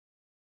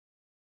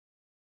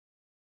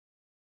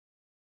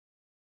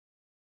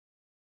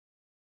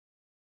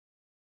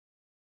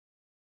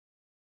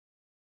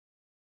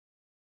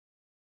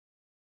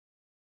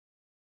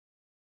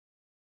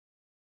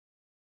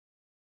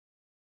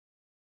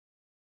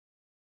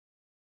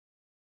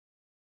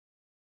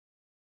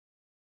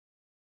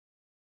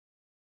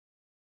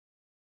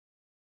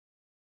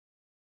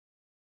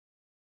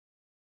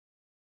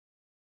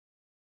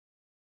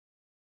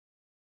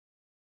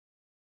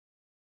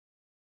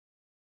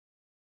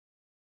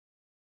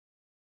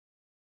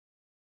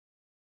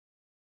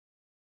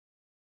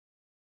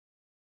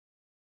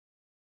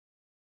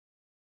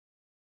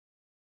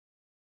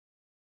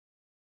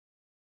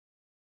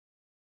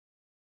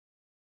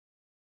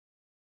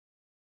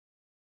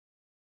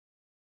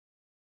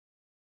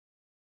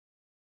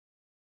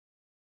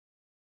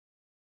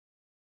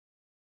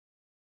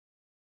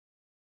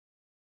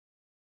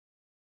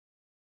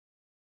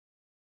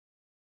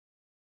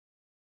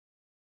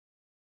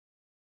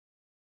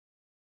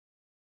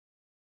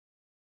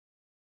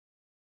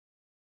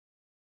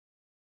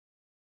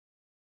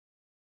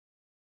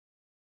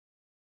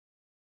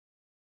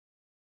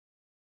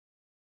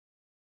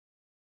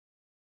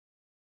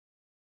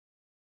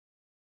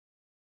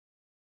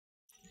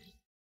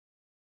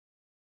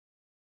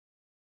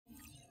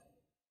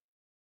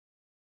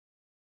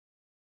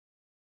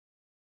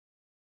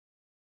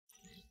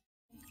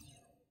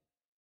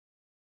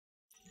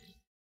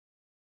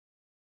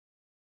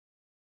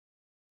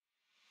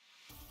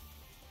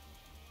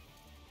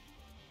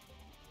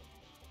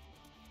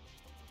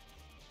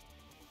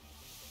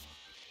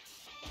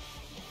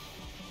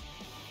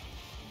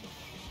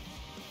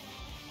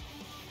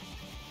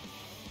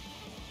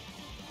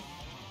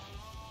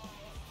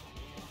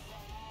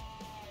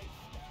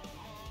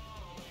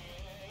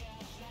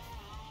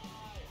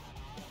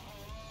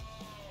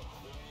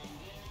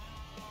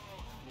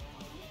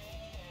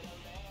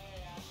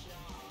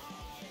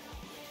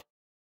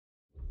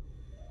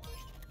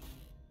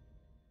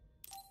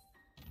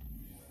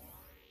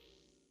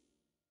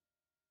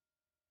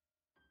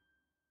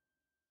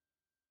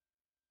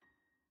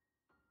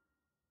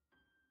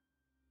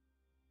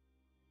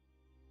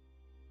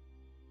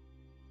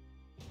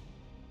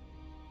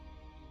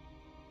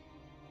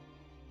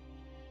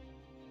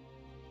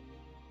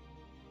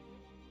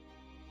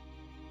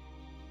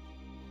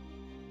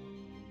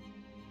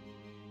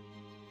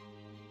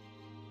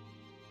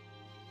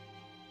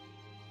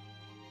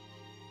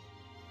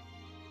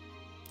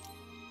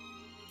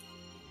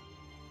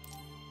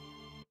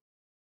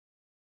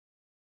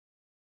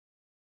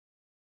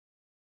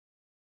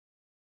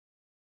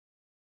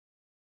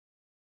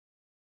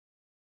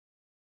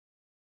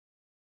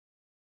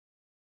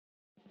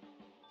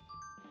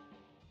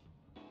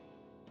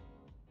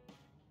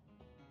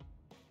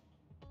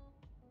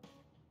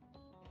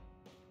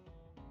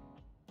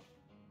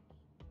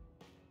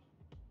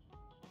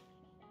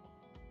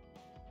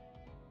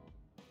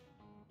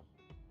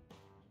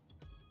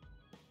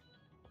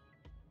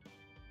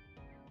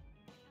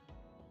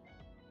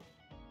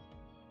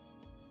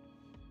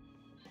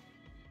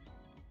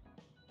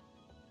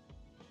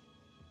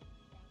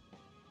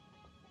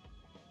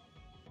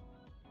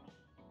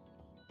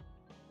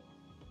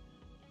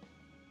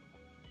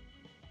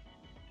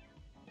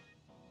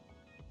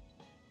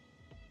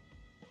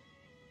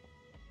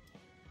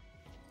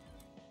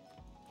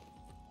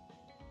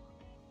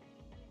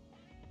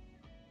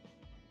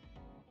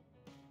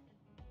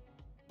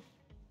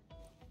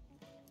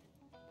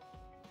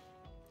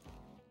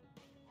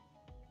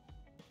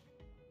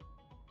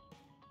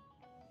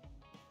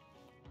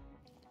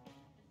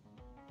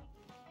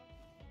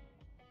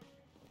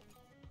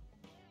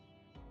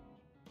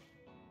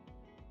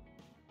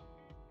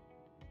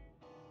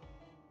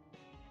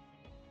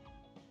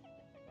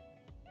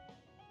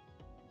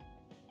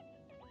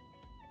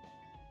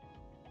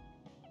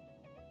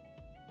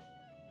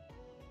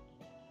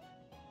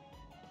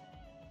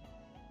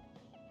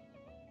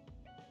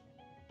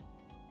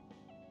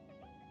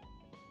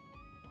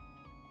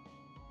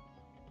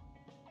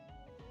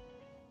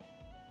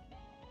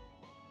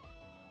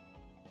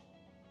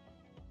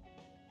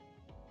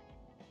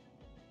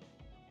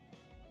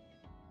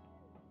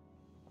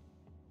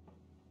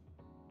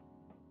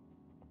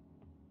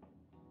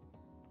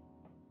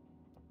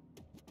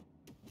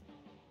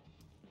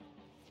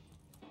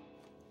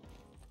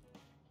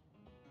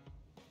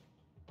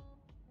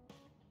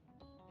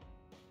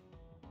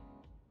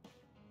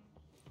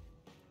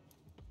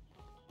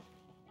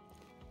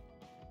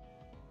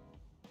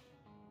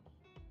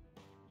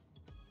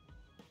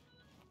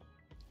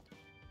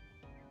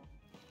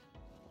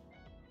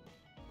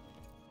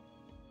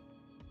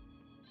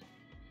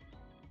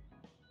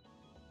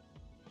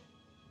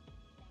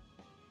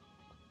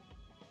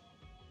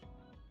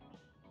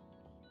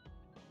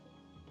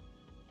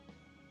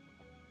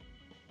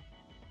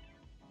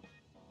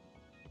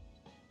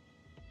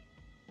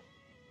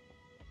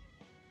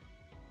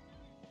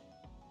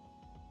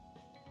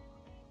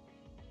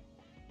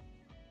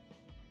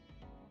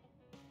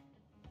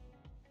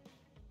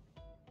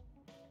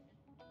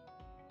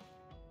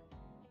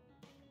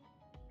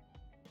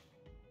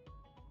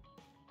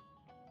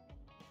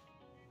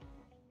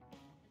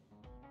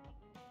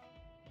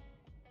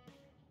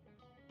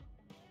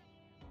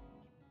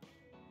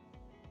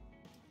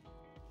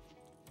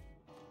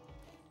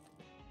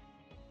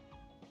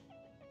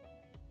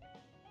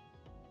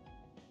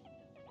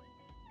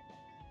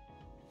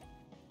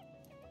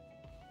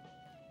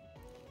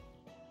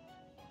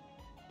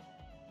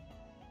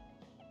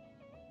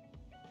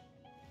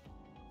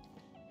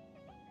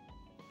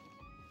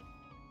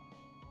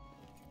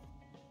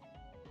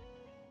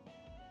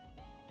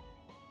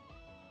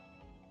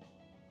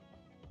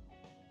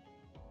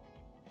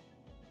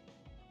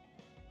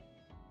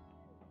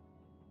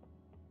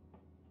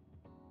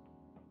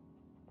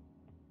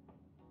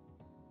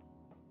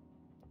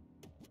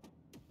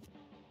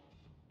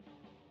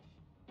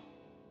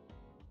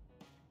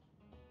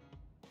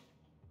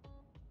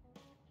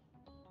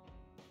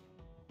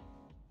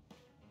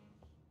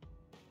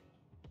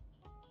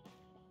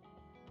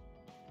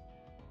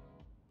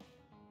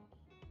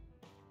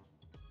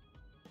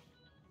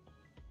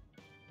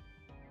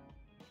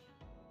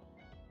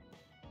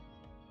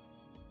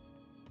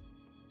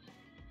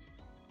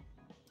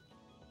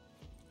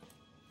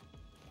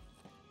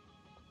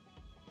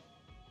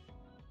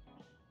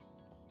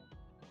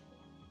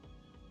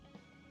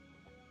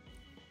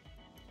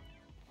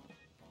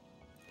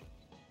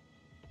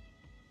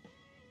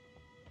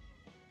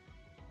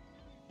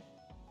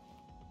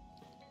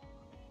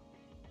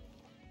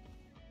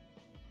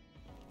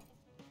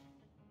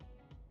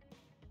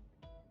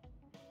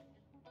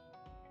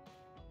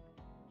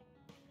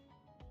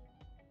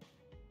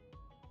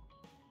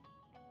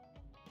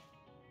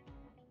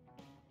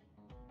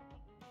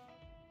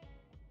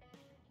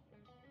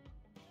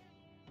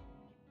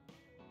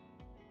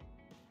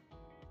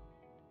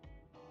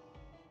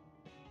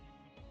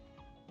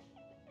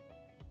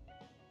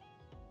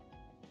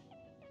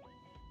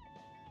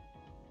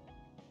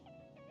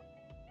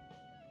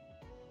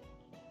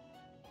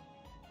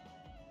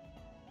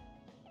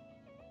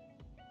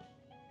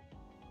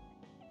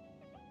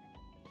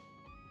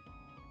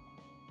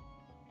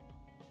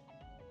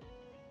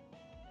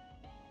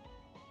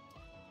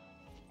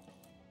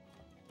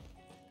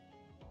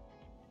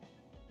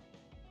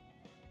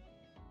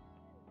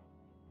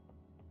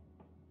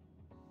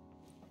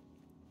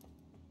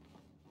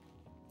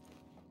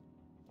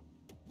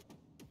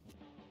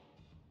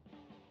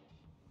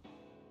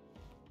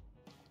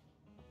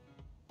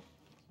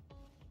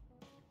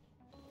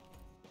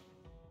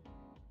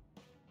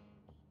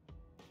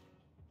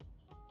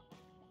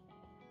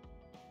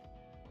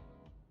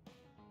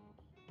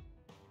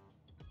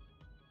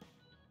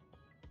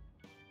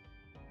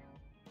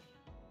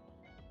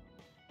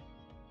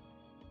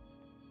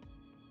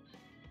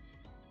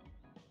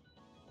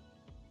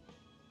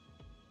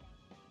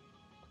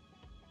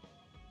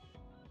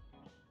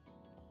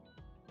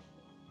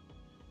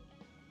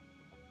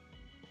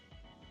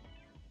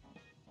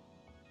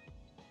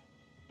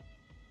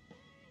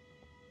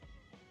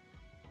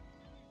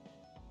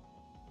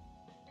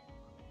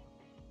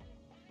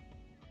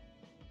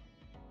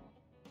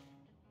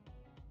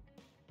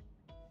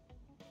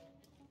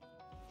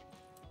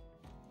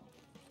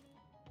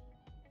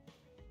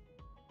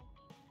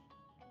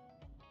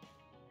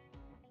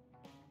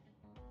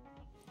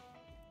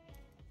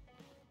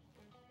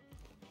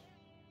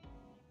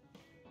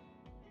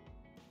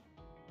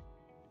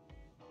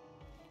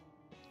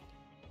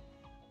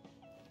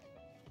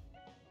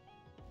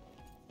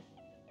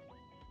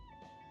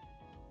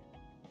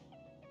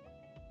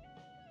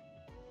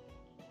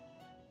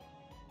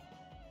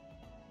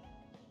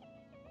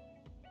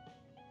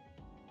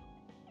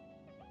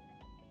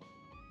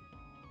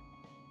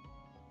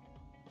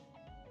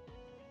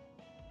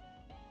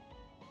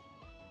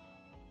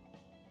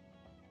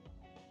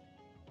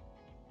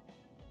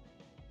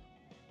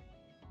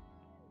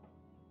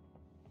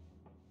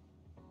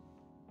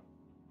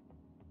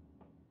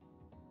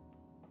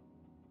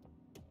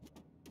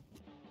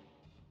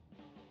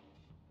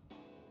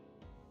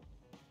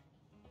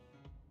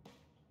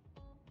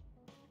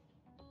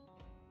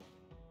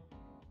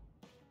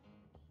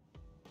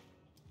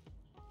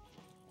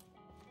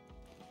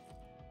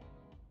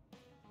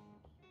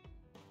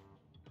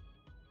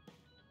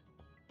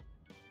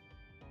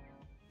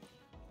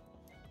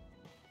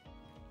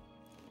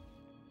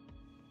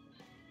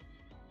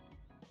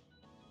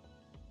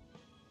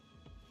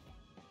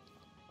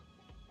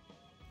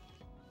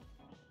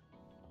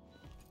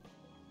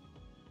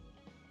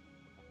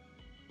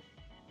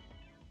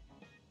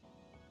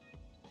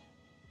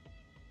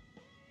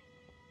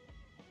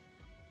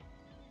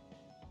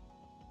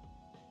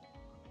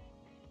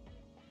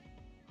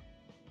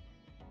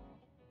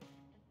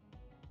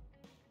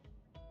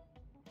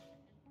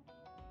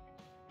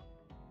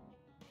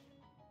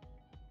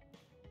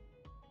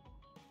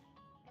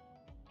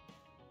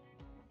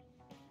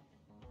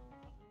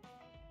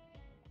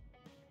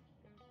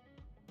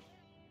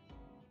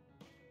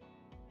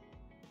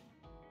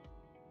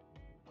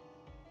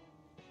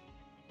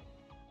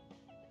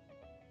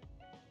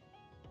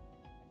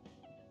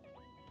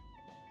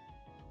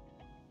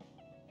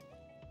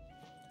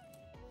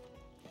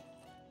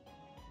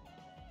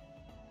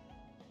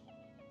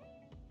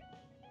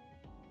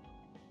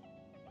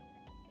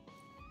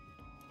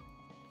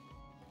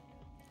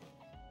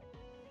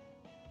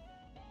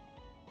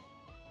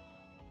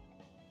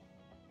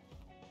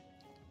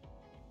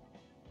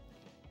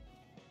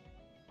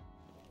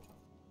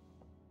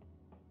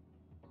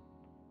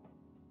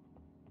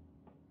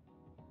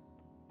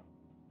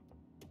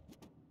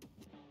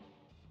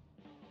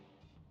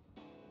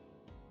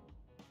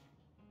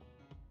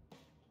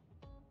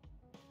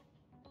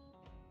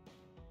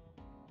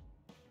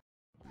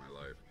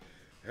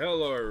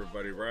Hello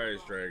everybody, Rise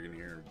Dragon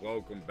here.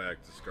 Welcome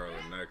back to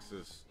Scarlet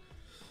Nexus.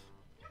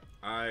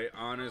 I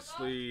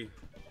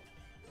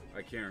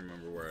can't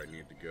remember where I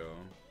need to go.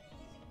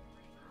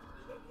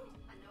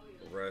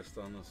 Rest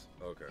on this?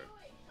 Okay.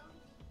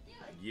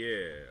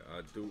 Yeah,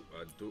 I do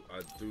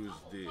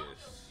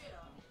this.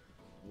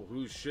 Well,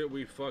 whose shit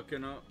we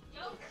fucking up?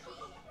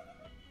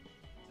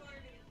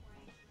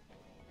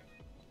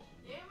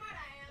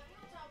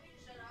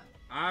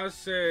 I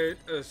said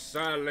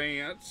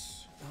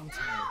silence. I'm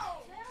tired.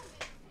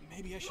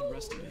 Maybe I should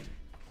rest a bit.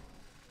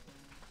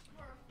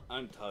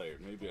 I'm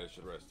tired. Maybe I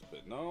should rest a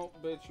bit. No,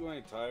 bitch, you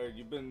ain't tired.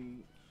 You've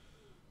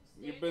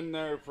been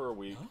there for a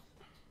week.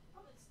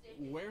 Huh?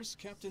 Where's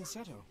Captain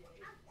Seto?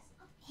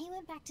 He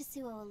went back to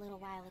Suo a little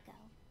while ago.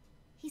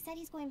 He said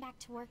he's going back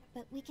to work,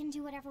 but we can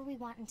do whatever we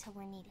want until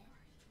we're needed.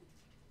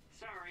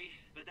 Sorry,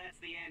 but that's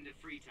the end of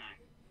free time.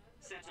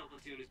 Seto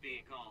platoon is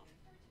being called.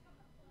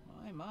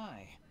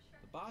 My.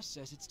 The boss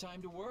says it's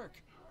time to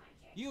work.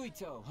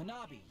 Yuito,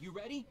 Hanabi, you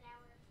ready?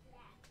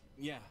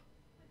 Yeah.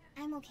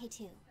 I'm okay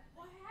too.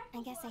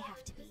 I guess I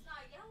have to be.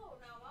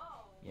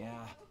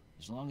 Yeah,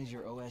 as long as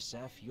you're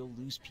OSF, you'll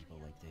lose people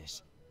like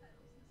this.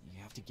 You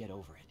have to get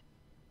over it.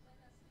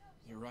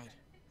 You're right.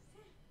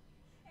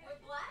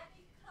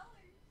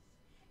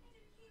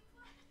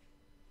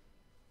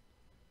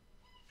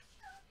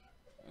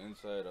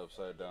 Inside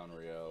upside down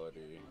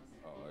reality.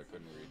 Oh, I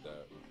couldn't read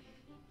that.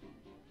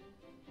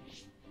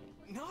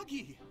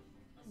 Nagi!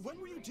 When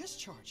were you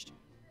discharged?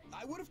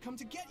 I would have come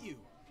to get you.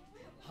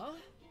 Huh?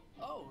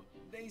 Oh,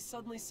 they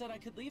suddenly said I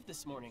could leave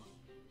this morning.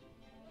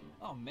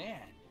 Oh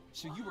man,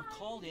 so you were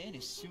called in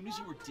as soon as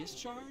you were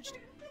discharged?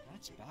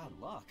 That's bad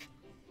luck.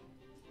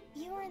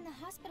 You were in the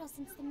hospital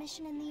since the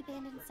mission in the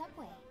abandoned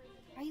subway.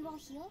 Are you all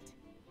healed?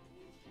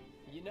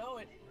 You know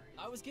it.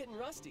 I was getting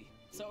rusty,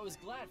 so I was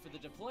glad for the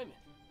deployment.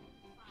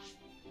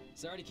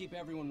 Sorry to keep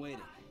everyone waiting.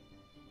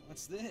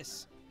 What's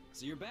this?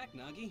 So you're back,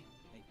 Nagi.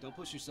 Hey, don't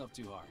push yourself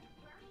too hard.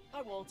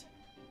 I won't.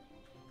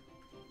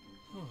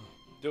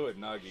 Do it,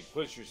 Nagi.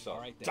 Push yourself.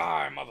 All right, then.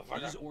 Die,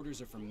 motherfucker. These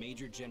orders are from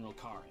Major General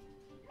Karin.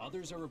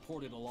 Others are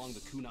reported along the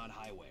Kunad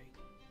Highway.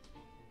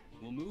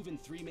 We'll move in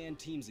three-man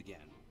teams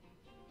again.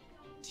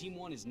 Team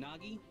 1 is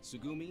Nagi,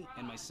 Sugumi,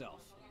 and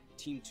myself.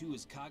 Team 2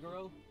 is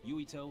Kagero,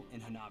 Yuito,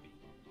 and Hanabi.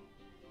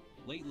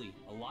 Lately,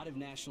 a lot of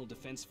national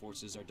defense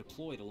forces are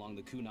deployed along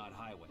the Kunad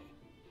Highway.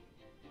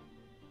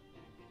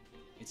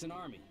 It's an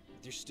army,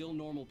 but they're still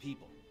normal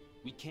people.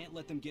 We can't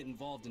let them get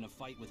involved in a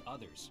fight with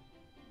others.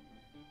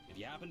 If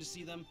you happen to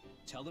see them,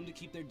 tell them to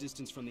keep their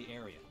distance from the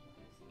area.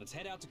 Let's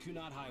head out to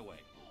Kunad Highway.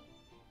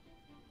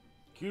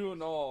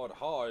 Kunad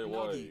Highway.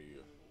 Nagi,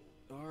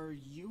 are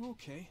you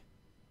okay?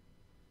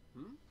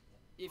 Hmm?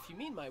 If you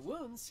mean my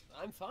wounds,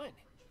 I'm fine.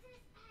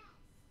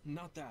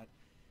 Not that.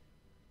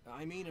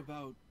 I mean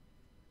about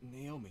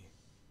Naomi.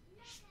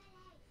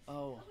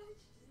 Oh,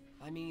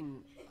 I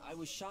mean, I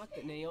was shocked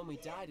that Naomi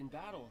died in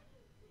battle,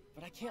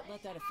 but I can't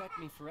let that affect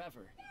me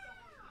forever.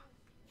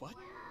 What?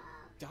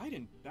 Died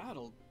in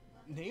battle?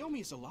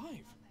 Naomi's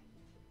alive.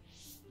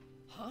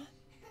 Huh?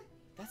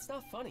 That's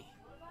not funny.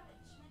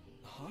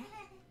 Huh?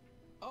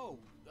 Oh,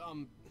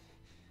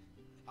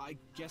 I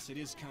guess it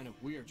is kind of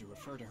weird to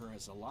refer to her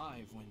as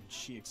alive when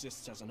she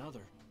exists as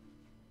another.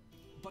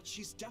 But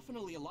she's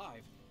definitely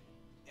alive,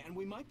 and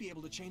we might be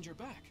able to change her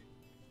back.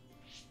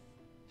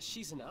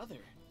 She's an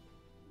other.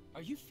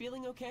 Are you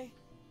feeling okay?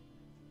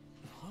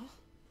 Huh?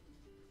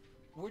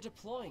 We're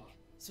deploying,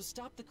 so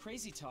stop the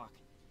crazy talk.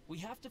 We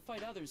have to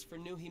fight others for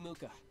New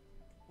Himuka.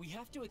 We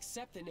have to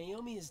accept that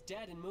Naomi is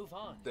dead and move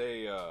on.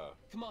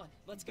 Come on,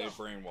 let's go. They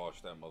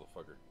brainwashed that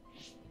motherfucker.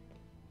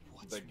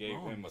 What's They gave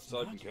wrong him a with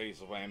sudden that? case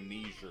of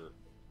amnesia.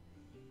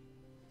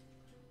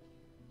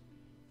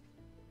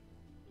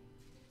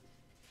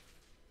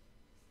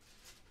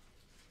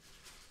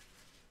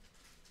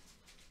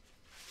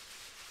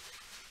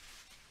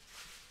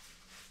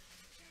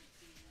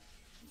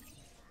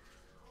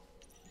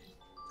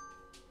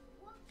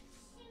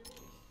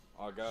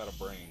 I got a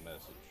brain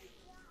message.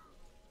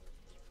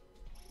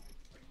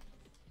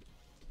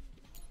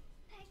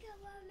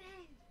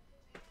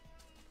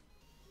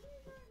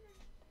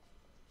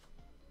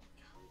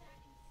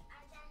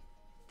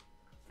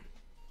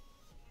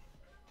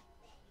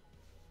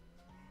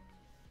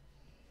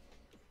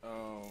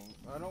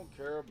 I don't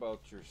care about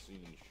your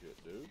scene shit,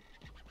 dude.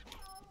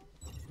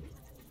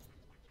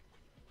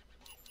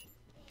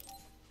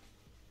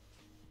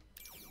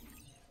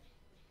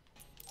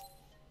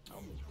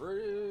 I'm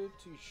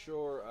pretty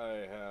sure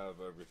I have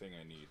everything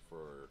I need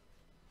for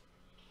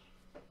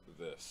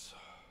this.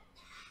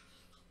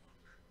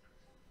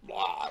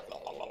 Blah, blah,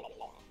 blah, blah,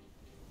 blah.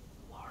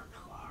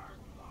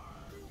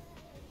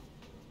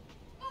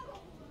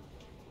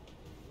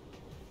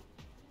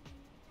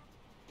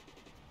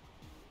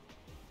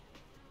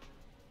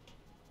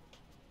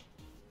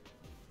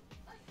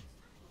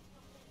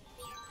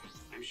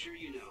 I'm sure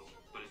you know,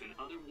 but if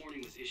another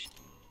warning was issued...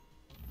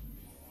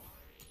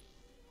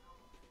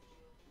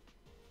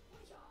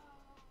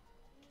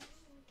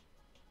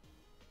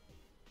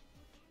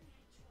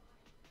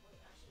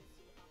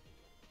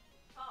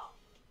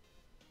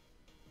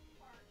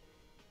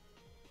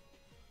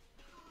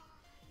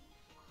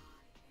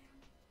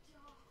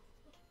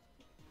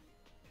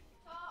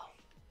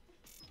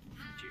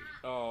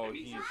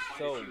 He's quite a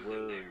so few of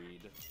them there.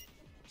 worried.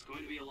 It's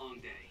going to be a long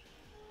day.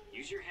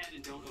 Use your head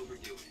and don't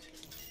overdo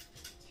it.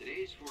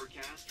 Today's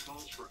forecast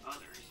calls for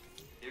others.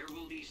 There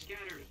will be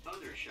scattered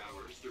other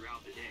showers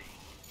throughout the day.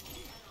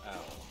 Ow.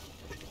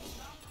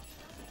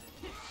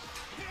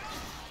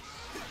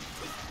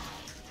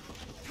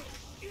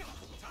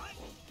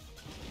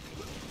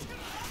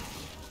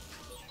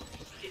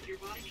 If your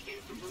body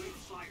begins to burn with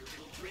fire,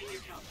 it'll drain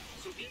your health,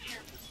 so be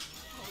careful.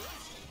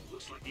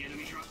 Looks like the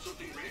enemy dropped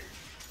something rare.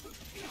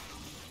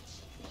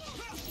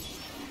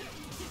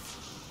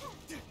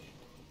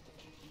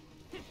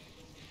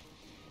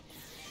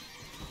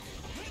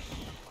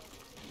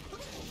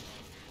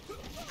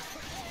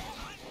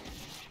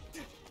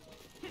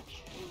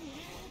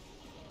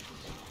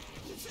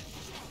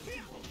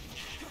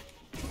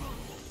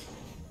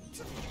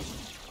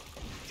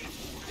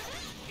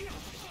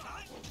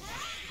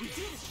 We did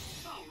it!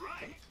 All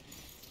right.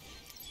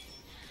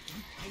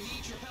 I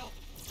need your help.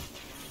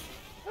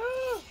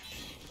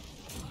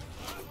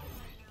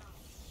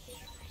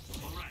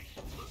 All right.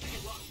 Looks like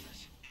it lost us.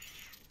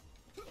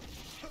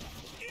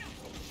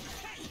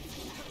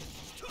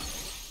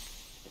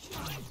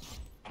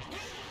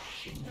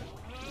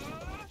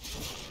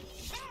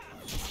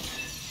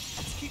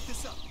 Let's keep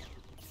this up.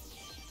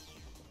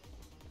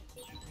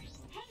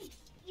 Hey,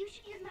 you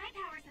should use my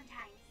power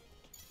sometimes.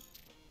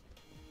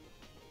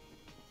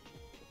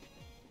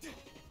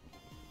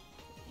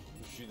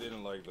 She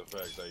didn't like the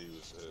fact I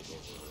used his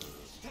over her.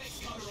 Thanks,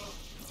 Kagura.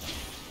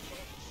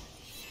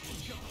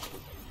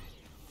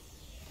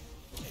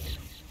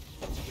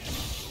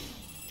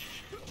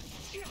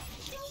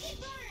 Don't get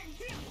burned!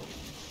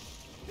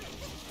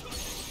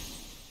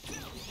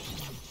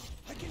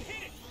 I can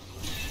hit it!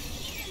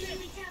 Here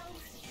we go.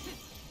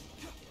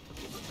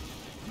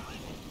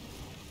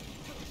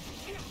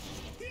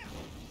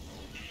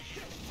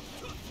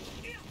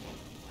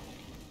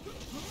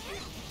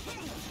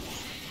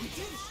 We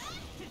did it!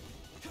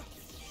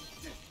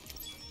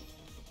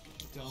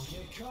 Don't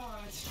get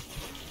caught.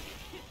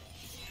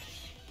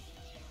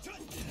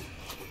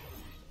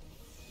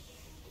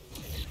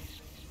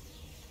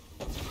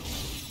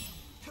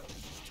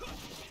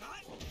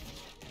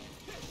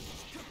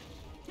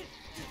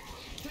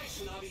 Thanks,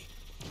 Tsunami.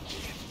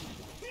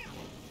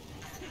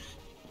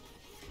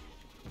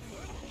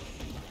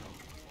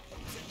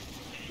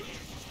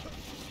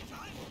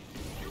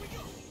 Here we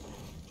go.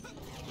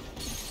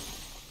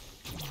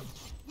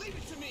 Leave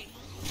it to me.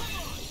 Come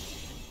on.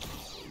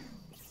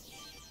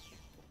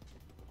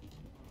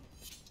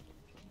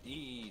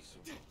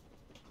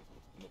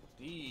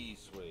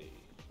 This way.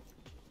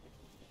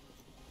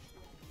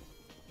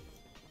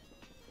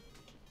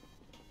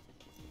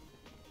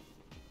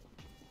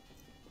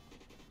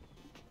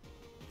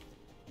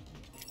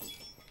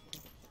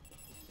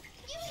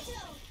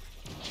 Yuito!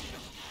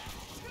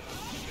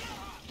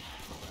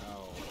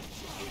 Ow.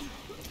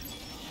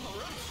 All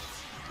right.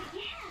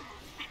 Yeah,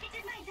 I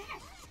did my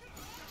best.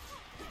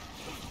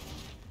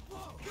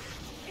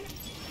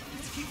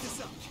 Let's keep this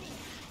up.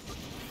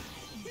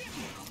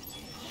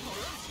 All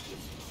right.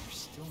 There's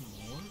still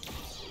more?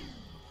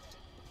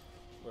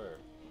 Where?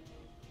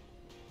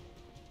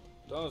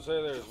 Don't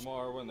say there's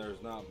more when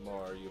there's not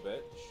more, you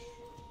bitch.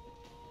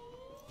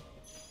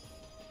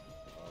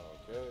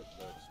 Okay,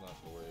 that's not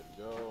the way to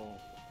go.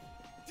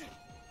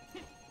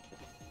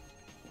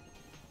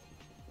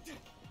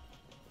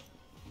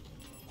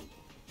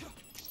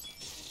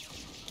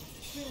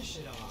 Finish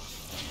it off.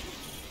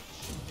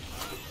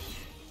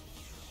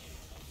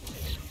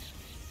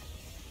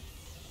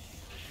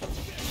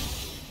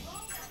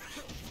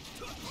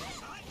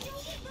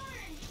 Don't get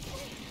burned!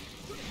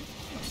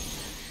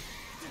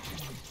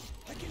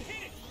 I can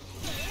hit it.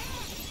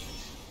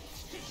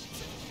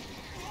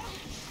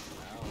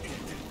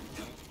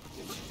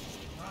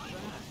 Not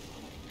bad.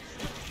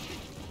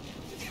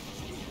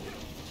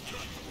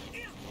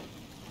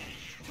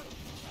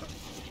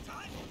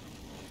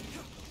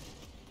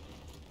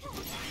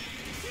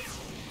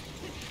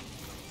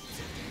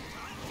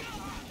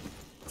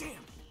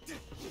 Damn.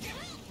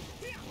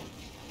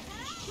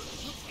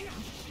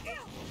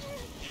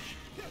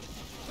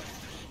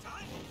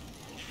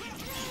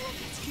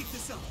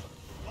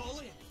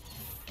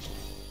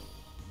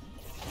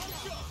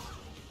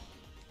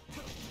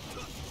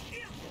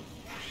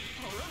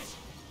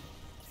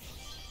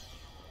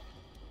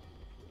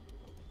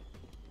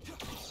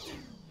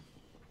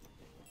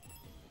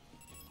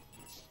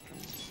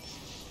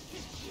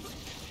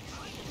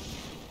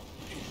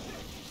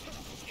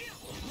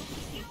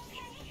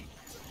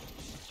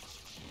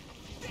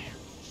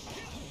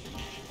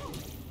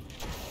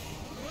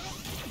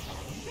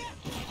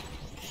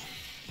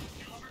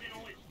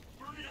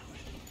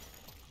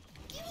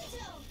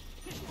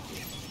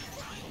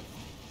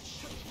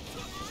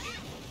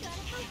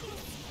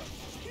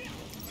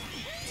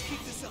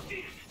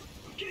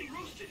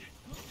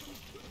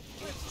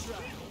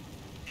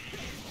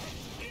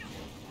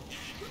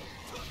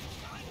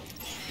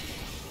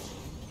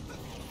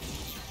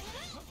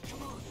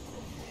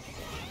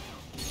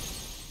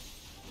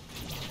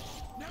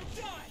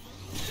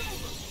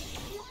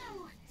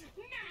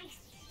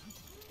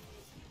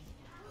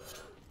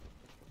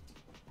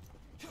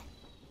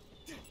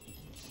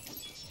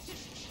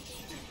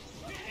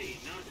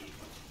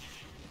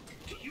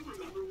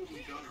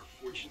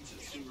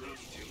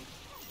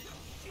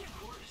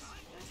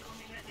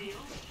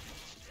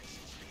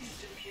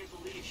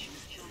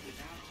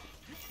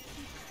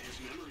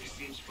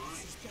 seems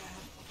fine.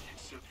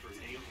 Except for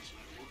Naomi's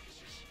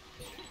metamorphosis.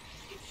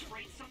 It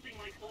sprayed something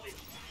like oil.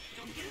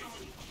 Don't get it on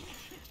you.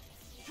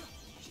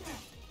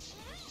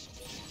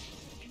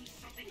 Use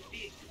something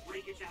big to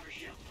break its outer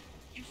shell.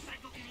 Use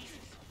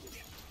psychokinesis.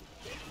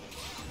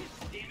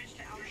 Damage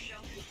to outer shell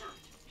confirmed.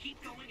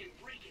 Keep going and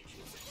break it.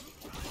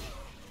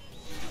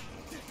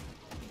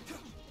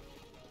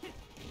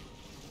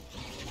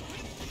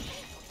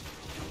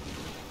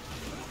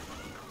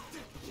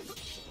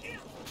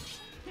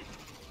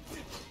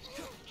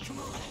 Come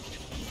on.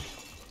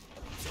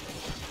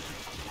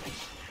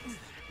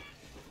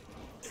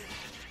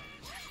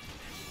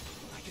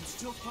 I can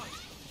still fight.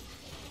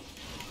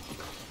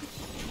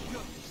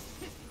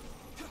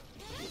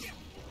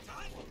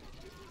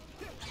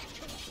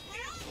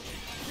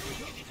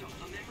 A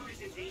member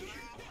is in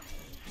danger.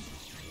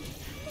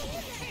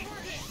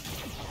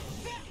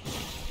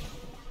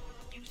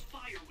 Use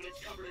fire when it's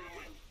covered in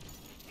oil.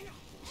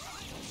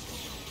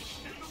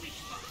 And the weak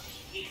spot.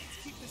 Yeah.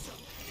 Keep this up.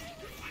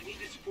 I need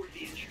to support the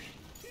injured.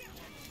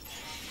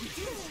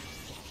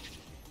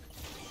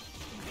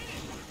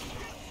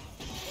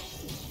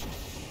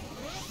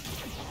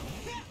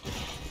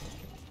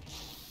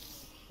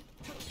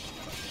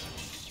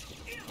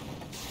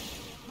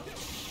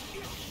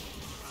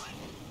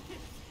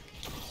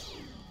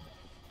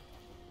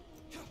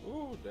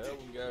 Ooh, that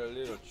one got a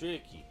little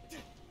tricky.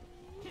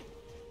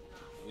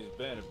 It's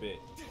been a bit.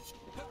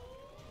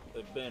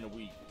 It's been a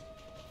week.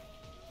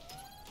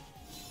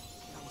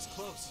 That was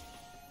close.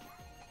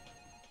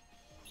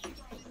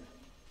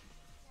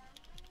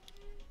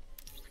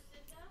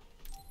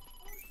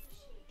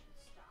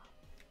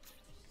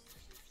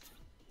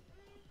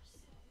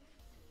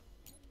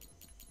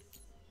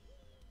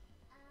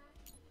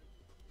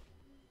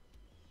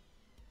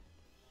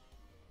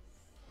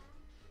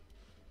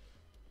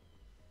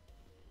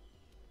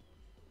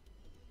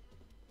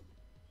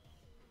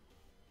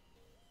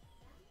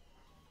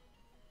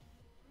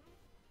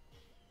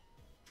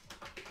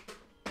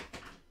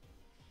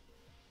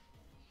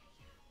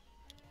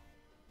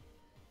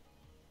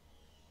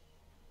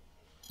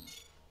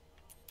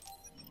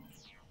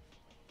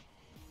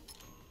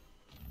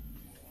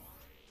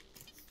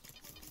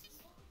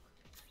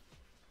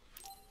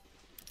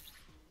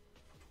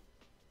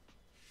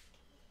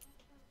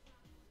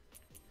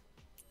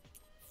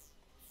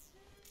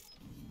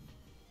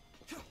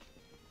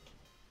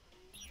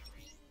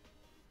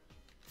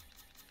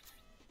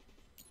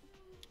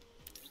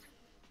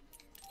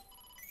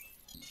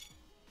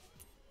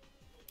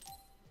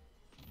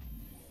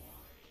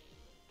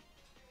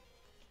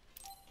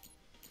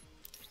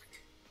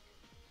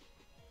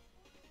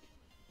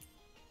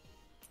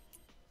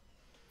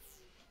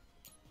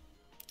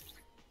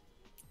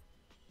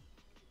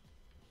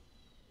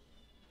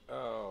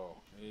 Oh,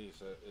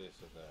 it's a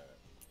that.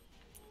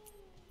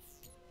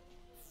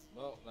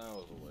 Well, that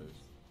was a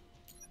waste.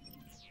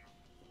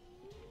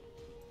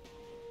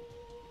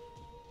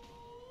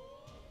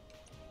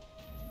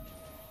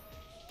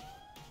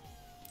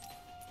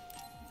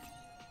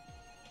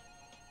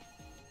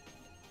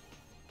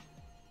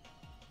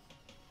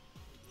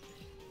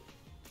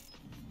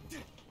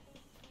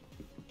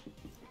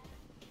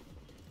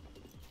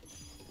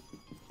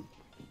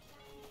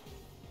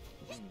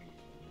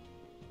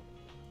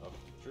 Up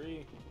the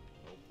tree.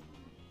 Nope.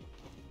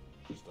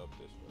 Just up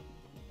this way.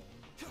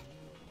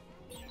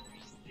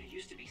 There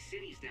used to be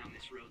cities down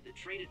this road that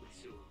traded with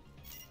Suo.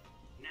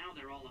 Now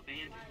they're all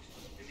abandoned,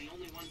 and the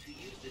only ones who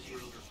use this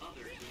road are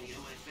others in the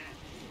OSF.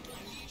 I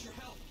need your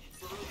help. It's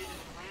burrowed into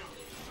the ground,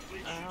 but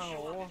it should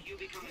show up if you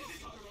become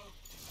invisible.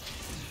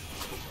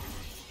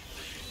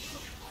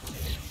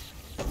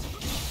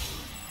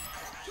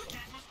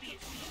 That must be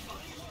its weak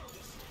spot.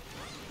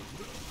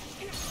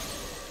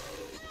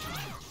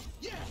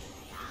 Yeah.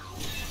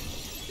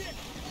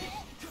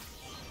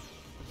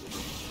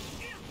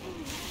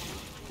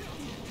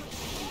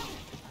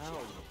 Ow,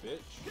 you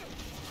bitch.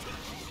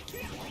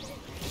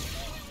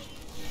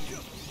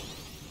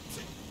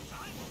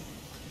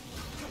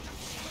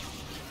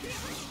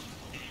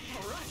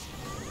 All right.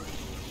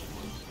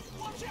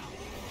 Watch out.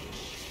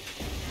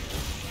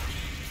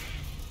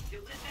 You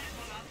lit that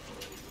one up.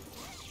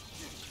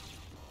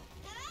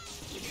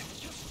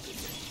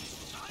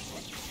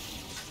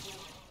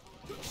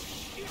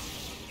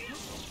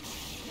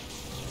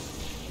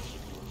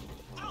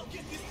 I'll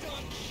get this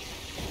done.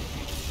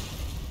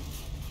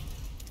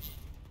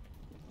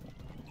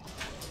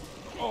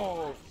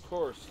 Oh, of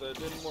course, that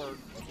didn't work.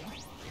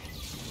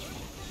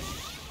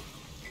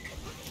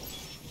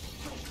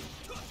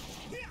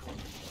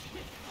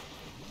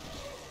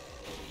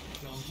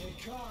 Don't get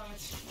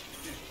caught.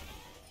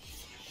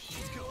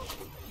 Let's go.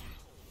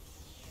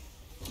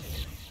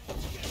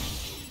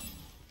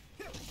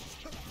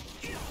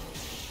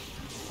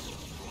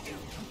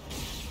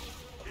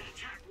 That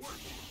attack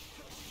worked.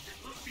 That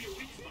must be a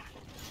weak spot.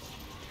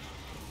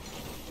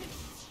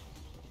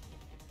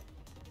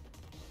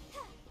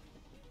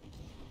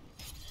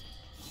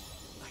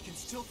 I can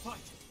still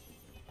fight.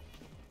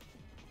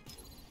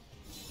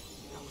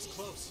 That was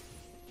close.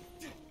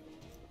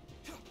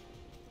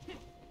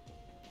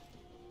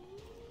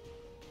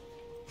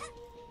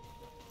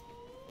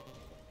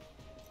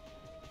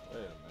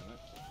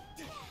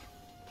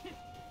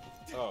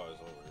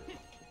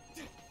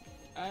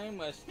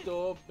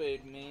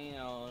 Stupid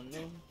man.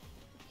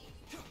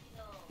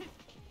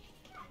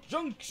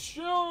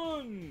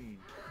 Junction!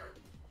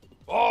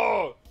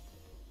 Oh!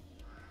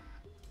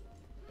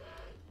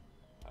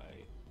 Hi.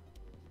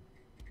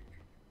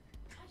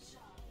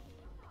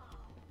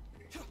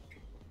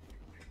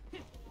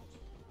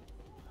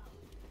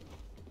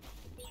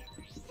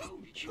 Oh,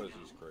 did you know?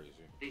 He's crazy.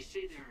 They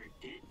say there are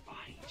dead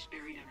bodies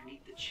buried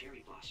underneath the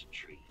cherry blossom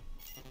tree.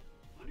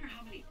 Wonder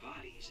how many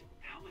bodies and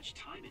how much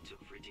time it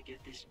took for it to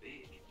get this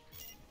big.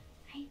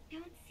 I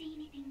don't see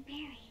anything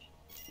buried.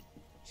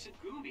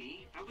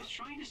 Sagumi, I was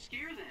trying to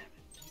scare them.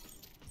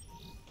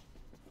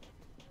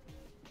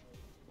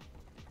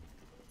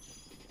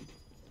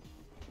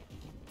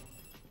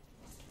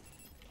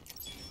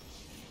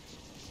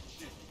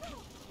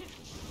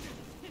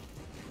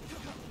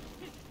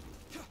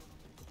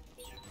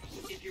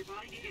 If your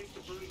body begins to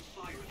burn with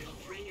fire, it'll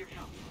drain your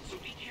health, so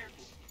be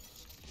careful.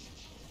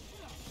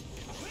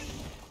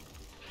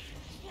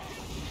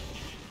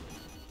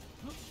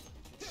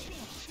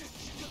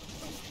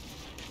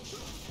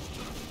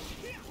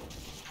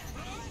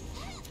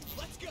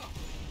 Let's go.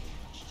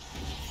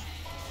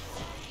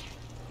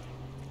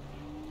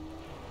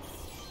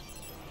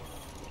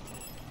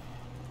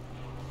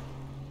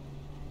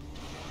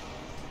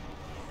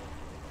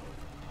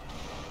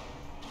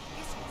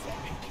 This one's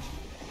heavy.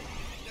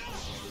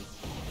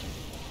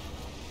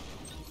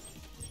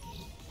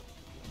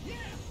 Yeah!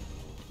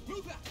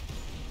 Move out!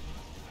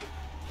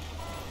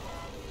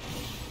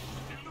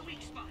 Found a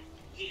weak spot.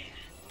 Yeah!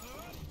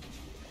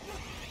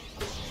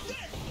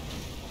 There!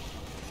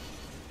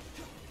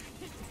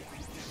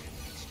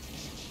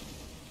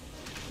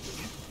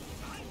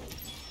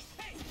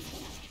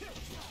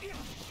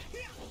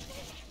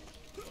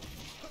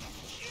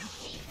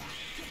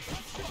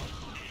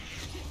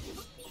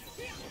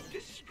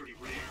 This is pretty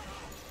rare.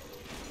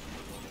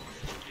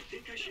 I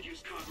think I should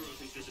use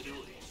Kagero's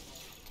invisibility.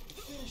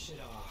 Finish it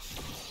off.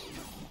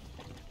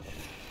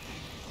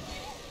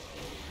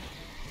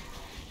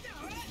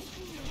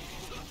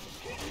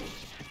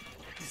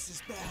 This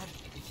is bad.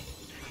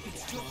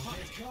 It's too hot.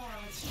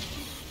 Cards.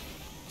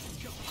 Let's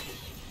go.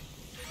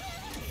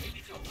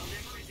 It's a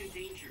never is in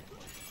danger.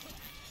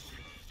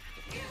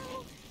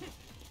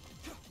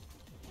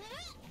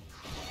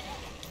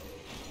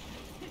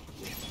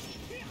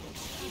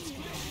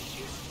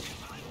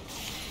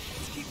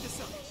 Let's keep this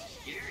up.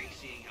 Scary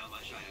seeing how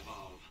much I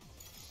evolve.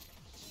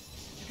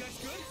 You guys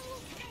good?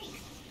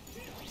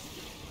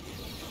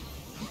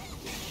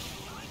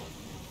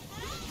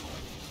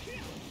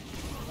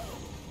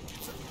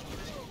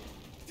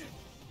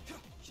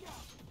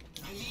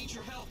 I need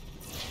your help.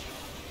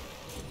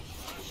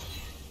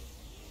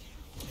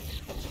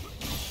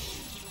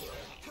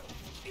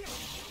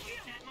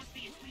 That must be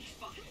its weak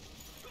spot.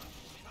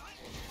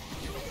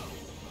 Here we go.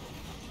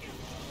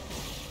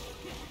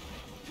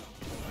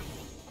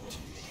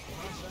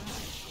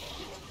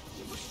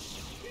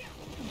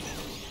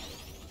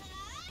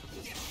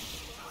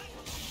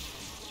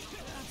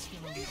 That's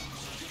gonna be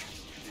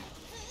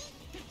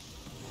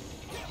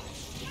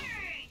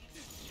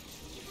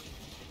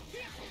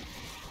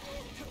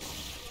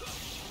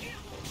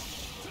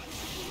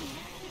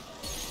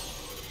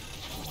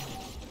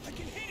I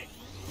can hit it.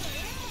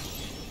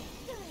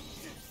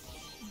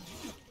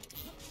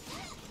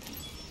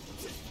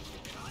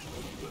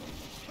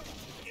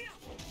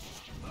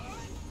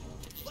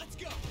 Let's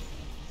go.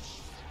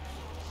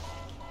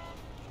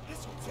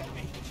 This one's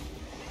heavy.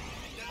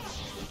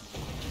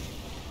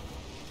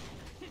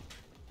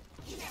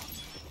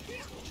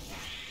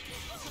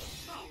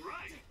 All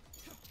right.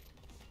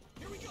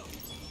 Here we go.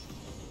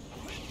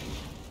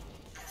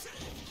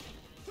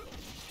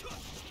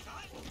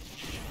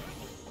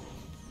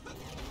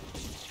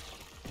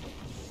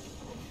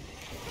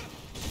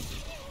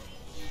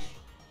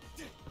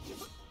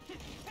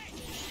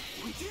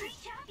 We did it.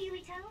 Great job,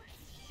 Yuito.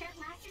 That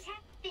last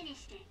attack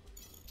finished it.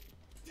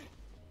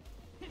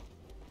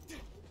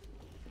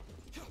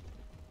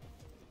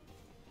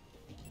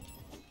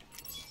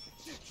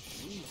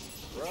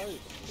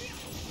 Right.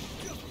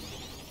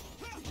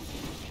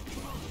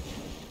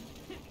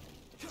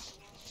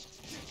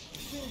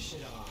 Finish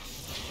it off.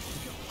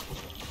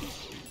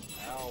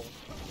 Ow.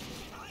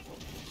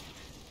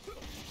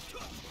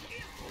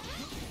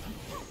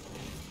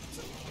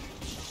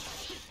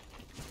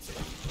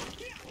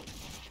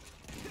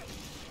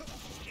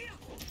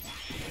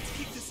 Let's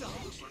keep this up.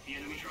 Looks like the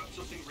enemy dropped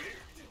something rare.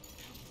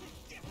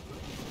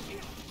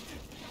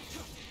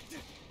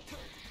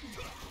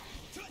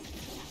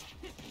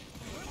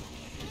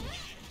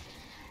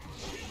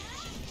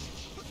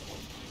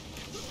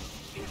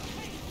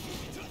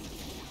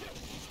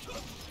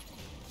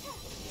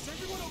 Is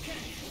everyone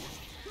okay?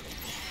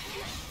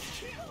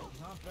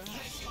 Not bad.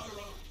 Thanks,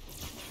 Kagero.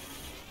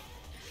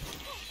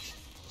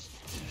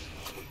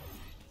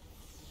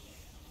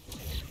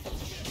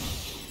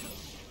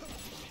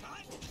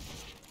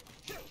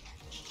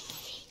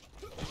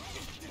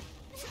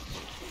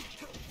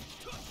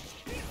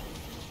 Yeah!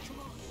 Come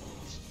on!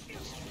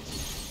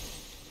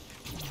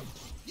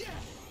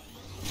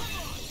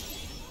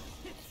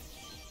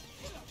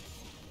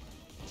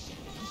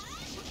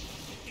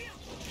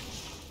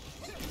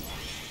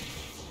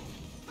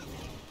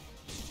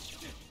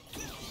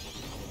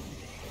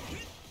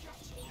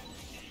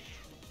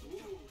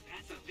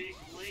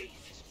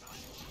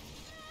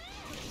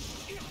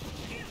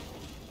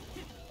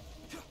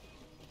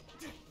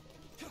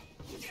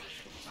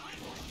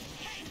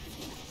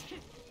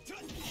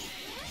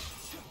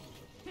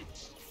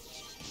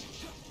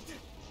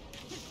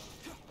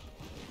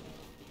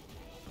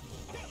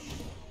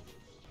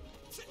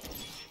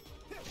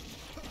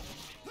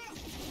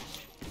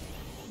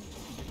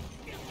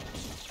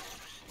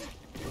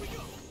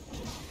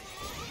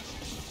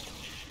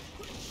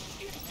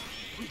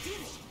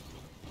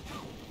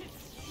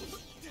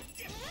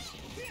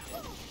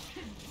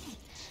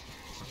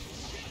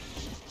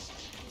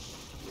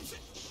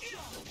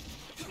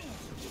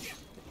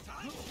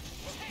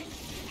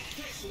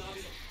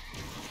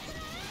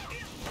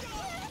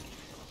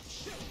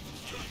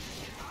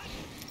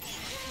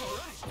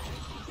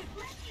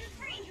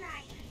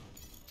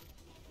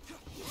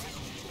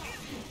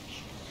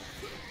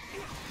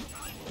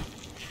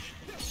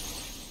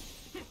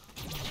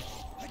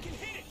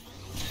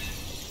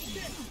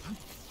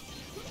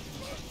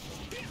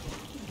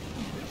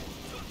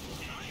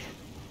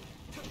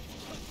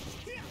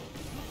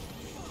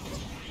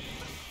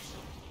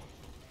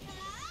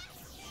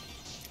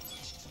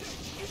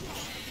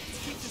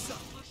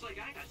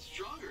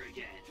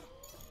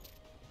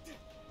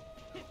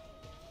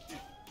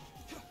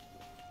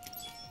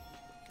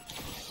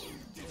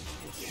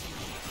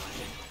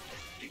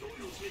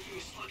 making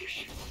me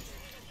sluggish.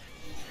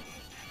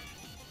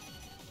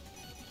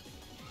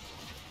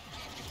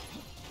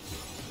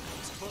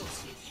 It's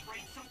close. It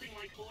sprayed something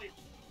like oil.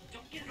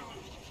 Don't get it on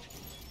me.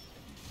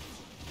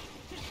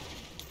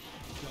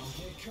 Don't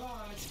get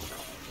caught.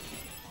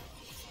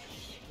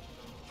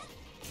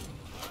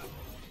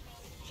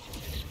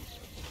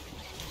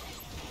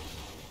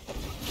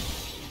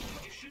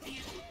 You should be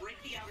able to break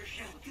the outer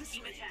shell if you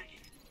keep attacking.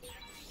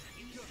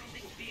 Use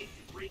something big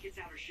to break its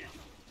outer shell.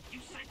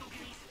 Use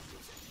psychokinesis.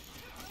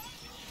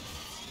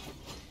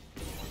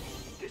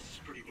 This is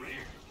pretty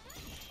rare.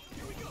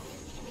 Here we go.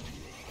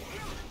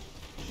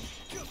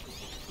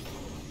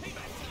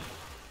 Payback time.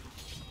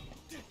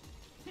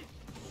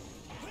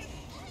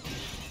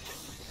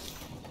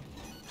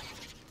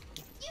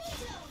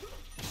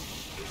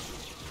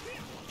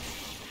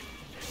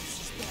 This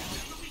is bad.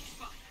 That's the weak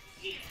spot.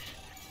 Yeah.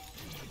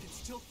 I can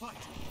still fight.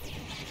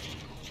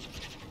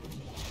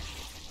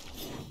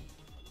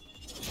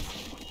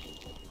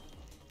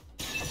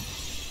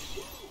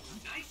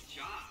 Nice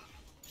job.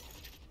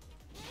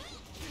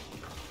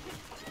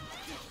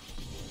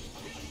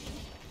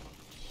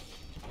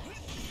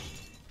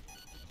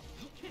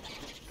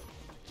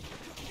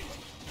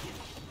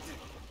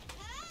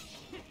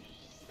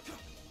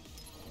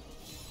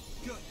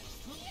 Good.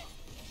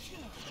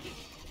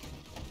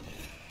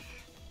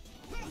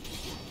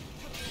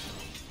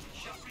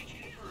 Shot reach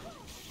confirmed.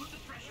 Put the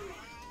pressure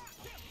on.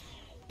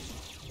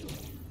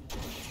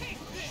 Take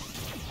this.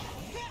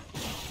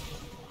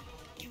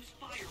 Use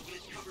fire when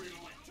it's covered in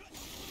oil.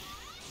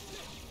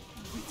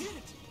 We did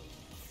it.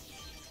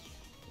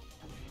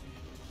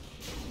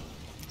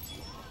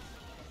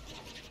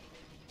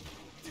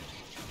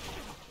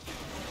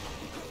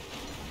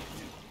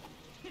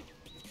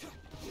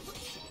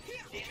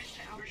 Damage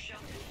to outer shell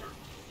confirmed.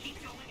 Keep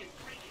going and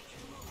break it.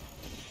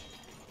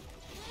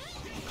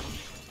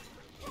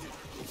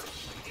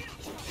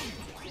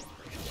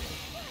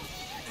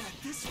 At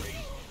this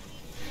rate,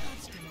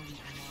 that's gonna leave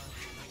a mark.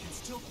 I can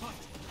still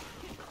fight.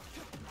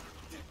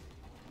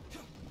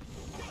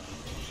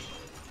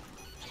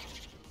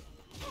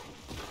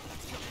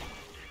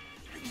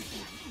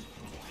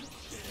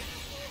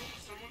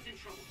 Someone's in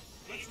trouble.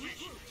 Pay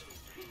attention.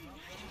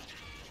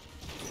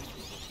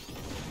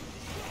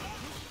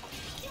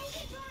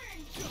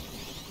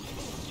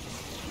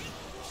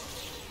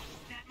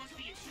 That must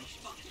be its weak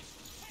spot.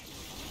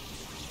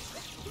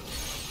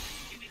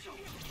 Yumito,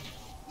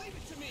 Leave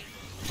it to me.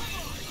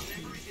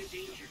 a member is in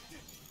danger.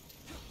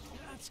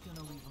 That's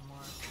gonna leave a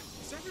mark.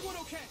 Is everyone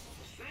okay?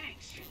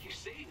 Thanks, you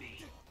saved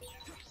me.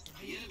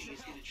 The enemy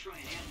is gonna try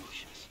and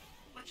ambush us.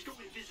 Let's go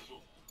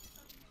invisible.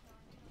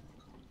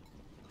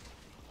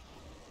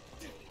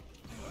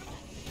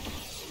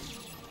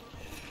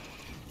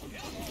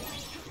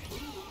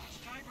 Ooh, it's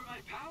time for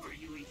my power,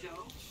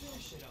 Yuito.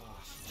 Finish it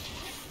off.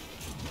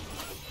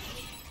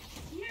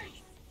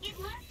 Nice! It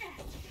loves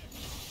that!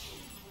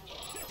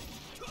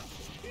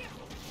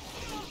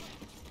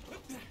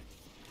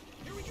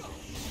 Here we go.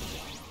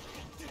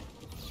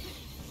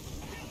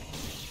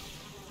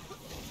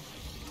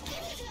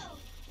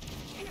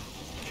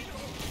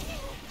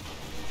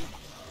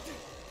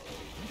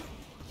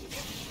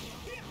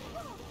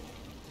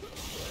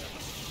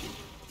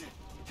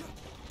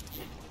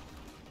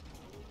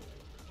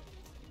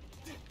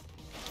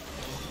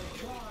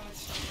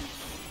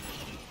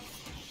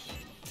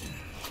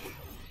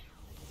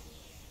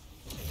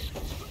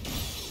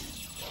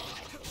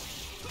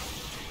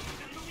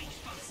 Another weak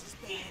spot.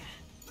 Yeah.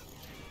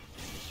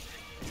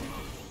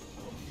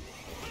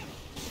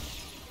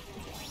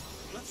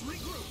 Let's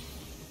regroup.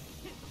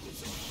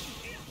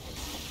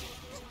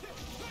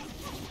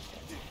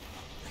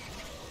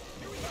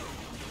 Here we go.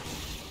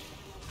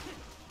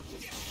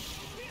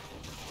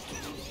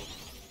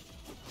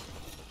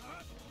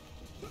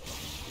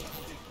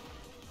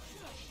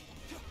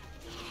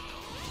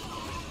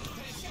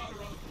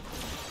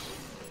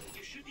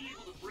 You should be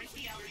able to break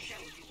the outer shell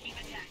if you keep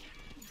attacking.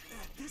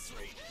 At this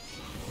rate.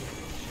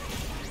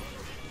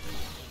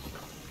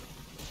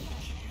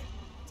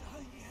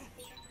 Die yet.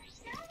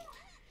 No!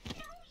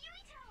 No,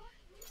 Yuito!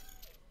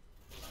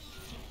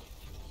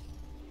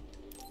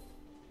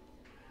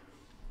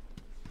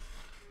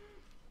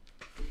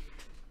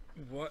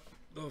 What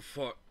the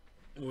fuck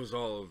was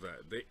all of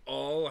that? They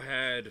all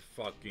had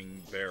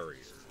fucking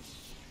barriers.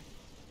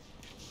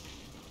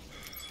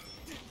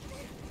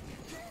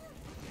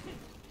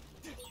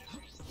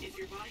 If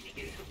your body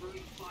begins to burn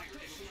with fire,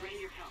 it will drain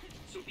your health,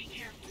 so be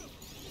careful.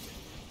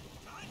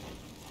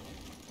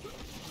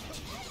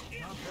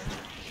 Not bad.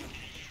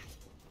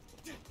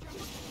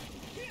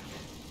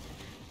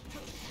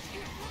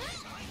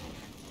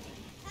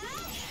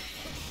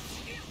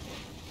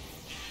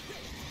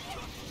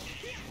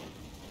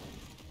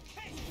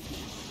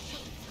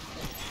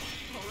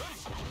 All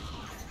right.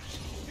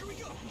 Here we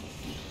go.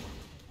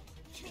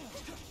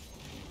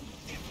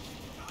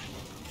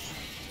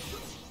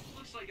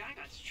 Looks like I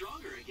got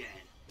stronger again.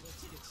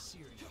 Let's get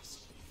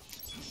serious.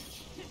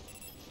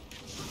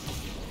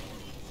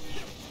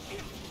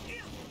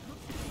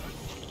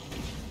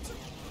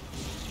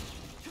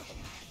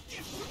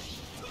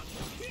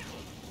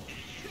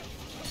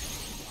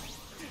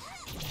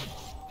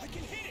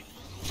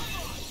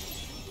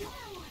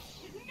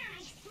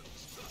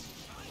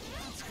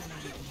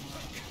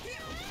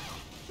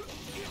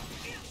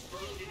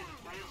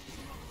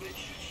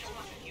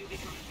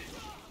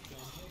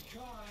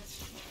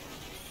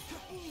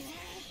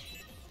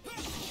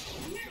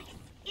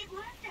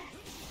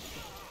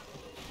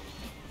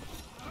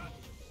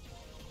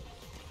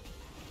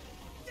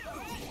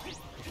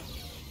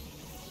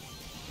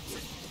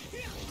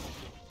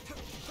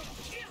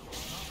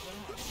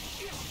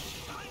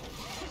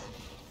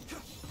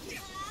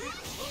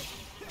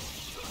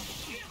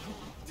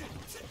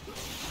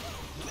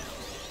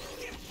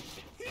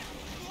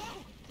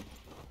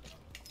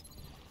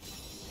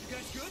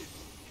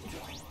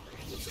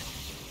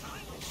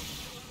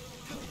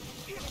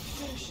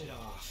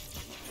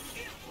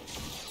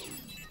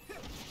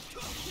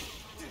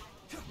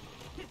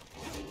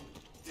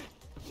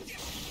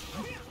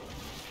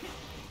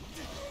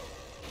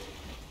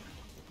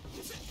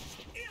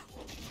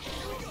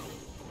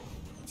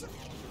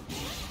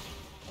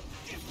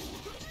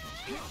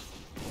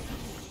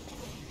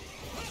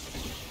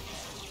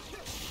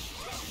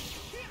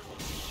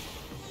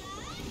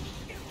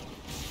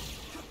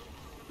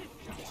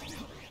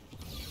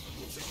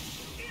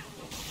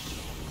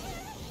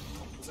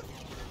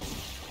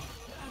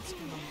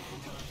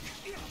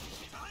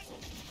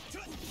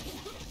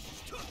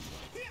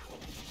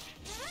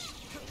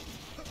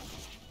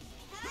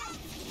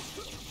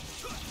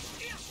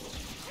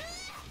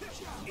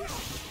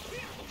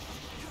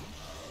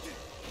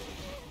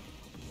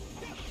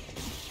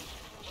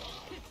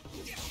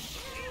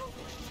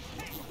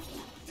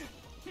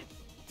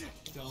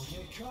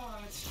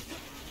 caught.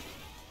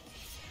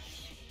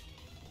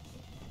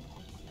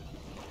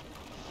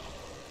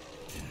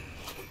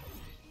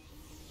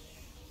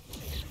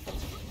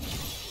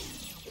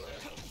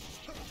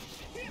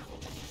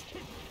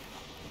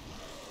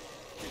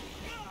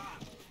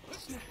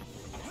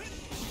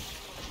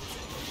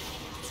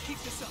 Let's keep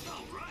this up.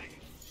 All right.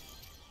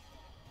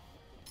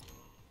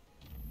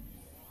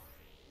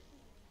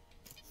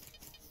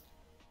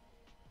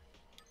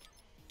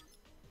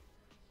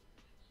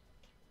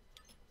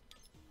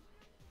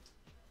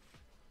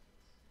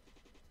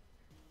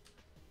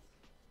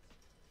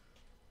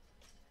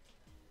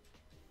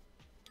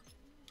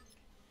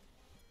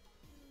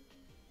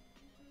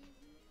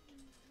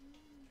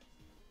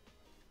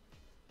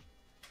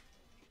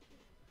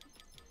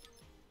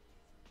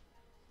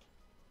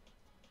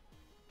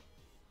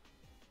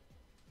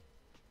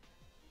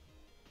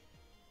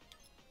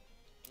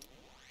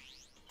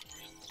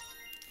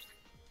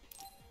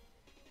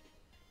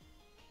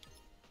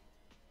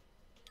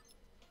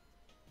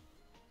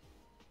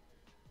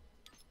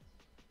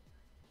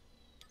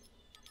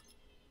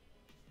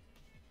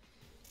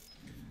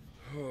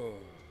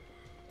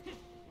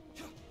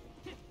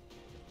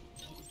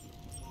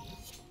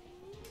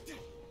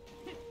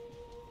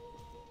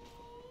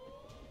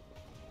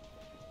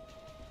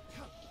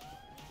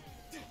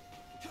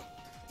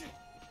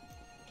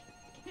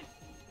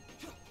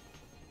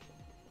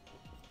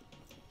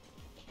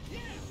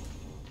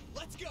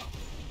 Let's go!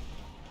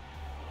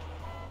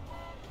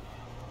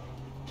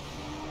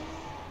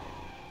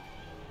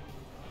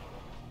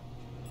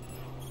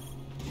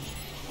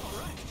 All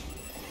right.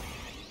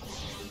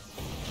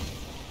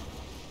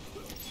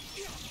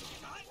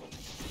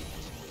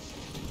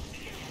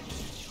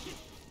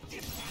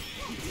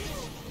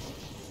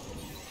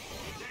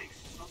 Thanks.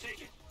 I'll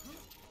take it.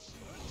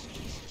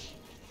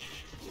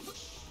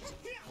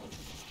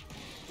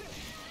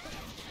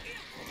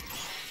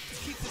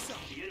 Let's keep this up.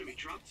 The enemy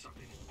dropped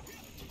something.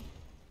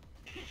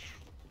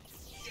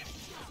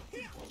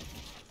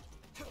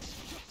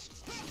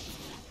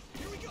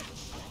 Here we go.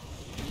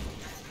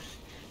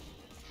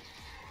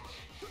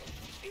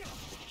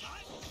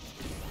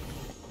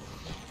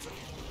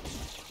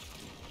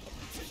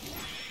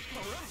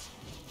 All right.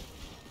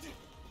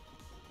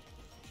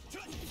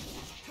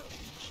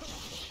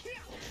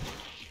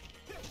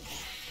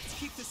 Let's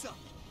keep this up.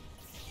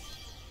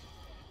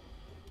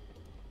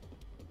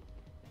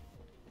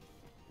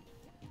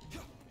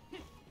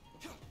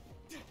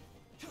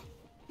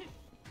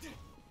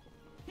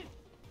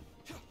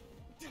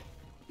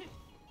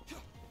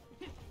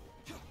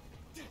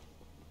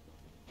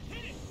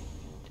 Hit it!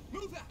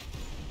 Move out!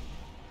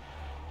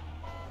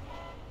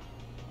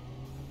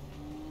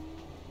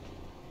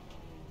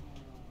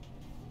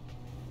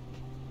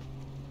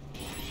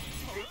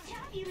 Good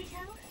job,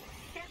 Yurito.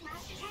 That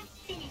last attack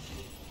finished it.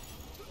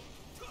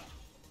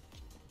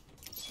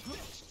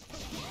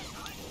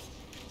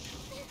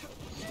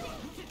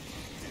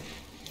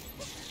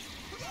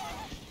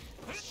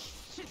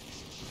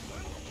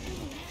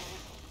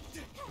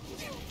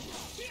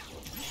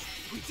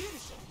 We did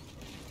it!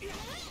 Here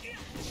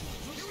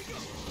we go!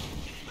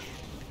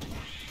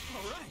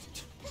 All right!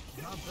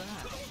 Not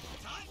bad.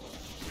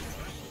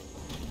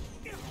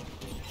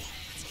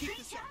 Let's keep Good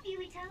this job, up.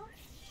 Yurito.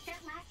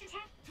 That last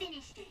attack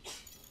finished it.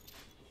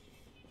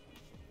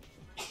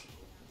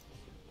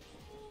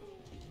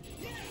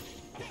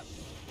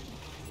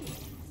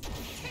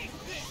 Take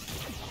this!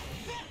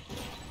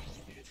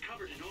 It's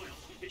covered in oil.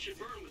 It should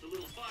burn with a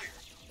little fire.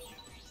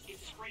 It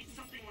sprayed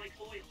something like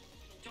oil.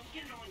 Don't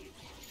get it on you.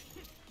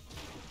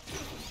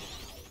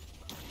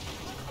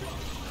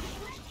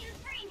 Let's use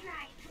brain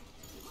drive.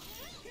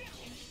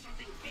 Use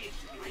something big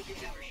like your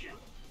outer shell.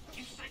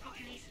 Use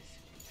psychokinesis.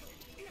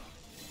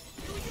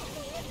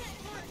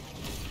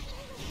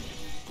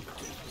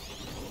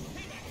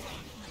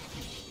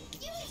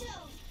 Yurito!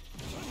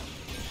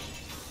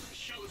 The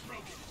shell is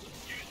broken.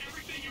 Give it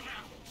everything you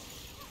have.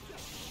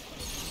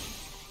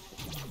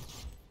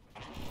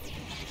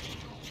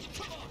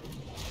 Come on!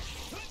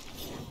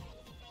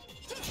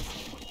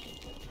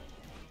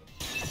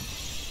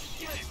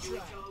 Get it, try.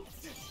 Yurito.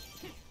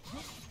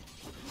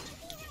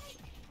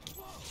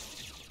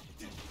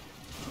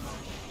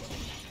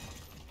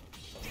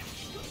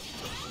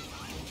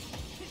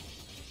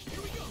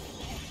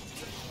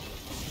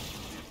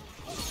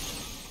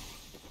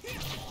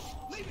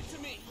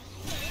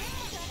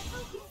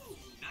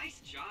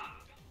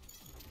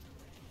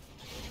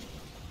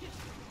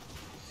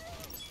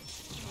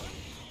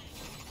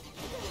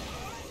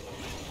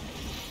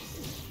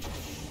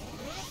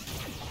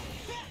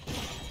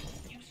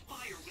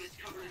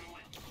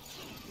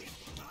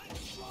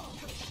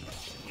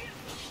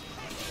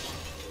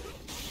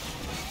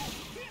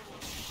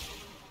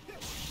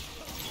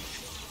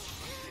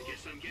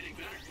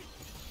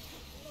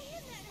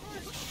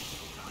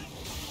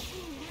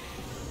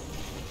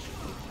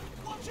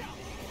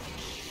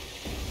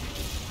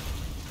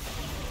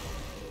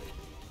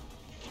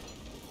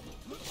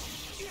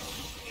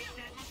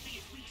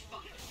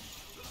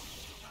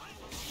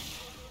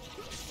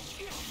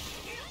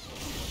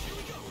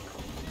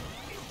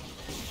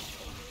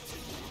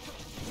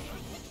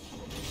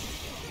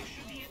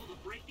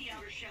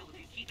 fail if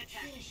you keep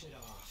attacking. Finish it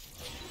off.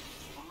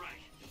 All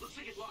right, it looks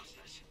like it lost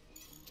us.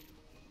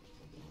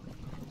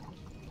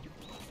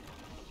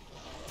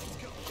 Let's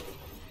go.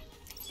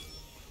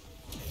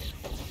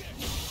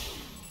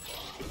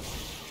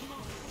 Come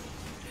on.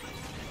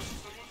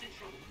 Someone's in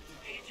trouble.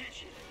 Pay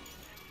attention.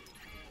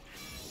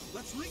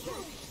 Let's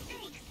regroup. Here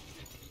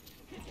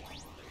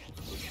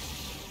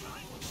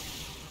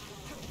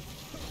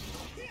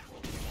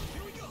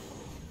we go.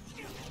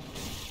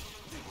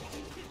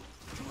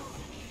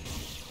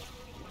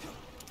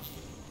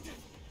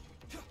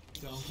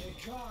 Don't get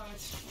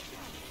caught.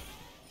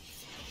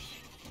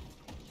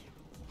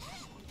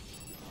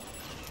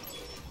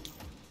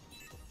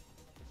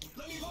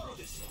 Let me borrow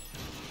this.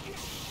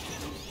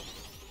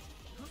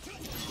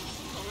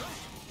 All right.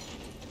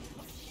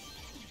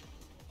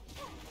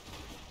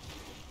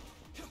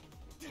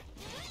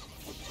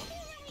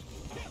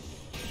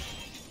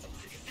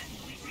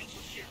 Successfully reached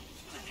the ship.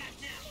 Attack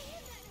now.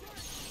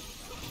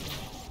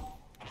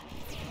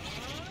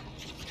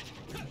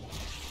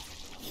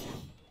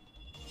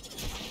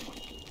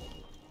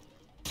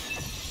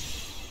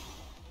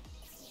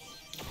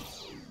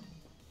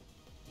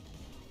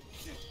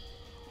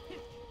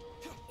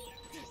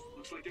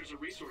 Looks like there's a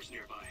resource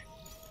nearby.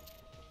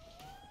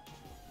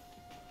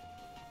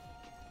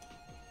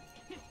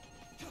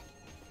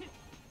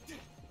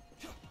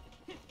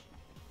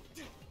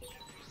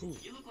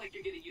 You look like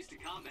you're getting used to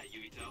combat,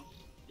 Yuito.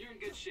 You're in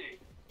good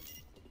shape.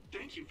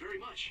 Thank you very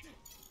much.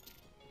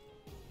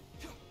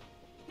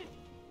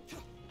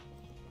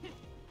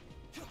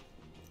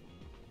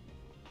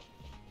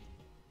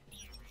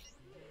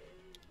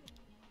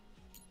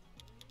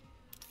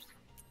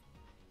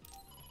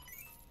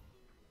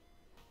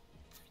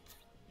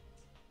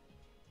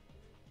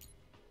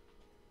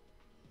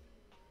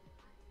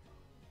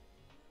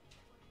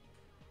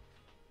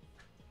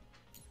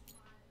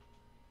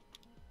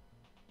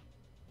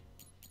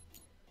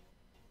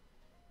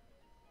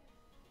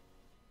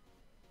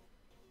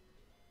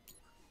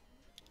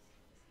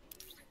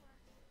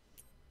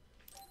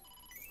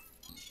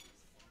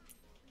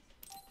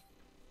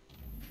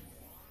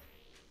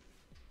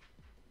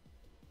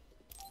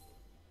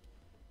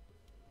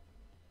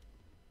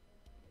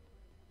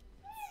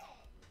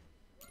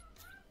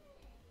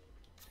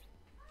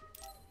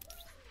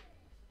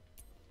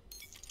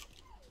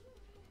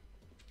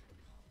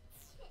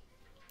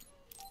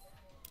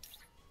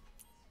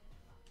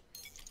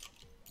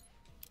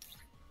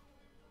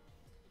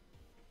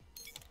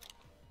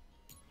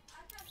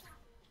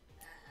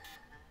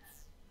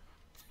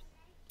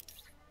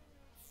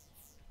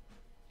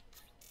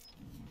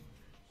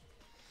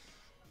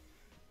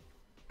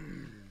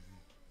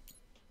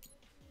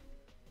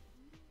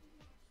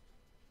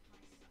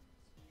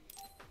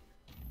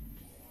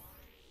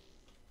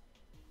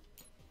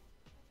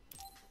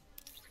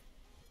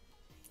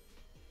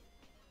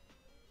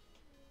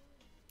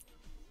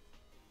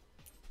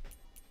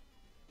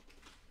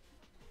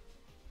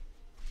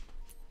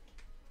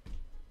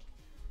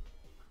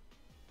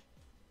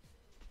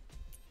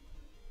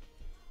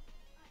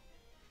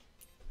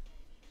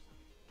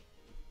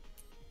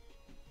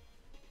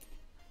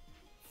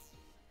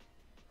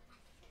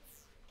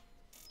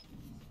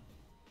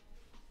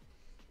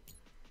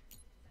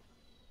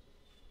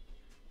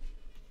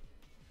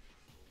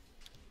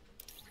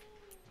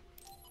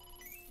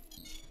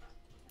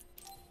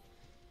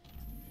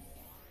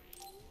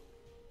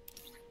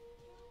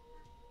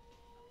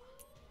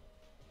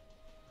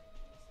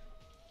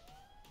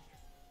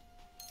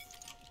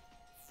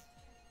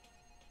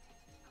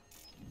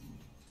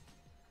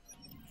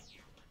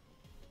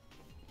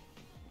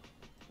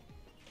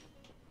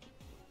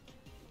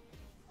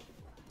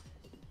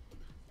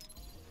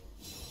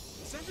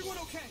 Is everyone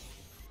okay?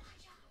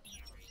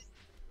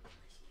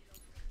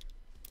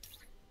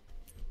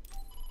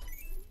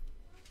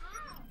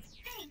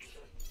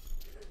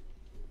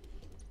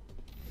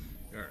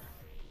 Alright.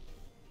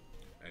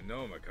 I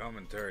know my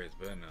commentary has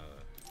been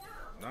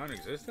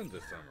non-existent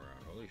this time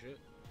around. Holy shit.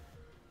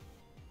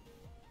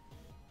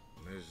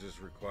 This is just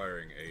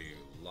requiring a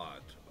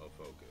lot of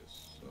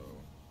focus, so...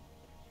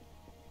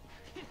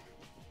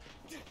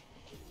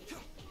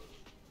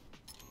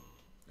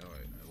 Oh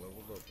wait, I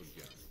leveled up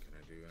again. Can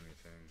I do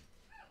anything?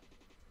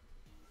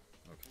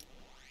 Okay.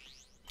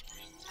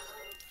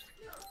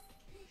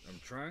 I'm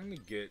trying to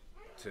get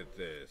to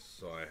this,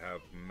 so I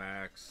have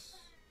max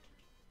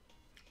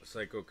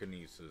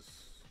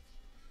psychokinesis,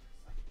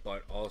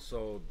 but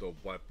also the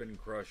weapon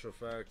crush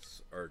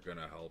effects are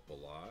gonna help a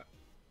lot.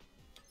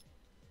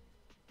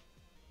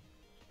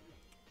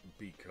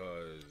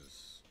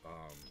 Because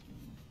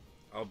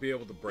I'll be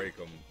able to break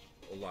them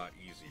a lot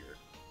easier.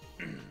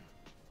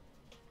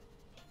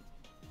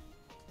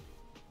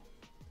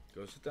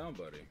 Go sit down,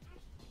 buddy.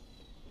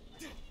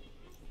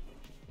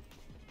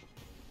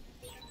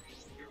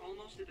 You're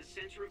almost at the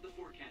center of the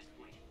forecast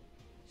point.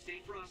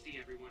 Stay frosty,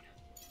 everyone.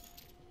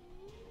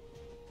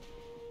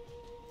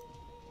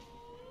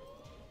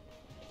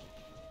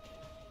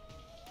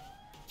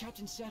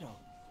 Captain Seto,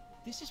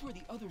 this is where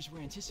the others were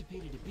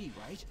anticipated to be,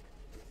 right?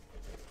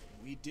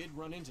 We did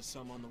run into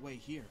some on the way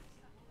here.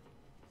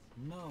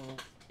 No,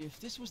 if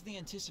this was the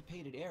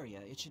anticipated area,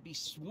 it should be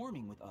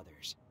swarming with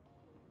others.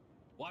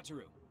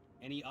 Wataru,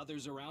 any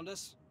others around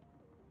us?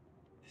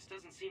 This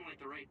doesn't seem like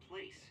the right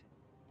place.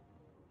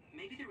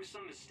 Maybe there was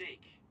some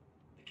mistake.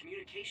 The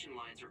communication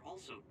lines are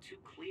also too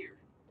clear.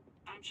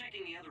 I'm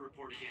checking the other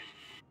report again.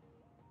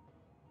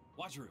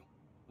 Wataru,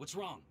 what's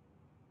wrong?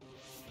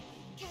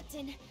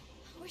 Captain,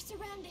 we're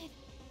surrounded.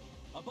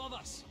 Above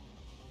us!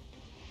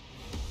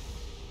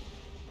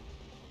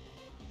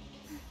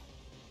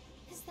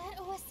 Is that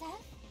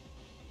OSF?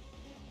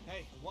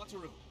 Hey,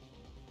 Wataru.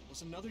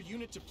 Was another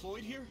unit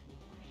deployed here?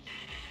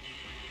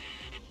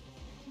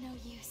 No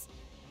use.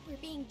 We're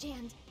being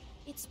jammed.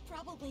 It's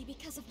probably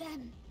because of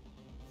them.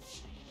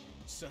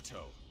 Seto,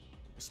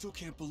 I still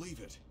can't believe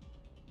it.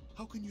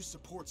 How can you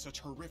support such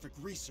horrific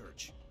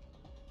research?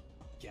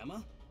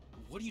 Gemma?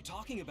 What are you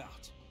talking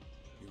about?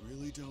 You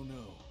really don't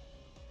know.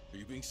 Are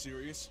you being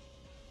serious?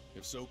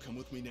 If so, come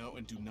with me now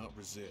and do not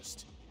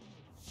resist.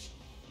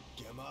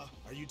 Gemma,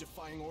 are you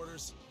defying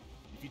orders?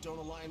 If you don't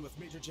align with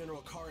Major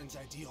General Karin's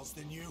ideals,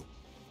 then you...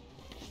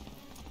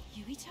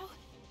 Yuito?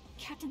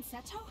 Captain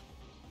Seto?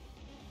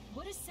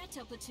 What is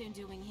Seto Platoon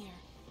doing here?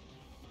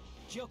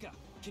 Kyoka,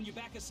 can you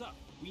back us up?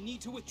 We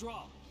need to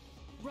withdraw.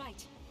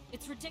 Right.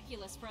 It's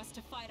ridiculous for us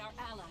to fight our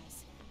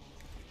allies.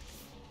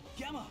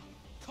 Gemma,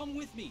 come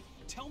with me.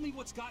 Tell me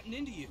what's gotten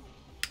into you.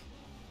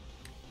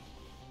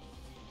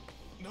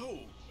 No,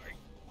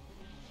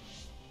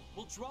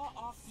 We'll draw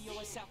off the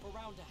OSF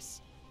around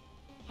us.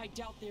 I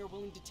doubt they are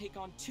willing to take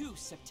on 2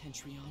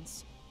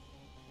 Septentrions.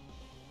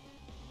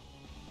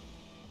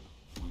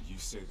 Would you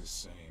say the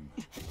same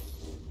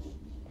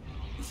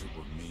if it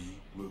were me,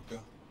 Luca?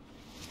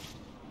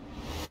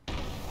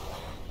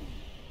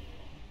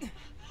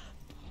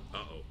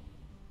 Uh-oh.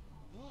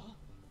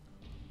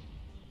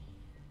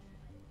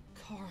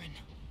 Karin.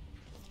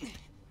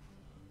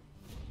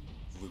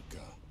 Luca.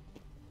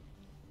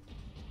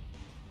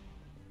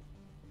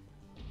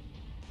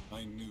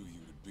 I knew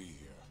you would be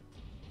here.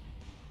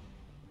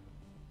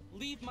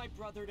 Leave my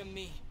brother to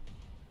me.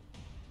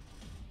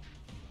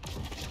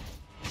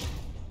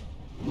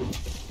 Don't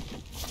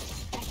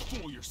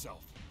fool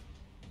yourself!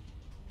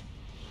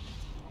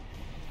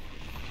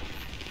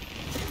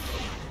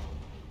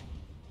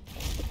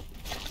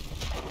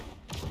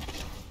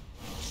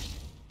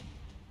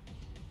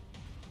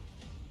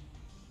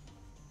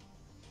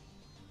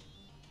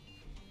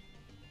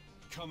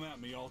 Come at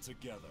me all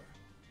together.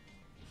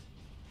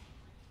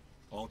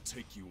 I'll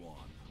take you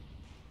on.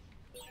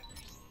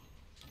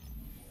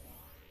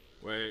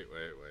 Wait.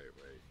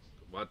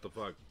 What the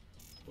fuck?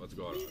 What's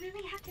going We on?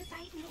 really have to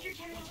fight Major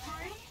General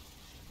Karin?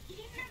 He's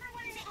never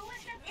wanted the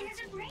OSF in as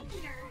a brain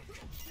eater.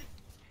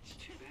 It's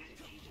too bad it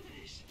came to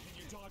this. Can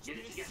you dodge Get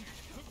it this? together.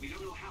 We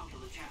don't know how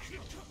he'll attack.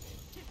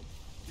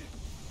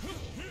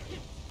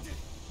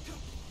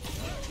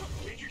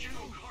 Major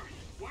General Karin,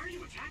 why are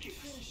you attacking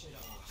us?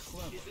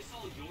 Is this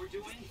all you're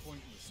doing?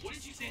 What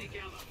did you say to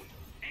Gamma?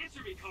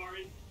 Answer me,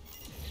 Karin.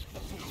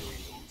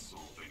 Knowing won't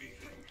solve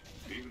anything.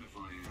 Even if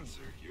I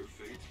answer, your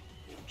fate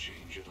won't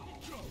change at all.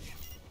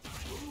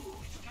 Ooh,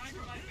 it's time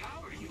for my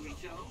power,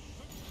 Yuito.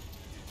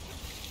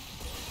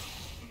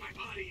 My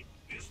body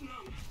is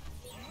numb.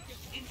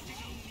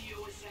 Instigating the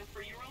OSF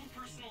for your own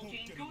personal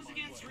gain goes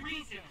against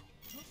reason.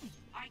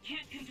 I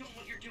can't condone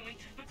what you're doing,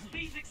 but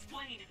please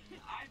explain.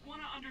 I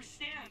want to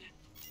understand.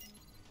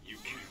 You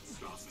can't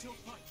stop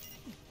me.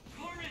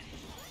 Karin!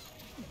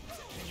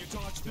 Can you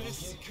dodge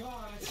this? Trick.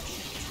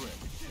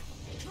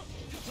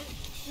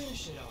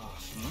 Finish it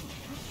off.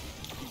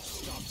 You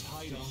stopped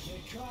hiding. Don't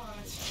get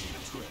caught.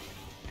 Trick.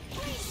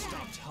 You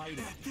stopped hiding.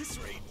 At this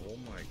rate. Oh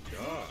my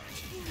god.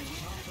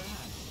 Not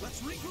bad.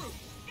 Let's regroup.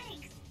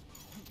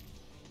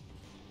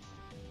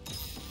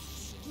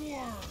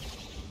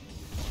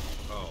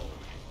 Oh.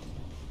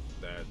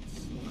 That's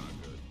not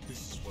good.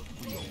 This is what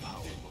real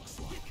power looks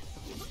like.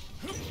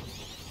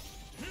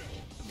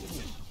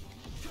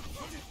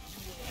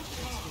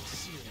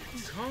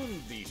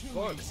 Come the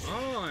fuck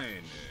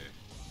on!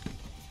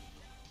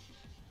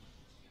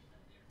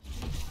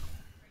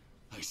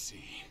 I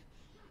see.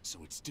 So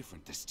it's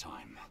different this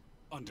time.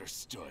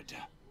 Understood.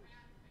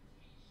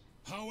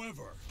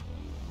 However...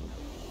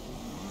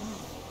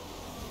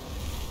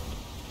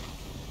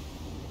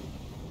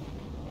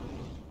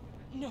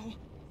 No!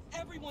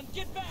 Everyone,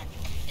 get back!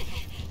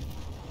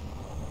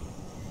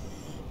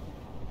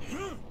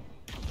 You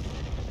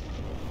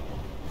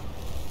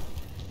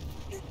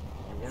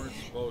weren't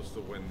supposed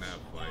to win that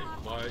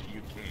fight, but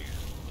you can.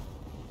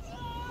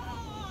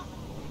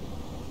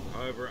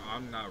 However,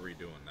 I'm not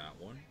redoing that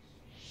one.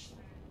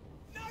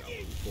 That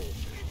was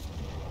bullshit.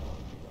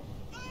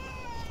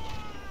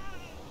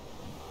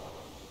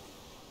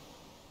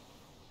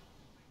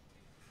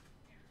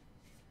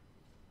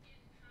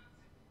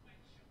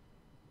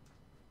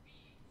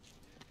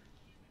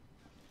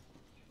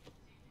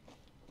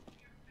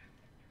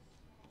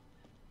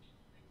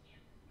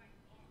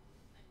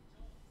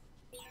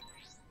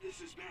 This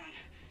is bad.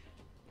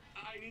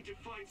 I need to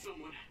find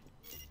someone.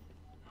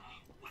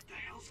 What the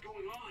hell's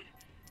going on?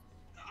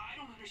 I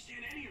don't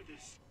understand any of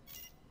this.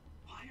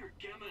 Why are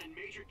Gemma and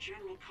Major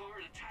General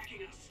Karen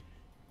attacking us.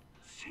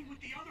 Same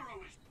with the other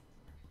OS.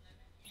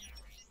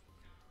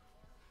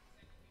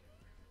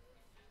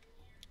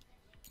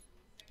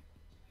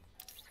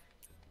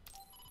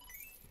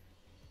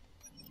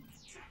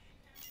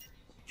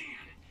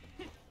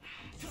 Dan,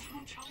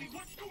 someone tell me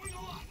what's going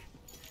on.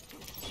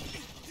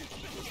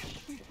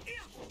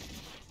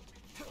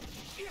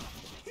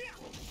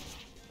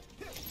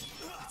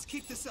 Let's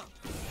keep this up.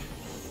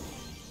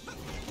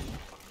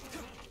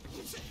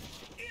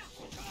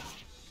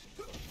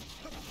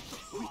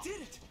 We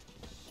did it!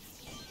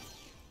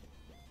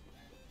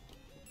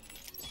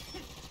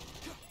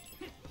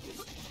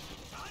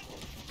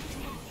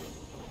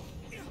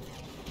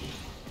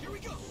 Here we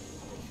go!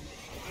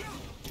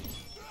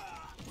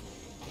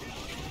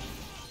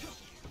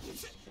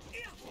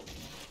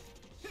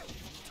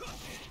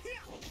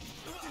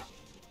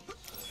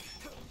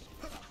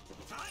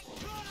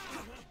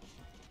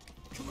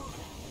 Come on!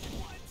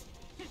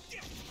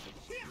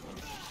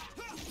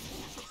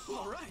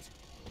 All right!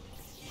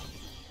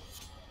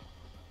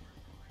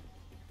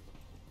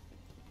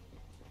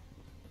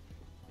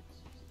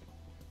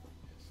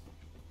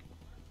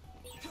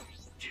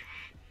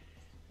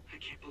 I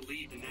can't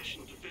believe the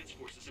National Defense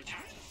Forces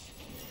attacked us.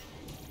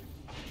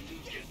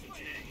 Didn't get me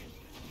today.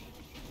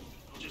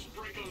 I'll just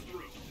break on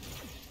through.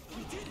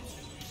 We did it!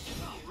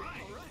 All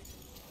right. All right!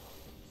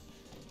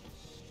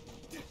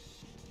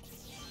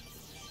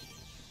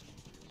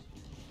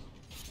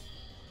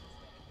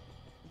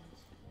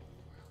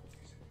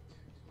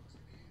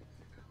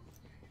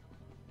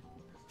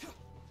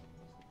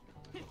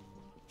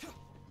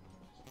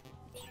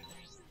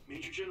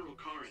 Major General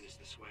Karen is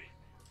this way.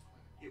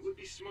 It would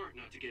be smart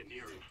not to get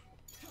near him.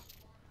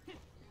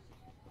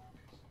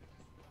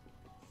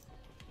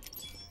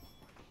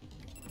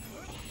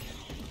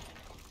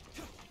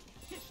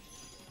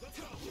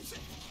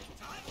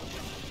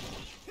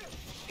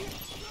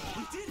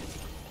 We did it!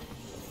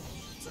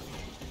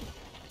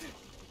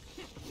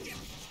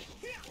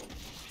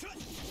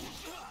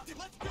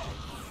 Let's go!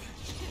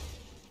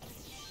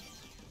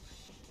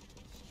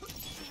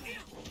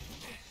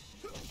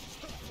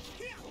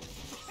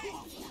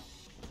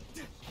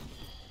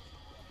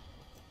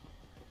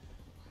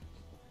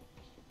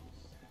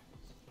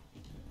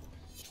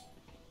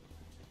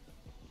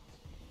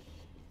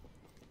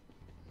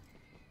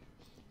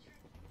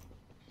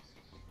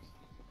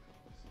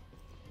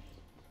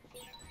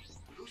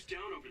 Who's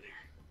down over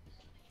there?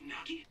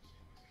 Nagi?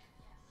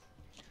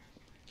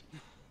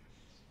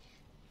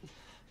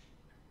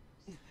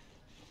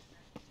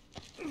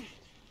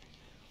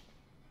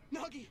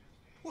 Nagi!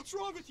 What's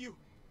wrong with you?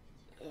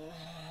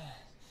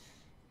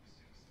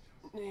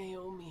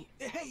 Naomi.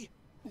 Hey!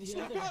 The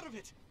Snap other- out of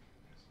it!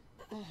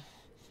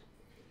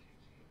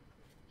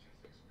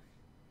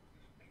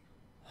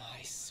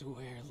 I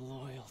swear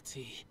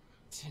loyalty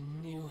to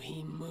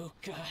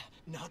Nuhimuka.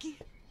 Nagi?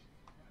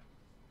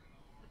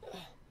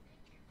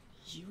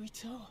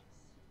 Yuito?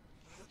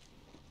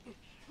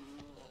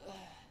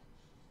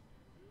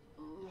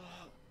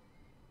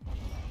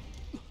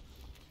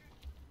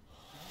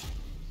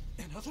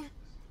 Another?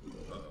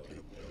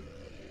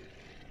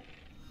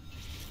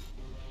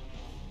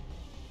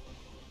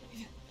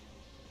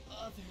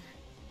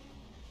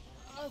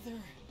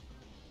 Other.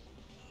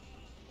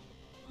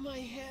 My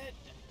head.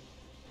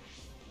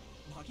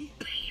 Nagi?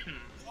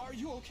 Are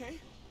you okay?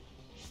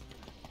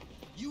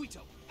 Yuito,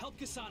 help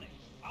Kasane.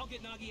 I'll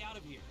get Nagi out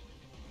of here.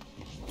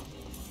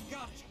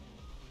 Got it.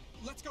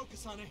 Let's go,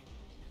 Kasane.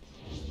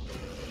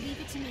 Leave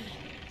it to me.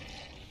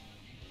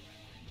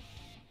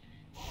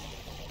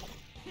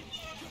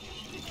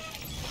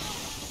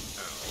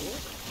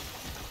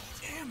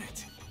 Damn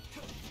it!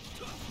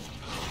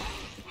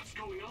 What's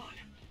going on?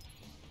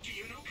 Do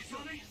you know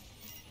Kasane?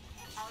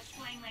 I'll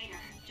explain later.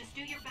 Just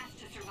do your best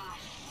to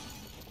survive.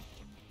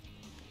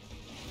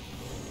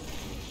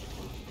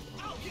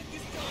 I'll get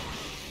this done!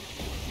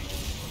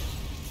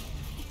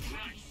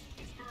 Nice.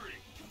 It's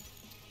burning.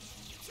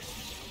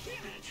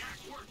 That attack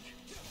worked.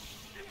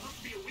 It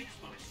must be a weak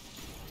spot.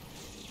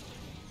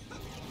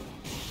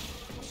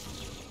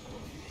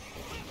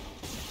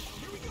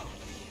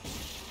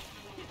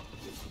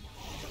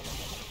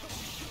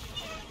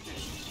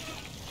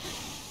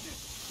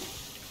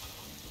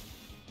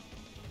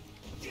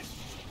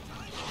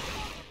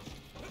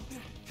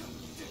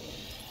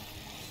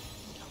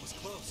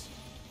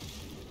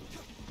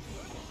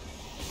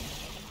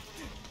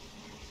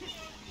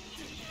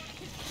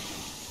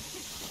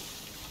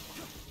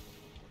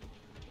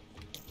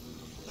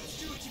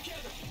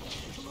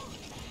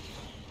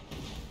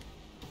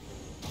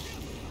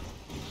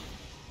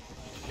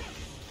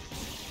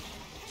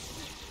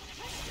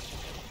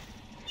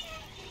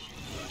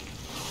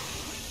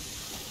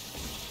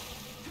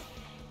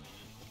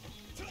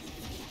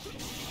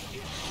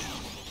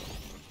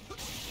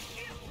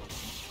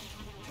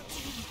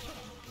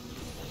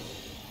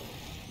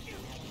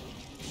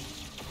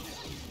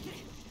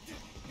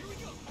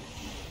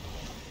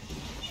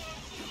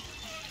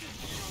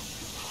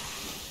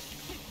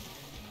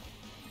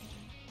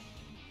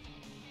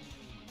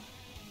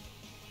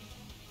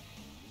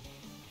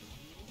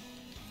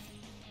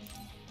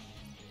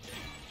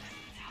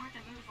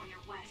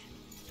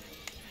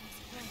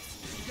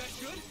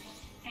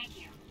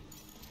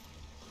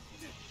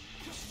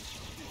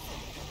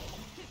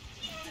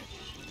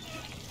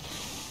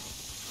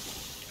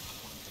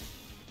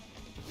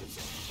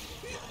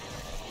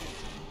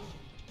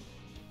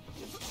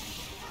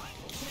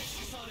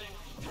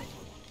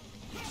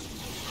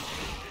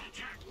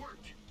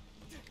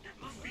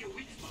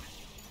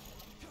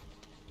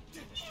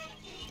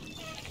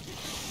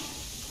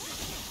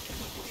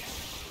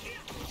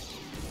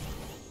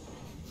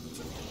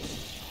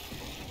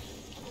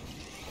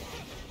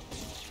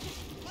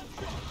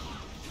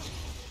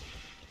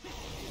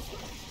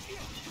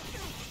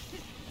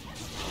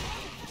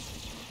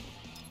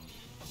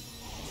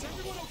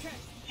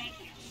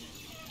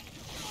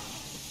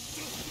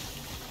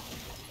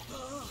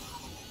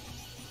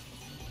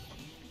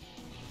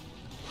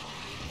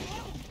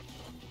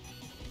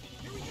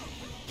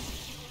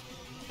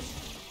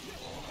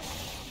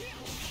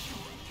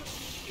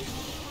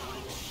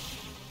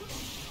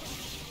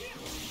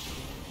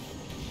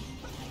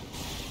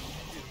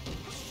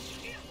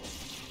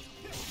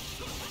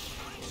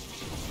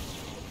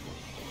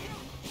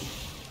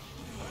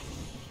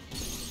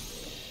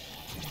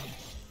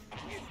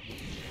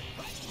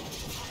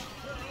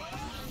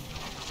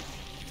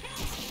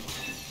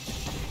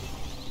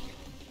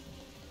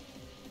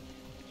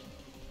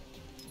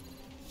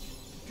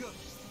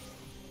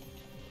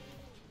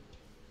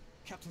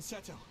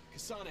 Seto,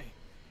 Kasane,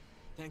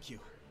 thank you.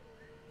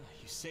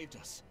 You saved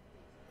us.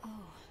 Oh.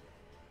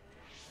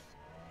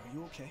 Are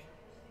you okay?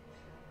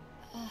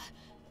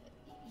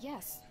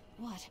 Yes.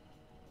 What?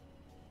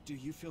 Do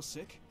you feel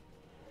sick?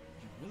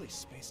 You're really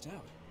spaced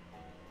out.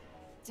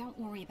 Don't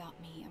worry about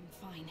me, I'm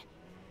fine.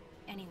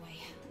 Anyway,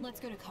 let's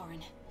go to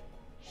Karin.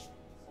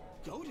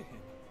 Go to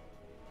him?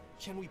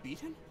 Can we beat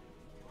him?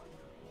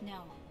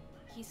 No,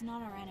 he's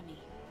not our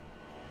enemy.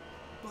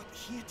 But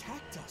he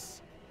attacked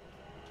us.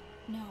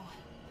 No,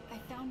 I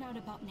found out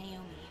about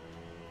Naomi.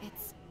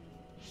 It's...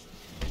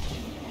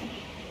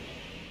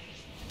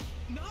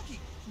 Nagi,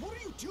 what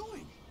are you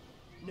doing?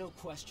 No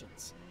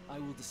questions. I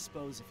will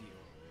dispose of you.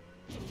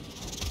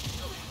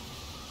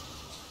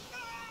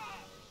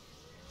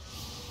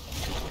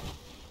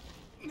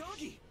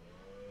 Nagi!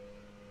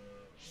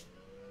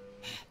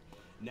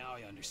 Now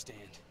I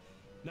understand.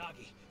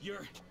 Nagi,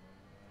 you're...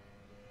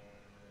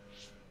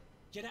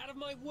 Get out of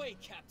my way,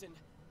 Captain!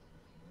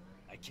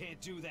 I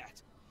can't do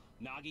that.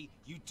 Nagi,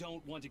 you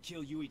don't want to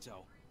kill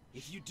Yuito.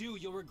 If you do,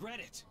 you'll regret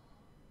it.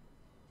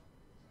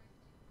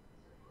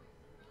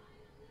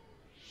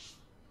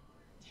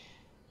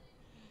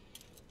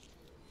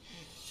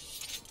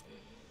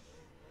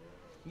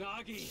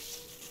 Nagi!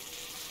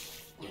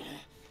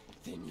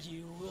 Then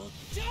you will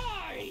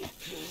die!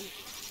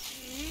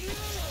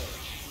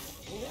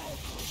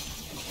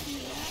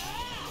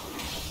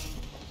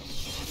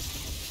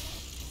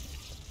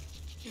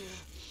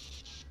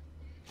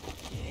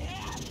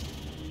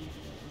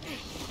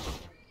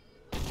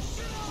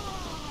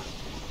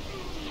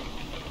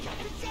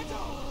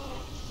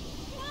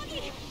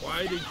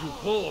 Why did you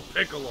pull a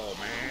Piccolo,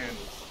 man?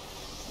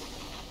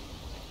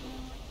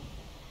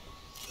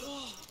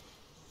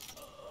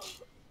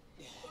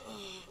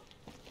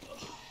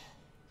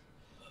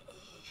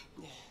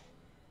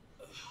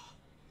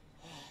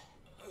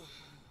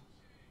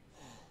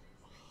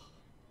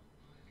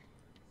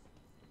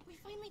 We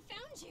finally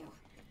found you!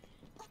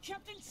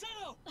 Captain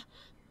Seto!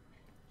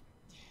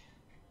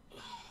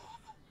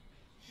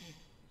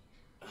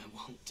 I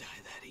won't die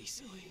that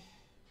easily,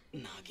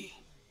 Nagi.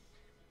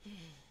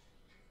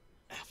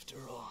 After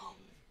all,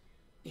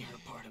 you're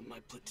a part of my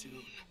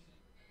platoon.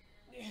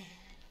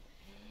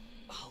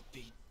 I'll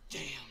be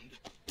damned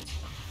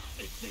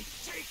if they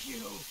take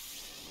you!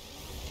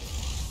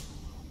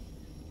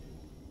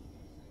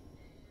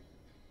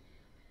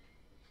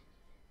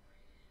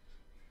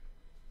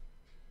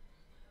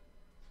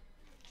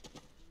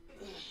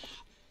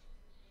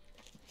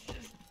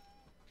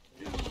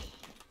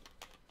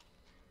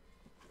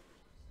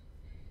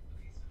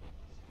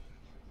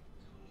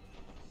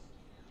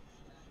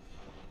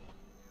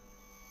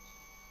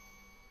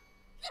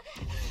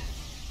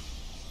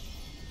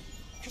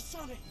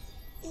 Kasane!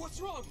 What's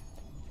wrong?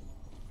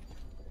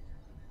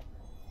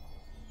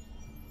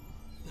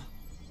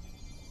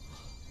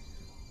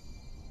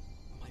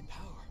 My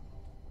power.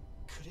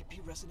 Could it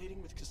be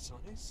resonating with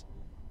Kasane's?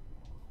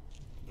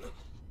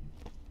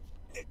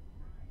 This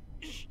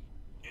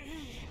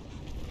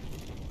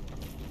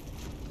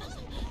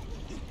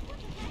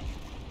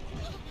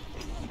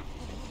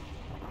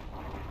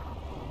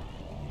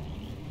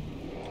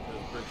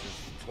bitch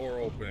just tore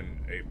open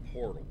a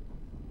portal.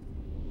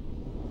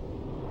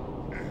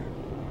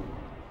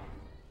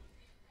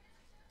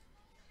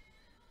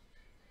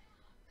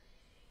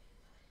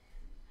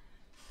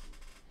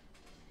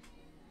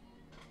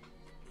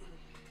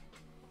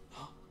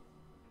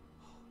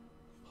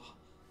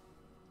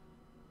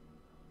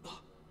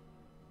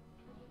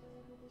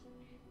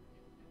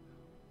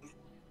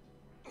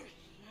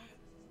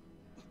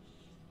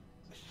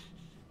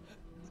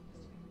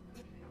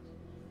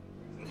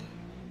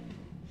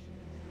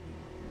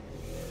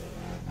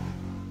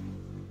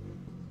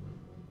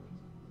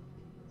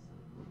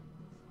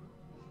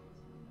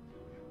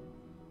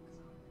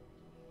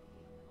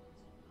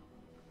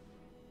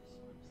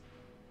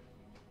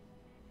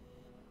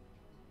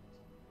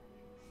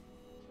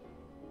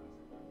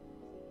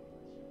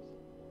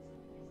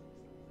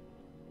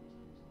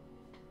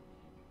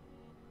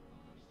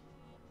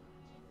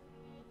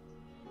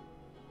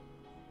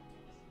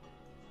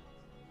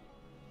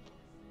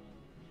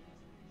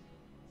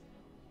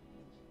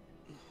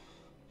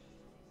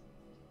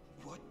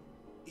 What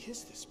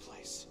is this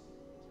place?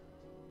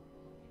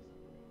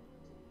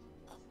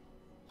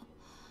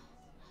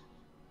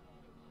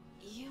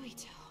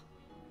 Yuito.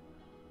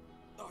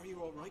 Are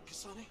you alright,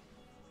 Kasane?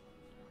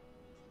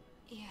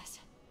 Yes.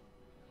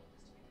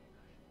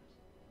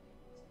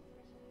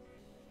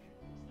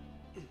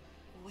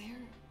 Where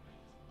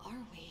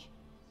are we?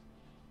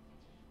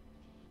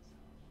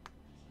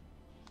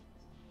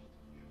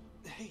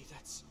 Hey,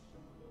 that's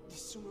the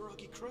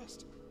Sumeragi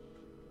crest.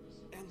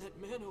 And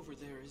that man over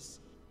there is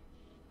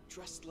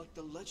dressed like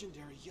the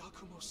legendary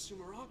Yakumo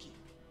Sumeragi.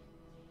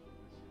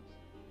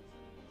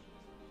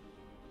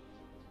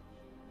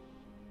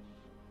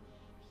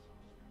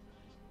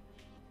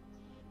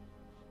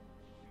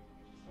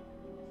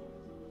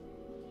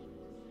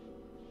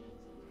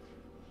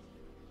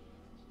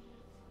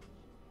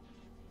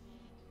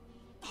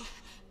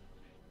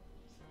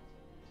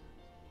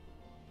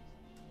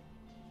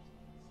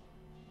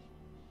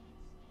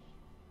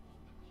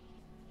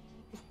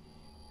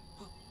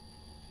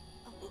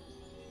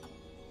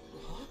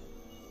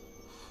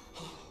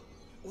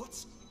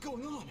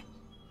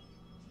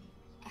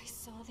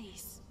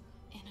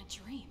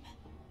 dream.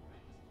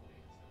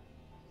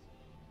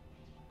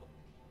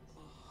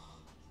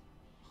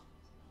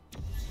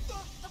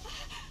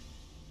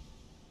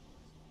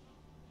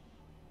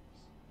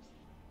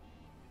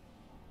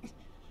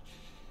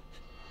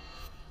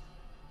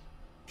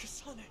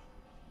 Kasane.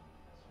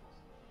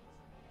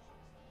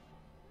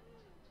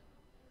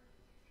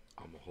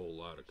 I'm a whole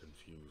lot of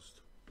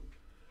confused.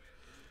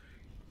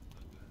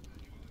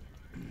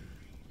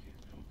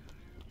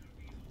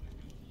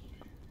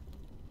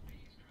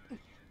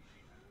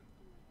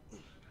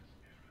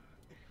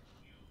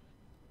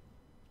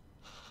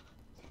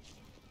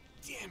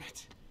 Damn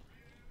it!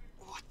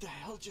 What the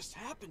hell just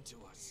happened to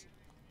us?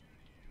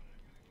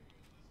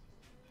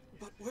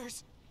 But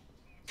where's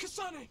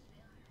Kasane?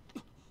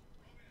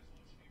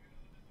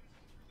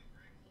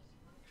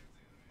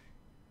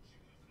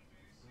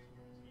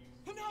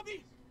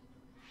 Hanabi!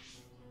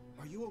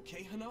 Are you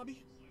okay,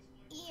 Hanabi?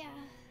 Yeah.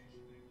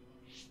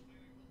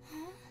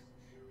 Huh?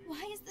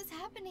 Why is this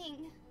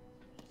happening?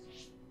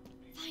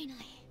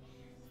 Finally,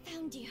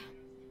 found you.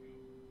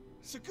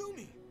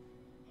 Tsugumi!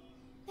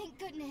 Thank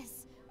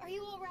goodness. Are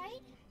you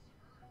alright?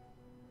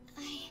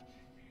 I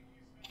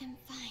am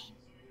fine.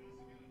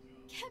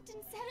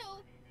 Captain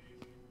Seto!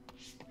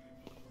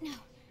 No,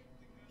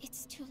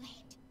 it's too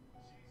late.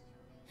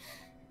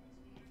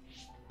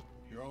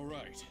 You're all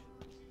right.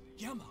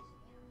 Gamma!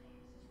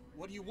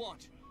 What do you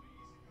want?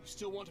 You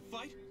still want to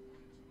fight?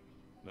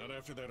 Not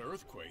after that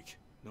earthquake.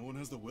 No one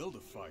has the will to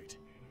fight.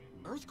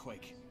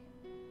 Earthquake?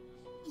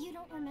 You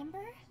don't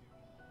remember?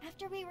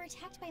 After we were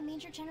attacked by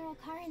Major General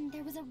Karin,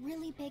 there was a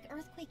really big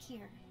earthquake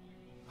here.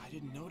 I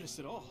didn't notice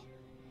at all.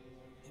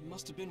 It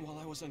must have been while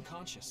I was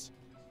unconscious.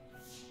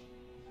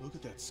 Look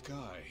at that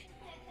sky.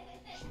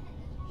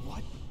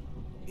 What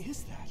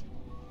is that?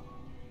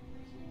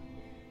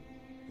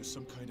 There's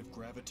some kind of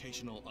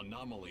gravitational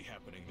anomaly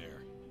happening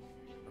there.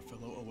 Our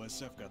fellow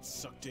OSF got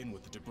sucked in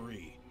with the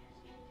debris.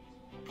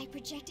 I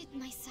projected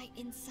my sight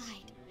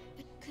inside,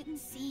 but couldn't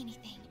see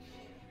anything.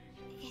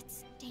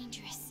 It's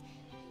dangerous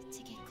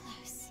to get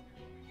close.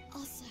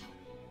 Also,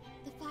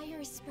 the fire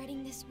is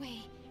spreading this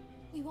way.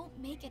 We won't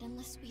make it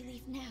unless we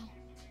leave now.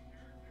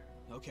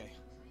 Okay.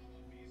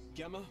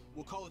 Gemma,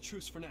 we'll call a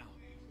truce for now.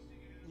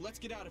 Let's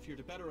get out of here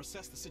to better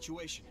assess the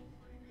situation.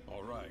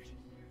 All right.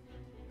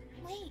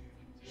 Wait.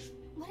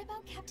 What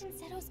about Captain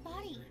Seto's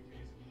body?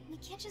 We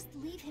can't just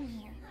leave him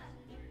here.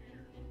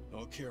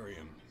 I'll carry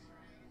him.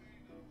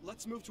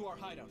 Let's move to our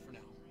hideout for now.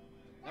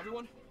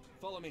 Everyone,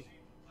 follow me.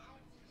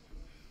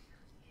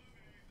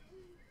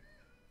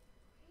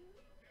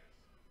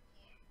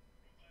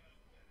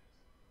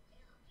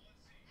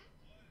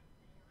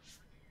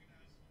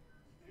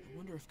 I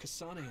wonder if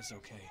Kasane is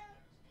okay.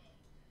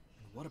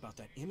 And what about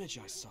that image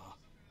I saw?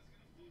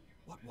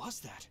 What was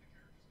that?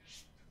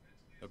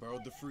 I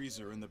borrowed the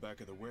freezer in the back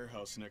of the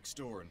warehouse next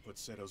door and put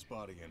Seto's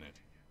body in it.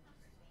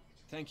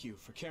 Thank you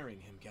for carrying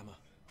him, Gemma.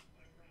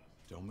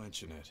 Don't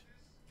mention it.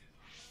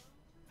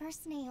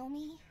 First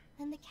Naomi,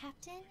 then the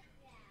captain.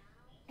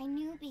 I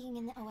knew being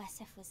in the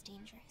OSF was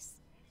dangerous.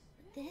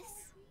 But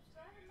this?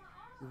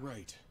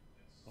 Right.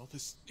 All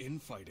this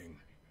infighting.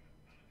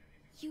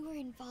 You were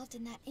involved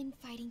in that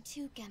infighting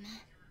too,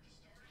 Gemma.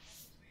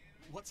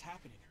 What's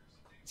happening?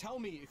 Tell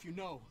me if you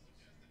know.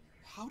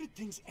 How did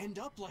things end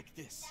up like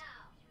this?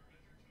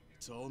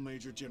 It's all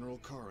Major General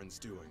Karin's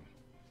doing.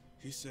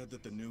 He said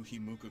that the new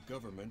Himuka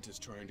government is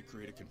trying to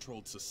create a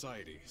controlled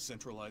society,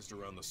 centralized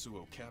around the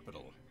Suo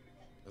capital.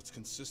 That's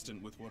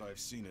consistent with what I've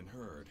seen and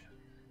heard.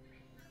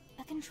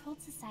 A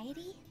controlled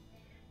society?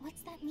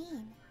 What's that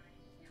mean?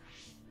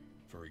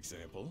 For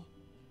example,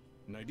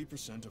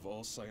 90% of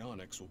all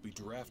psionics will be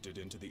drafted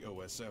into the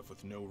OSF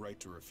with no right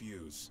to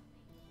refuse.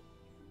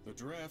 The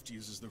draft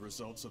uses the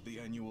results of the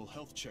annual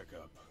health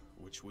checkup,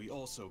 which we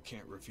also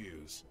can't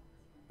refuse.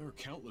 There are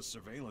countless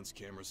surveillance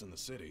cameras in the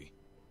city.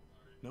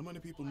 Not many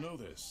people know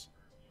this,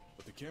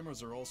 but the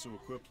cameras are also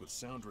equipped with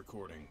sound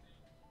recording.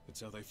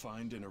 It's how they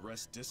find and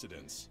arrest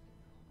dissidents.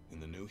 In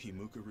the new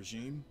Himuka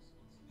regime,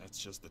 that's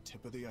just the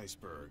tip of the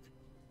iceberg.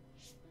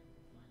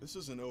 This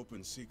is an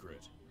open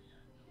secret,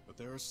 but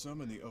there are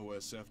some in the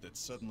OSF that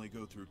suddenly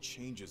go through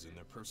changes in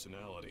their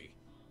personality.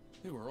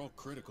 They were all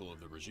critical of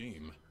the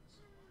regime,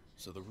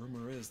 so the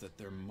rumor is that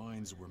their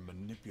minds were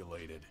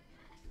manipulated.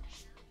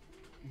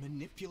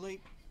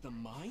 Manipulate the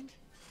mind?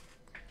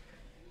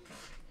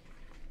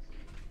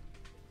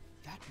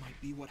 That might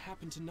be what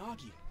happened to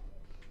Nagi.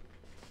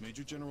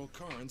 Major General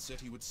Karin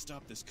said he would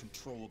stop this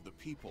control of the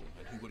people,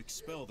 and he would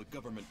expel the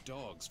government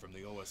dogs from the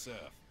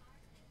OSF.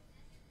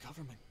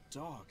 Government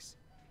dogs?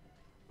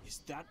 Is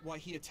that why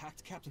he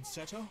attacked Captain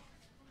Seto?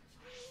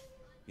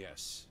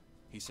 Yes.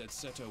 He said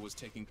Seto was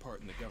taking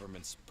part in the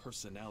government's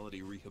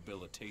personality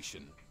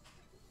rehabilitation.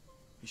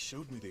 He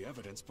showed me the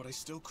evidence, but I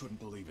still couldn't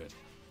believe it.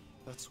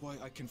 That's why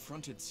I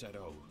confronted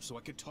Seto, so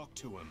I could talk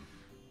to him.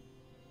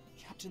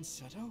 Captain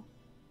Seto?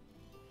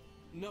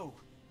 No.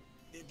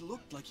 It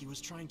looked like he was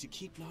trying to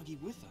keep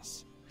Nagi with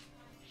us.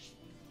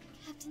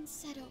 Captain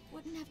Seto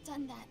wouldn't have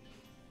done that.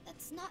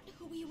 That's not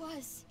who he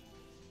was.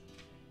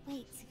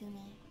 Wait,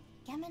 Tsugumi.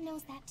 Gemma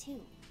knows that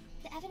too.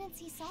 The evidence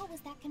he saw was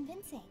that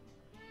convincing.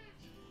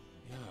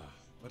 Yeah,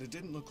 but it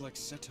didn't look like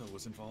Seto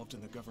was involved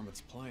in the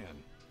government's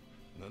plan.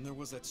 And then there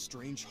was that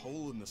strange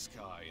hole in the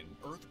sky,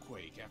 an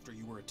earthquake after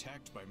you were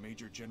attacked by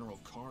Major General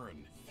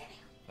Karin.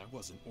 That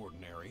wasn't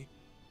ordinary.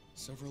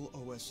 Several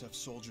OSF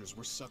soldiers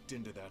were sucked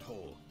into that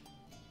hole.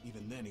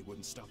 Even then, he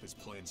wouldn't stop his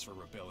plans for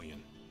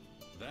rebellion.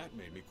 That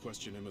made me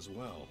question him as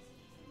well.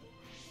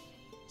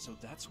 So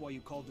that's why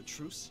you called the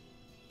truce?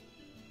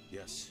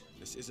 Yes,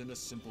 this isn't a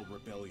simple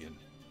rebellion.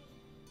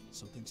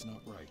 Something's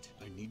not right.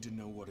 I need to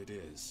know what it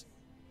is.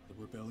 The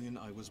rebellion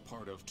I was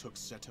part of took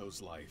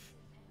Seto's life.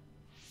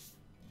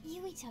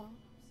 Yuito,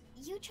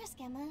 you trust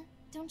Gemma,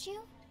 don't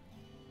you?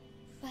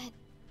 But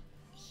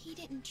he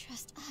didn't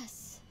trust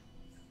us.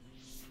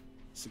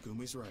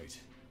 Tsugumi's right.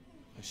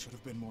 I should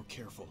have been more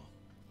careful.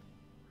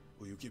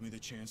 Will you give me the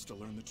chance to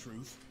learn the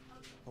truth?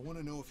 I want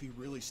to know if he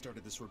really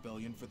started this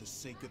rebellion for the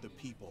sake of the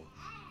people.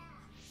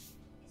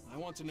 I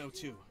want to know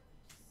too.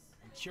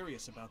 I'm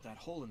curious about that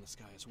hole in the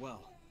sky as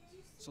well.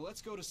 So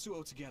let's go to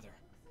Suo together.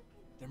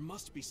 There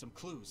must be some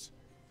clues.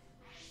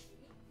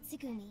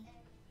 Tsugumi,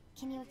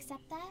 can you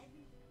accept that?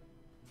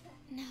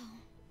 No,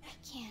 I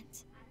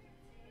can't.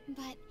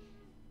 But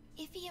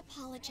if he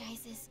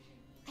apologizes,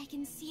 I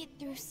can see it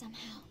through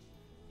somehow.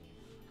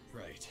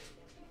 Right.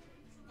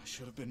 I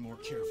should have been more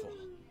careful.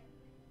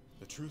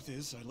 The truth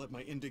is, I let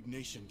my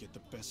indignation get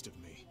the best of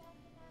me.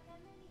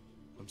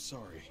 I'm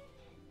sorry.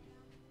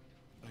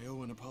 I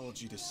owe an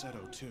apology to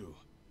Seto, too.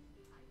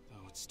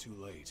 Though it's too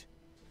late.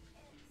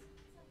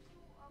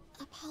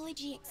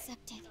 Apology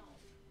accepted.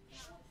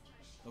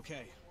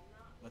 Okay,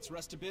 let's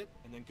rest a bit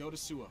and then go to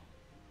Suo.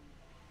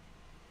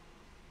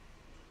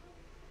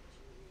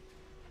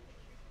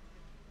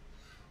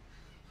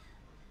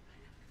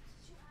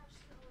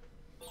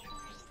 I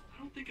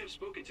don't think I've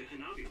spoken to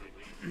Hanabi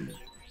lately.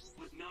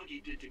 What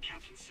Nagi did to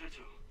Captain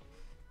Seto.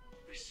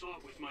 I saw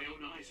it with my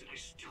own eyes and I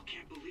still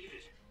can't believe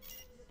it.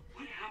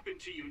 What happened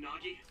to you,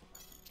 Nagi?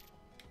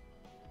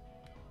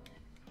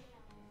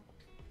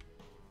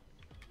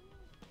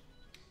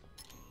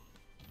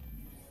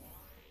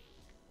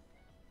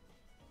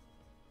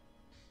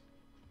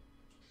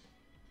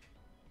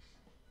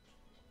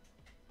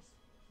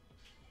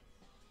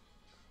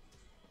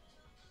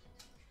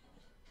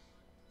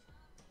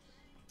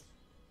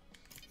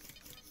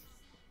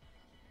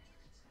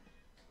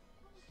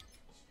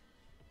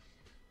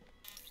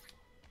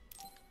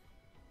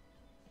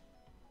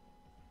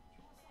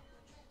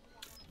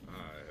 I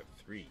have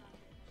 3.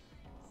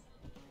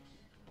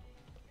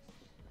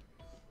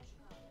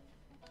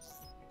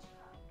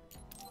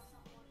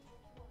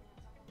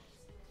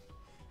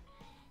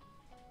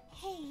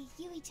 Hey,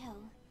 Yuito.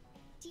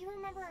 Do you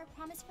remember our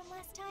promise from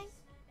last time?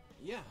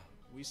 Yeah,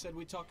 we said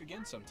we'd talk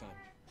again sometime.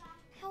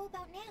 How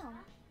about now?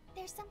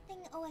 There's something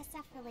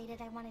OSF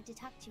related I wanted to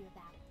talk to you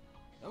about.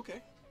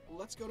 Okay,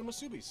 let's go to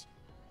Masubi's.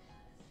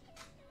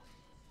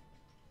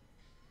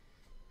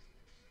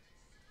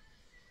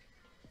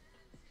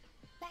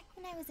 Back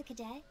when I was a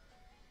cadet,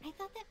 I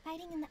thought that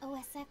fighting in the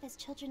OSF as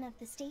children of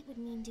the state would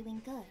mean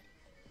doing good.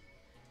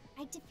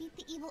 I'd defeat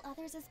the evil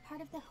others as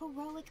part of the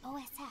heroic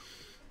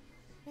OSF.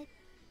 But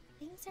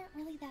things aren't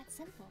really that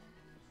simple.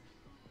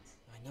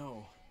 I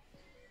know.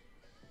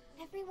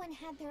 Everyone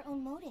had their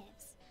own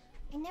motives.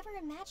 I never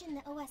imagined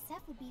the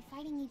OSF would be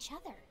fighting each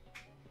other.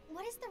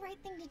 What is the right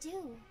thing to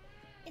do?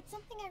 It's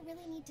something I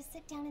really need to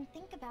sit down and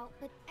think about,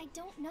 but I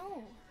don't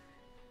know.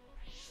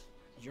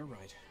 You're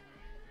right.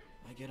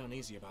 I get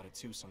uneasy about it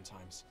too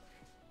sometimes.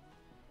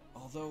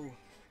 Although,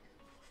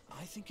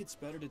 I think it's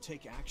better to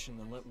take action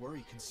than let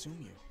worry consume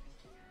you.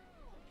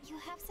 You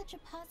have such a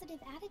positive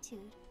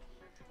attitude.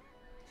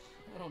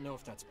 I don't know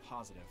if that's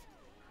positive.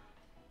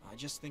 I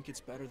just think it's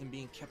better than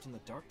being kept in the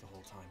dark the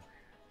whole time.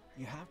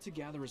 You have to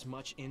gather as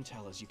much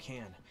intel as you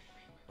can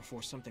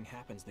before something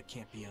happens that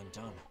can't be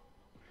undone.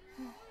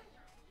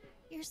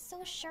 You're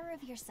so sure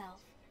of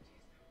yourself.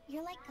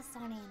 You're like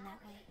Kasane in that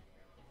way.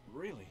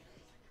 Really?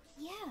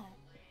 Yeah.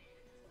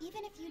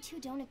 Even if you two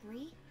don't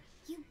agree,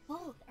 you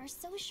both are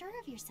so sure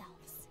of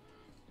yourselves.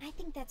 I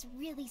think that's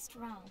really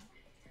strong.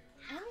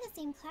 I'm the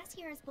same class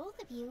year as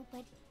both of you,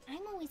 but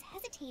I'm always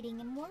hesitating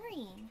and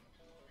worrying.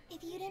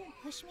 If you didn't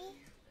push me,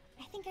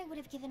 I think I would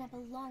have given up a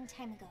long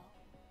time ago.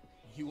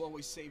 You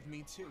always saved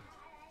me too.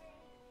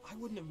 I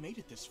wouldn't have made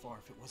it this far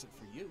if it wasn't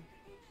for you.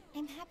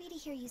 I'm happy to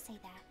hear you say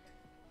that.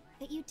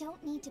 But you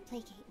don't need to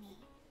placate me.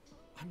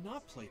 I'm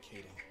not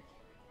placating.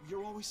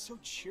 You're always so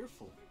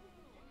cheerful.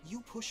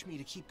 You push me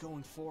to keep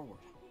going forward.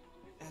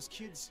 As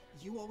kids,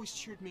 you always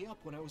cheered me up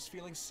when I was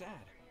feeling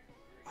sad.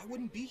 I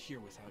wouldn't be here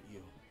without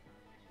you.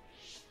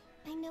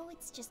 I know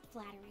it's just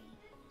flattery,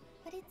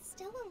 but it's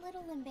still a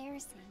little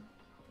embarrassing.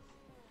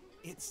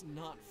 It's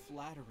not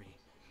flattery.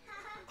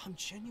 I'm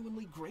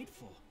genuinely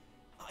grateful.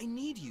 I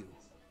need you.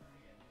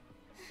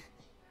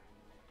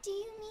 Do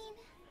you mean?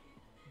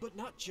 But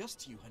not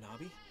just you,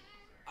 Hanabi.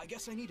 I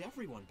guess I need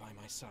everyone by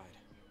my side.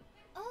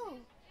 Oh,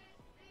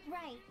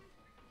 right.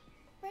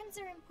 Friends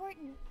are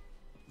important.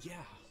 Yeah.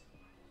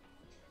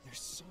 There's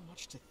so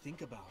much to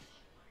think about.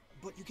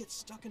 But you get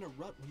stuck in a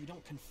rut when you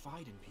don't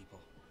confide in people.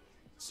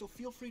 so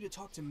feel free to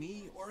talk to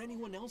me or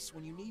anyone else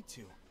when you need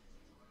to.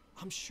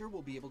 I'm sure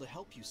we'll be able to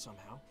help you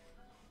somehow.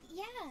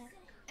 Yeah,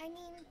 I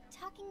mean,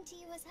 talking to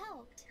you has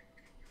helped.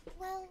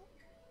 Well,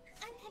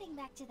 I'm heading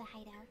back to the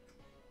hideout.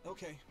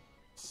 Okay,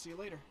 see you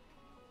later.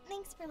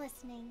 Thanks for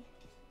listening.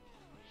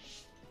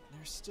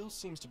 There still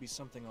seems to be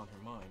something on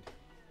her mind,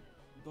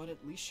 but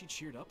at least she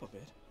cheered up a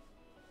bit.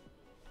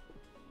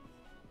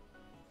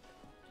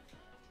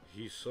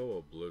 He's so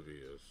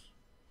oblivious.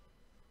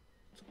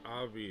 It's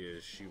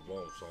obvious she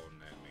wants on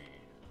that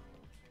man.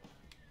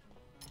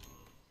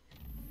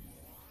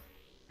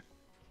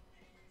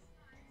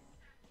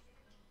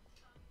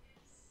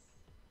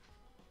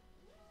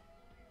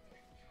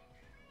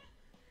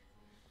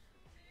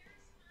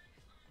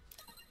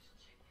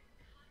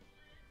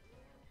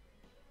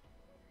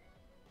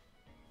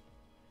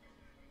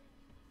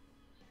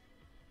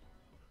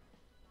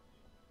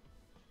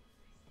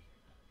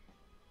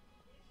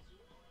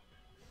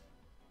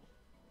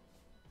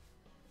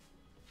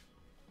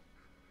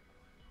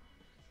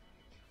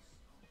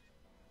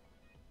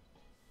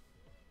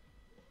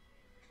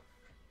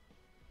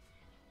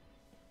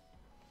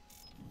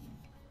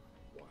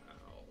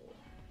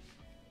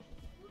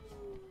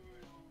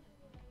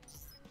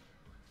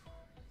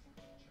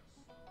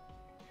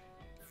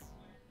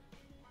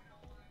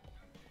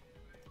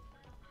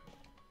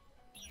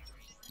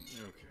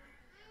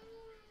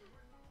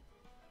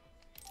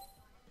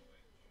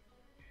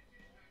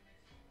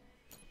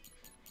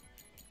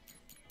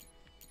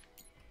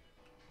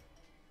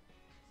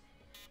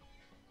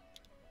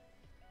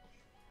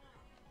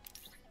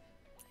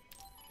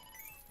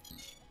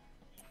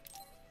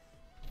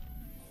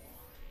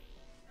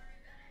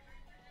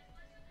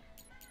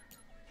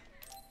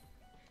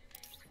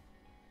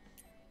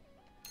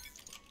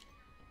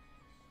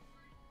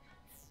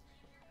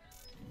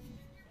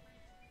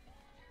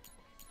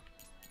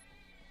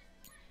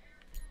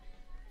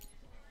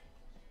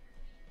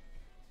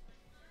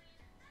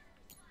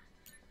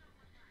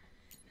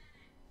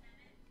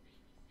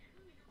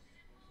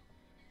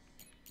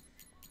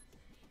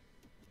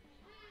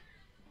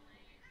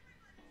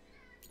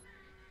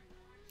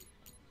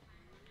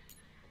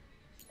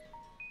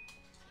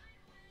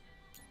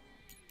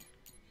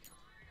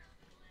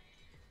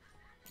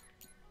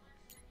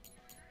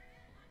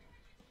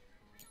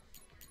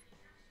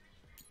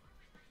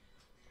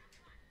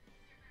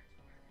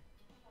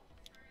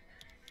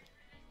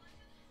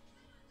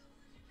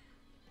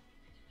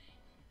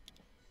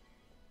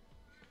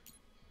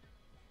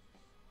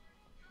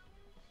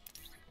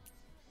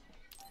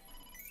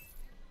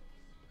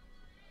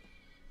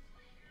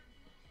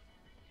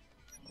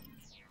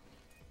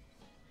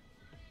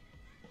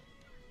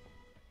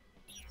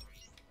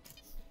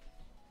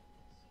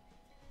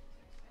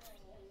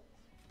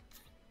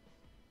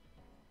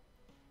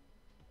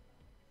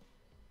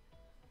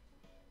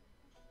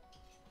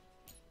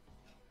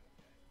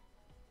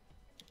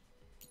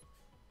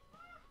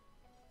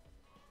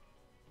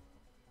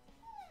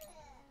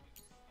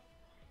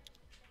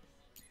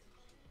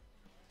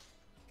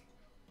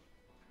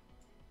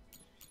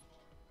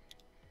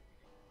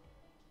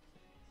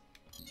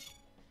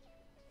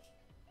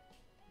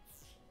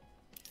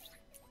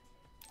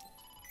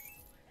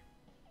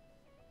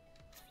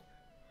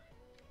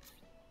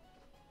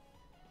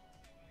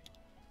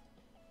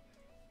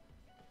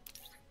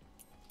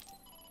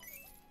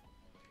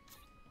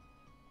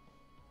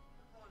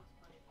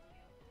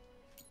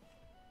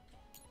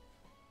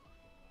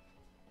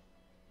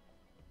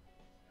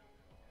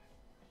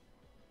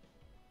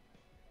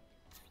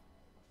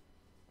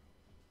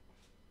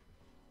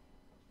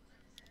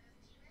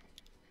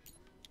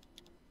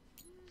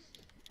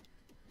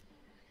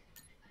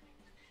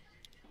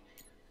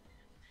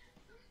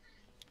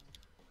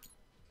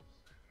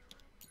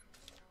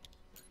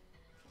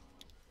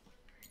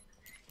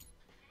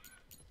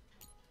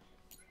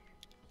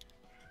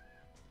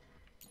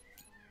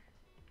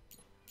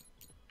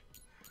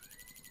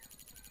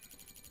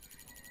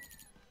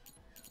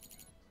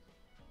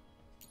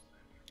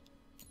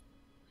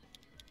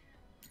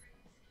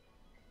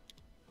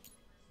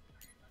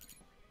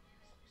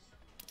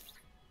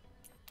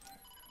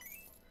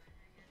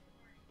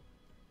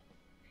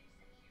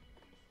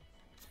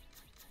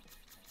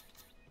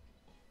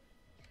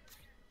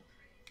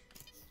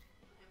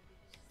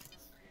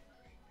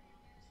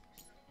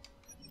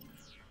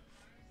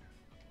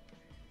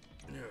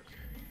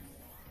 Okay.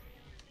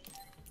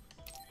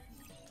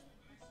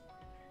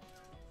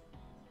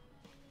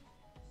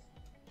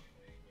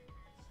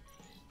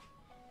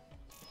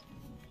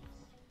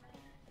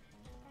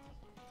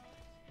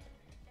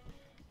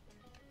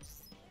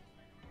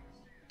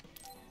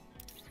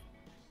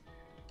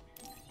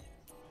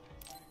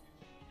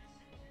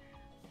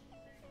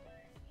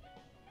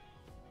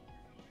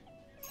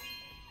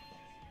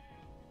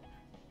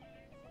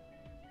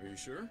 Are you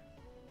sure?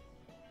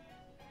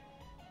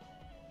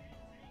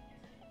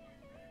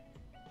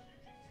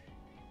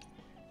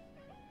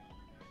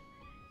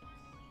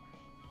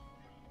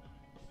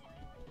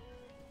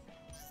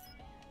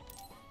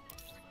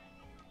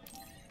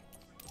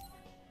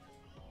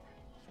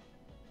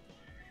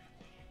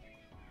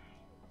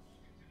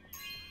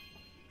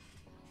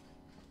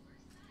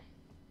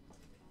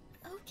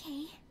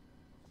 okay?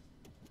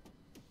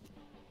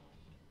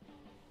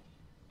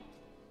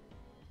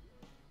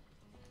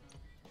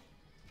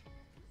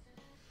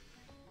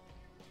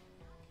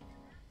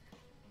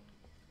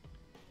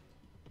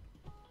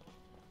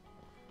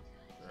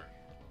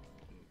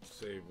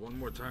 Save one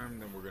more time,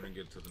 then we're gonna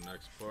get to the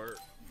next part.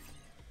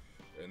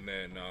 And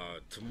then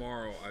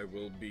tomorrow I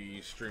will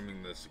be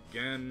streaming this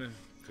again,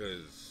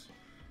 because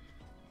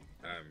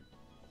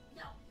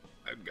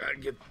I've got to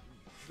get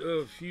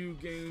a few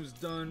games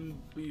done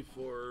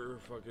before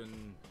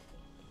fucking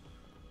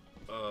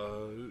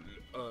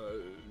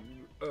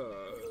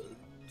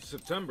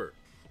September.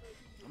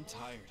 I'm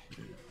tired.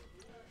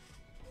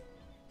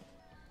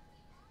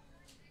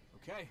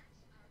 Okay,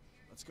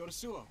 let's go to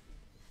Suo.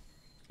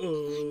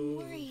 I'm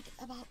worried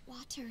about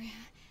Wataru.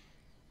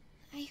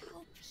 I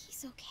hope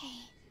he's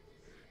okay.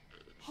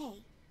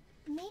 Hey,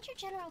 Major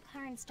General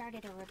Karn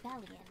started a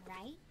rebellion,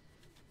 right?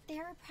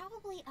 There are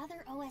probably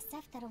other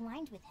OSF that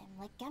aligned with him,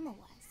 like Gemma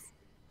was.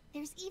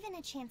 There's even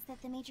a chance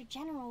that the Major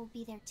General will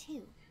be there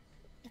too.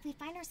 If we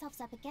find ourselves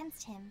up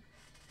against him,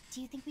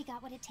 do you think we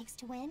got what it takes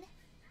to win?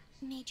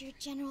 Major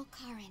General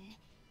Karn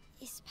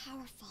is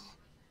powerful.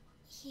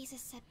 He's a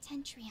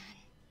Septentrion,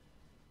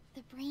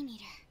 the Brain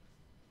Eater.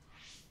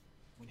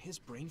 When his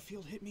brain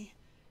field hit me,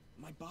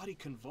 my body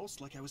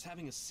convulsed like I was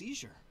having a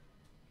seizure.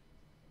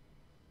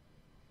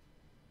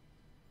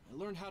 I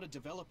learned how to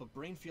develop a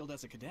brain field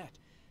as a cadet,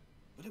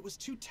 but it was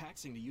too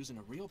taxing to use in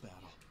a real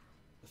battle.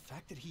 The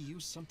fact that he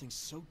used something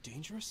so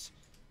dangerous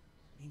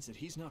means that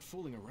he's not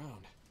fooling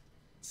around.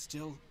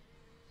 Still,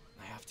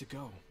 I have to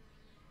go.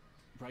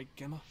 Right,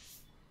 Gemma?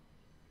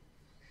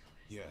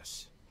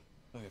 Yes.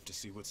 I have to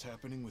see what's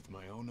happening with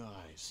my own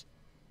eyes.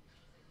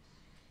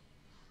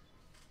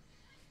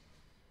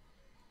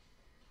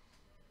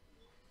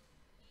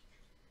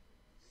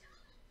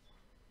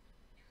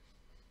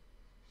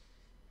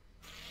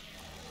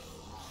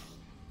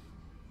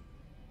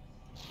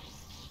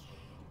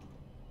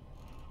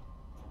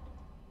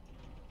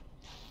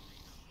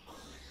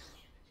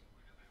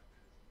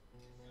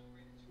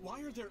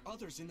 Why are there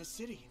others in the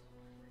city?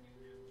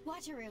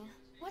 Wataru,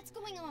 what's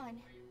going on?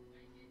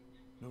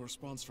 No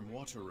response from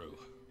Wataru.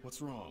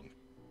 What's wrong?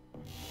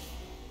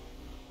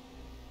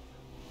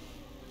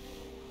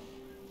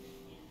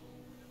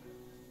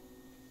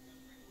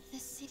 The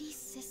city's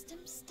system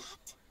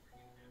stopped?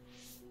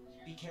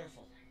 Be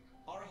careful.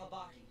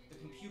 Arahabaki, the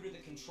computer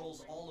that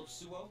controls all of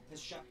Suo,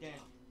 has shut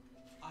down.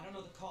 I don't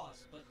know the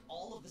cause, but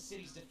all of the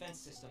city's defense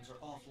systems are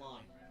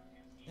offline.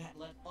 That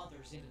let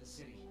others into the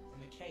city,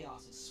 and the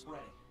chaos is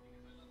spreading.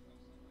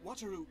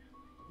 Wataru,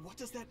 what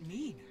does that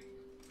mean?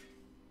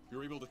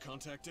 You're able to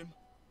contact him?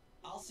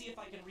 I'll see if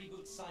I can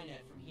reboot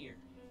Cynet from here.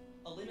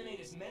 Eliminate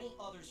as many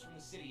others from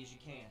the city as you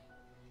can.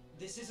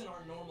 This isn't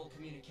our normal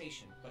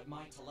communication, but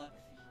my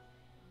telepathy.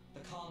 The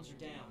comms are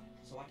down,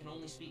 so I can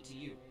only speak to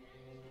you.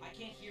 I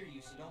can't hear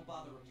you, so don't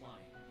bother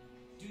replying.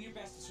 Do your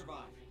best to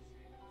survive.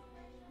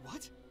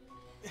 What?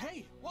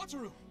 Hey,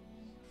 Wataru!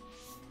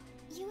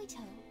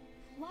 Yuito,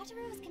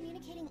 Wataru is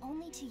communicating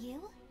only to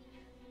you?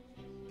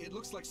 It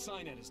looks like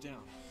Cynet is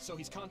down, so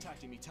he's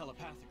contacting me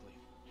telepathically.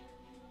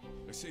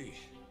 I see.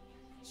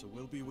 So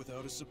we'll be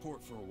without his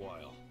support for a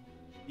while.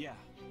 Yeah.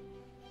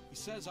 He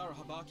says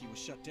Arahabaki was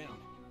shut down,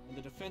 and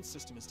the defense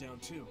system is down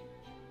too.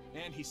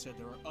 And he said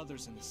there are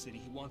others in the city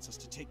he wants us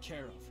to take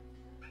care of.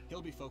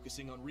 He'll be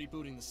focusing on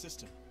rebooting the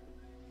system.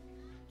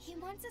 He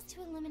wants us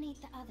to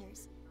eliminate the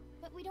others,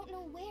 but we don't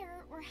know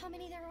where or how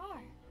many there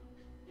are.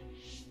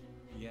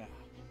 Yeah.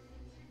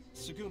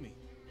 Tsugumi,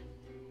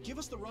 give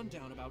us the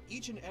rundown about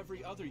each and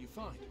every other you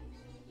find.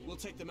 We'll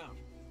take them out.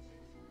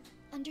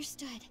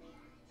 Understood.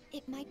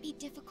 It might be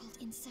difficult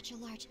in such a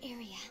large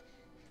area,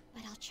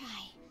 but I'll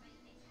try.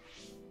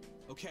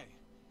 Okay.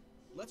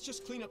 Let's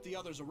just clean up the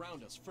others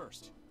around us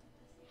first.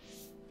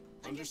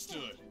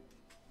 Understood.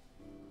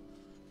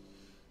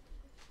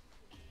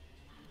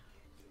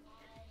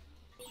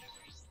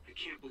 I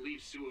can't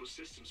believe Suo's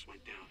systems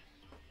went down.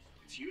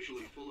 It's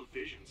usually full of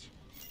visions.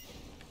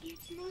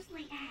 It's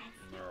mostly ads,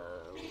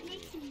 but it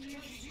makes me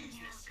nervous when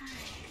they're all gone.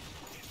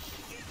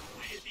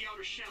 I hit the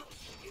outer shell.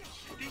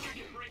 I think I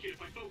can break it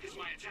if I focus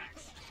my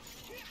attacks.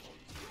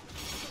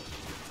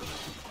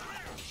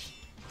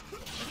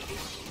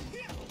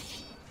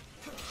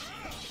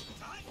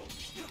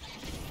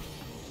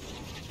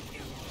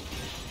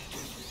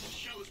 The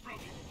shell is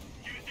broken.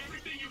 Give it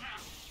everything you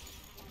have.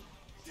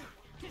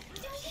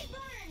 Don't get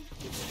burned!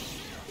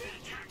 That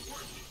attack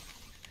worked.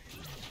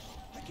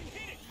 I can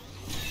hit it.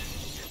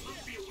 There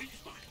must be a weak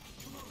spot.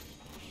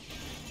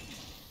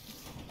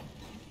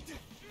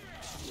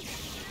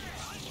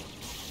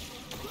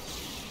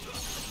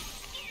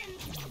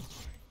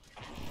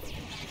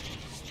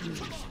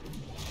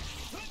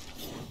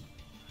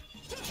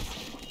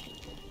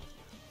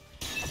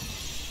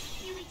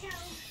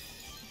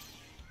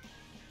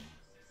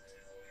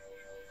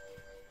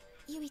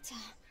 Yuito,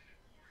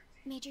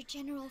 Major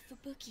General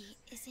Fubuki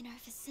is in our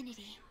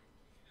vicinity.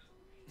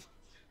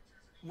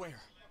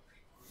 Where?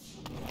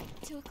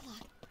 2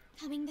 o'clock.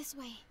 Coming this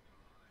way.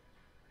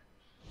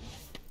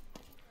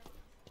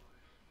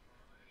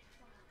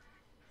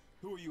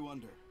 Who are you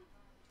under?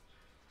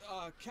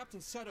 Captain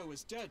Seto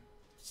is dead,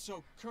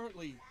 so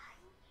currently...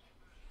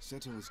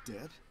 Seto is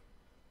dead?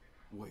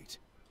 Wait,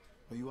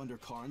 are you under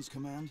Karin's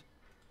command?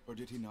 Or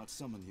did he not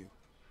summon you?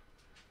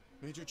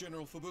 Major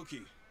General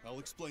Fubuki, I'll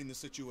explain the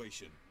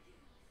situation.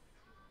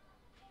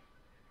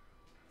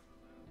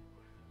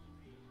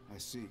 I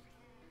see.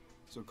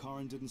 So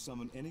Karin didn't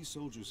summon any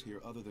soldiers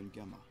here other than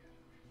Gemma.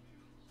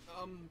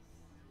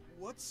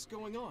 What's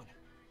going on?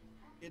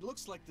 It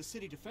looks like the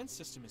city defense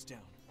system is down.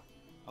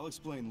 I'll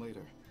explain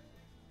later.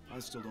 I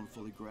still don't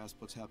fully grasp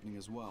what's happening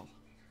as well.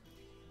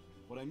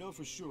 What I know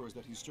for sure is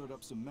that he stirred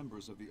up some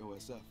members of the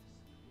OSF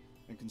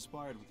and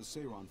conspired with the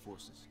Seiron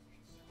forces.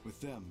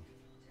 With them,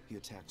 he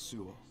attacked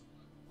Suo.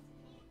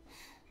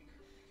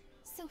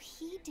 So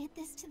he did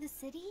this to the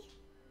city?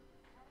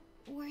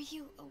 Were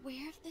you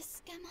aware of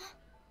this, Gemma?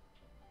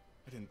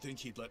 I didn't think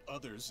he'd let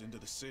others into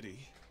the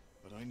city,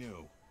 but I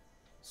knew.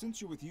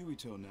 Since you're with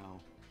Yuito now,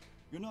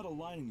 you're not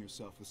aligning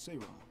yourself with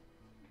Seiron.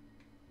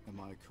 Am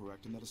I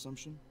correct in that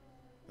assumption?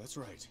 That's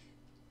right.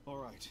 All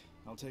right,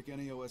 I'll take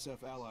any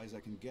OSF allies I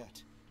can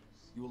get.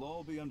 You will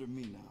all be under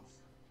me now.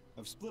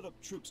 I've split up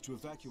troops to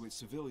evacuate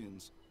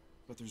civilians,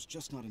 but there's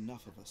just not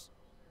enough of us.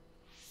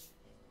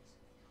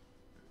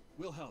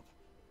 We'll help.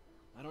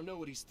 I don't know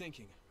what he's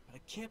thinking, but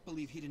I can't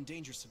believe he'd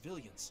endanger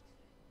civilians.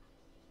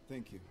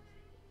 Thank you.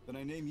 Then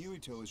I name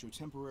Yuito as your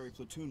temporary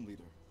platoon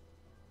leader.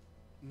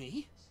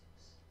 Me?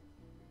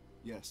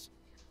 Yes.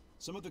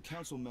 Some of the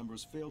council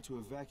members failed to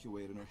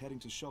evacuate and are heading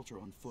to shelter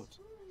on foot.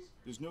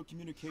 There's no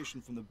communication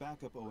from the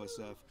backup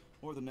OSF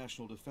or the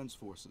National Defense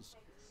Forces.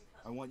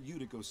 I want you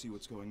to go see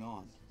what's going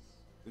on.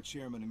 The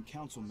chairman and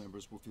council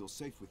members will feel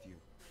safe with you.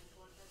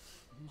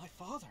 My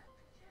father.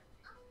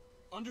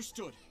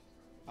 Understood.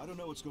 I don't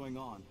know what's going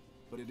on,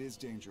 but it is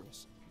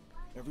dangerous.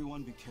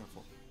 Everyone be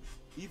careful.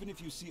 Even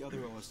if you see other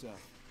OSF,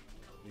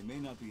 they may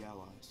not be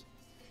allies.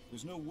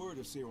 There's no word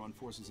of Seiron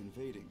forces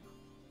invading,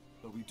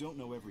 but we don't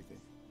know everything.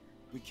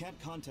 We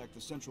can't contact the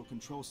central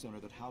control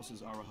center that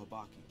houses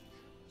Arahabaki,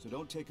 so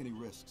don't take any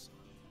risks.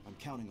 I'm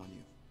counting on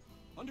you.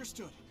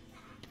 Understood.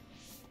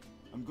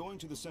 I'm going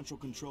to the central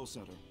control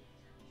center.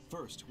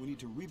 First, we need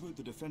to reboot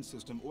the defense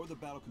system or the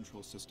battle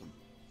control system.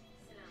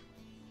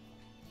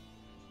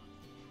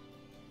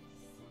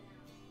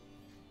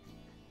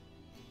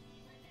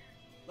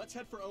 Let's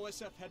head for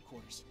OSF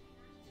headquarters.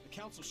 The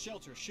council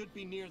shelter should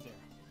be near there.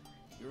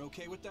 You're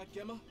okay with that,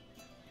 Gemma?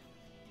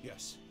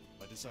 Yes.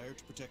 My desire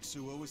to protect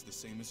Suo is the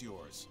same as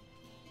yours.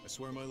 I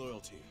swear my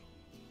loyalty,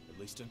 at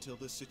least until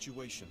this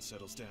situation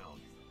settles down.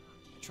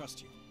 I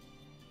trust you.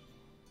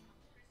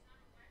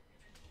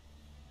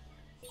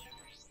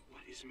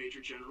 What is Major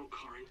General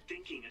Karin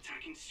thinking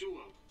attacking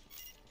Suo?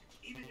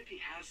 Even if he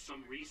has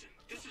some reason,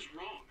 this is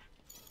wrong.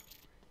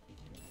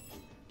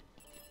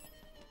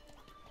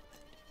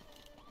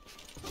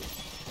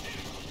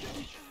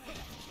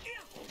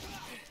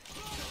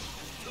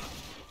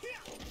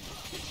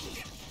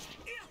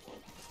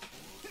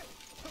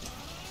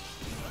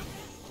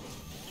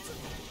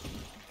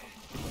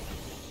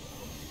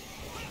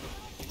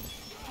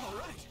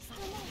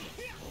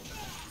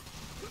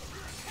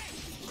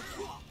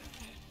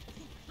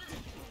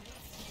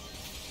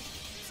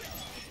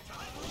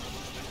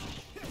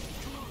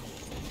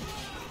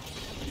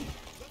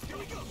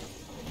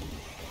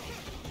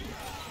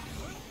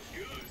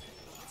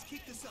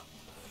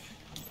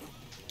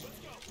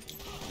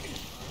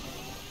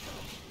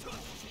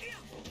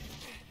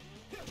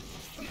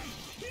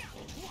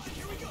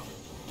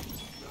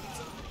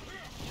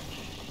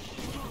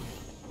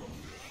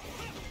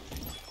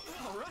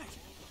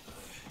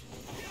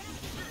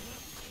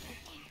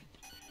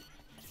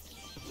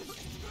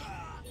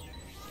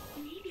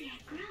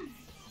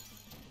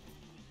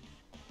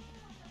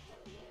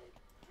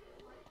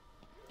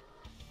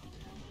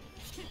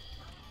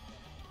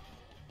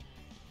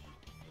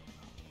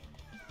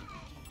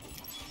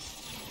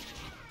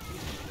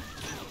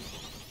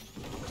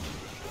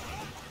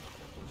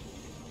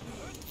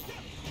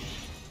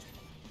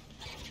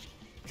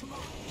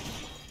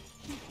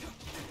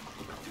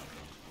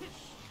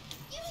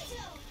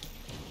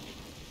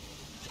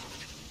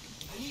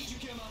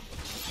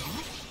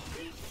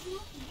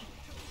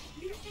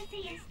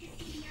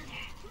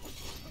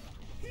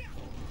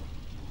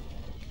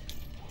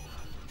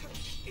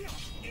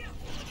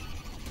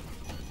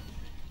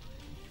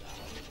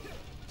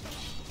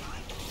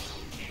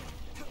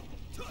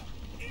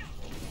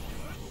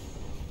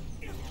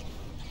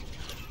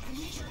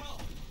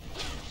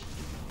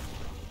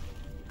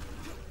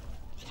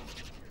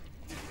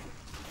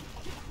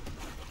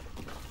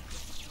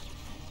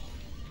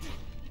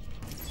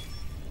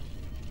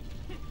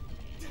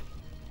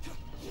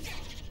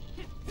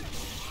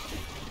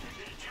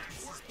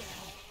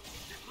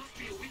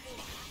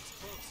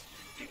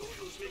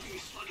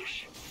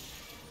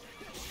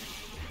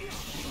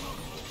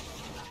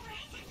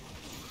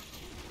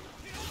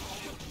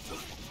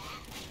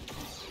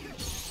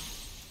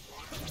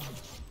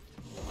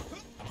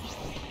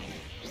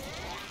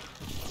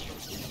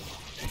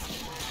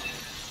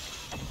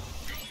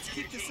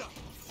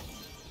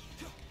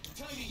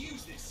 trying to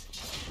use this.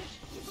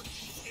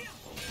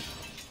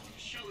 The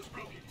shell is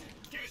broken.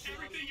 Give us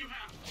everything you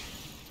have.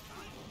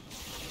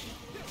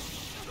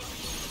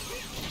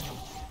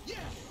 Yeah!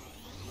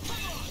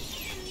 Come on!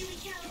 Here we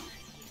go.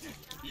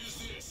 Use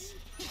this.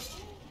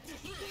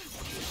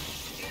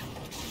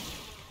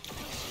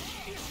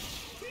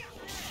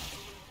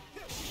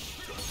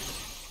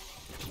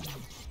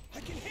 I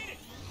can hit it!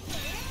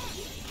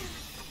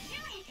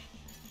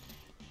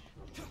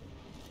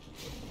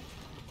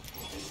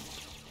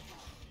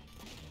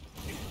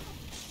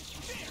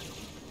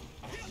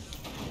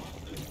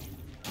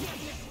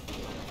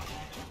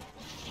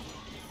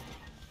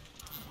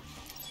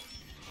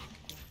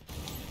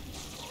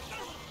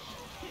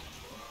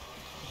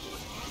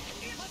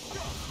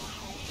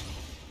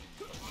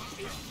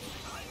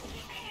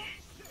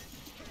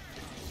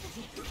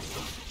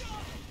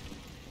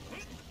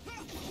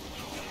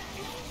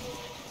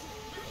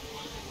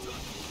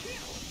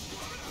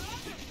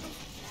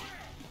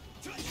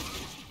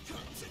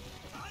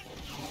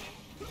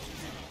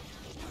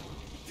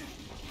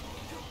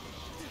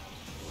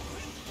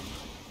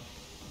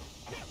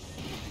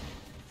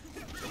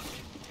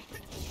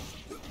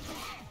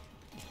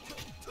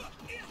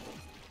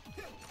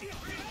 Do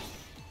it.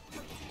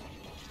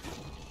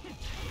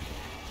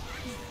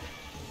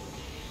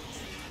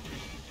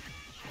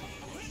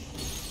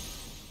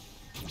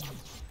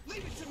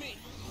 Leave it to me!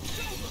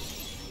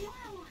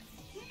 Whoa,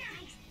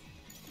 nice.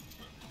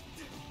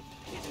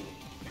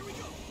 Here we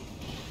go!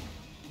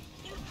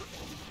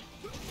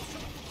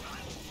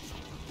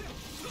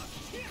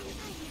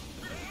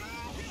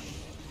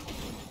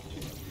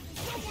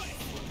 No way!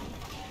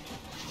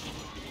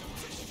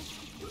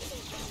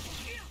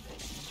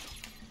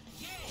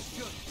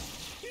 Good.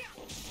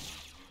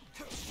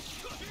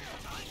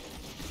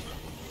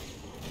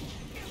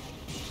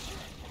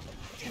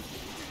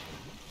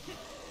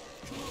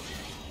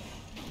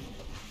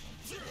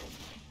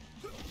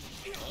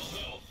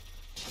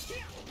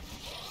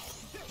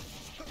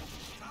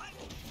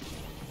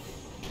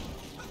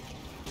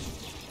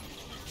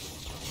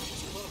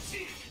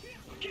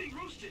 I'm getting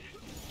roasted.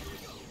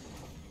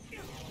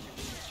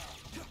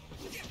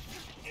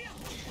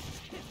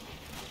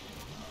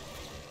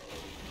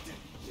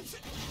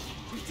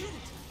 We did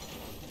it!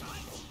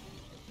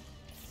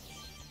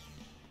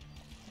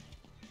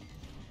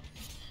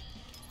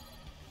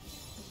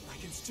 I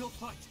can still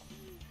fight.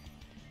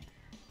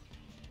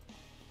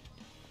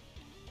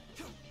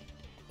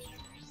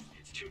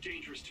 It's too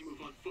dangerous to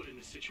move on foot in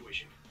this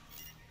situation.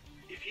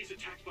 If he's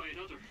attacked by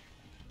another,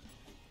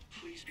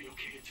 please be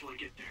okay until I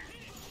get there.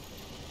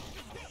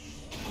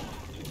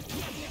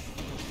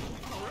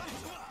 All right.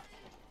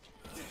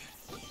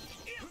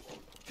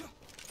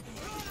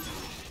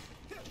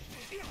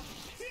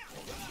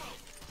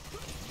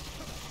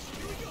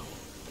 Here we go.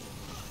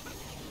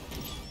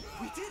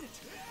 We did it.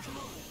 Come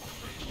on.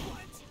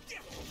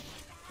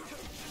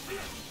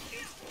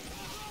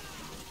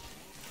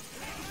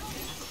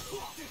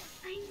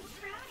 I'm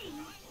sprouting.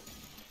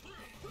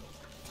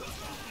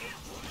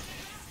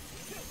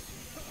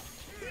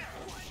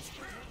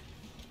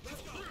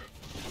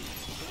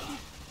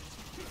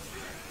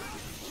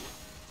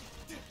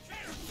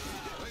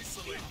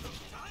 Isolate them.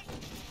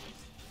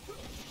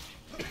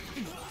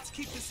 Let's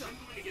keep this up. I'm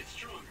going to get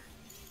stronger.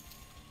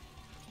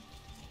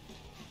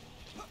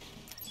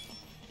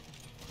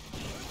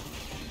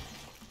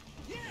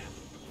 Yeah!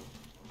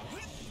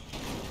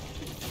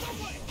 No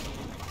way!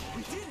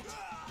 We did it!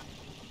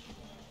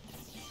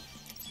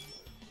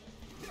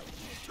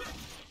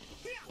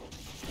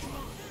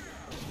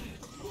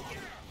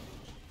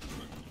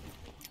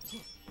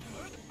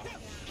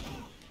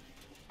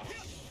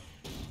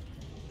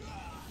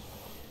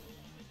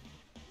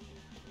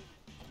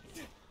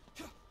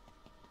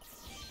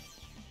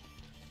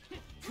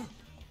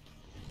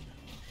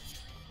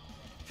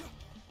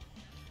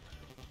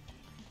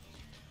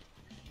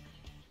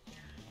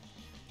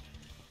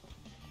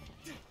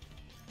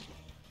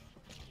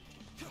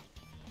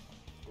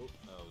 Oh,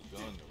 I was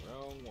going the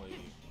wrong way.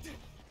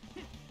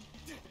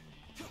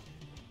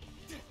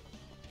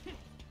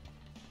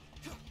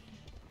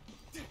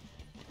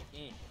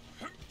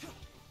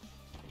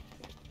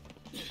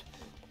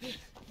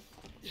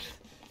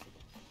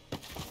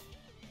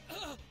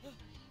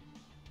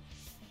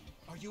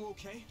 Are you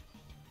okay?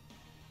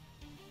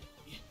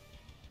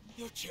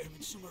 You're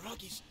Chairman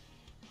Sumeragi's.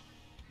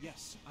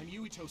 Yes, I'm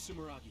Yuito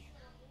Sumeragi.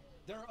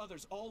 There are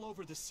others all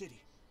over the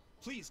city.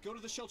 Please, go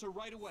to the shelter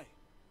right away.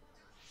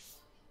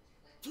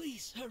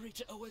 Please hurry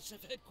to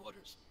OSF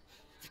headquarters.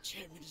 The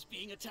chairman is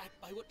being attacked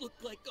by what look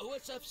like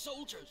OSF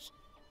soldiers.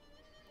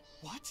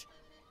 What?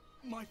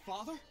 My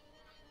father?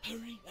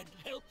 Hurry and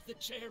help the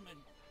chairman.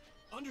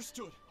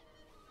 Understood.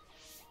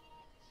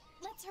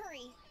 Let's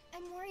hurry.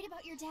 I'm worried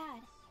about your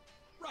dad.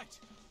 Right.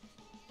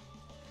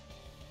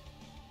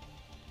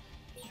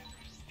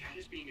 Dad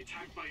is being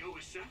attacked by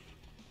OSF?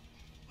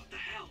 What the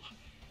hell?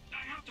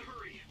 I have to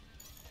hurry.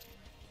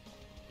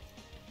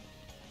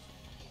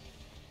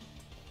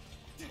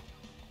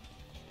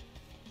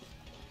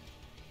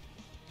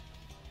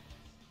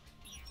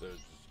 There's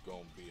just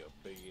gonna be a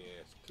big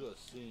ass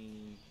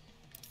cutscene.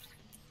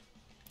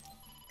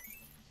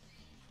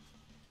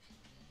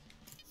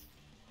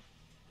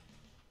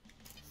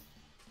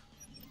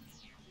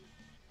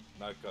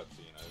 Not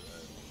cutscene.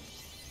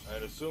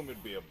 I'd assume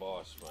it'd be a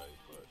boss fight,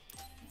 but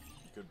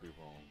could be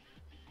wrong.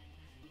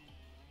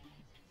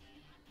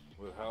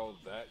 With how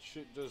that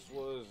shit just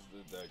was,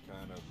 that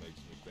kind of makes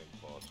me think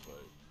boss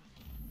fight.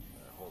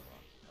 Alright, hold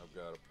on. I've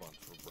got a punch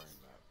for brain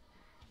map.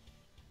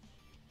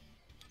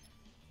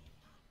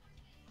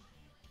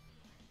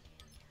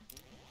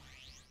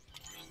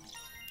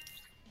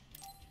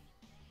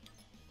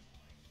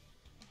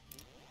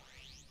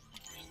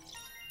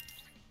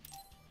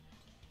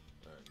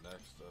 Alright,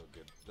 next I'll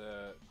get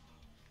that.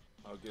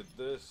 I'll get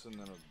this and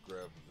then I'll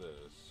grab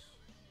this.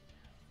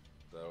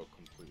 That'll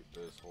complete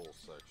this whole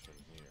section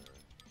here.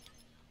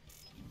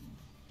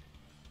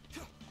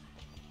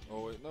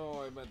 Oh wait,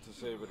 no, I meant to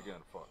save it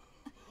again. Fuck.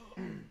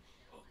 Kasane.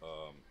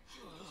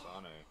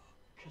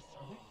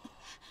 Kasane?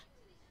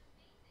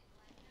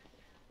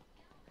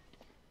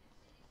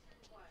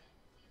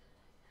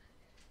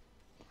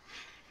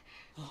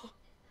 Huh?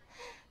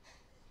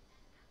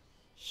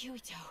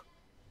 Yuito.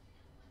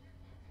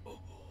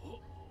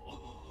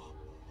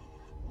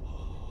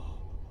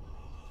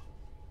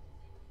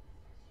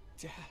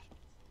 Dad.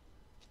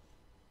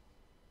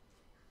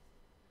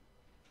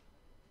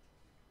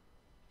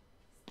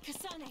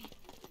 Kasane,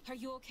 are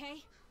you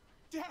okay?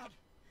 Dad!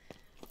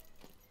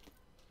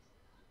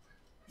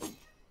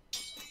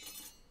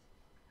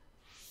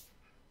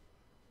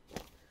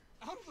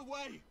 Out of the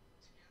way!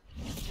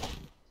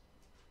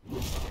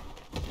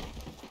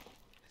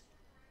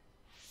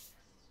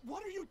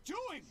 What are you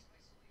doing?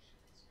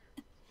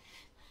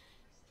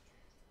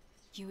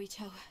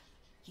 Yuito,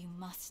 you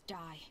must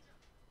die.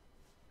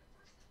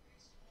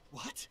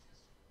 What?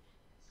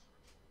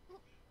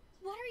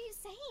 What are you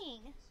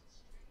saying?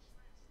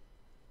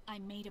 I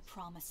made a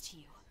promise to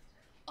you.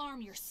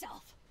 Arm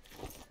yourself.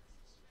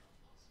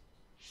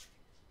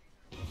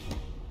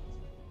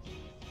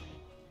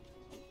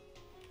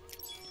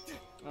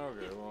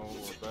 Okay, well,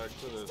 we're back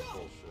to this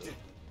bullshit.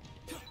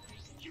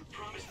 You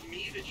promised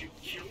me that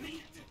you'd kill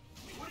me?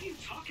 What are you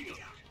talking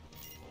about?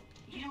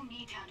 You don't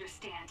need to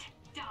understand.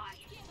 Die.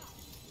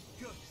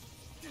 Good.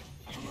 Hey,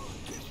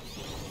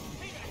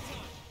 guys,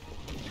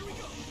 here we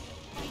go.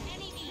 By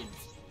any means.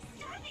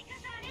 Stop it,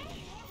 Kasane!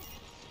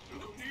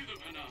 Don't go near them,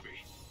 Hanabi.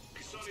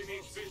 Kasane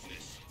means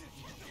business.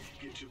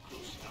 If you get too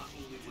close, not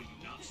only will you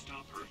not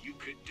stop her, you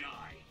could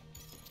die.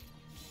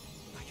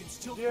 I can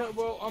still Yeah, fight.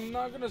 well, I'm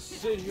not gonna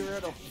sit here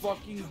at a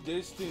fucking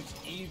distance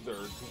either,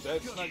 because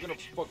that's not gonna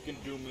fucking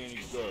do me any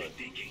good.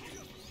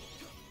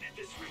 At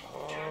this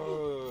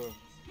rate,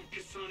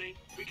 Kasane,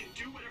 we can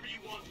do whatever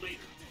you want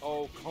later.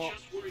 Oh, I'm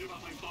just worried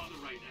about my father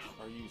right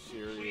now. Are you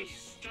serious?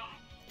 Please stop.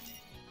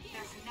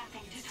 There's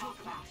nothing to talk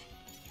about.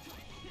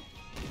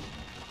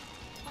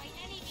 By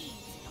any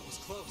means. That was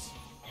close.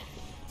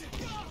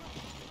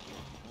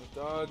 I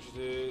dodged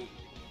it.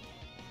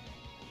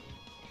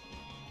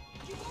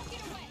 You won't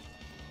get away.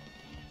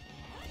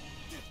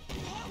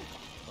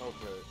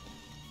 Okay.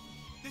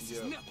 This Yeah.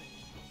 is nothing.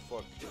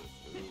 Fuck this,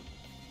 dude.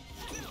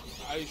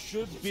 I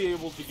should be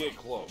able to get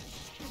close.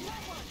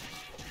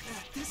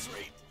 At this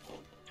rate.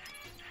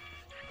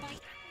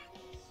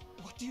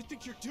 What do you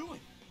think you're doing?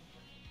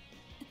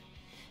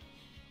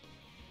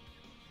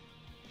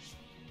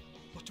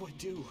 What do I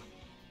do?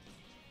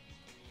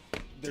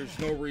 There's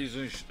no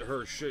reason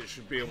her shit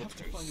should be able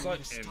to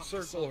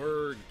encircle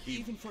her and keep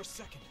even for a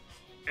second.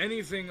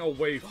 anything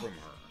away from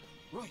her.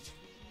 Right.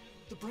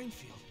 The brain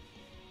field.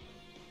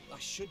 I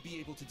should be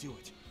able to do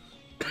it.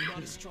 I'm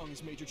not as strong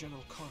as Major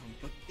General Karn,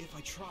 but if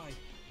I try,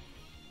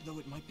 though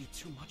it might be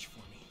too much for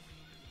me.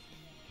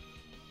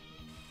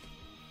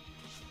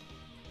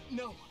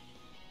 No!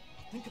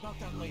 I'll think about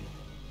that later.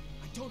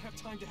 I don't have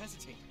time to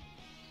hesitate.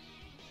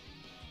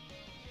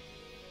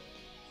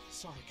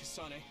 Sorry,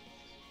 Kasane.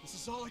 This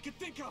is all I could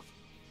think of!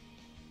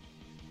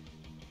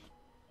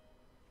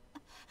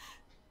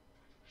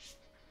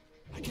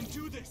 I can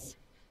do this!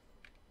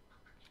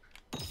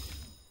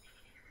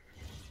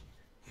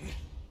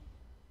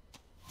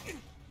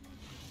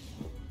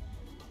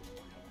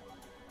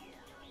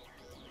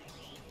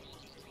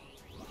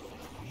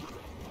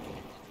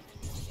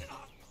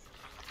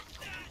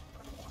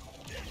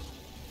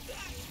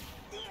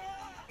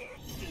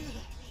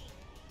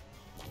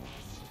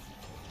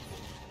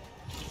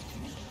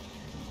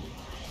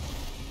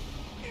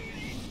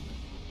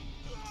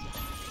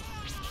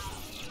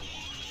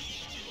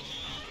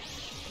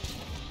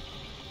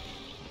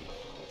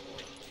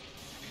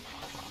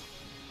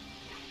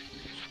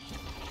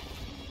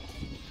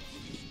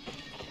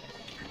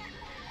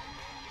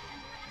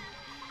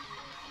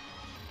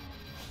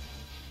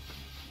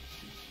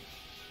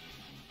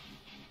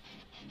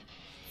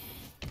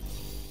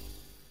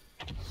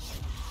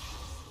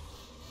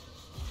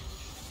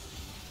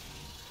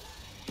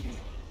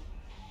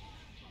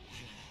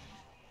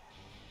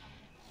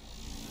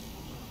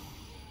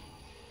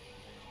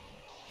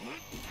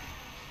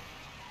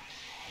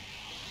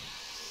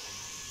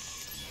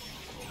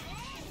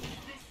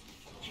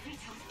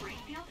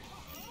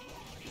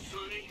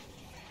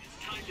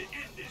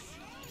 end this.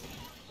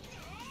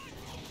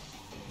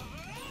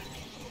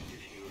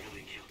 If you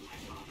really killed my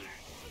father,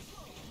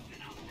 then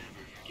I'll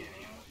never forgive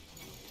you.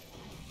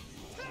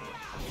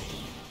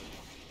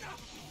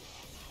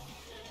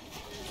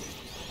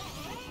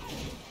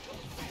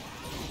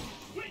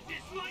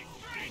 Witness my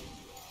strength!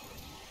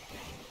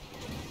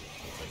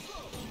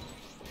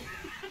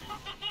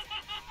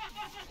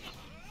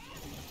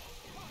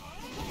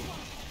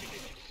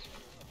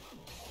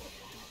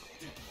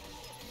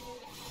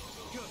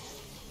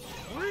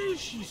 Why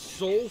is she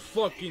so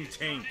fucking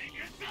tanky?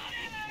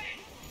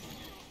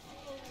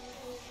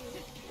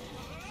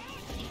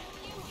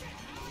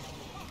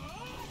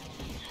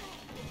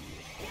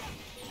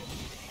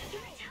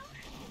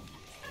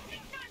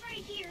 Something's not right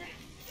here.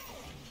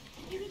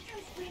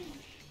 Yurito's brain.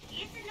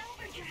 It's an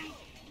overdrive.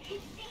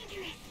 It's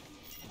dangerous.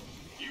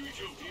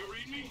 Yurito, can you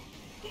read me?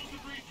 Close the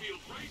brain field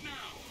right now.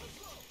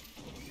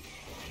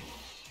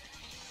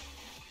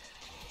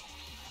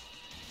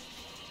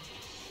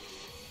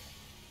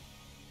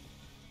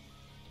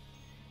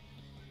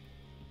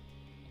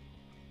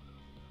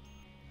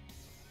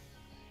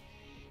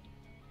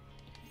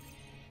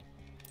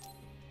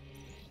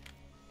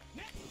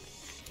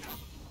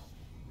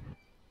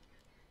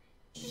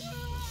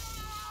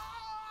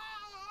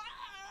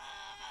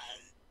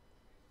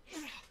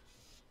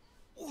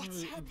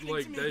 What's happening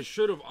Like, to me? that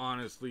should have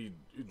honestly,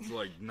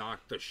 like,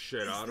 knocked the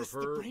shit out of this the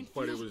her, brain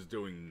but it field? was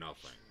doing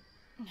nothing.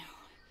 No.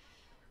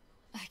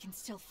 I can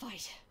still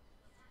fight.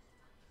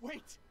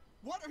 Wait!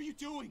 What are you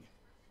doing?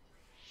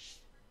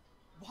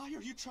 Why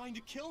are you trying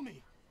to kill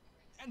me?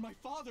 And my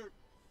father?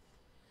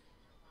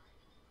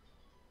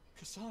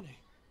 Kasane,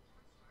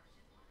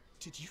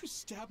 did you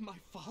stab my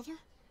father?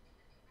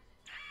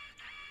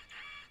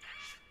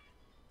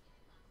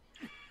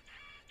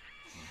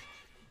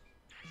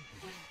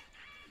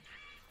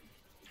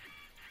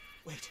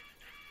 Wait,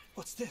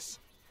 what's this?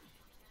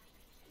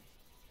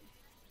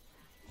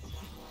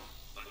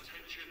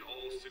 Attention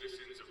all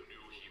citizens of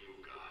New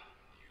Himuka.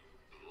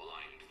 You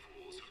blind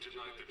fools who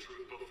denied the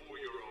truth before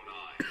your own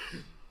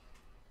eyes.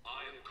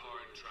 I am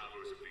current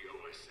travelers of the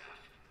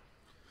OSF.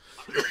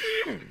 I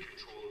refuse the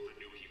control of the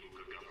New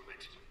Himuka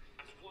government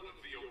as one of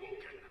the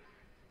Awoken.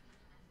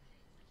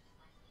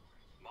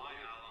 My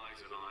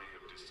allies and I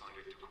have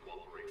decided to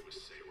cooperate with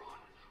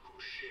Seiron, who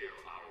share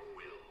our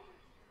will.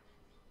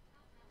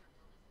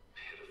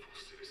 Pitiful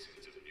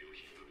citizens of New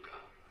Himuka,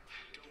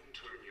 don't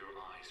turn your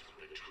eyes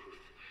from the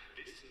truth.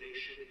 This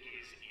nation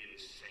is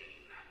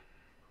insane.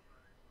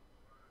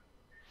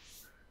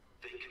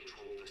 They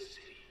control the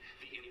city,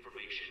 the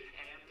information,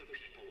 and the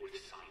people with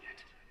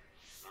Signet.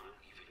 Not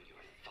even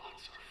your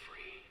thoughts are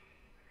free.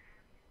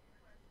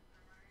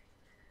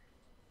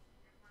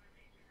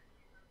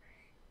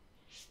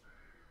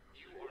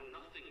 You are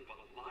nothing but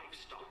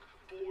livestock,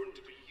 born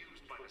to be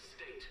used by the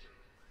state.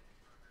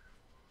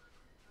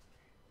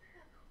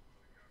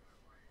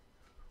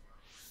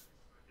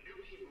 New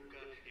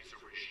Himuka is a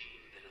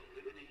regime that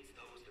eliminates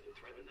those that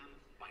threaten them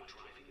by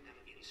driving them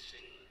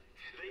insane.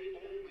 They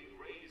only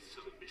raise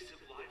submissive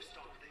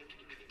livestock they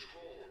can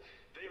control.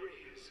 There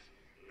is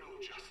no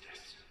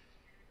justice.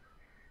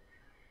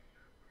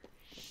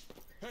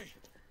 Hey,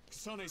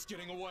 Kasane's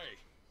getting away.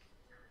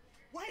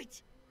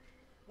 Wait!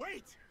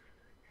 Wait!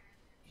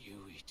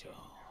 Yuito.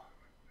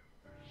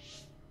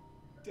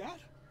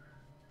 Dad?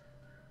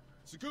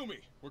 Tsugumi,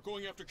 we're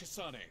going after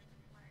Kasane.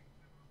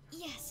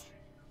 Yes.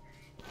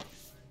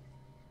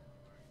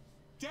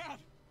 Dad!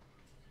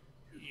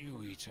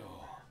 Yuito.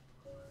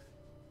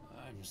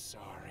 I'm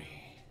sorry.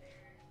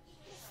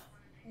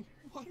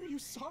 What are you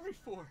sorry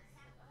for?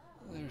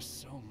 There's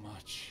so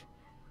much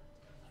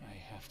I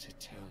have to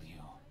tell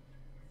you.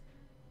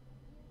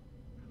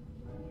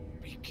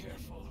 Be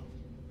careful.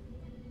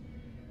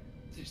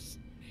 This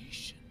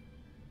nation.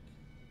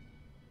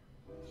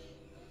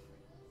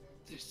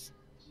 This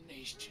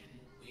nation,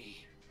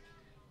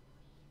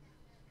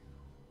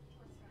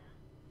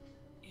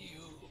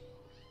 you.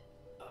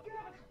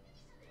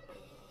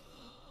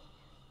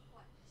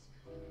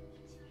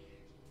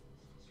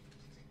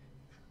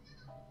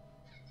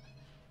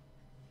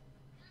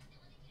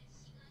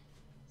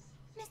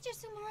 Mr.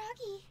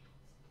 Sumeragi!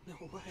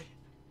 No way.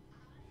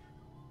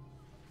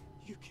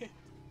 You can't.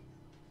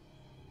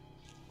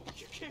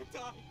 You can't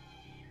die.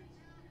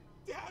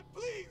 Dad,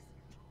 please!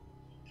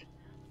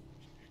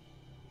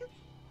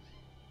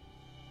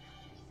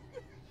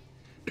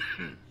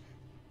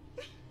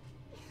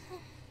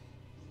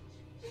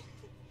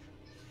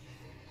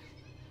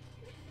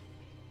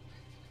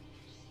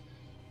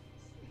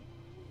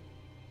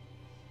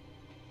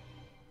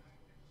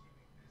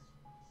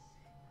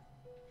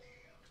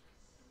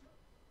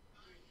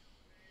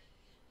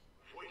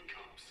 Wake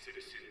up,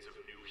 citizens of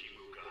New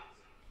Himuka.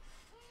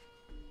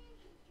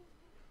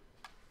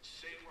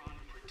 Seiron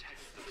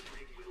protects the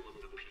free will of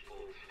the people.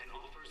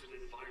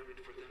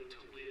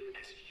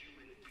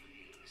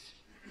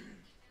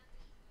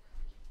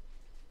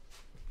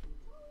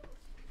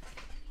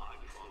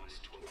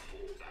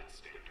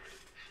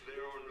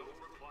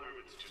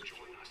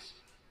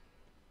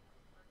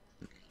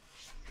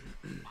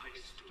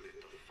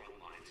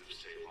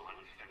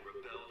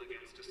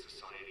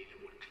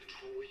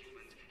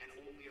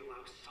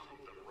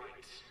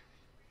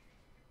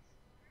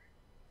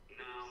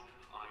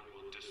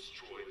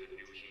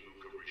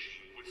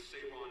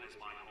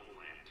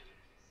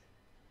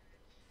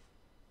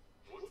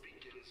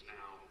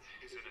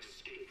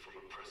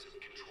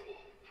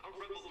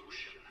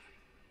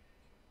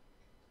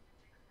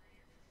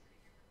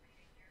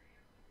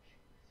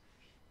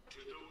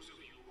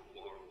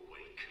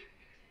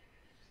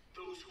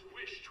 those who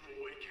wish to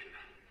awaken.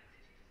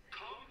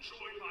 Come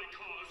join my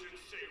cause in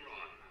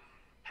Seiron.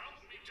 Help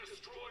me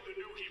destroy the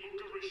new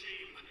Himuka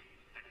regime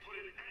and put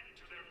an end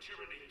to their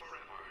tyranny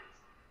forever.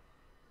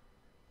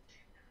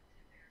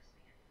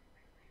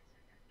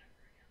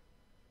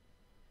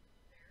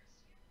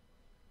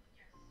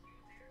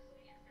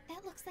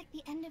 That looks like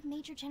the end of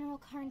Major General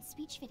Karn's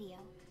speech video.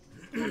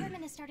 The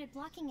government has started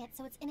blocking it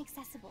so it's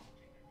inaccessible.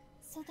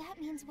 So that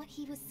means what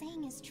he was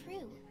saying is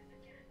true.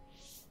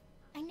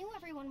 I knew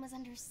everyone was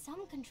under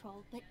some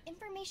control, but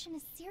information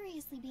is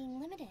seriously being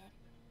limited.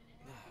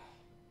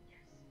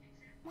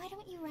 Why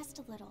don't you rest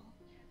a little?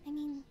 I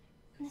mean,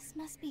 this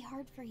must be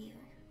hard for you.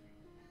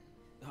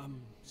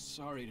 I'm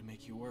sorry to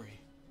make you worry.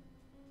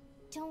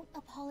 Don't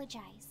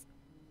apologize.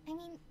 I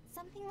mean,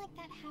 something like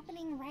that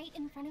happening right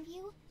in front of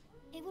you,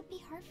 it would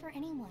be hard for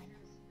anyone.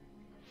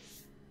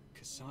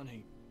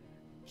 Kasane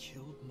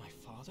killed my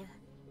father?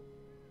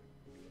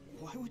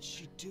 Why would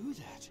she do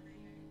that?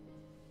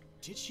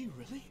 Did she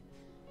really?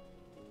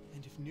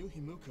 And if New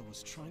Himuka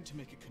was trying to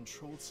make a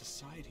controlled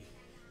society,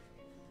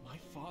 my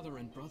father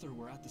and brother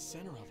were at the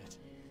center of it.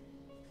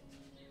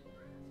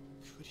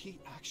 Could he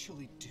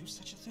actually do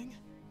such a thing?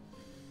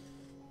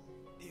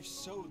 If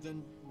so,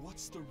 then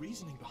what's the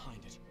reasoning behind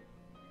it?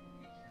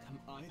 Am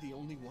I the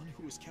only one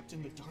who was kept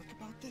in the dark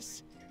about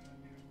this?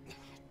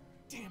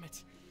 Damn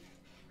it!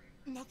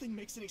 Nothing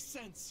makes any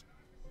sense!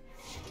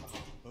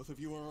 Both of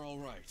you are all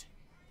right.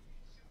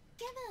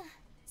 Gemma!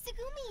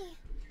 Sugumi!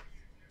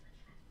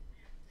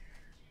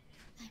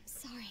 I'm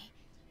sorry.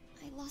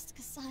 I lost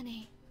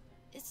Kasane.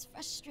 It's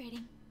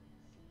frustrating.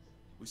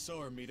 We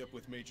saw her meet up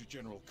with Major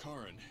General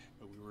Karn,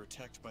 but we were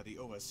attacked by the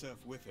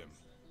OSF with him.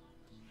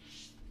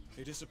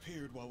 They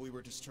disappeared while we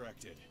were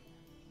distracted.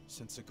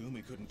 Since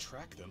Sugumi couldn't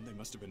track them, they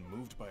must have been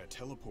moved by a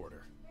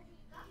teleporter.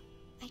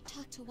 I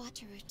talked to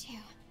Wataru too.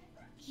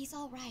 He's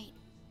all right,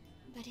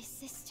 but his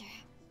sister...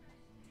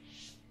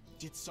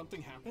 Did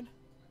something happen?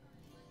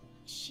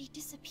 She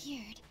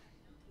disappeared.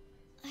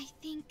 I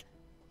think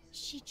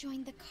she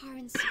joined the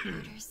Karin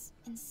supporters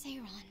in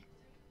Seiron.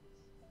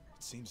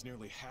 It seems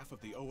nearly half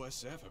of the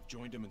OSF have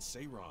joined him in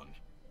Seiron.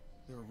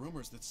 There are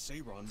rumors that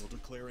Seiron will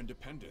declare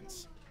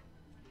independence.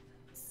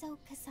 So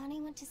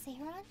Kasane went to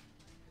Seiron?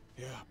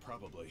 Yeah,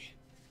 probably.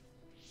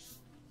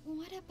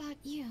 What about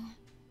you,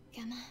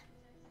 Gemma?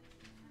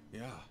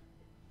 Yeah,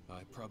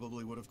 I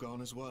probably would have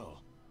gone as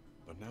well.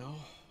 But now,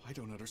 I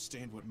don't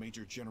understand what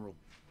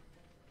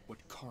what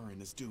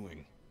Karin is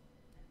doing.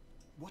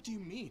 What do you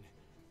mean?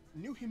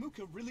 New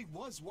Himuka really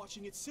was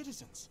watching its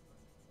citizens.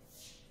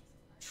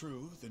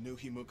 True, the new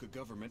Himuka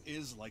government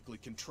is likely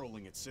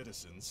controlling its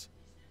citizens.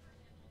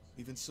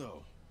 Even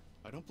so,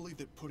 I don't believe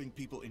that putting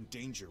people in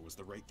danger was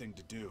the right thing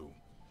to do.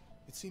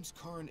 It seems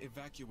Karin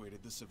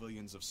evacuated the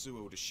civilians of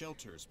Suo to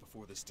shelters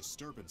before this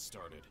disturbance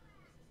started.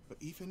 But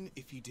even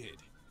if he did,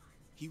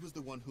 he was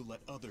the one who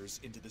let others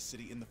into the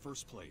city in the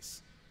first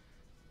place.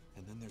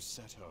 And then there's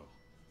Seto.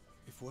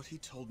 If what he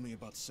told me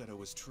about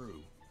Seto is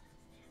true,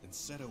 then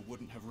Seto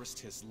wouldn't have risked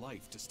his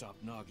life to stop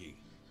Nagi.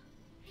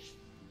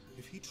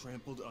 If he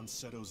trampled on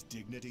Seto's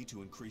dignity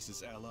to increase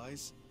his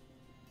allies,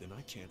 then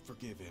I can't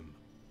forgive him,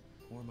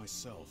 or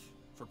myself,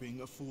 for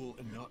being a fool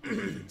and not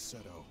believing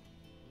Seto.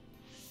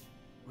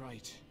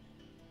 Right.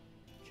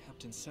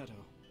 Captain Seto.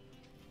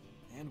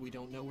 And we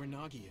don't know where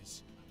Nagi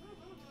is.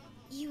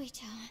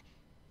 Yuito,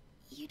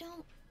 you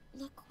don't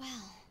look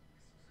well.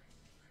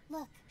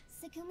 Look,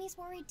 Segumi's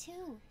worried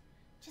too.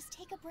 Just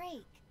take a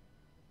break.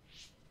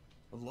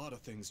 A lot of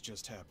things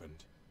just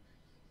happened.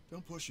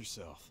 Don't push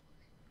yourself.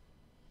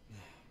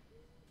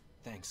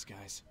 Thanks,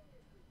 guys.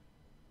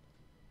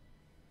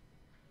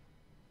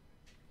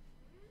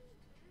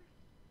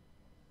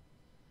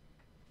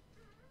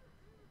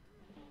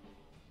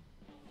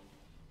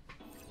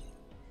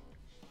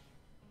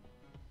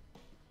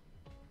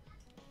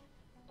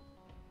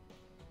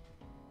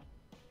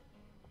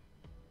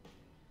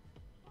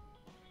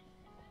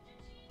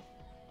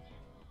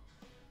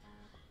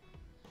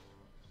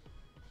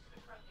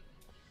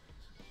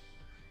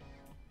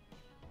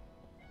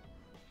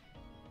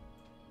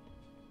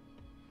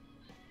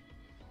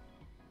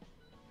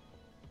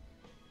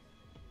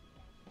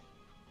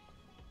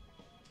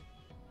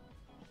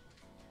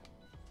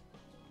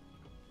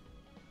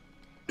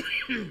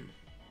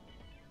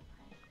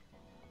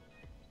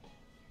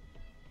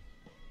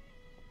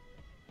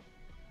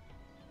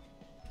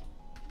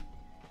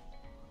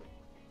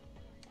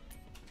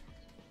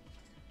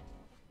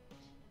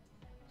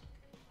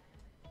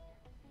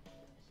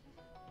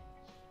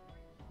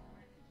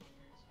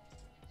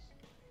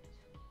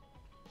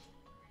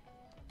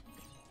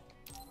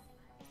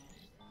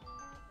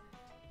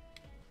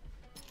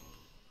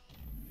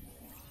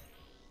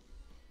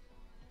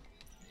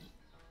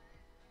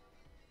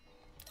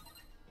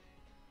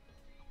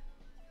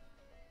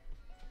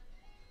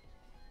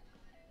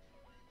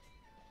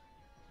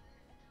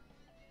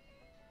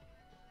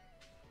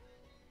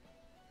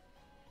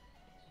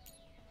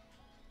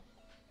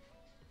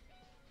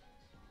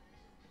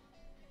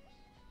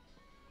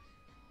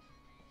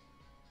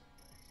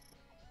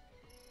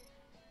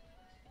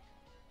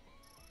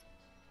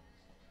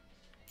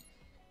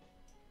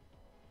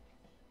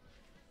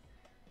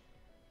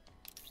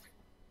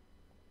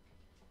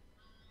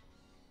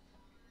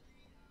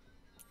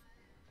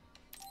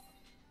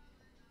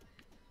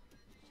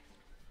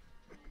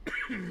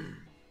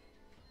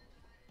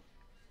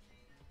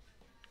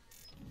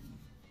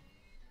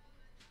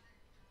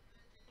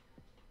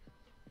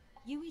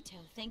 Yuito,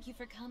 thank you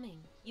for coming.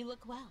 You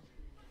look well.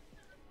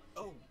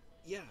 Oh,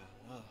 yeah,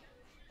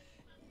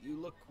 you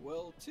look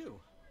well, too.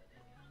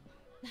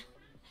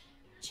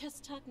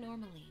 Just talk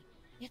normally.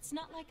 It's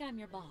not like I'm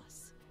your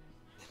boss.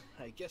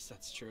 I guess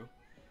that's true.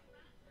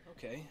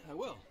 Okay, I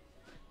will.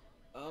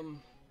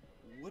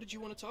 What did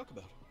you want to talk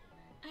about?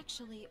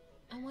 Actually,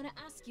 I want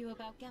to ask you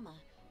about Gemma.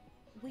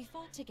 We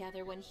fought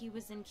together when he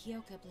was in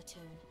Kyoka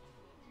platoon.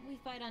 We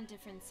fight on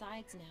different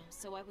sides now,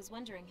 so I was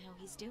wondering how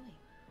he's doing.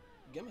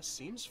 Gemma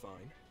seems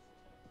fine.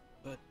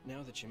 But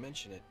now that you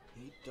mention it,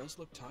 he does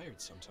look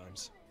tired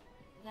sometimes.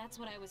 That's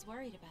what I was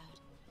worried about.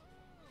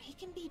 He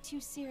can be too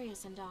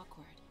serious and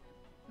awkward.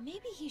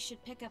 Maybe he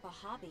should pick up a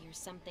hobby or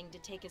something to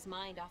take his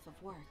mind off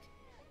of work.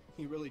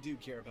 You really do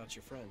care about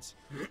your friends.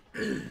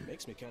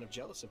 Makes me kind of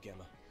jealous of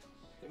Gemma.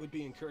 It would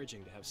be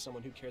encouraging to have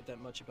someone who cared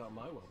that much about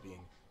my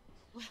well-being.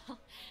 Well,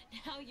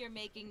 now you're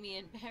making me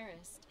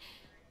embarrassed.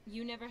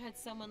 You never had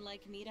someone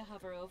like me to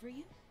hover over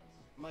you?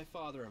 My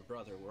father and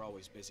brother were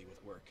always busy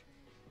with work.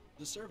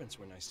 The servants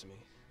were nice to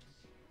me.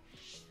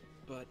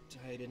 But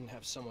I didn't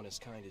have someone as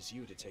kind as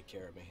you to take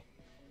care of me.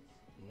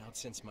 Not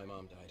since my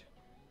mom died.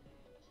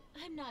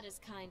 I'm not as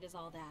kind as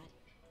all that.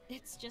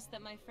 It's just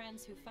that my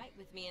friends who fight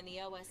with me in the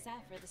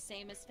OSF are the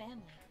same as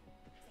family.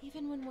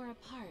 Even when we're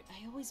apart,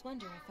 I always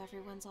wonder if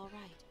everyone's all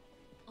right.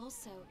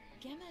 Also,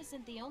 Gemma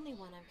isn't the only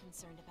one I'm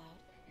concerned about.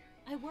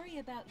 I worry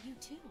about you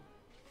too.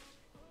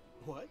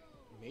 What?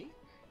 Me?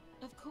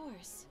 Of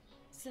course.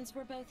 Since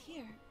we're both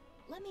here,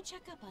 let me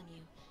check up on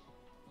you.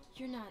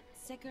 You're not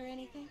sick or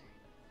anything?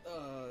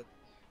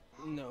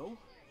 No.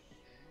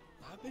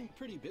 I've been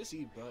pretty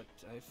busy, but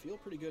I feel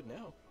pretty good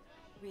now.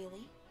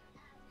 Really?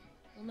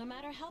 Well, no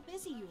matter how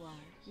busy you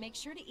are, make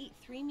sure to eat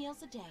 3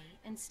 meals a day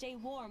and stay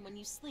warm when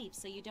you sleep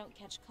so you don't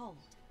catch cold.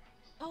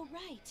 Oh,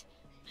 right.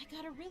 I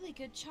got a really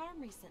good charm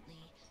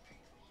recently.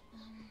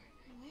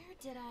 Where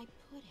did I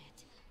put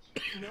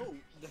it? No,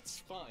 that's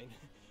fine.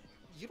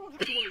 You don't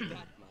have to worry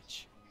that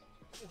much.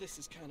 This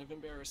is kind of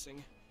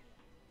embarrassing.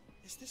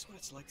 Is this what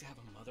it's like to have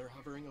a mother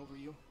hovering over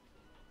you?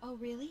 Oh,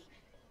 really?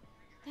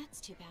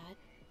 That's too bad.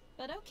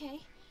 But okay.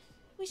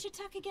 We should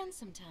talk again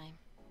sometime.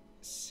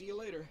 See you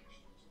later.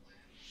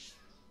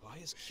 Why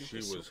is Kyoko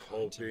She so was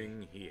kind to me?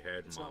 hoping he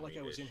had It's not like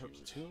I was in her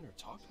issues. platoon or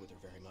talked with her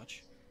very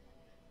much.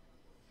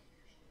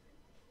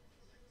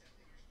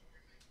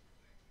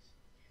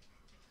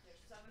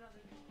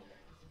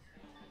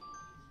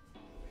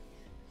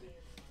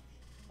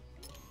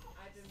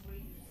 I've been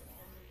waiting for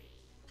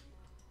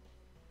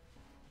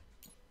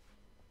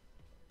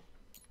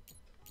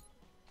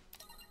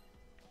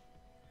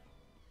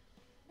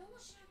No one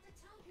should have to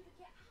tell you to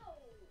get out.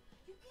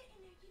 You get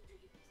in there, you do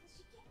your business,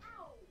 you get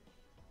out.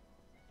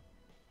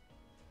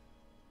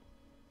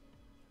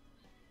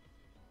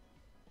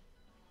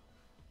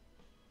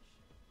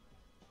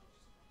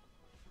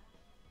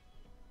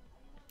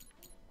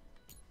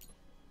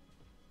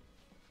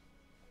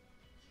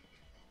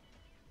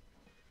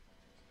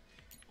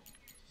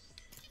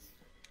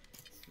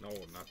 No,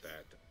 not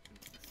that.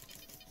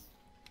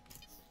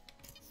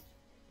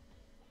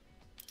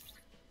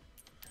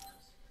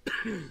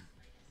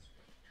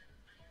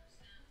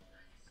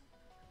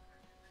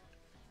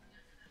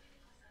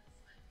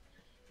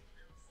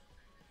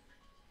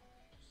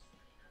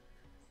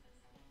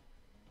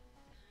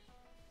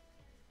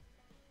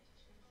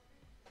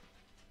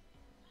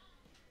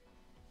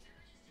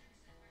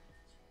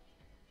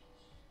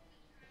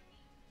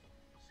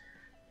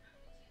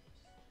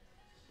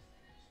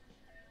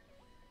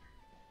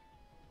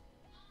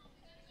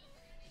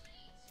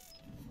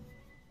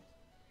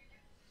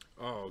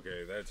 Oh,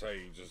 okay, that's how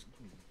you just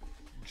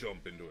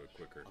jump into it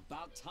quicker.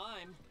 About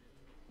time.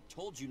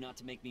 Told you not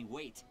to make me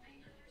wait.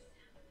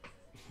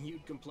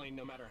 You'd complain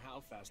no matter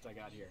how fast I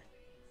got here.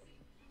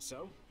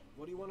 So,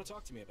 what do you want to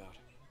talk to me about?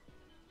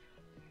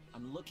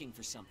 I'm looking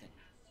for something.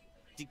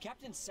 Did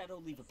Captain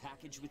Seto leave a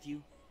package with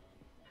you?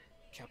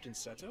 Captain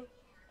Seto?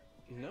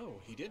 No,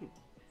 he didn't.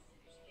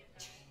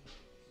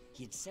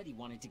 He had said he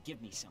wanted to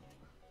give me something.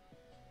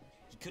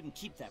 He couldn't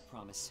keep that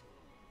promise.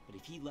 But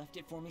if he left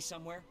it for me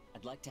somewhere,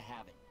 I'd like to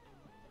have it.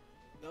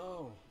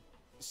 Oh,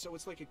 so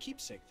it's like a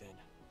keepsake then?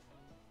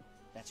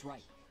 That's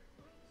right.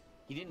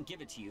 He didn't give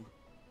it to you.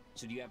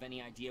 So do you have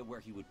any idea where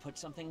he would put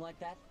something like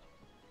that?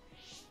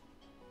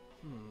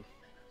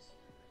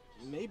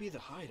 Maybe the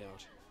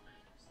hideout.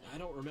 I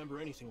don't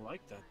remember anything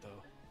like that,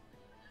 though.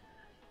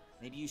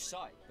 Maybe you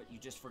saw it, but you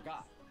just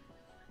forgot.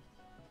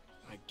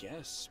 I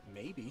guess,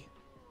 maybe.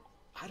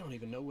 I don't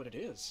even know what it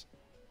is.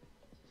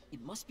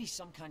 It must be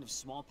some kind of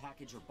small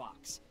package or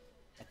box,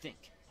 I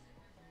think.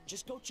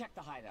 Just go check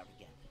the hideout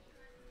again.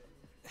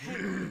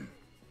 Hey,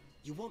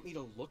 you want me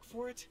to look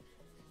for it?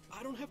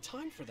 I don't have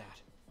time for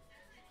that.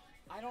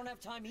 I don't have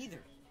time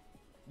either.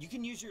 You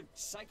can use your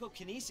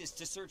psychokinesis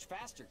to search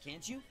faster,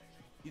 can't you?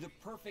 You're the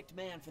perfect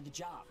man for the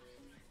job.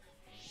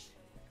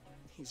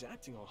 He's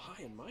acting all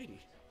high and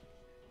mighty.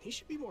 He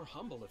should be more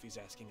humble if he's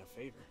asking a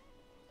favor.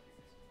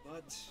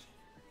 But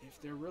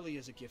if there really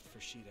is a gift for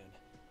Shiden,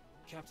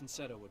 Captain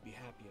Seto would be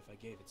happy if I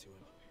gave it to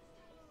him.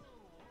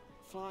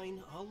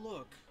 Fine, I'll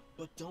look,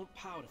 But don't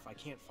pout if I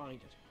can't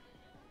find it.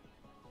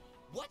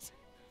 What?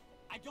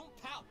 I don't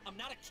pout. I'm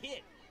not a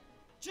kid.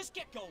 Just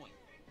get going.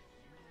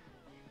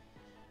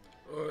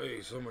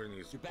 Hey, somebody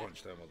needs to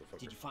punch that motherfucker.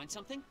 Did you find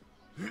something?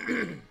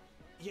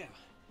 Yeah.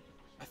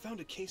 I found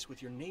a case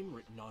with your name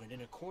written on it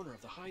in a corner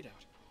of the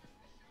hideout.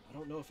 I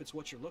don't know if it's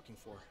what you're looking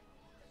for.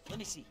 Let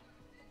me see.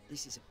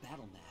 This is a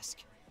battle mask.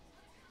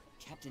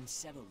 Captain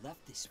Seto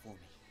left this for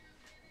me.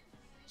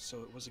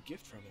 So it was a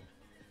gift from him.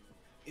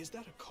 Is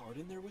that a card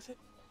in there with it?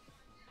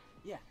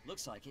 Yeah,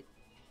 looks like it.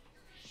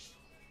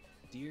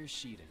 Dear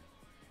Sheeden,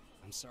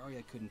 I'm sorry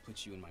I couldn't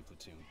put you in my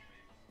platoon.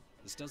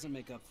 This doesn't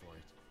make up for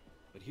it,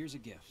 but here's a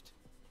gift.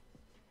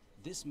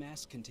 This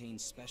mask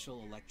contains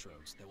special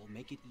electrodes that will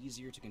make it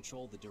easier to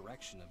control the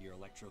direction of your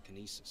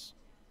electrokinesis.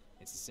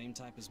 It's the same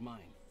type as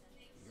mine.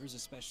 Yours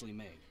is specially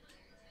made.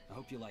 I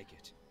hope you like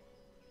it.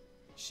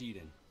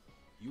 Sheeden,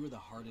 you are the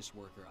hardest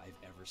worker I've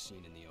ever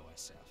seen in the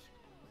OSF.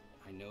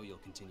 I know you'll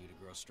continue to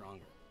grow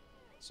stronger,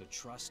 so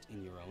trust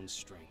in your own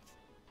strength.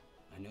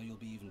 I know you'll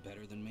be even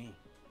better than me.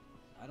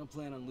 I don't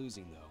plan on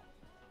losing, though.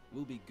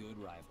 We'll be good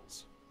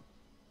rivals.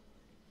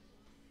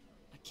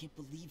 I can't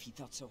believe he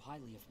thought so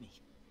highly of me.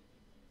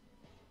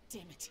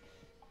 Damn it.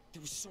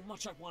 There was so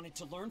much I wanted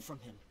to learn from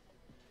him.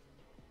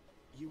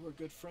 You were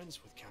good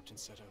friends with Captain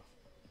Seto.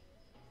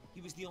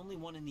 He was the only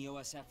one in the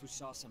OSF who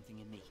saw something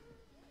in me.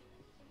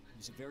 He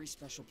was a very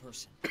special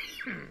person.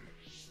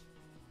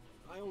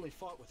 I only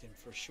fought with him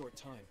for a short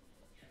time,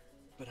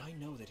 but I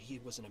know that he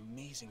was an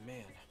amazing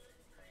man.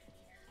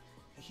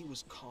 He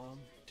was calm,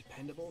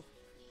 dependable,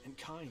 and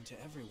kind to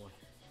everyone.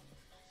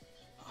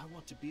 I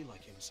want to be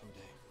like him someday.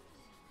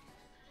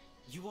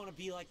 You want to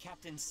be like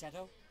Captain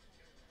Seto?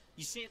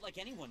 You say it like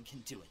anyone can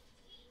do it.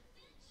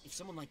 If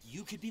someone like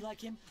you could be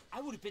like him, I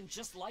would have been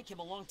just like him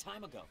a long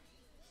time ago.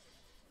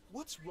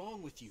 What's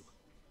wrong with you?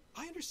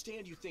 I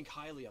understand you think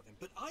highly of him,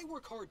 but I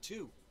work hard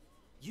too.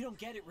 You don't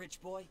get it,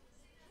 rich boy.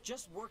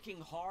 Just working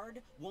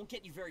hard won't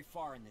get you very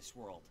far in this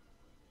world.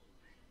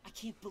 I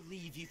can't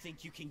believe you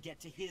think you can get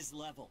to his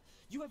level.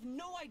 You have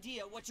no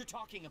idea what you're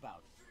talking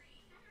about.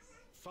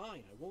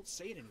 Fine, I won't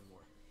say it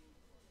anymore.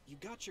 You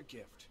got your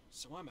gift,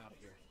 so I'm out of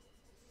here.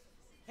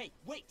 Hey,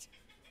 wait!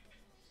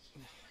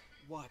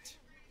 What?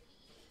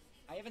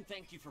 I haven't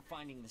thanked you for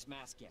finding this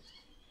mask yet.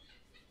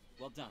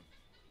 Well done.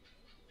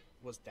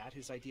 Was that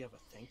his idea of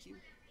a thank you?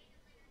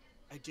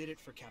 I did it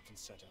for Captain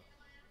Seto.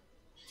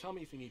 Tell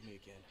me if you need me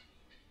again.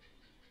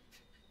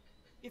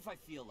 If I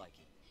feel like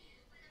it.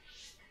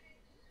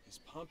 He's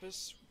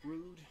pompous,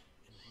 rude,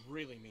 and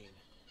really mean.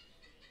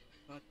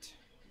 But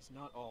he's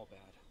not all bad,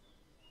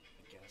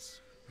 I guess.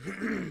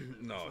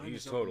 No, If I'm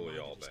he's as totally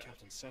open-minded all as bad.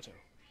 Captain Seto,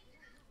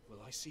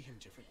 will I see him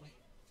differently?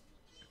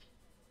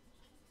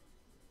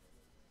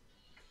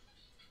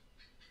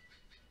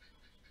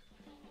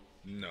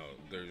 No,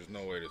 there's no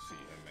way to see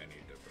him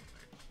any differently.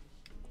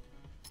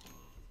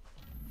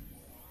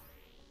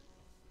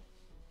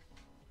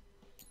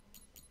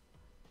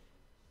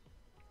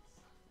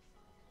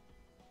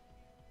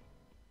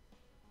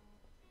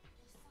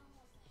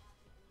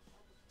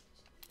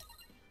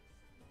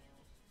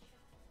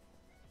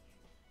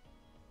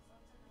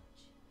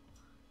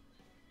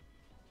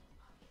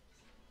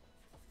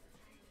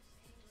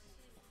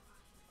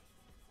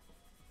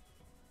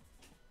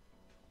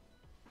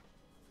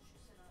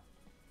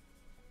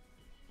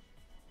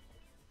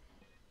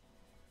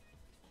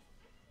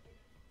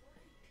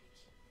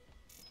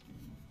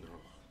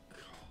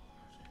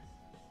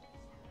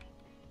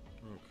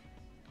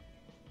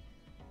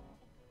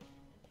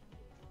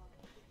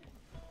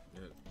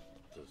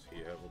 Does he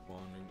have a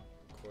bonding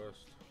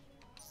quest?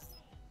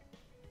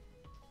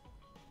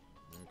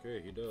 Okay,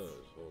 he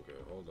does. Okay,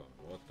 hold on.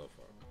 What the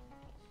fuck?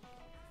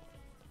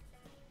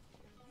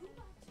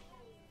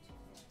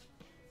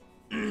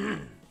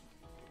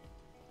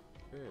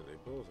 Okay, they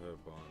both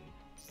have bond.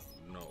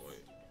 No,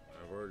 wait.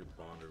 I've already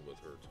bonded with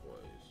her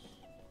twice.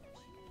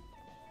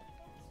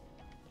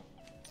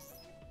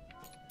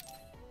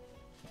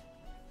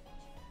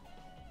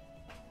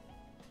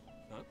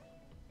 Huh?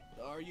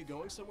 Are you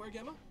going somewhere,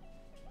 Gemma?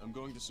 I'm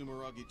going to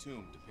Sumeragi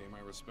Tomb to pay my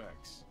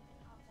respects.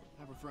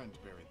 I have a friend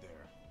buried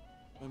there.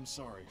 I'm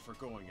sorry for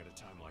going at a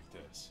time like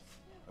this.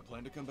 I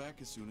plan to come back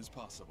as soon as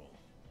possible.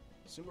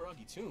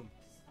 Sumeragi Tomb?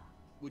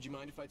 Would you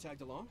mind if I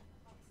tagged along?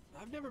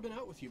 I've never been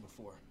out with you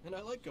before, and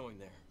I like going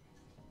there.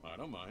 I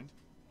don't mind.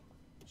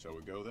 Shall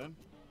we go then?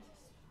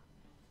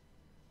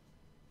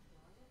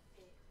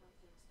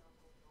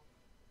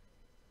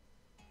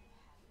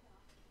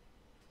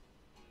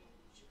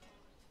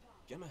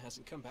 Gemma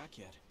hasn't come back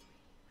yet.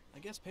 I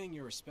guess paying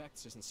your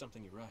respects isn't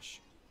something you rush.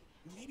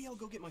 Maybe I'll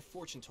go get my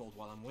fortune told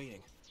while I'm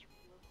waiting.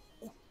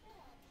 Oh,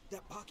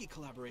 that Baki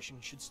collaboration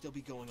should still be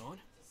going on.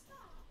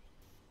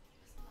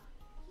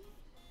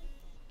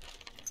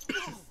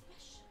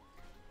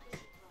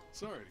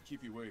 Sorry to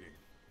keep you waiting.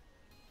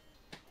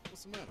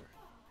 What's the matter?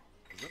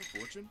 Is that a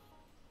fortune?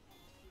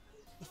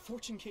 The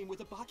fortune came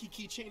with a Baki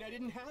keychain I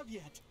didn't have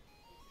yet.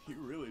 You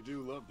really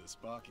do love this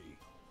Baki.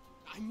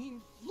 I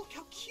mean, look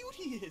how cute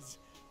he is!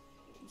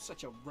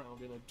 Such a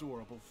round and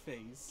adorable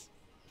face.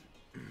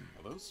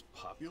 Are those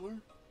popular?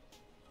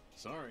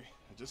 Sorry,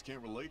 I just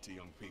can't relate to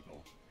young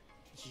people.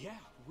 Yeah,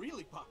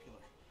 really popular.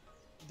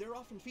 They're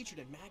often featured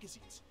in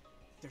magazines.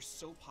 They're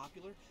so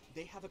popular,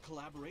 they have a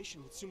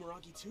collaboration with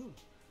Sumeragi Tomb.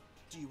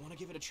 Do you want to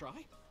give it a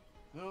try?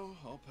 No,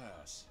 I'll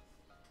pass.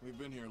 We've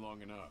been here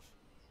long enough.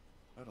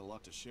 I had a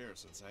lot to share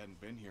since I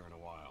hadn't been here in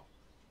a while.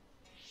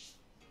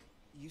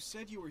 You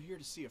said you were here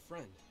to see a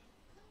friend.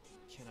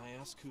 Can I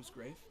ask whose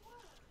grave?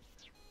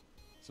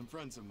 Some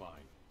friends of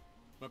mine.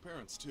 My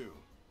parents, too.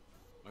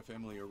 My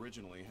family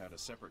originally had a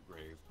separate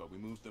grave, but we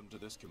moved them to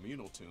this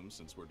communal tomb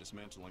since we're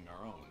dismantling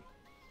our own.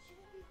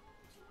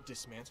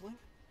 Dismantling?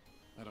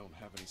 I don't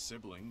have any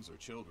siblings or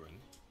children.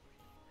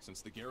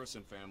 Since the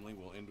Garrison family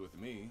will end with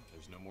me,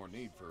 there's no more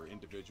need for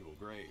individual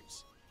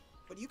graves.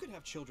 But you could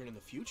have children in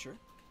the future.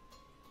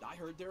 I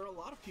heard there are a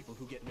lot of people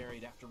who get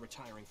married after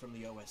retiring from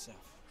the OSF.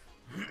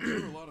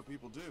 Sure, a lot of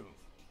people do,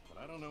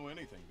 but I don't know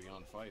anything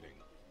beyond fighting.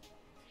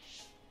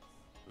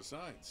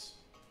 Besides,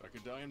 I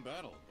could die in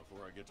battle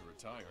before I get to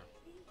retire,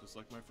 just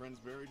like my friends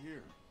buried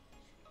here.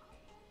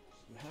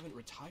 You haven't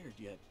retired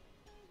yet,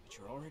 but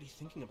you're already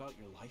thinking about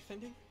your life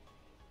ending?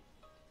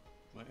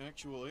 My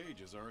actual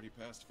age is already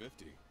past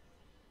 50.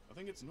 I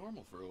think it's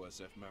normal for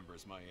OSF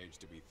members my age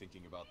to be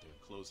thinking about their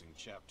closing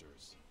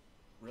chapters.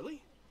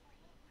 Really?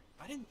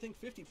 I didn't think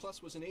 50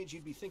 plus was an age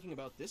you'd be thinking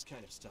about this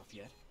kind of stuff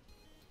yet.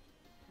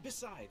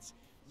 Besides,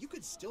 you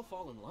could still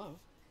fall in love.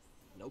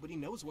 Nobody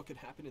knows what could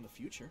happen in the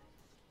future.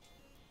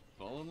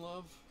 Fall in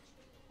love?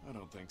 I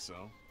don't think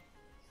so.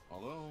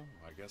 Although,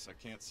 I guess I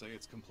can't say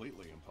it's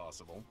completely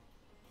impossible.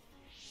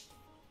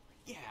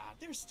 Yeah,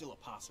 there's still a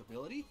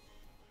possibility.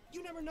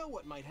 You never know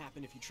what might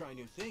happen if you try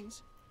new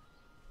things.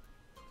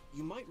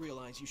 You might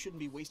realize you shouldn't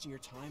be wasting your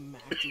time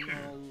acting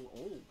all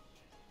old.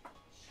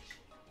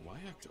 Why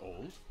act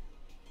old?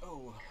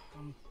 Oh,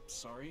 I'm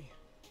sorry.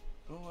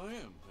 Well, I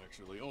am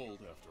actually old,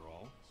 after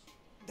all.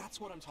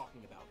 That's what I'm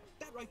talking about.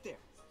 That right there.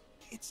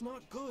 It's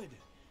not good.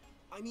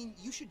 I mean,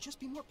 you should just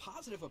be more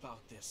positive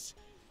about this.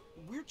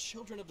 We're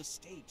children of the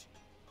state.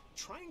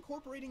 Try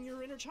incorporating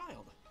your inner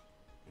child.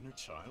 Inner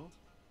child?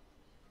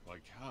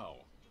 Like how?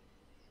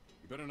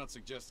 You better not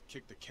suggest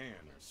kick the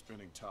can or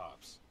spinning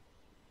tops.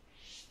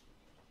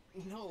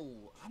 No,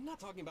 I'm not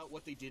talking about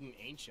what they did in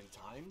ancient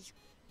times.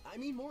 I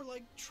mean more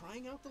like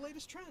trying out the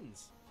latest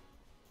trends.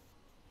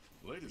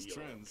 Latest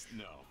trends?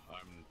 No,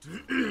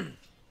 I'm...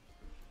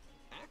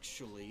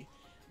 Actually,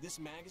 this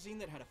magazine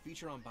that had a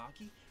feature on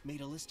Baki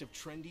made a list of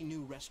trendy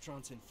new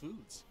restaurants and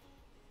foods.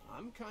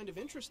 I'm kind of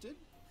interested,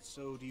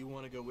 so do you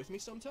want to go with me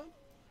sometime?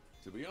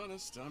 To be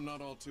honest, I'm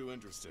not all too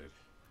interested.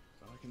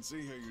 But I can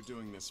see how you're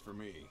doing this for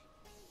me.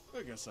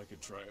 I guess I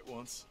could try it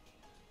once.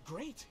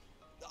 Great!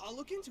 I'll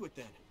look into it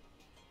then.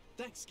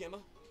 Thanks, Gemma.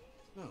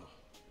 Oh,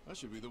 I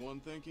should be the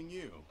one thanking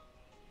you.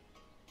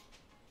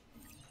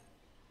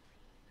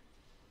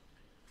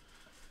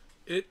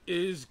 It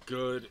is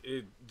good.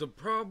 The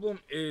problem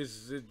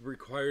is it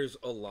requires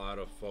a lot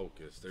of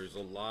focus. There's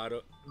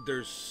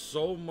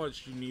so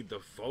much you need to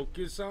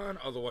focus on,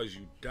 otherwise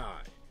you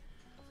die.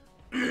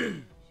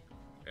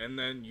 And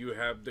then you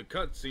have the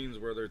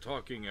cutscenes where they're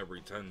talking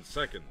every 10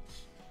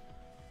 seconds.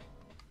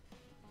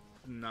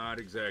 Not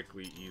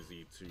exactly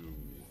easy to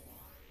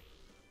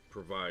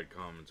provide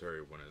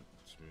commentary when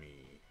it's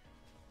me.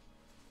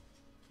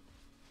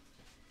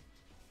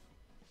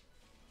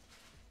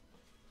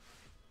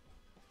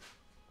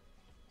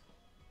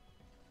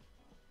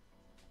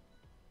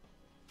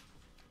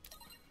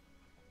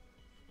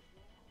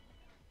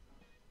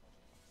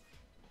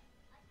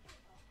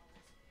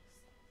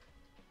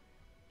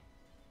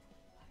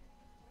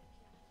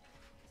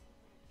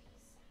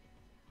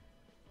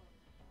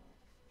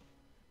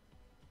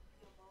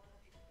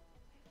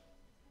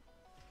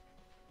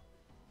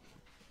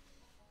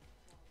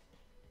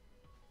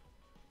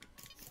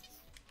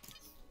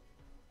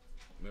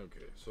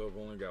 Okay, so I've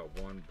only got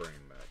one brain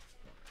max.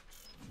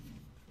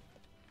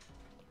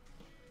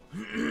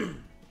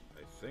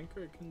 I think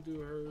I can do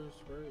hers,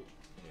 right?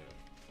 Yeah.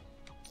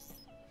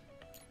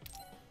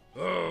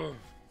 Oh!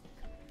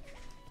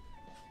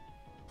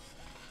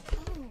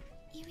 Oh,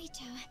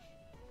 Yuito.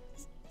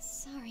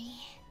 Sorry.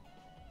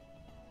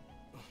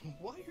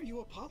 Why are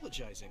you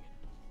apologizing?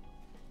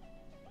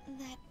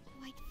 That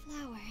white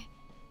flower.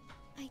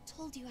 I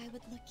told you I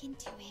would look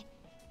into it,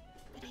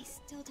 but I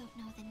still don't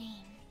know the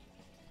name.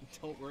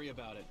 Don't worry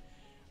about it.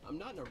 I'm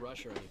not in a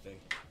rush or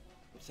anything.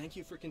 Thank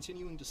you for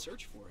continuing to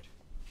search for it.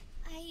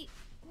 I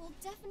will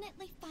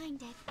definitely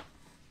find it.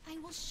 I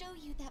will show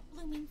you that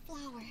blooming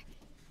flower.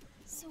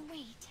 So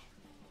wait.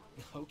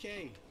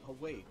 Okay, I'll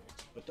wait.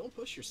 But don't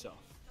push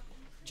yourself.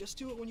 Just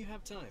do it when you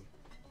have time.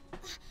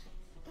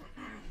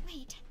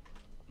 Wait.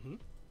 Hmm?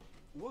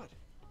 What?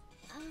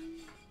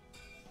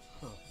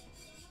 Huh.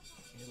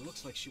 It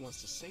looks like she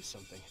wants to say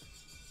something.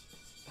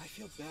 I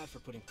feel bad for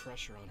putting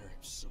pressure on her,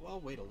 so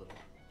I'll wait a little.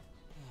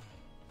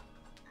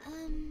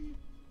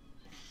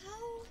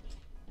 How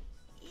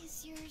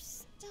is your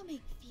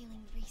stomach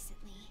feeling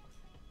recently?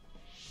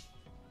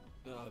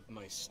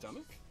 My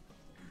stomach?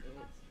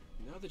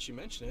 Now that you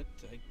mention it,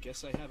 I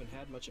guess I haven't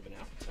had much of an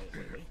appetite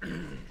lately.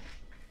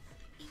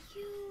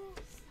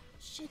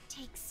 should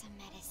take some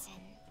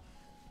medicine.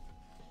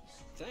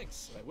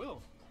 Thanks, I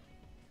will.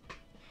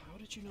 How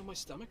did you know my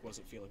stomach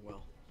wasn't feeling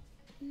well?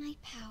 My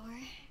power.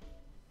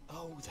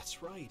 Oh,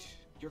 that's right.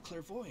 You're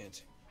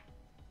clairvoyant.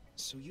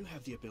 So you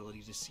have the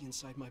ability to see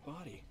inside my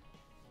body.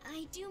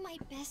 I do my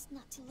best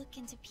not to look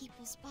into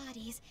people's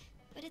bodies,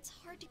 but it's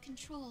hard to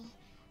control.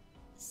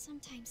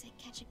 Sometimes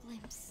I catch a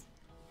glimpse.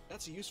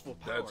 That's a useful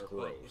power, That's but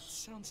gross. it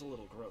sounds a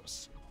little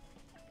gross.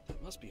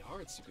 That must be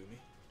hard,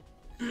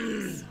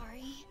 Sugumi.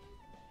 Sorry.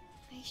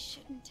 I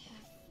shouldn't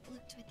have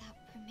looked without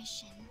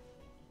permission.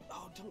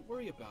 Oh, don't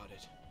worry about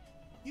it.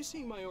 You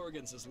seeing my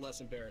organs is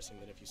less embarrassing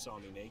than if you saw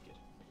me naked.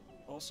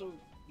 Also,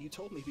 you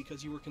told me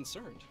because you were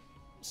concerned.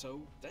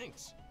 So,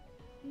 thanks.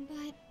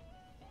 But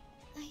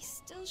I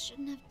still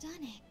shouldn't have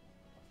done it.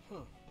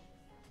 Huh.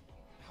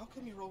 How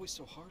come you're always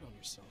so hard on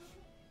yourself?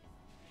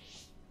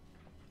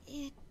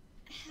 It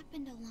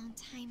happened a long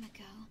time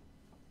ago,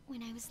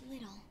 when I was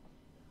little.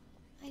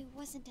 I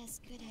wasn't as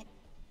good at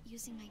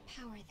using my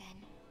power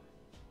then.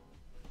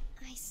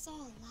 I saw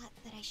a lot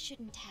that I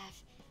shouldn't have.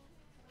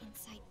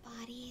 Inside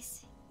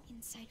bodies,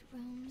 inside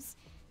rooms,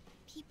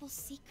 people's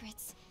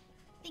secrets,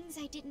 things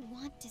I didn't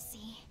want to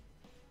see.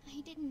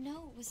 I didn't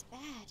know it was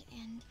bad,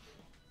 and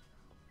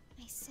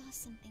I saw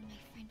something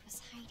my friend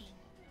was hiding.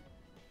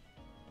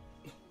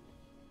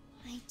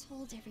 I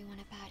told everyone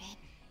about it,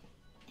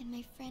 and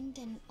my friend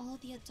and all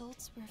the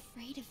adults were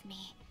afraid of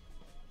me.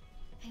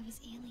 I was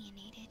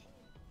alienated.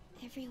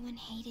 Everyone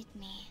hated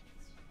me.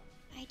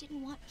 I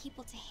didn't want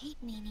people to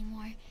hate me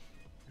anymore,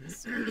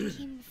 so I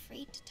became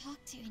afraid to talk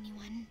to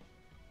anyone.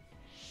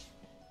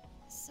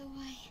 So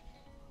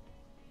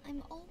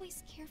I'm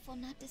always careful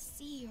not to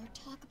see or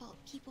talk about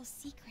people's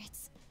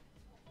secrets.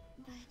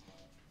 But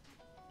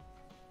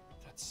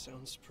That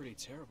sounds pretty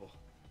terrible.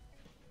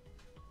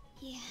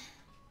 yeah,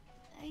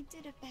 I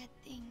did a bad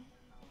thing.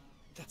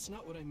 That's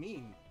not what I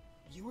mean.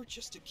 You were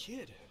just a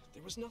kid.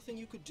 There was nothing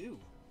you could do.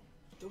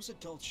 Those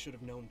adults should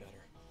have known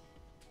better.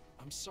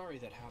 I'm sorry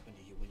that happened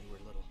to you when you were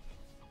little.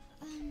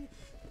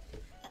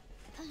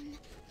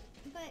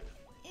 But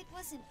it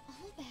wasn't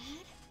all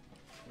bad.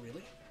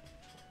 Really?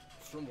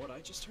 From what I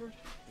just heard,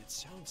 it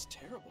sounds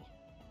terrible.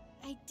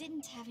 I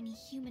didn't have any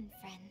human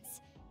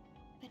friends,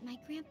 but my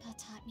grandpa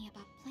taught me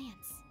about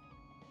plants.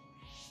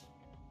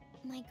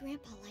 My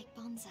grandpa liked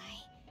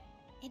bonsai,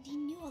 and he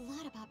knew a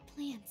lot about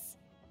plants.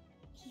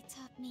 He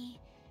taught me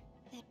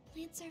that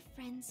plants are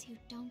friends who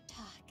don't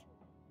talk.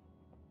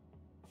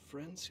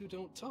 Friends who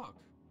don't talk?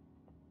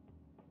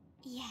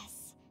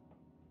 Yes.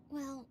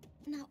 Well,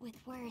 not with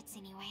words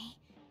anyway.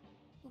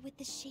 But with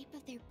the shape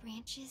of their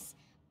branches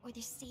or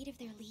the state of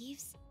their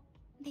leaves,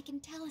 they can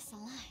tell us a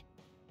lot.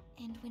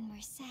 And when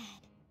we're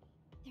sad,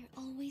 they're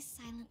always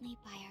silently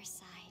by our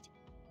side.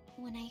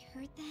 When I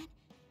heard that,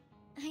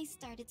 I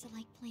started to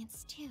like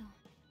plants too.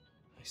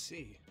 I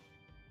see.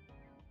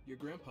 Your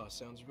grandpa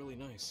sounds really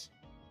nice.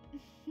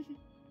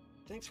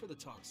 Thanks for the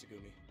talk,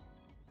 Sugumi.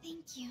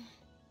 Thank you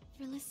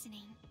for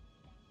listening.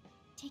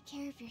 Take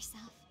care of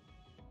yourself.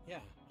 Yeah,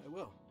 I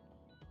will.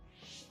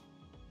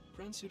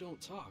 Friends who don't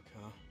talk,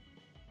 huh?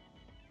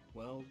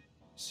 Well,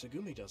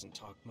 Sugumi doesn't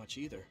talk much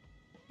either,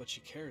 but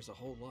she cares a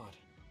whole lot.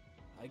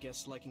 I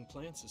guess liking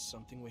plants is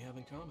something we have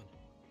in common.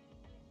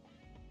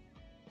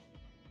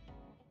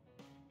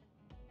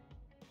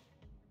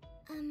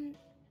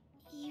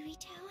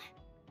 Yurito?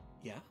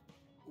 Yeah?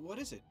 What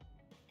is it?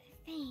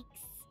 Thanks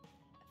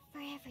for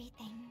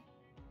everything.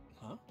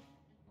 Huh?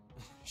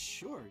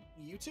 Sure,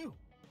 you too.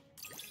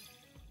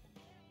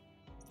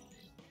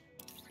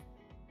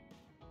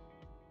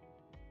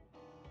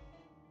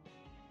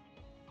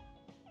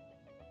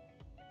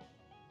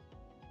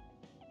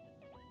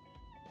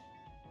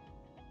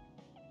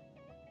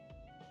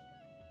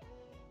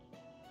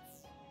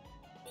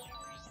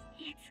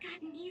 It's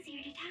gotten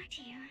easier to talk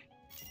to you.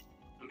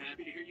 I'm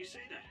happy to hear you say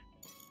that.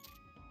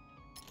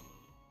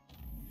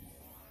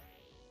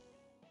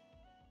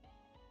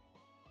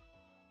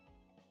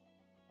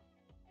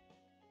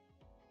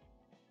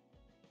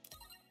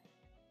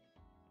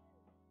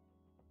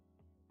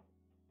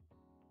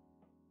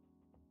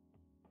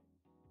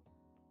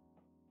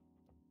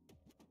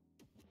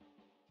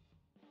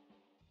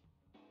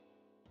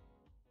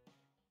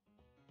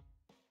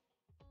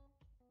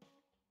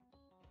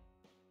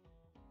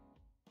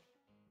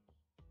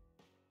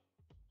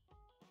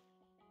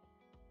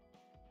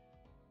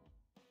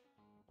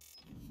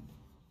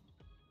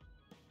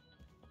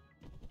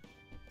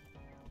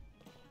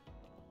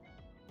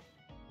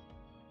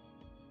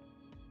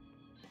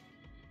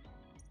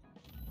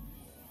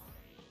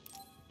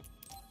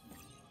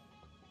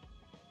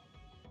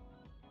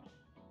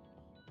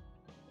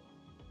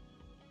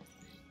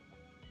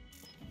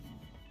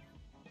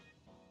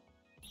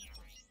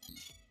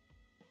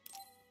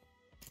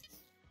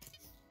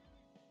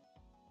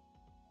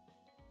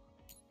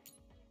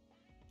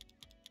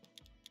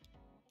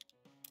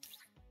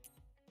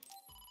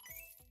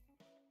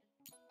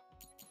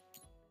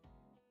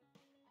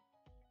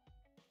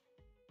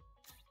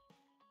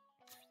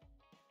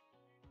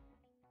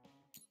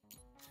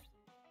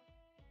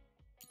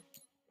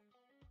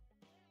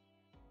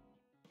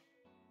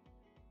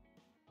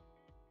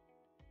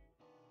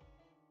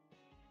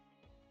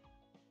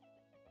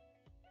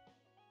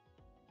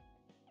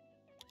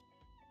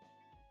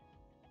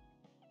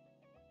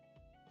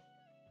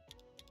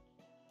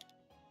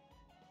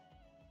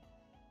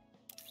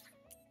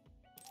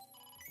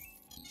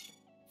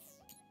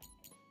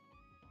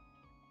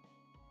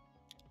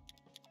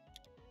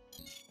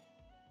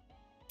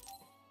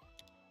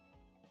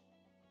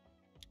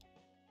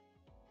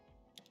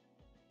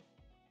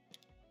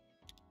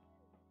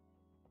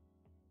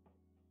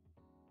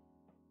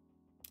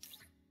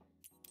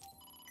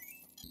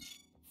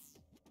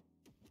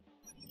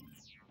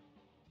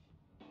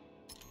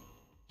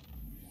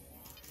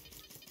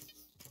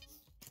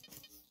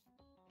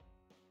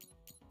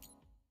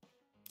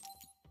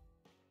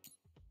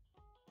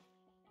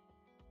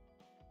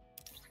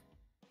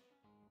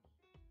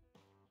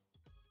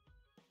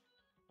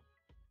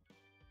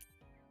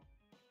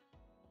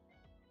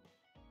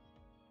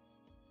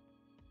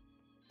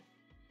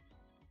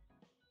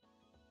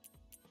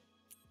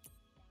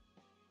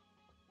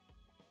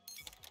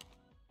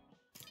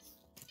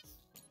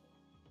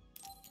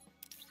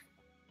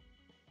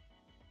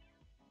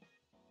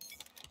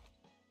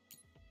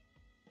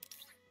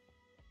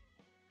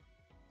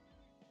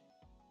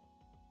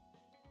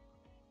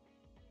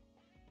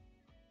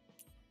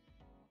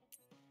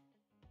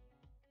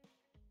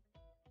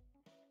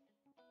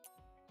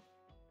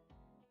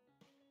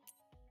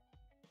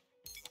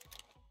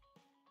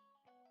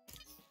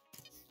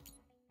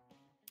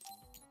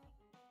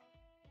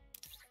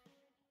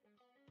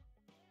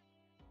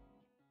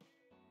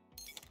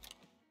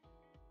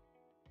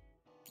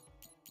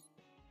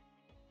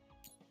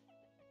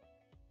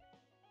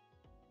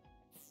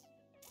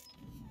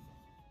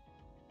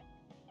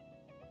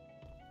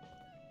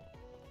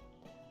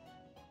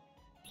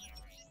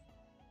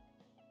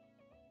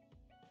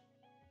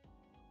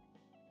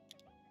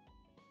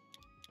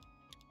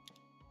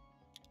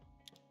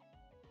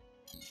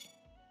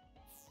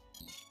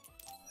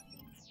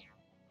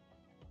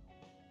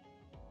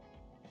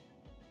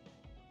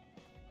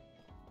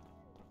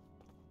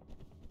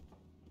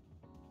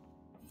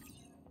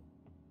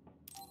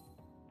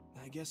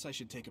 guess I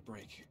should take a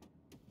break.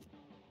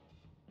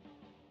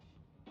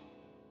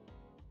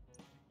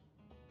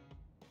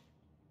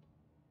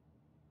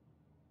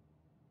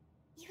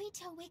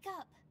 Yuito, wake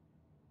up!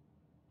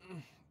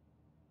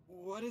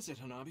 What is it,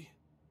 Hanabi?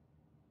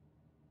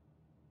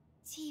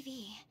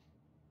 TV.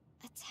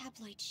 A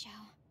tabloid show.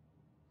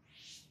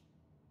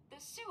 The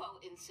Suo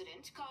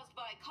incident caused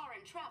by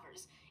Karin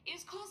Travers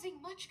is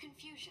causing much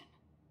confusion.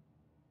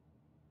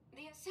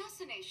 The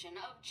assassination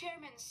of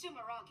Chairman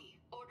Sumeragi,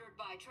 ordered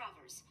by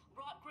Travers,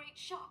 brought great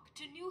shock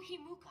to New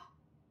Himuka.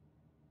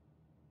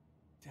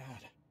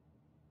 Dad.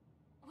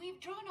 We've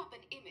drawn up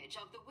an image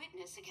of the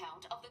witness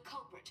account of the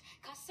culprit,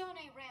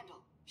 Kasane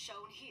Randall,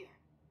 shown here.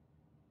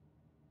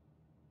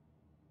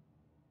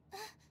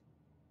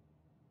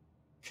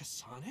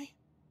 Kasane?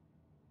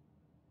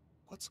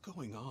 What's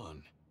going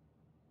on?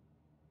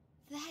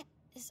 That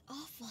is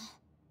awful.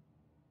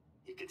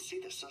 You can see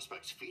the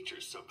suspect's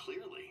features so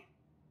clearly.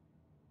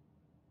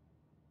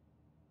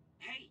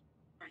 Hey,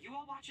 are you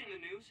all watching the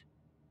news?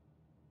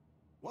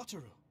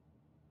 Wataru.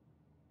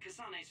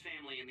 Kasane's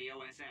family and the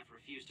OSF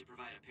refused to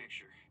provide a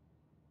picture.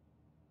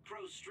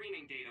 Crow's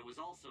streaming data was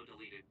also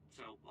deleted,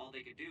 so all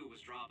they could do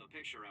was draw up a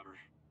picture of her.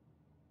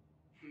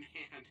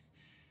 Man,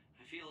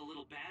 I feel a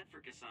little bad for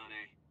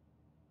Kasane.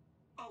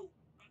 Oh,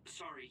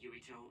 sorry,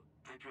 Yuito.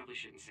 I probably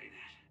shouldn't say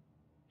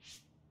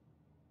that.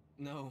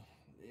 No,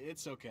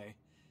 it's okay.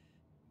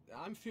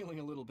 I'm feeling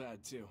a little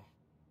bad, too.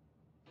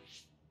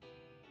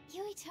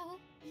 Yuito,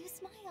 you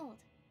smiled.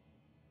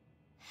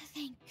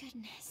 Thank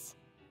goodness.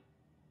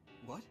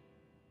 What?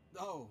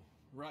 Oh,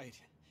 right.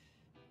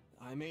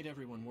 I made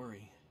everyone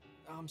worry.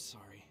 I'm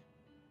sorry.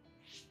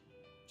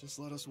 Just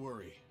let us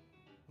worry.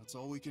 That's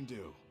all we can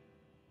do.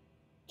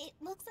 It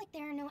looks like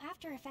there are no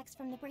after effects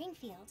from the brain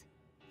field.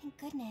 Thank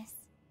goodness.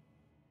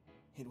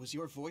 It was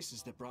your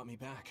voices that brought me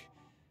back.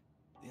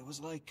 It was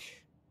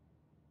like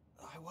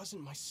I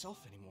wasn't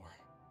myself anymore.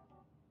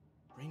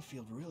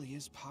 Brainfield really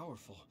is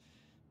powerful,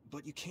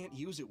 but you can't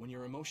use it when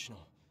you're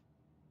emotional.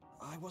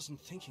 I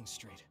wasn't thinking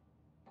straight.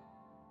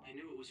 I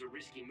knew it was a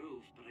risky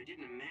move, but I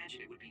didn't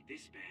imagine it would be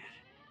this bad.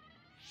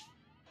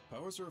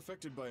 Powers are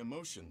affected by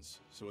emotions,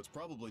 so it's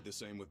probably the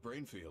same with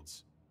brain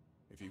fields.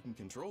 If you can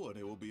control it,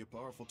 it will be a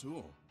powerful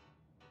tool.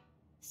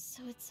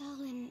 So it's all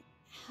in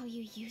how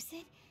you use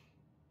it?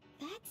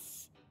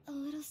 That's a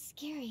little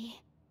scary.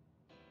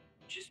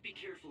 Just be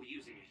careful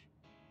using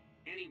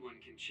it. Anyone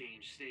can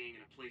change staying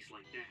in a place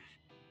like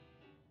that.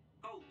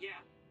 Oh,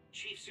 yeah.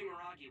 Chief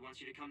Sumeragi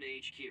wants you to come to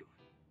HQ.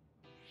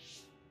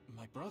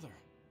 My brother?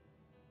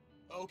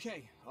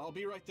 Okay, I'll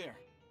be right there.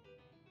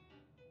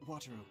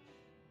 Wataru,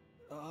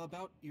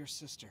 about your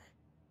sister.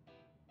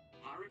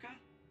 Haruka?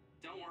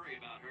 Don't worry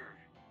about her.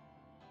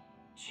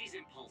 She's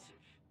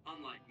impulsive,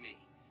 unlike me.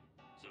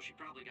 So she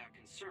probably got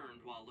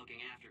concerned while looking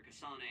after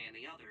Kasane and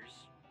the others,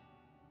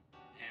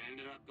 and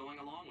ended up going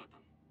along with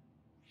them.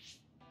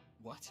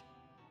 What?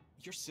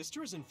 Your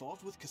sister is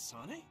involved with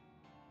Kasane?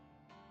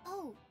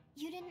 Oh,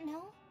 you didn't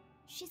know?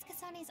 She's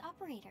Kasane's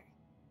operator.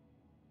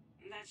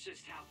 That's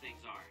just how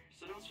things are,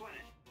 so don't sweat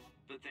it.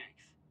 But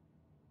thanks.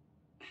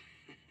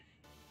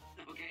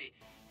 Okay,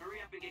 hurry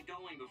up and get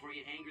going before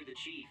you anger the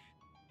chief.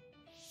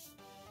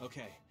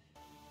 Okay,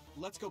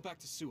 let's go back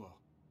to Suo.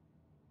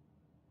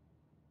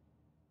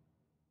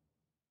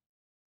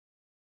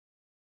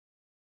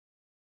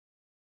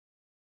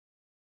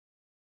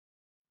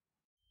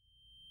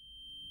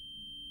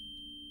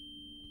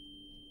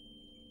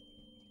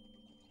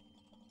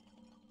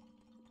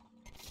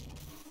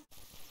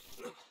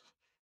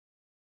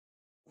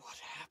 What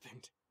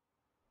happened?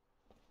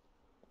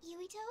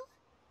 Yuito?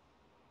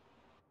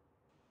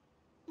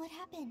 What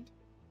happened?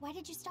 Why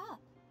did you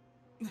stop?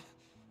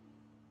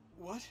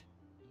 What?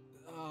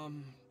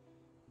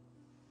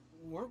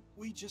 Weren't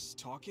we just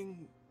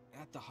talking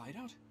at the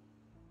hideout?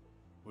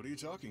 What are you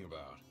talking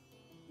about?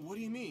 What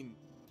do you mean?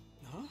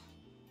 Huh?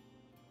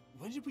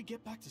 When did we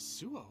get back to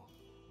Suo?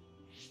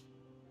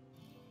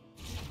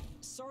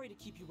 Sorry to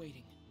keep you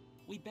waiting.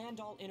 We banned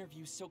all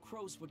interviews so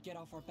crows would get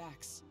off our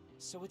backs,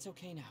 so it's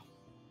okay now.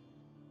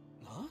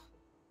 Huh?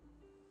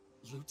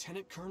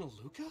 Lieutenant Colonel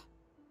Luca?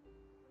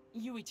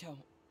 Yuito,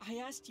 I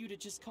asked you to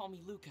just call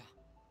me Luca.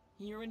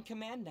 You're in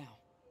command now.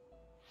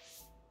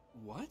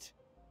 What?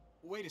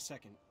 Wait a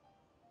second.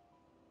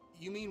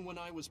 You mean when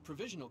I was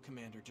provisional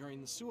commander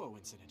during the Suo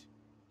incident?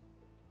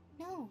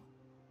 No.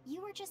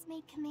 You were just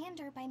made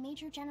commander by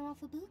Major General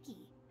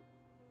Fubuki.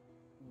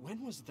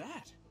 When was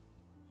that?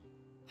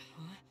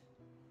 Huh?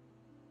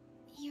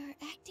 You're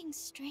acting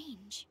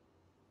strange.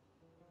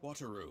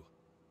 Wataru,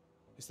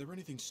 is there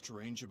anything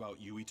strange about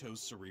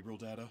Yuito's cerebral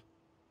data?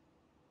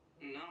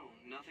 No,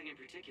 nothing in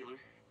particular.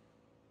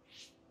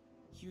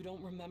 You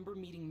don't remember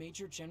meeting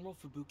Major General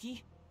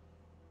Fubuki?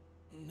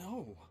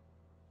 No.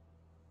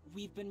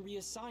 We've been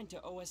reassigned to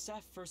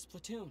OSF 1st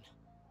Platoon.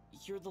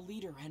 You're the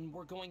leader and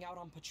we're going out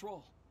on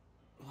patrol.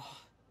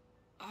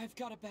 I've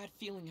got a bad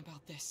feeling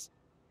about this.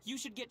 You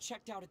should get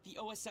checked out at the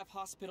OSF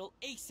hospital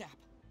ASAP.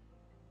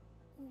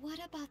 What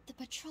about the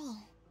patrol?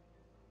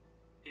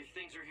 If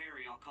things are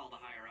hairy, I'll call the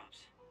higher-ups.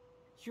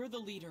 You're the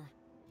leader.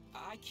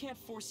 I can't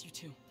force you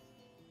to.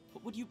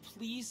 But would you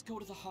please go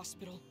to the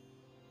hospital?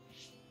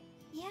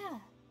 Yeah,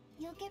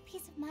 you'll get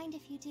peace of mind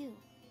if you do.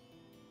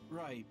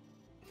 Right.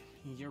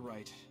 You're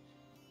right.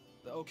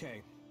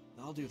 Okay,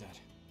 I'll do that.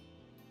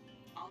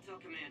 I'll tell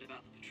Command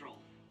about the patrol.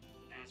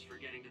 As for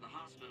getting to the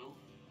hospital...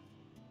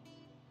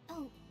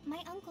 Oh,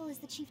 my uncle is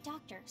the chief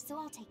doctor, so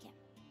I'll take him.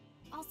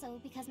 Also,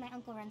 because my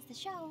uncle runs the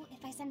show,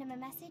 if I send him a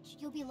message,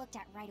 you'll be looked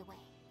at right away.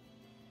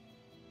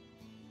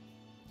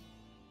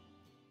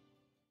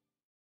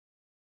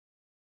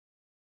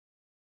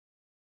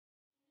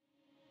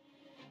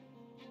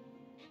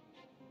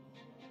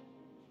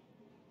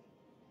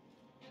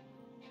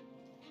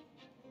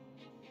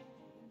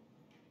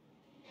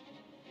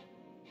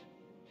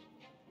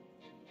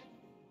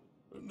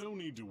 No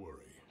need to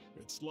worry.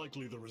 It's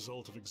likely the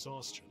result of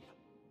exhaustion.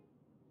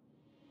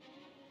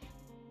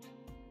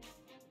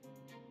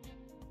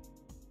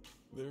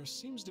 There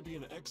seems to be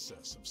an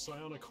excess of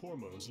psionic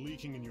hormones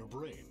leaking in your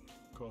brain,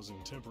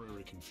 causing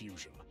temporary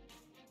confusion.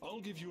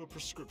 I'll give you a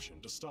prescription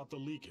to stop the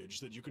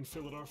leakage that you can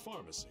fill at our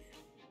pharmacy.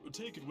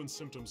 Take it when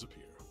symptoms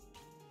appear.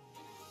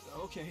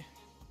 Okay.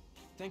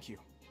 Thank you.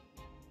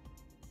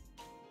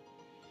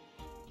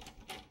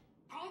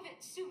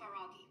 Private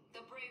Sumeragi,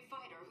 the brave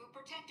fighter who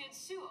protected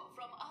Suo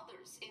from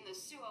others in the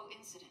Suo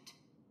incident.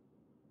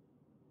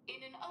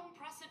 In an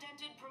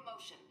unprecedented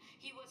promotion,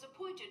 he was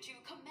appointed to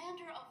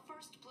Commander of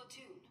 1st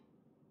Platoon.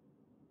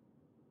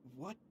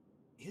 What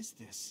is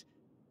this?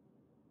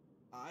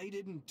 I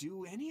didn't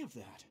do any of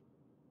that.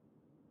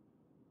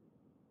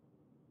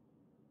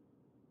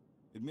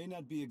 It may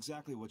not be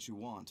exactly what you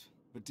want,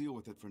 but deal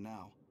with it for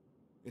now.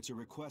 It's a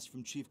request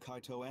from Chief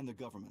Kaito and the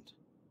government.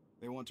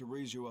 They want to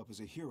raise you up as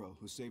a hero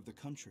who saved the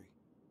country.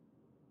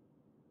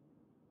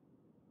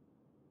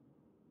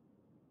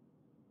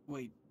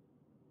 Wait,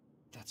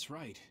 that's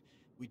right.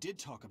 We did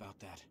talk about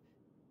that.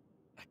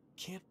 I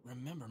can't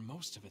remember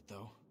most of it,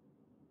 though.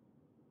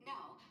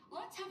 Now,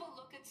 let's have a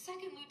look at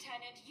 2nd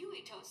Lieutenant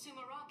Yuito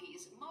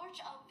Sumeragi's March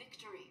of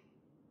Victory.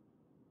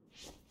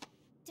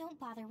 Don't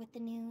bother with the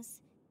news.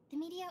 The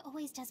media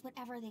always does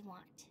whatever they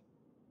want.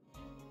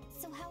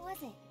 So how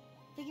was it?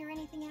 Figure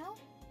anything out?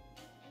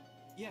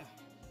 Yeah.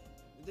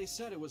 They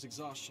said it was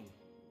exhaustion.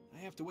 I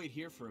have to wait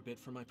here for a bit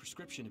for my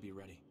prescription to be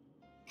ready.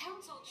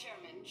 Council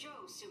Chairman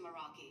Joe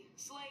Sumeragi,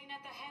 slain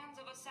at the hands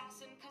of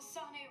assassin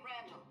Kasane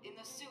Randall in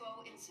the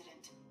Suo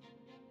incident.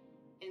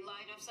 In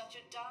light of such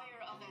a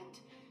dire event,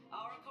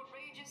 our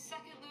courageous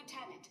 2nd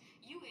Lieutenant,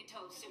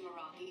 Yuito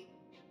Sumeragi...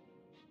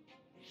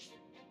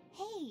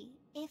 Hey,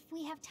 if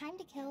we have time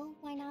to kill,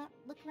 why not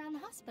look around the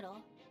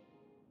hospital?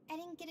 I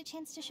didn't get a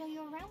chance to show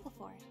you around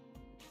before.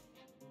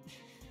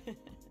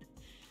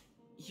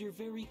 You're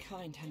very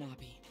kind,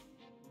 Hanabi.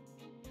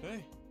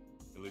 Hey,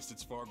 at least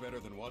it's far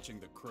better than watching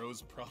the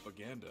Crow's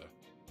propaganda.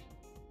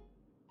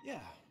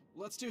 Yeah,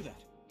 let's do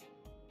that.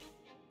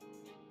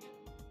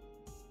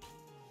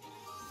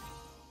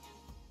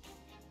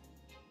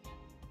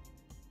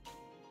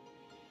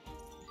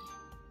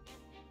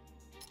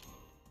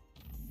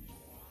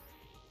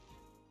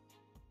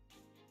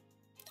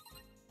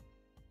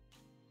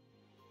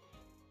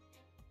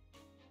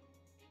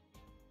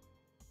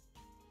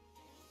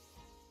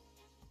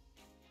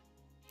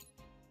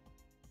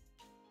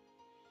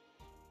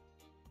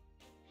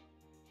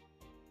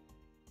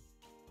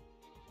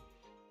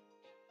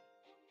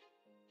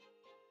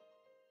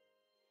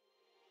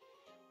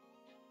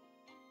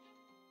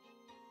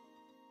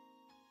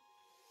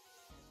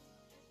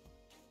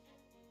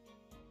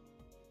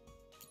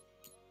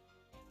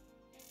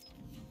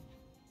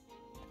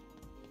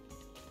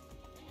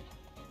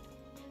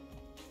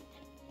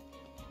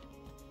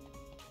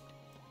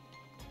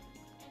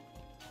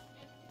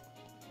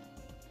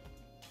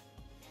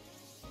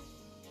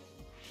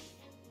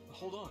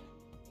 Hold on.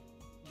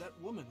 That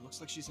woman looks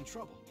like she's in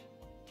trouble.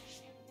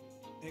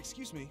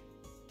 Excuse me,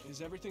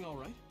 is everything all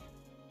right?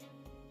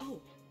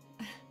 Oh,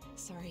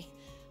 sorry.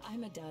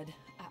 I'm a dud.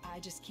 I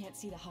just can't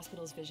see the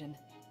hospital's vision.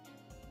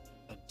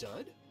 A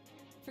dud?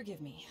 Forgive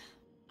me.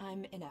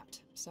 I'm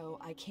inept, so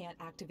I can't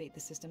activate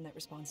the system that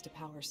responds to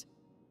powers.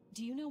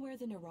 Do you know where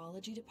the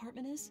neurology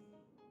department is?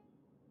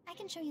 I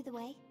can show you the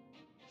way.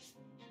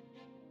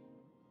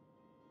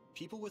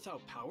 People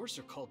without powers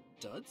are called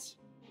duds?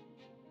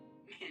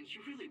 Man,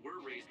 you really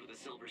were raised with a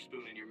silver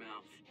spoon in your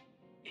mouth.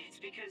 It's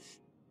because...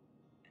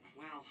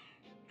 well,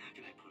 how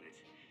can I put it?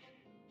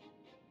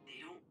 They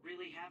don't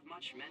really have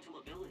much mental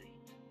ability.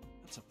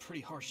 That's a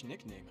pretty harsh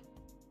nickname.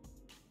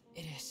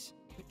 It is,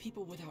 but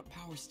people without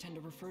powers tend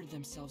to refer to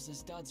themselves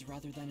as duds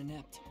rather than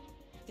inept.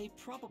 They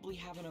probably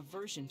have an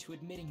aversion to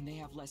admitting they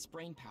have less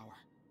brain power.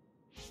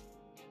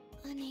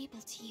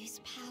 Unable to use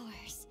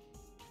powers.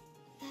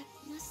 That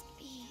must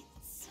be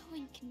so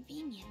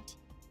inconvenient.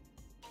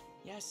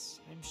 Yes,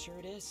 I'm sure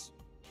it is.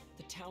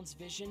 The town's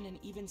vision and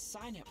even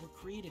Cynet were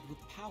created with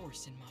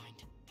powers in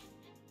mind.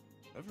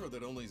 I've heard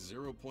that only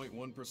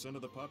 0.1%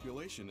 of the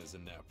population is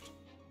inept.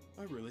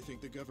 I really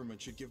think the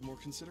government should give more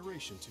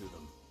consideration to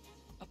them.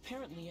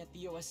 Apparently at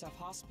the OSF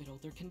hospital,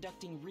 they're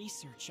conducting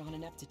research on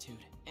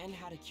ineptitude and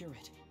how to cure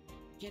it.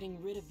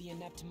 Getting rid of the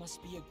inept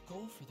must be a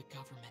goal for the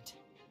government.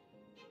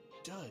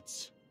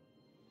 Duds.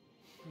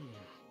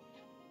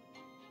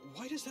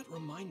 Why does that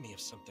remind me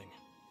of something?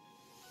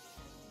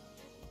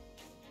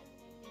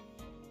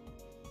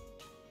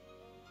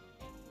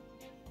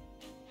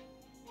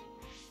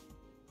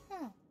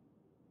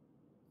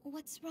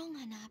 What's wrong,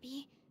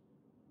 Hanabi?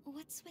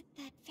 What's with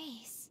that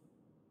face?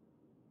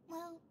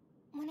 Well,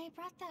 when I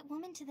brought that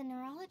woman to the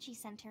neurology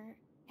center,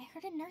 I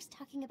heard a nurse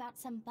talking about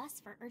some bus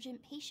for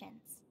urgent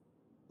patients.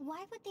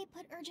 Why would they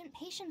put urgent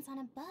patients on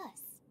a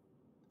bus?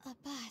 A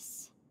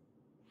bus?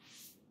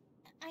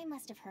 I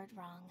must have heard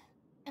wrong.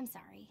 I'm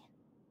sorry.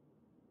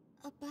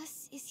 A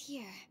bus is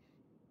here.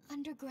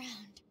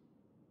 Underground.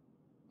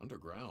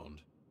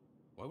 Underground?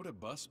 Why would a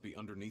bus be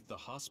underneath the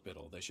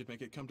hospital? They should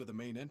make it come to the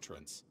main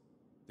entrance.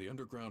 The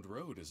underground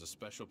road is a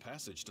special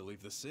passage to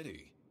leave the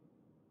city.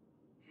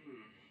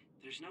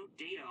 There's no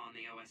data on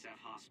the OSF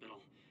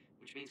hospital,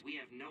 which means we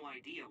have no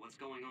idea what's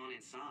going on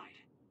inside.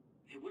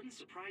 It wouldn't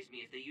surprise me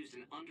if they used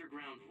an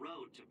underground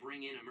road to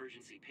bring in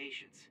emergency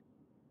patients.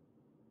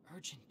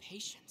 Urgent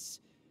patients?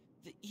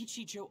 The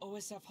Ichijo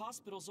OSF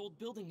hospital's old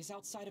building is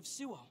outside of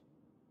Suo.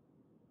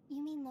 You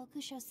mean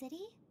Lokusho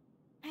City?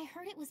 I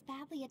heard it was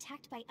badly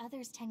attacked by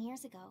others 10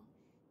 years ago.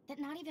 That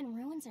not even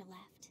ruins are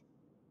left.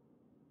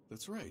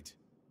 That's right.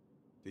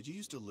 Did you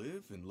used to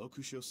live in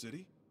Lokusho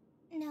City?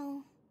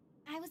 No.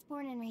 I was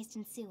born and raised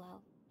in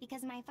Suo,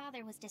 because my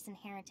father was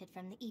disinherited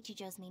from the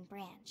Ichijo's main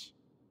branch.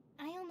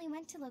 I only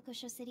went to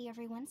Lokusho City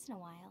every once in a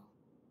while.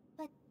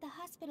 But the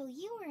hospital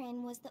you were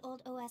in was the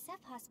old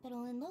OSF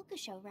hospital in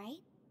Lokusho, right?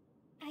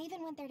 I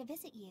even went there to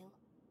visit you.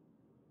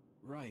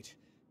 Right.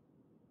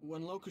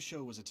 When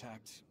Lokusho was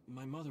attacked,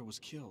 my mother was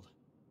killed.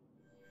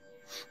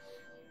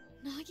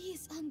 Nagi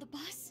is on the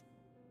bus?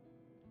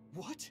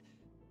 What?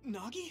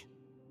 Nagi?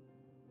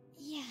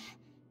 Yeah.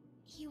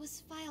 He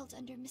was filed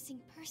under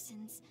missing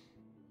persons.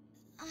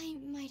 I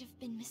might have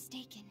been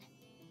mistaken.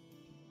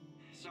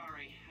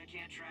 Sorry, I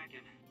can't track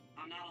him.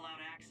 I'm not allowed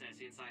access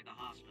inside the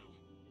hospital.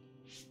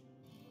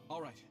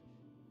 Alright.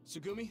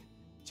 Sugumi,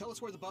 tell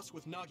us where the bus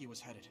with Nagi was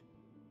headed.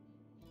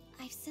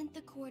 I've sent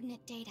the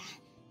coordinate data.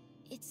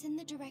 It's in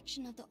the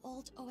direction of the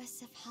old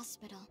OSF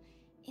hospital,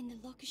 in the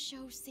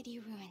Lokusho City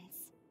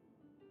ruins.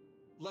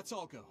 Let's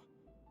all go.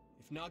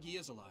 If Nagi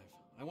is alive,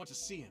 I want to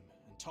see him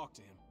and talk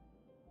to him.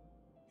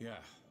 Yeah,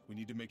 we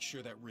need to make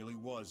sure that really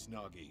was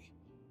Nagi.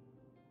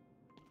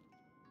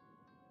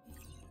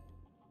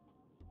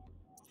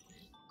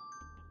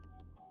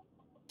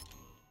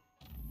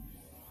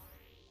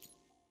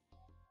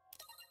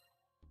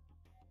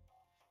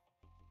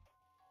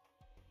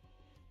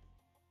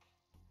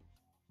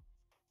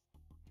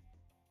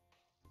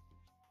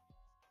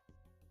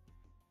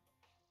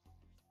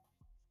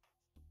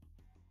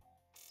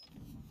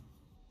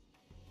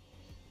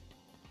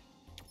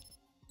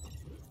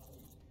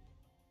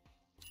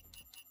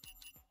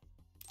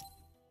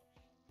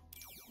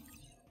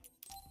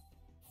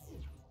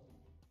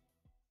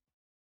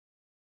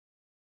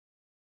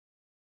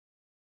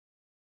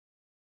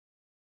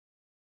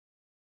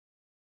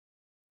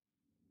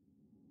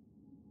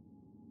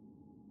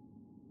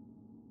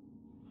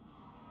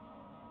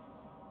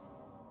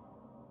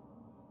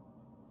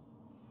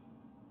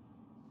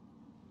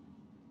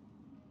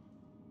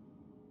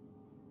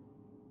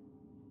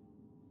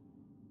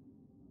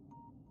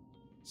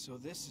 So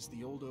this is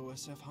the old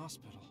OSF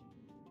hospital.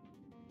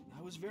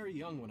 I was very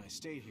young when I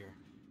stayed here,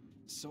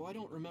 so I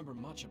don't remember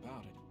much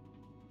about it.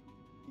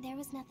 There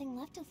was nothing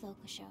left of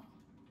Lokusho.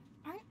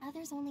 Aren't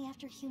others only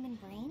after human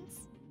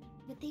brains?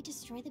 Would they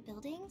destroy the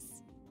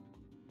buildings?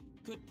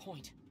 Good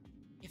point.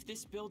 If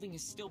this building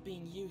is still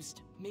being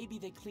used, maybe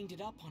they cleaned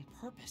it up on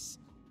purpose.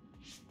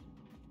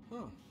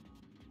 Huh.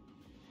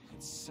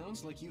 It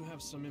sounds like you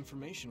have some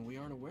information we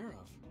aren't aware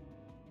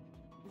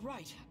of.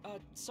 Right,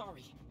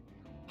 sorry.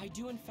 I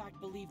do in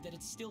fact believe that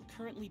it's still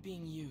currently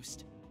being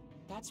used.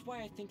 That's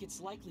why I think it's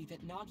likely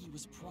that Nagi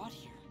was brought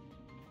here.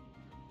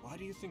 Why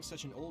do you think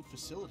such an old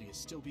facility is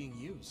still being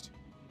used?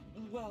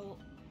 Well,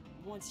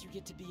 once you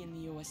get to be in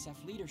the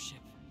OSF leadership,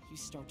 you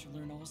start to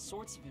learn all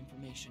sorts of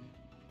information.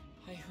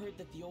 I heard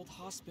that the old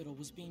hospital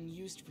was being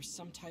used for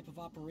some type of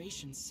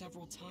operation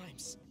several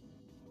times.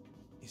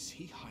 Is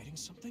he hiding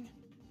something?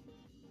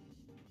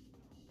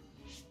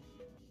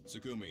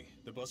 Sugumi,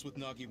 the bus with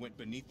Nagi went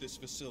beneath this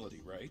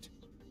facility, right?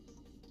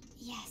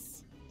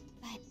 Yes,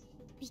 but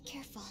be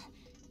careful.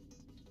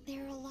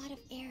 There are a lot of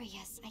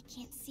areas I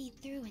can't see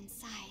through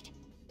inside.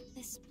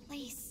 This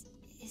place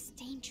is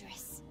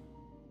dangerous.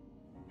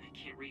 I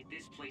can't read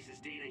this place's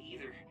data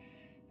either.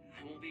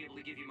 I won't be able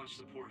to give you much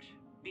support.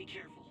 Be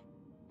careful.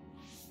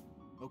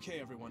 Okay,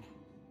 everyone.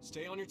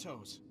 Stay on your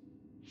toes.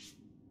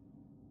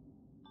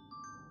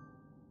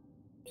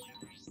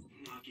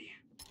 Nagi.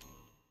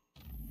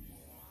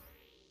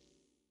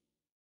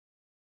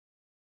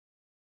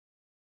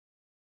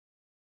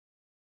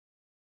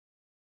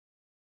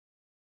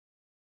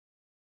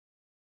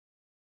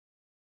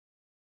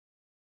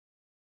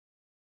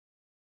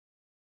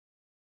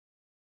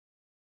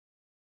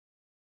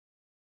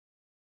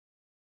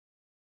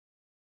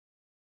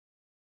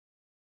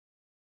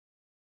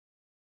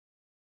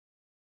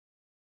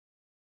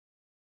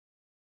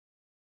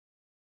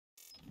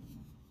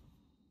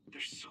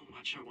 There's so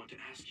much I want to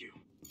ask you.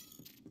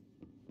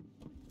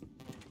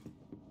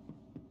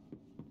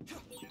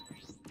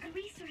 A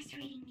resource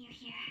reading near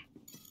here.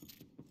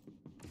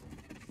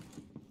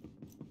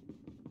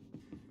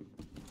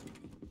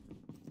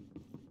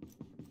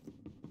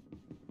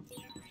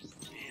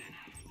 Man,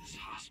 this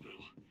hospital.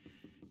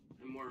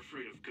 I'm more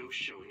afraid of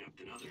ghosts showing up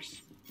than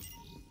others.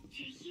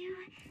 Do you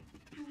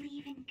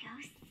believe in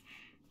ghosts?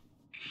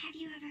 Have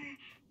you ever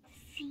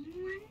seen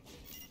one?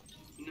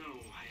 No,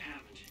 I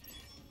haven't.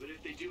 But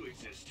if they do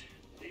exist,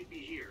 they'd be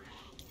here.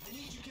 I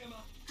need you,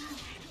 Gemma. Oh,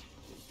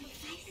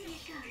 if I see a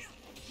ghost,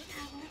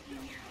 I'll let you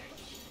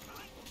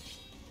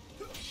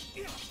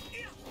know.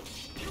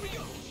 Here we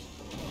go!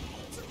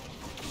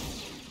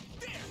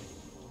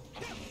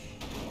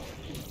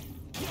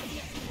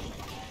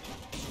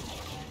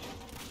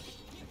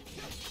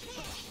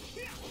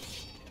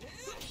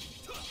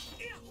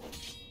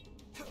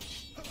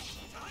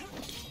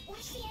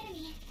 Watch the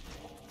enemy.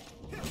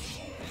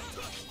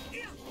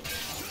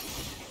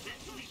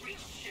 Successfully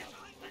reached ship.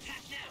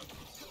 Attack now.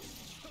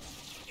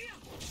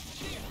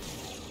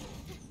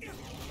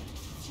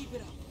 Keep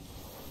it up.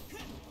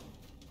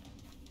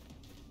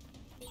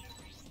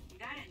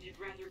 That ended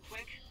rather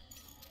quick.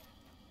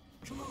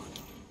 Come on.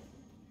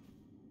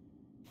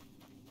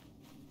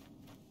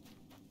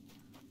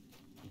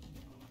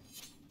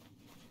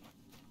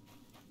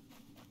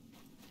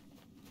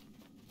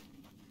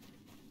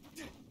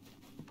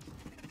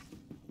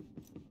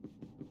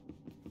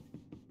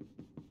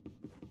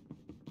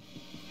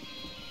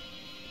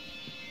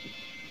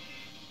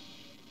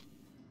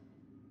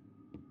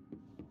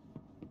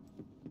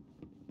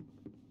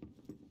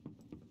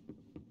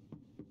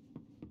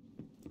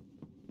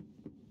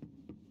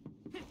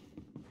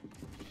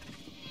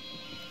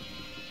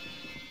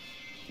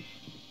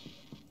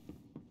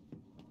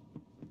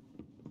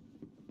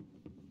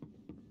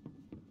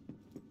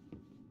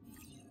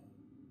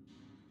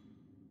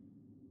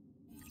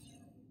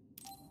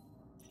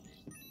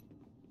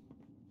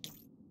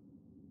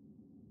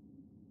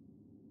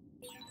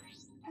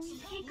 We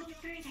can't go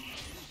further.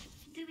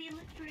 Do we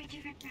look for a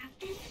different route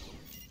then?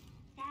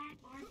 That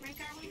or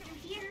break our way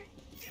through here?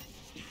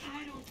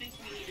 I don't think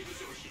we need to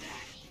resort to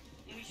that.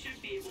 We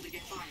should be able to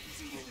get by with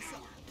some more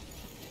power.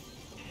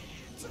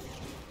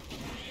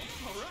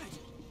 All right.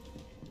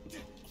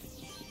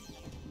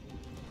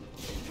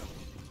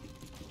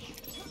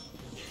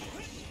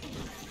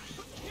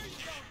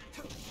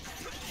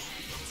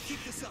 Let's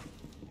keep this up.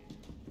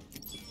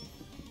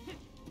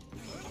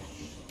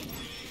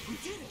 We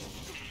did it.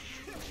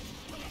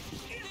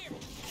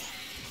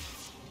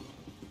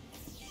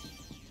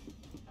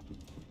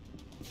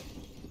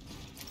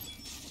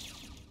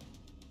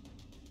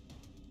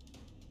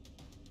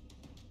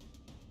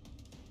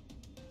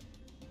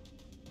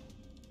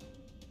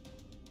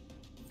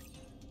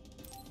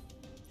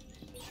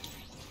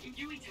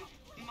 Yuito,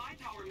 my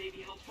power may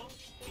be helpful.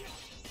 It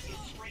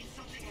sprays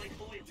something like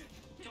oil.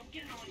 Don't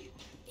get it on you.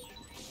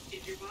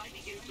 If your body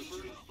begins to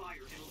burn with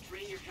fire, it'll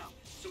drain your health,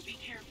 so be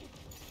careful.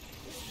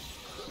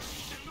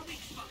 Found a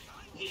weak spot.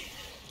 Yeah.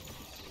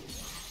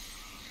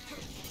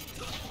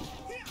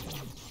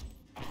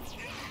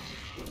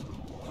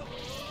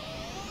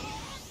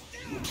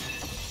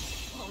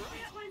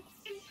 That was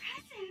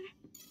impressive.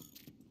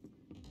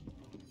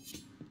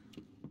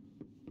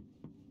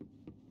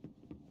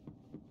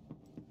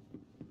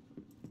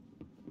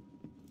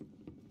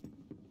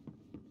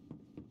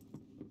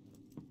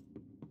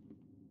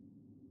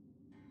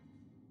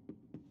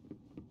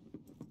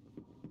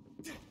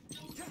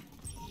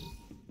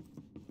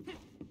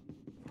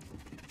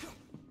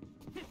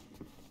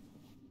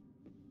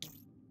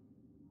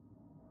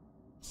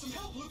 Some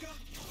help, Luca.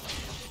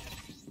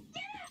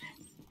 Yeah!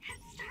 That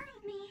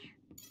startled me.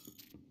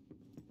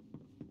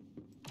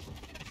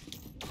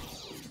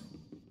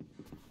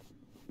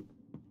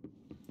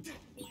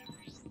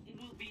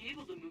 We'll be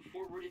able to move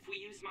forward if we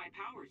use my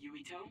power,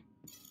 Yuito.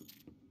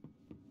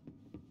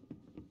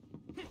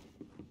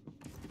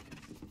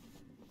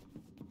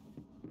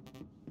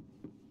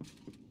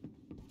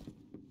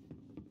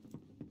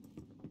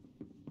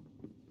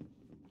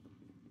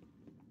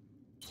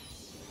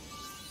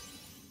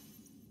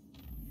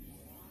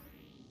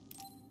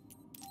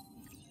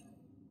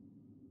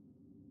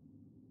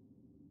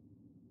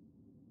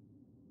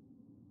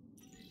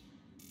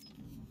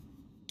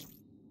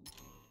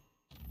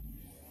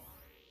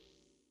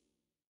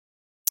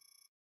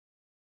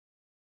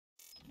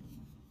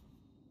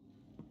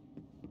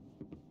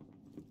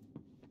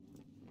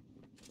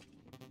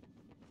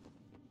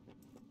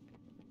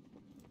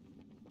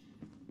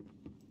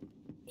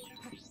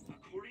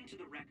 According to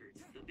the records,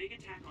 the big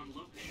attack on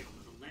Lokusho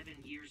was 11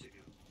 years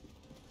ago.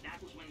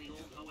 That was when the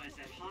old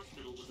OSF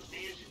hospital was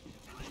abandoned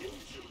and the new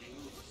facility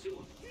moved to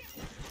Suwa.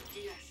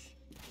 Yes,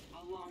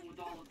 along with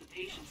all of the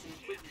patients and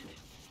equipment.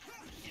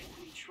 If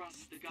we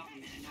trust the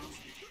government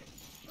announcement.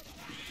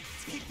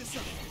 Let's keep this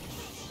up.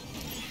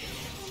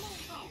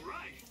 All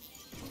right.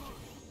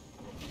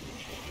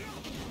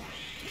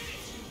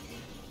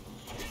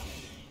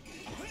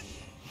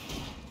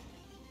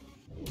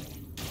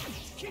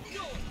 Keep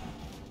going.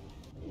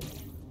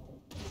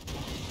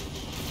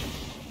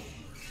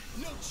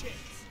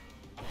 chance.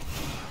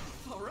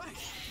 All right.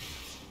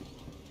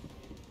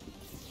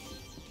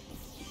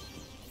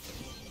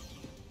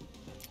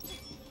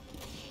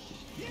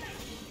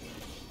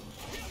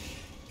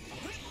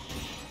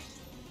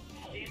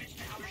 Damage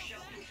to outer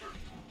shell confirmed.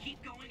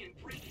 Keep going and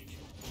break it.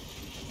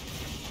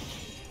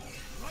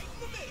 Right in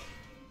the middle.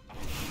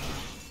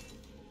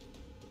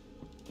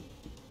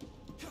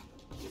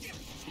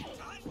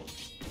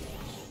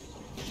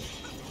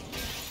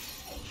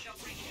 Shell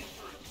breach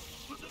confirmed.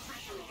 Put the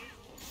pressure on.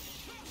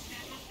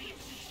 That must be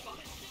its weak spot.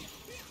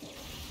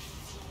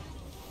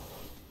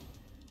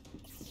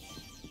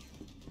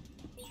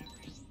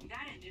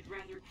 That ended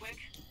rather quick.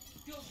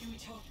 Go,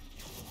 Yuito.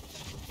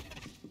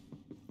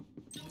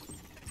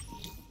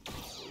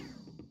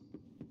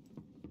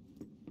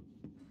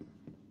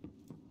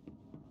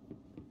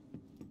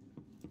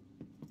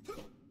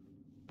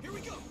 Here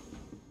we go.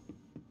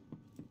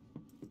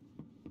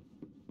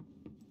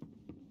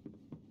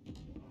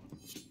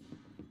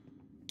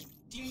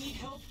 Do you need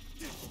help?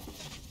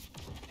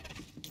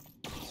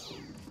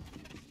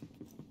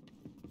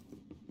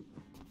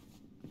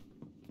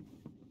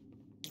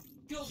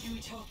 Go,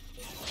 Yuito.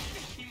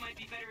 You might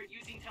be better at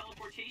using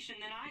teleportation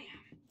than I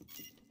am.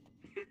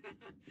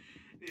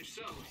 If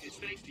so, it's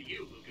thanks to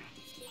you, Luca.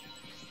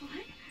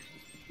 What?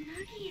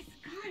 Nagi is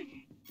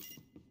gone.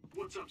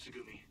 What's up,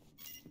 Sugumi?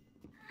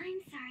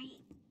 I'm sorry.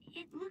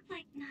 It looked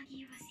like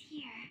Nagi was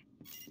here.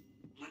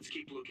 Let's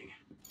keep looking.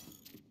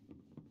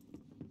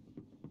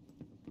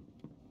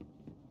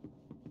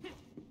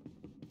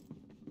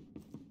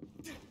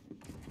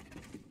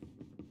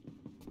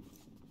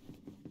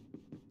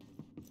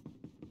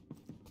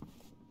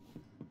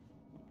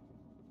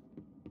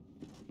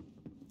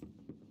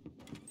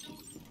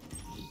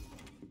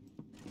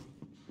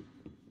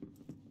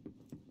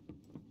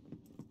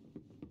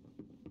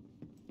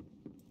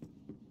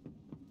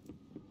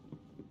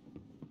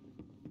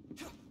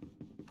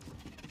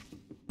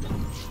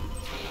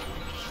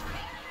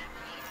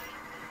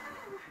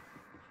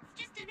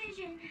 It's just a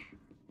vision.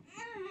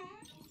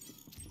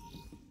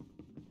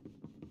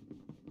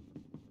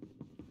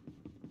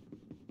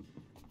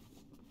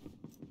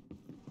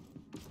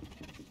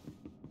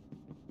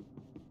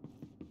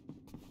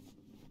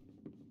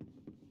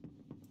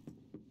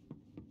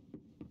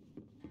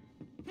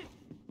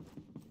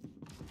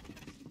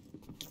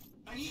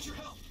 I need your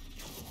help.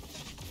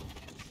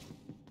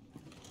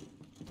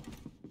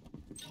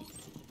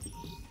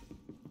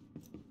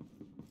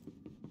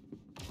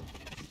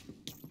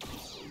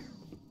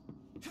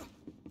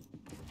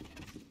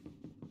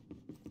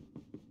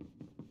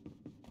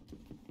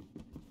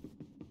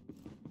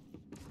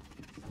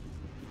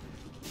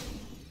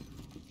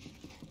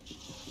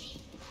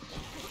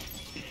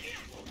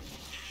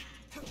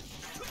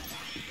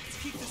 Let's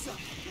keep this up.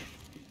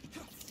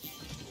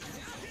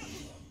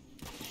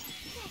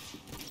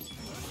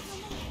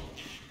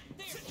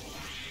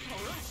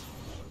 All right.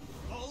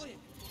 All in.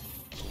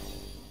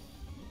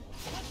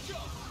 Let's go.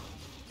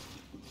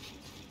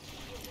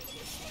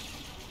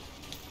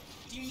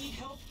 Do you need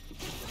help?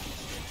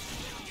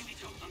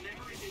 Yuito, a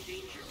member is in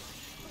danger.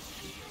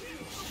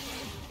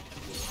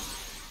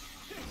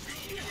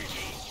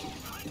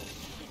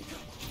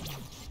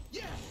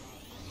 Yeah.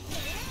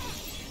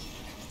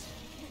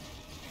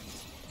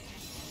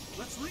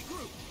 Let's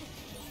regroup.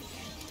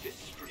 This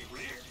is pretty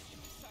rare.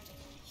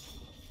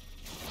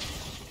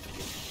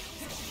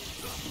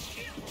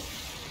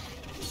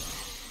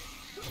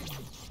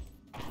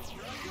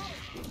 Here I go.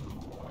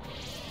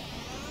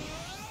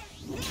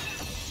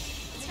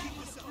 That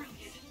was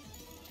brilliant.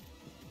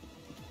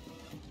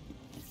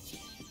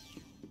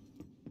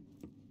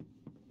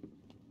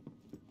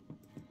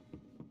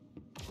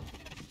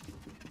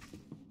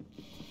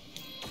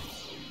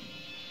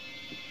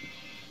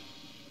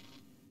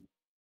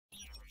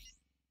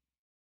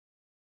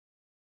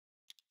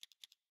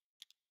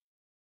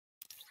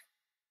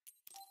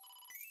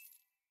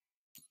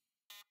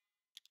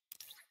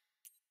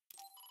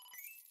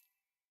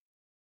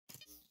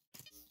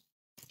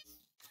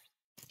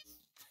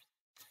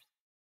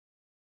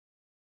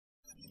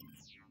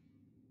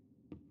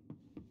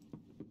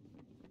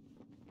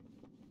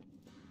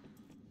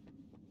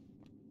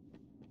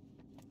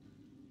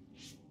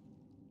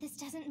 This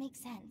doesn't make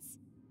sense.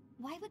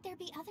 Why would there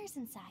be others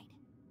inside?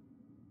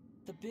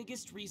 The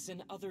biggest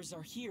reason others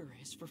are here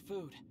is for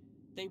food.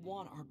 They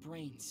want our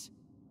brains.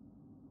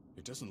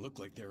 It doesn't look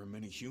like there are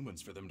many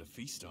humans for them to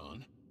feast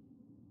on.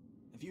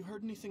 Have you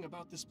heard anything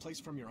about this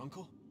place from your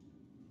uncle?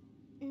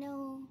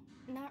 No,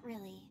 not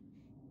really.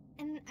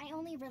 And I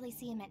only really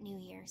see him at New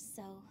Year's,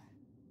 so...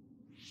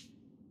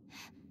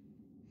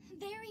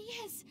 There he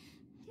is!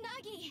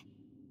 Nagi!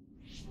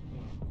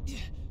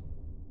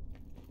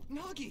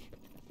 Nagi!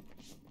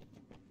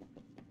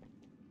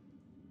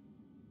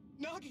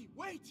 Nagi,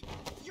 wait!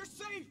 You're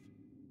safe!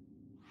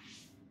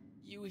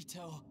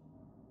 Yuito.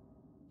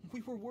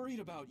 We were worried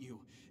about you.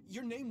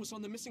 Your name was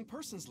on the missing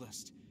persons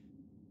list.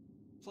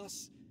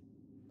 Plus,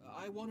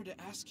 I wanted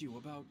to ask you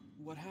about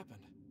what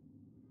happened.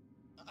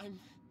 I'm...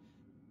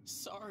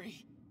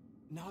 sorry.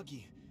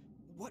 Nagi,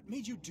 what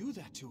made you do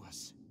that to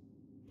us?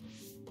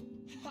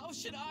 How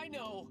should I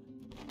know?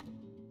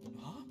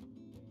 Huh?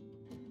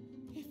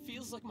 It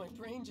feels like my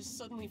brain just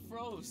suddenly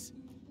froze.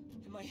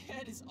 And my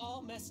head is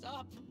all messed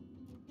up.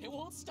 It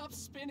won't stop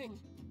spinning.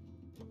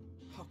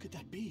 How could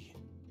that be?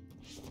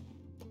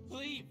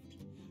 Leave!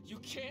 You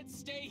can't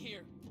stay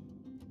here!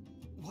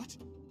 What?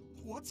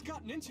 What's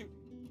gotten into...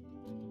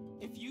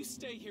 If you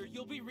stay here,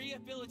 you'll be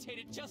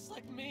rehabilitated just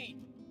like me!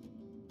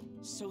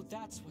 So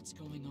that's what's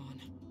going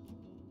on.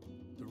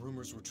 The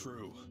rumors were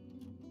true.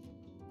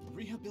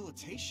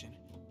 Rehabilitation?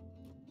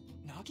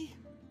 Nagi?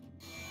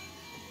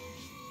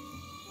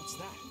 What's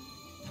that?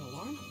 An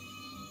alarm?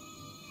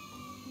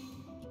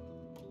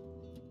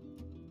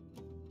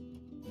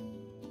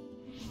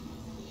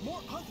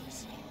 More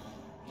others!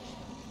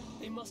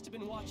 They must have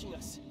been watching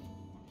us.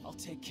 I'll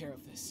take care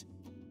of this.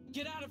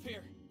 Get out of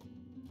here!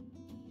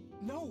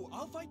 No,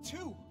 I'll fight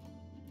too!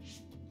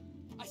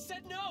 I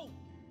said no!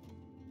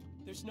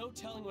 There's no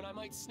telling when I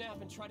might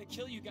snap and try to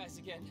kill you guys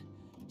again.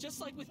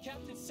 Just like with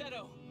Captain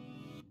Seto.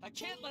 I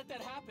can't let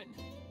that happen.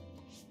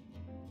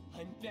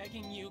 I'm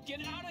begging you,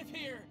 get out of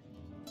here!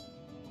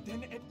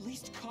 Then at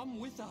least come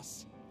with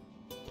us.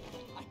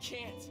 I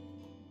can't.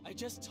 I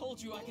just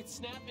told you I could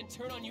snap and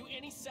turn on you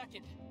any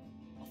second.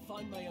 I'll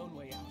find my own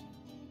way out.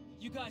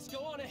 You guys, go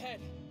on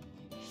ahead.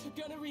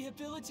 They're gonna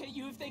rehabilitate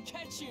you if they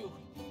catch you.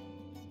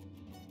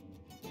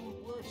 Or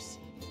worse,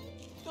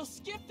 they'll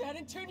skip that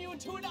and turn you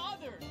into an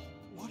other.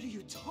 What are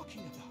you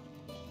talking about?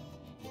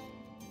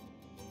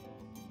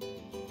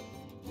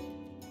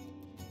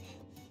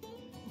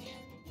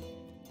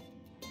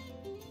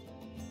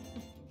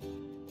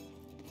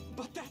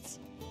 But that's...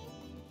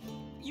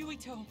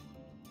 Yuito,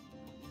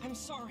 I'm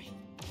sorry.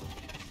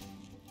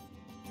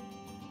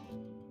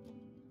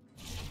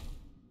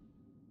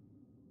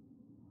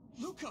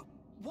 Luca,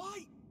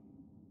 why?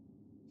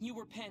 You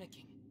were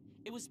panicking.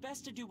 It was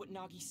best to do what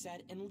Nagi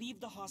said and leave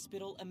the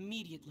hospital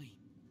immediately.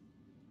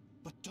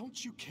 But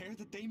don't you care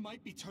that they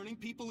might be turning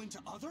people into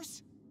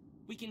others?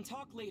 We can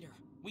talk later.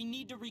 We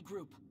need to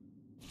regroup.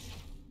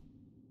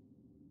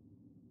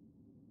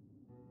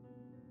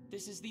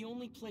 This is the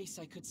only place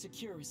I could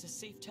secure as a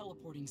safe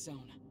teleporting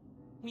zone.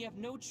 We have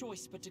no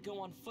choice but to go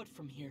on foot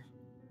from here.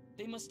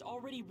 They must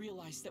already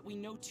realize that we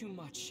know too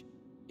much.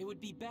 It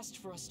would be best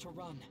for us to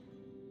run.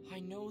 I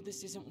know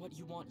this isn't what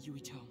you want,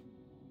 Yuito.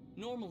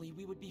 Normally,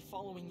 we would be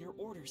following your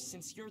orders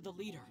since you're the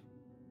leader.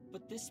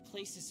 But this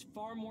place is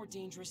far more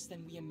dangerous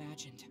than we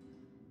imagined.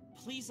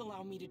 Please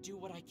allow me to do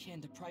what I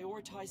can to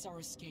prioritize our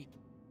escape.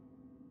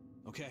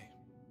 Okay.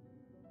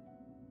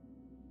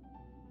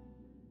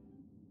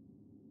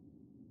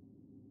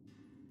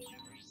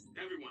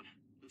 Everyone,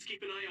 let's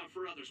keep an eye out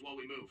for others while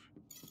we move.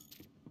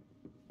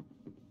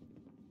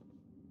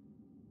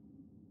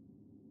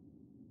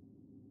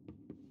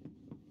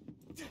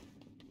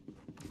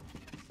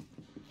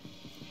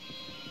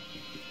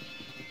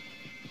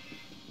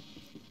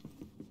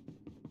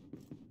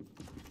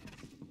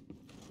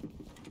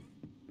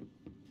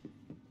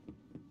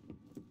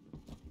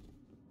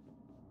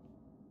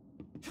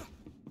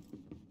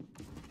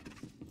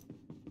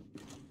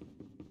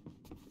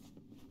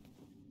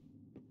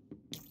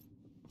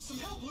 Some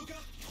help, Luca!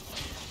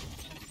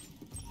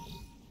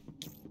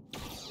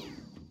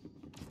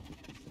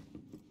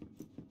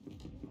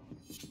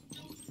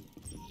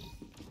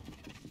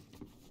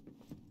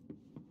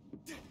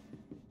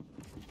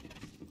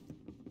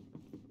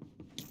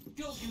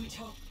 Go,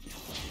 Yuito!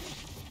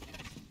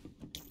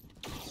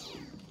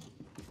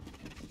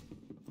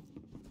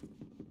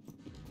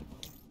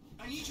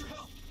 I need your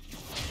help!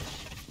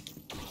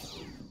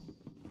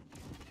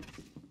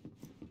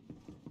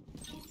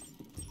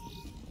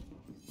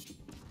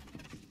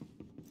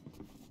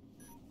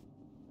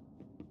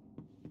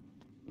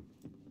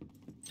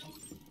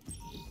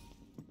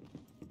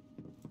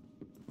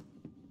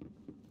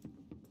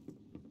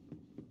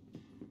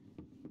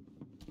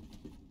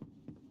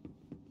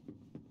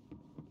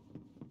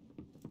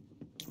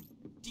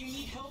 Do you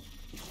need help?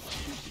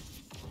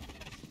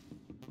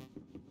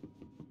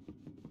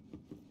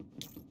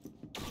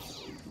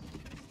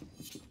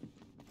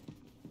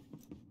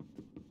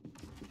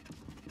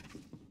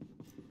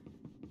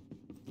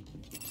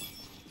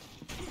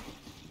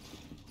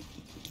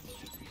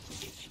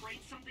 It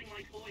sprayed something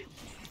like oil.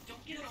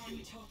 Don't get it on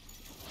you.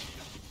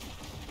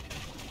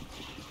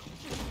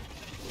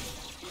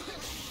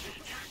 That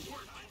attack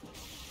worked.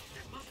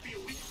 That must be a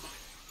weak spot.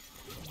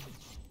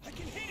 I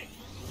can hit it!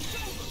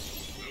 That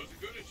was a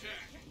good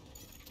attack.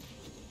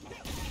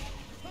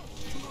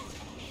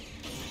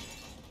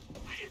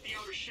 I hit the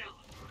outer shell.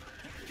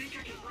 I think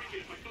I can break it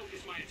if I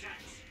focus my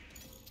attacks.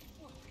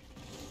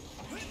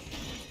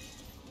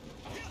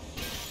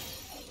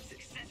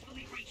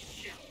 Successfully reached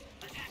shell.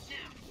 Attack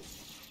now.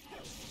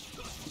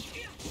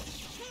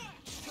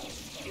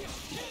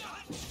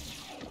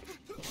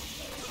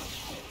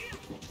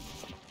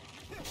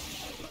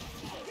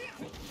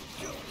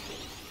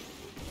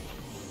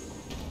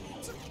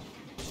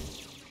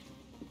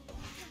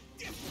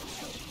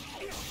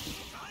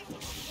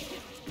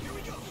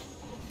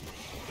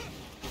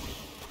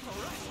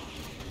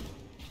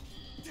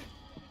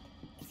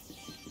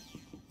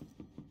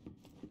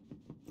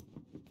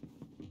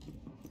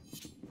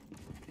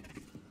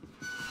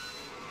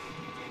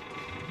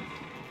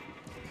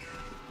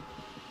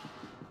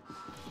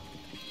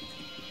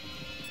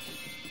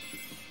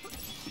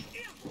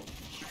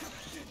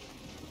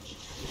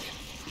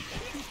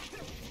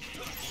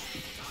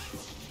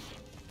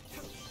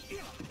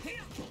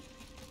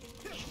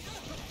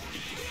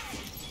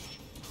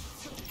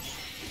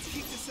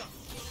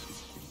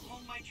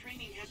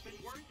 training has been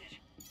worth it.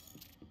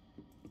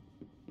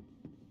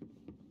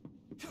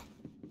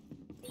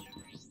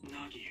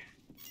 Nagi.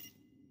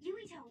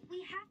 Yuito,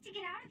 we have to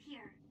get out of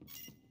here.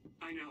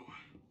 I know.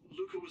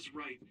 Luca was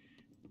right.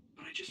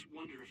 But I just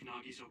wonder if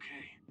Nagi's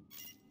okay.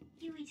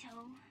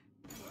 Yuito.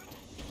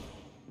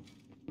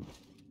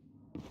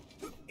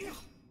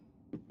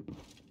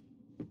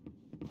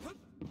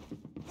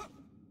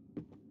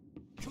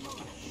 Come on.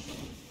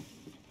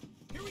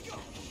 Here we go.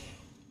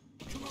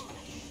 Come on.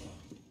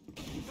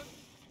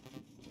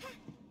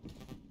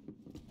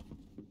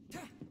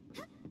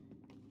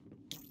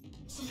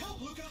 Some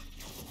help, Luca.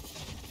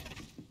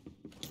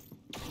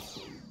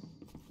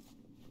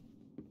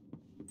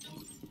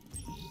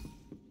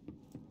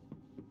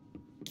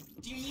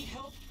 Do you need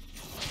help?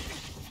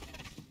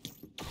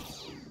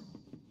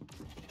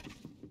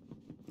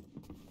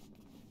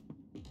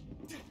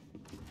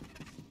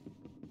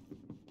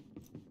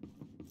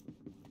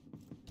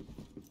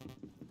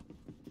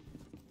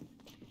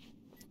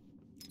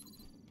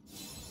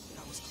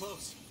 That was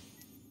close.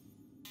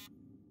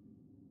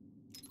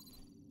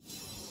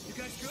 You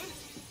guys good?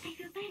 I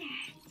feel better.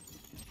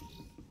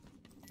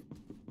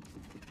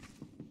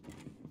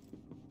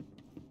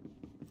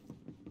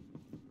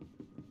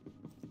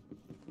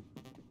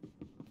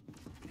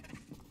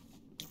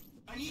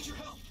 I need your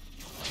help.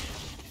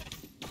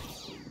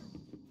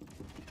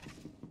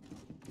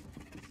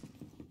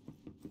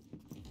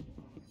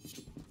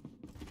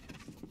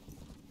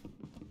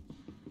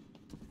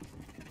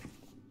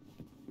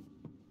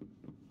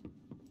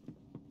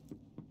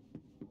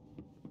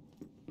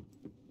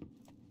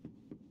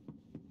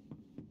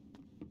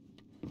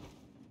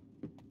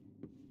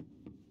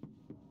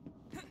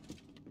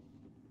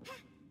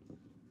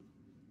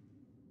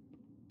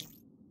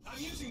 I'm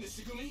using this,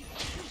 Segumi.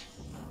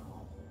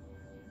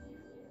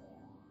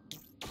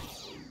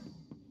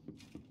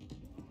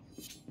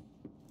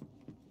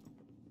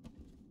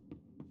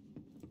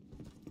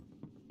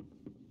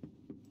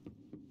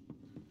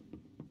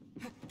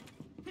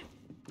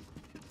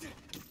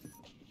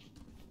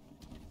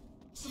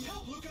 Some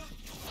help, Luca!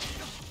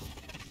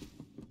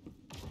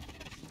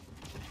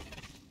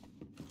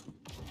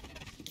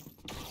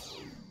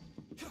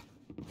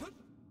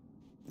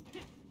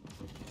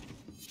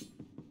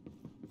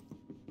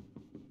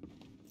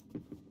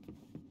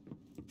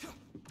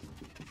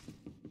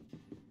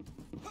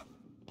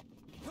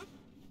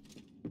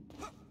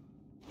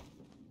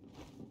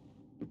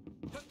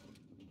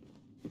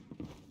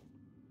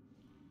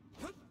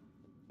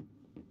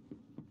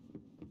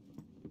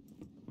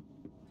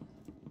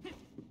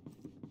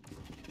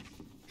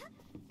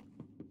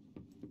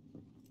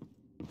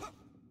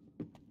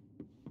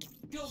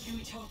 Go,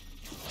 Yuito.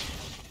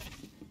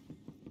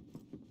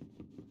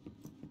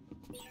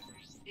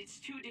 It's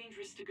too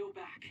dangerous to go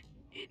back.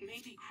 It may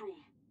be cruel,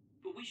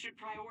 but we should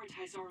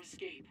prioritize our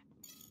escape.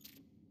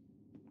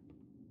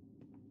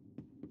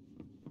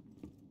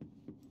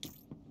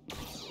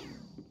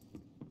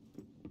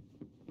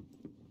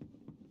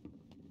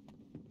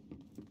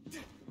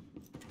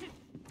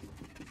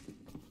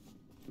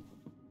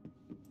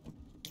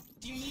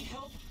 Do you need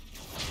help?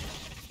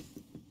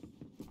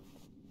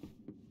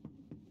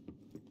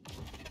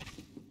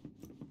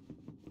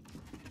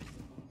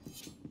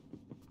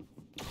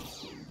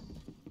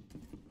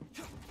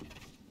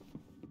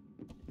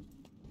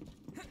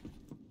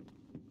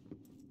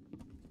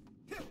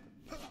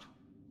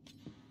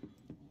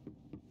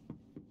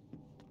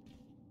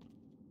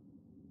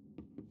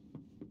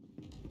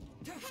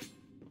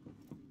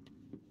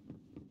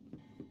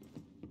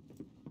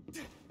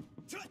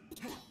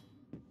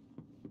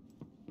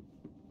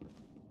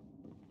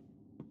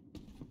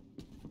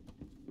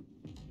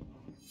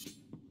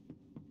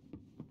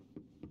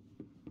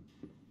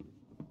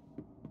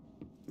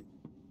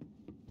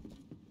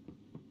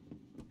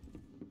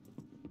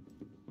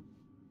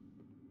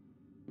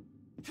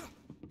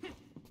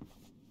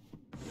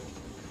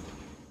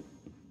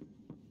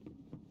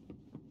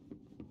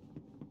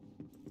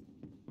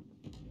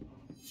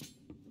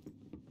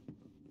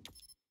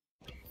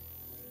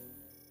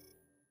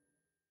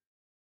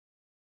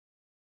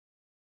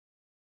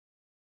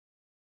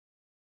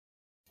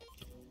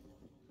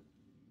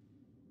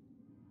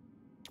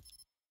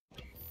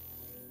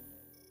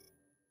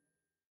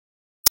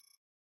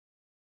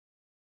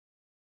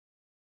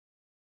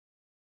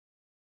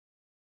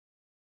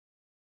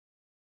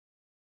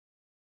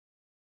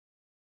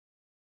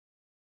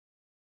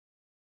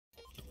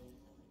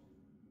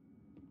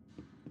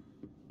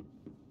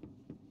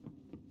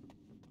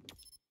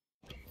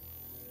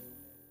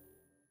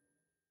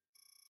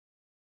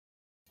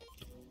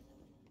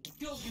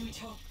 Go,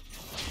 Yuito.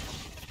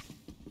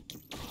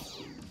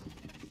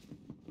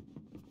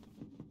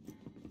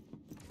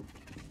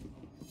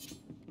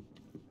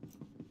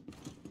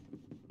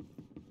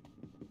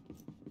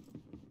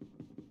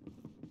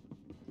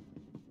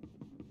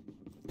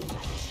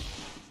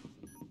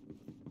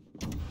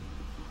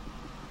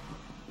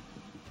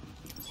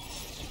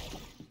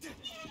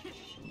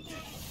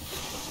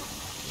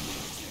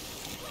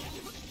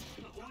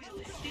 The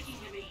oil is sticking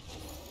to me.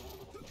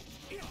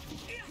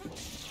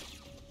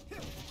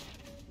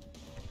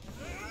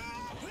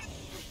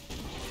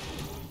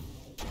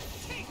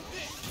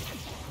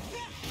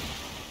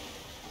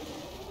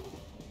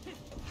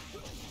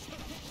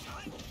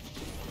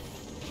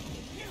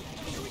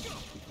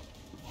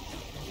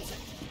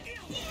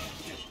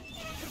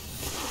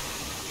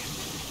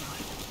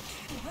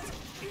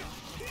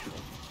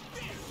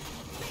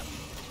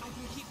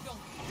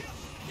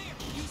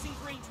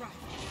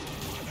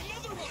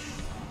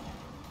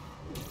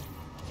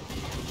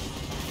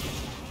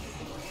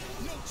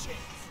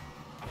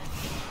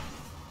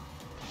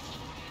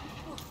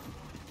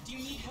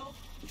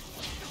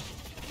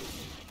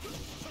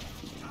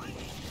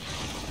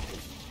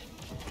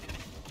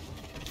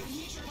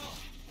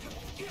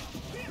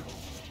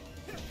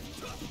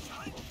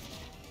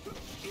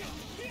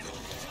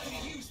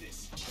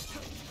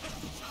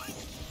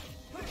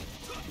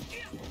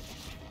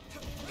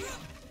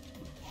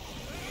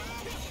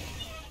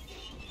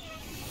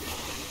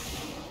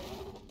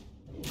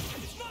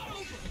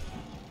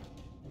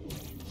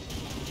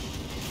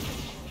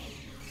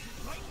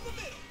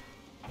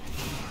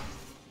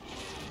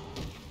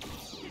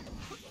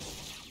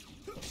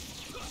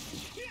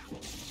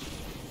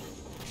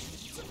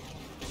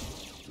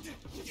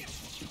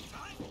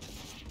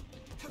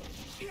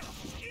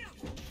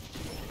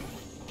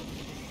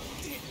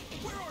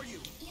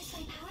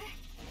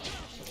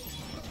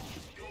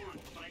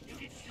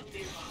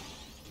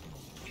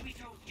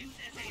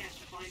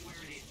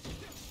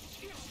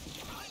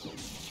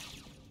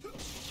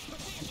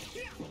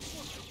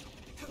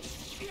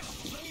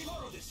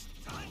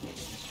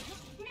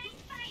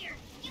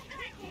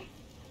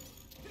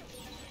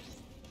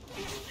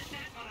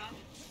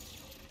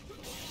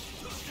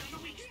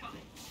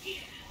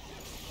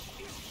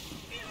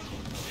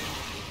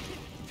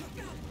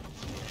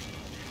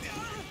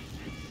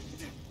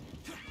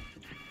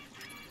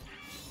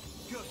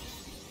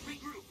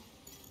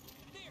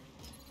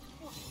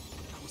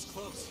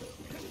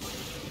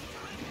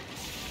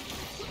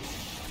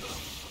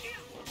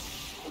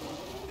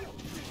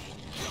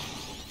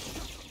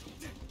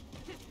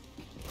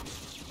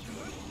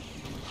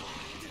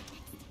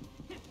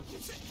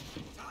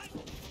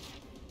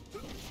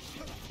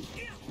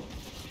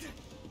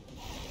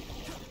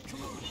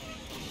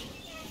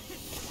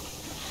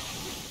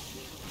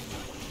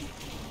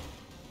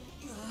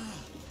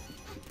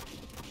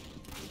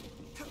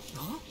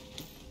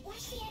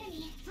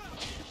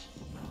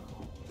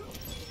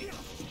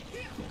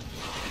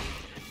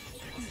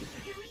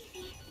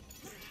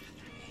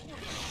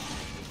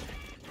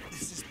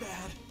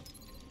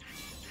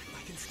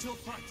 still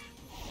fight.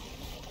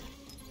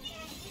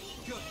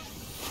 Good.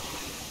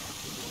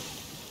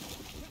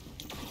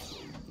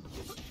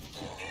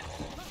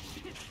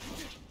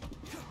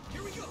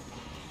 Here we go.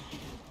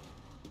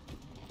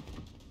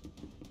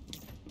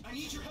 I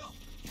need your help.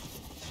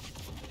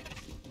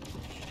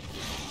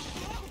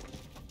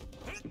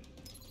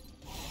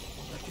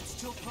 I can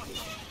still fight.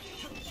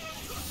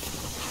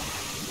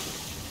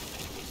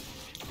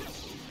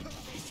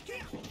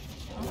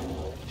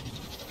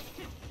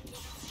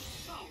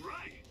 All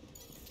right.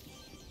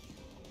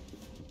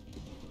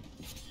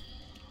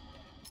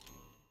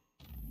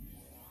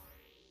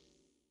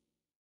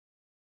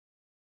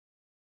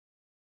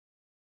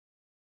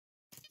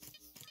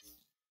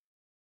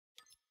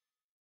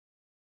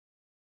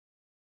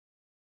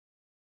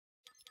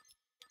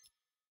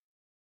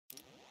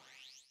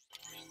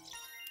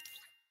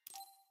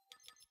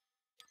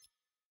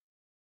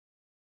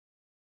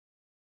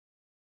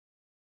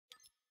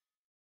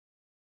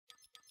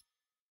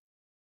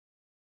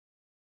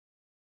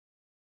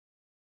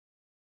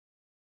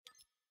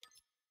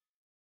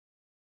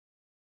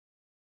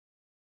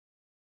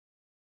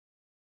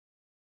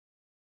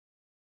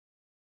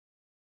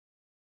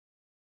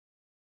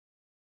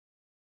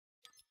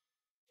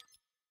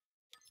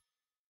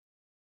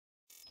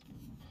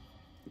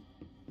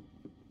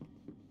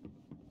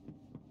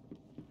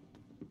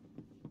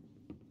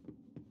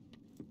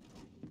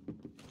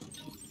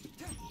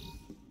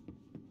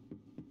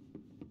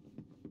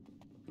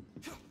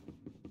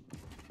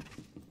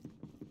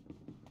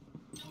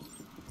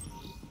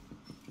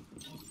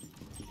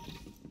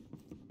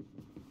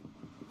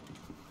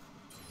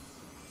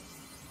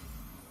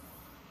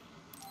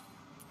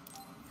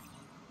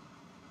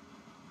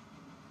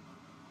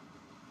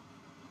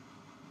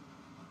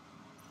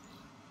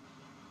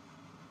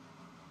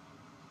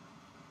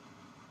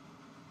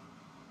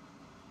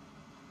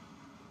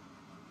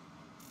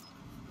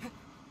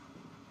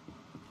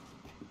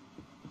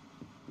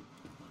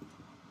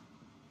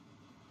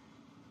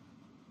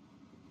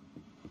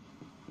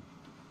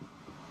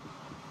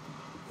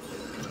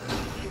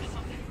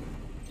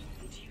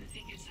 Do you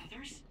think it's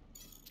others?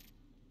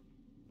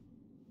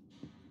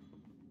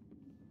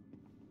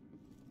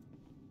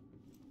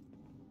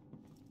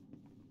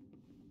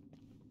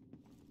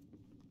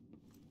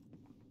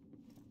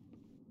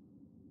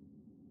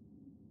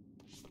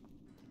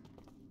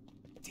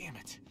 Damn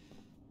it.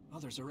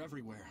 Others are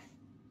everywhere.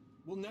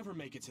 We'll never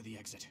make it to the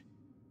exit.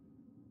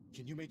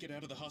 Can you make it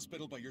out of the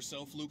hospital by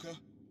yourself, Luca?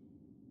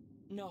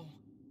 No.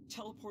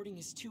 Teleporting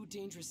is too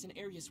dangerous in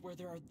areas where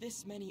there are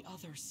this many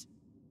others.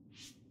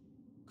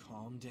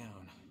 Calm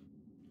down.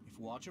 If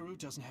Watcheru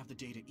doesn't have the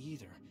data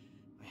either,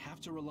 I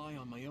have to rely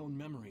on my own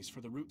memories for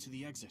the route to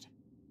the exit.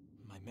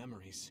 My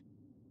memories.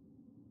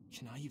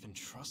 Can I even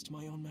trust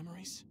my own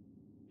memories?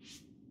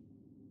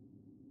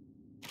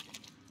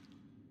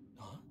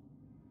 Huh?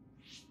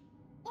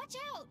 Watch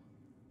out!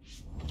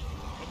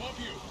 Above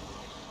you!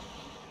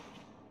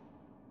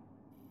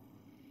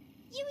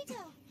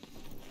 Yuito!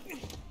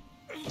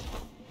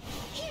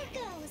 Here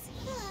goes!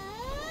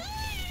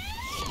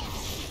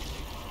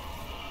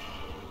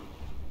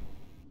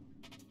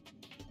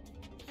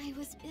 I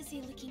was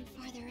busy looking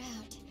farther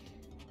out.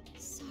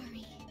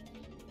 Sorry.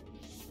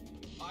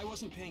 I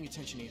wasn't paying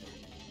attention either.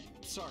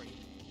 Sorry.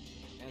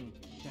 And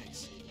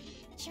thanks.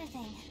 Sure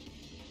thing.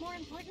 More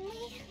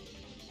importantly,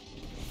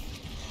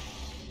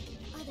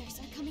 Others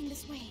are coming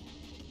this way.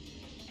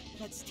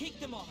 Let's take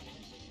them on.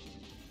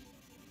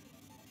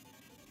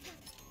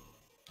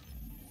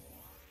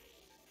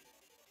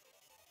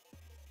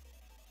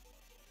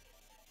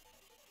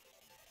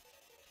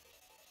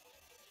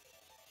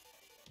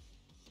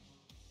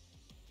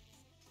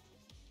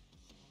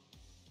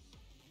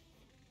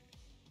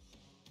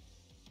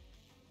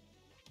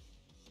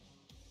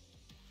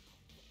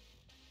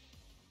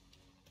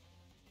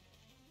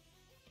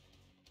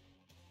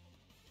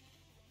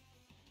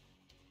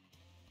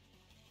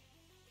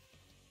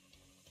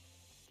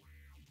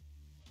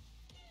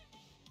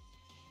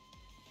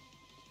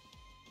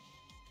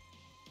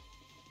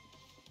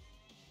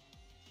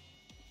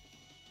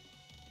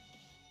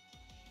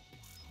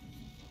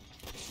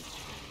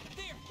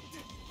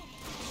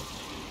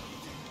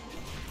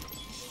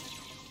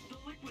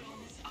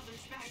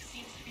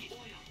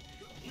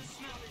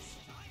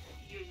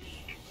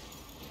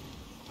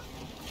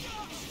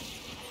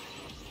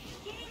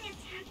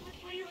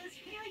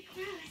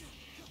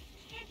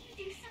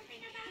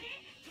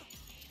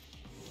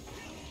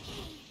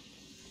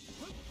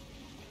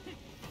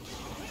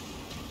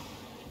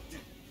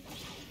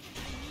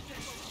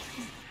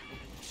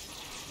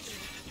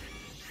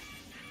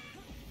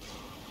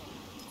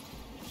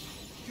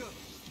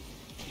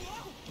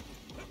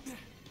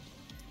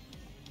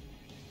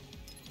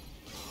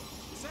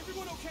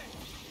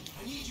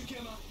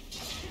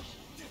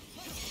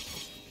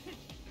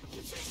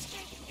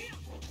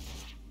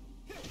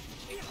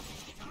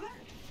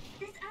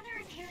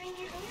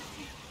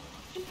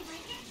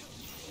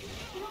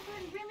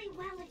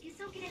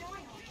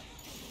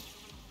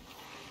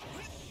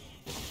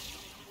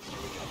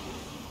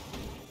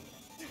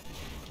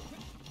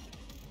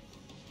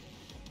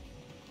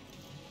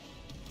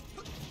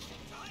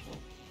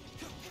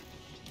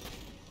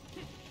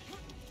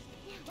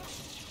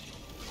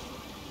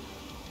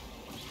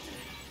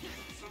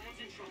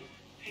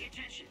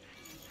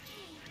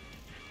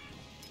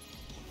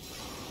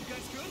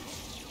 good?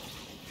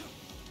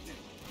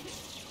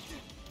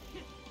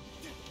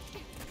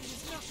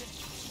 It's nothing.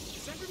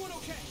 Is everyone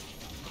okay?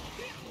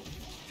 There.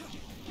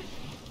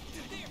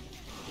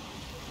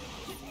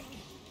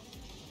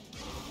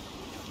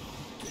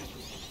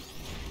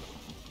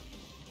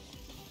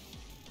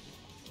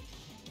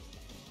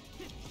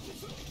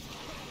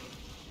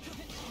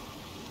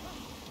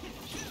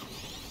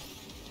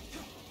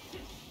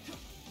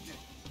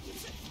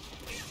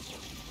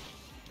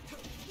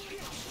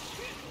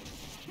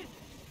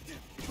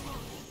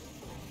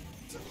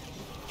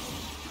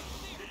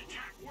 That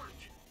attack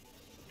worked.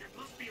 There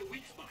must be a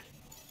weak spot.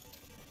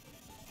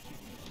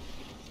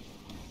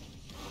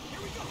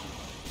 Here we go.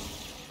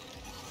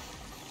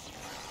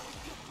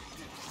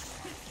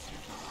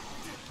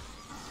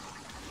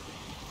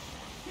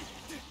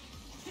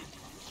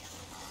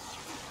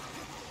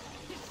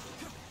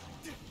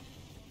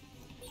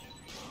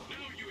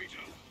 Now,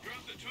 Yuito,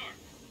 drop the tarp.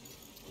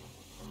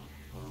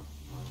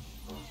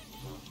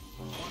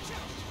 Watch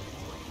out.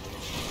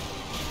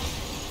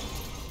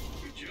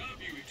 Good job,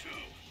 Yuito.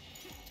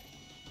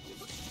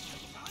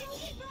 Don't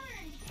get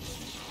burned!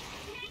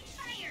 Nice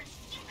fire!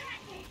 You got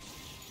this!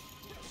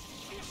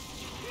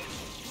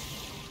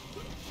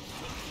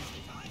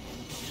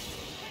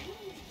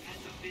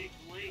 That's a big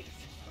blaze.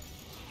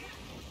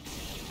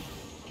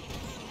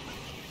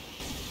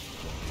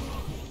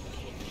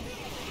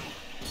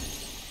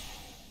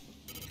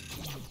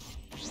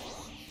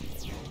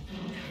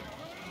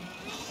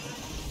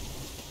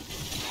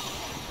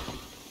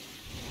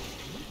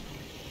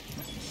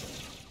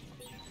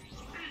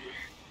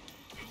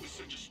 There was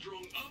such a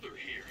strong other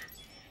here.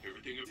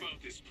 Everything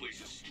about this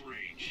place is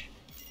strange.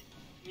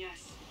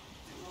 Yes,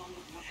 along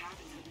with what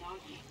happened to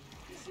Nagi,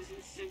 this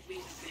isn't simply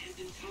an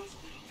abandoned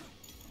hospital.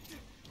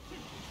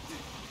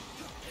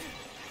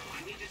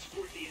 I need to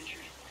support the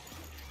entry.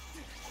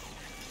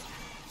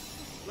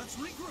 Let's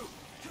regroup.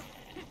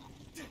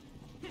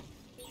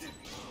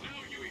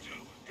 Now, Yuito,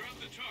 drop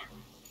the tarp.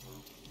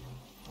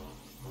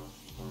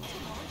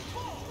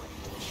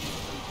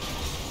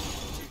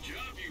 Good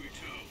job,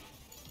 Yuito.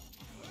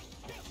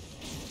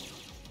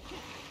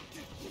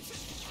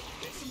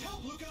 Get some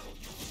help, Luca.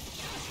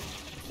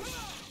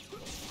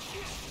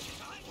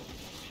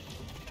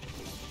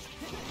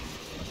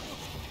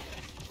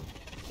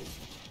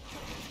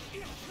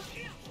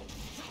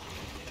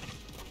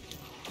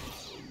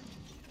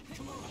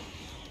 Come on.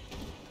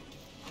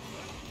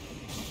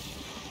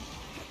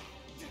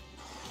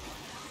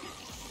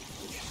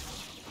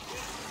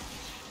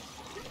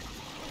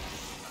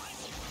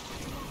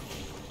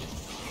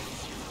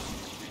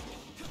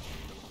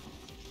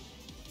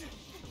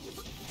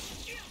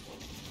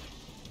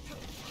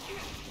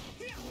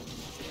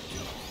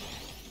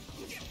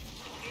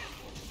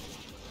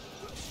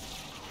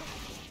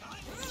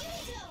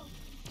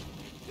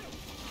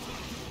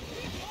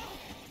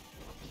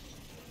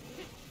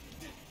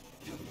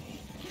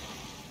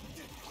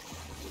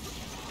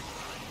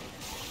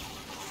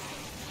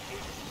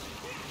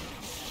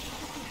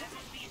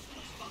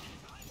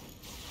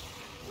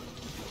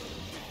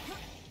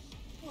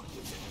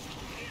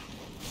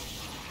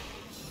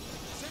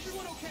 Is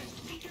everyone okay?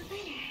 Bigger,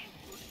 bigger.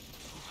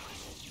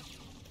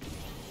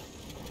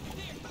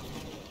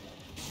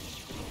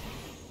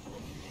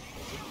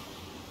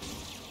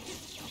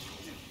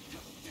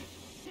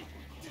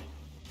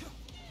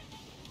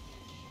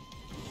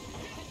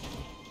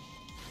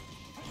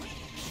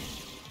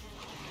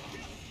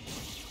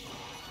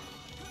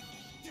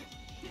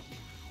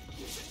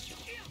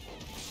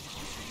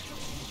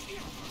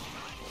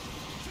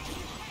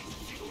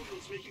 The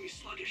organ's making me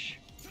sluggish.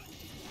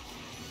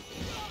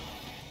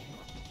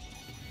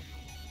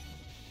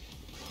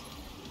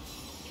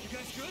 You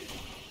guys good?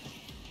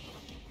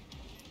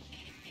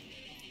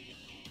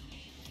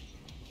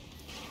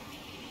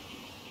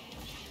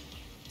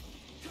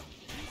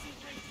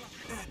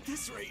 At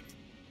this rate.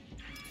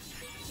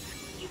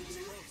 It was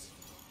close.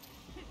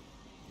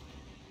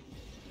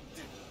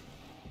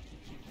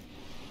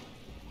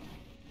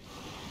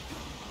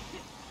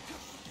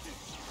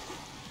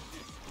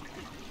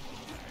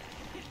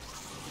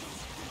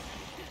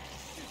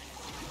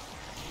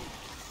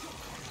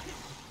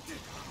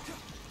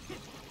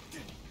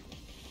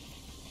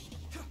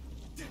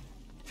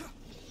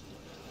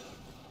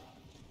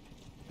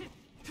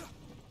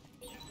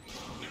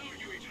 Now,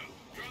 Yuito,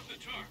 drop the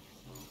tarp.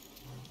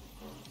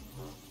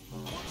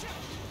 Watch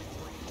out!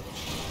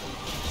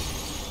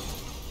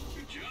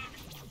 Good job.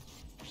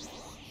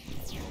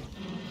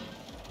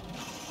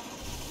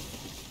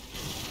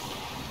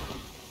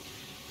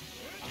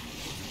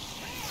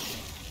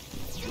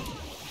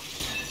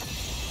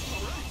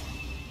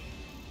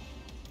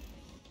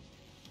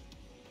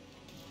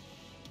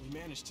 We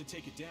managed to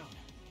take it down.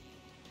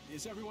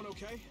 Is everyone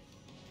okay?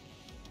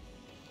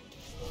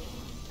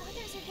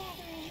 Others are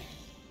gathering.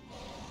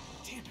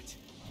 Damn it!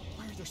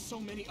 Why are there so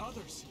many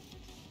others?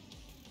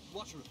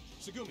 Watcheru,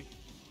 Tsugumi,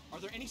 are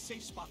there any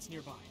safe spots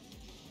nearby?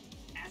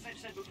 As I've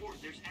said before,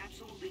 there's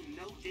absolutely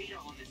no data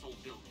on this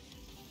old building.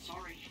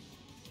 Sorry.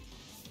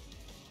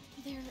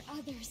 There are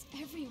others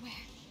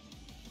everywhere.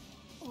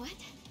 What?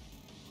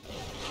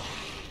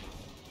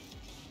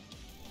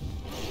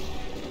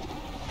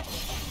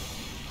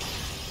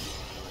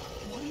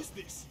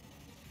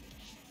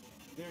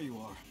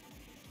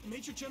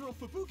 Major General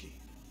Fubuki!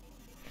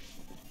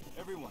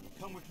 Everyone,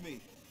 come with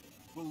me.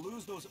 We'll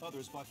lose those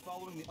others by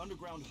following the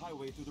underground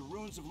highway through the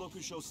ruins of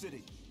Lokusho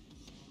City.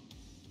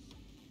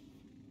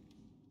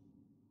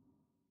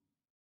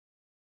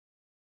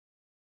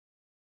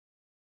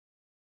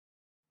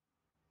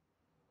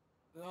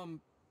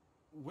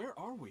 Where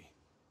are we?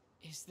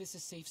 Is this a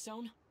safe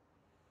zone?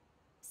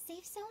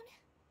 Safe zone?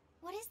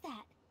 What is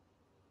that?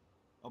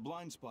 A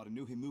blind spot in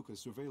New Himuka's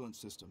surveillance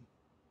system.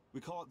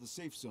 We call it the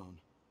safe zone.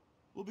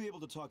 We'll be able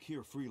to talk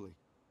here freely.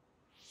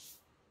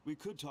 We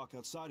could talk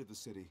outside of the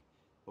city,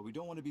 but we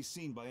don't want to be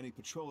seen by any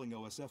patrolling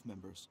OSF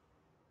members.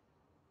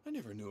 I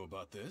never knew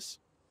about this.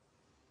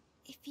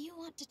 If you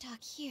want to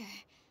talk here,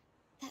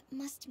 that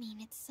must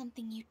mean it's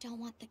something you don't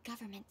want the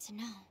government to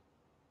know.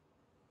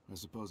 I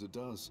suppose it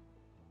does.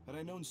 Had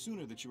I known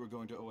sooner that you were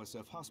going to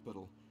OSF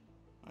Hospital,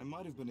 I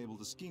might have been able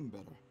to scheme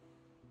better.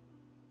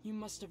 You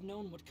must have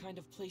known what kind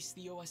of place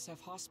the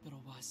OSF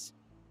hospital was.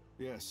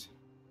 Yes.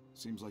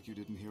 Seems like you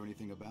didn't hear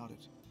anything about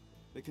it.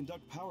 They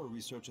conduct power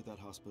research at that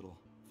hospital,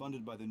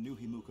 funded by the New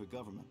Himuka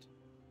government.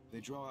 They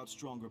draw out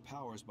stronger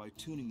powers by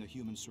tuning the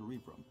human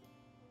cerebrum.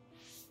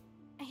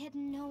 I had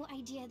no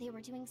idea they were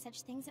doing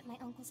such things at my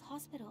uncle's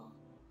hospital.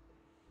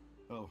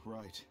 Oh,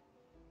 right.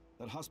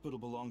 That hospital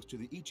belongs to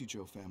the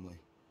Ichijo family.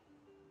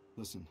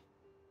 Listen,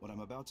 what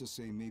I'm about to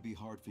say may be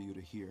hard for you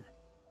to hear.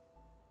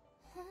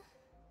 Huh?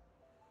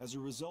 As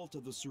a result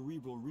of the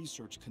cerebral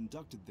research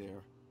conducted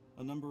there,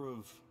 a number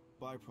of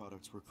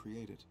byproducts were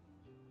created.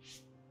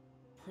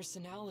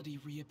 Personality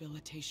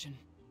rehabilitation.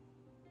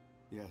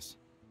 Yes.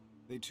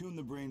 They tune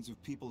the brains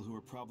of people who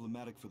are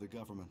problematic for the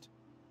government,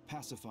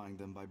 pacifying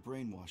them by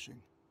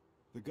brainwashing.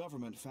 The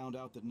government found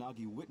out that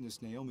Nagi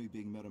witnessed Naomi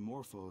being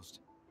metamorphosed,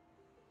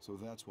 so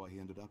that's why he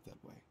ended up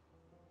that way.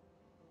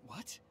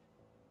 What?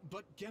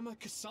 But Gemma,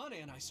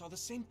 Kasane, and I saw the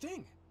same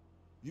thing!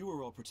 You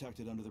were all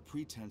protected under the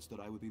pretense that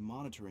I would be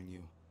monitoring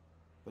you,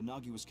 but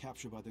Nagi was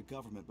captured by the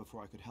government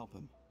before I could help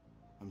him.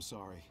 I'm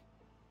sorry.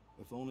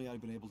 If only I'd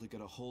been able to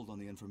get a hold on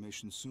the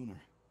information sooner.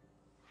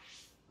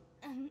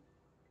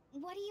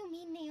 What do you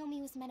mean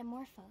Naomi was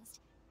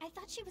metamorphosed? I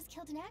thought she was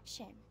killed in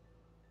action.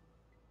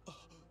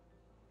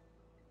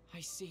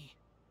 I see.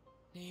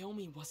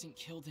 Naomi wasn't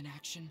killed in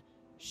action.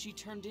 She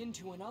turned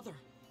into another.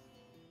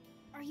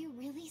 Are you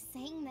really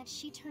saying that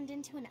she turned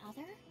into an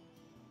other?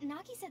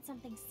 Nagi said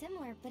something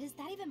similar, but is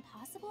that even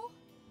possible?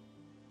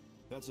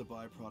 That's a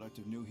byproduct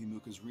of New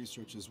Himuka's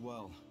research as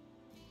well.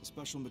 A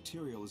special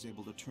material is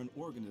able to turn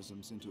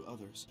organisms into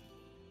others.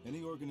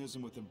 Any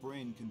organism with a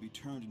brain can be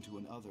turned into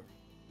an other.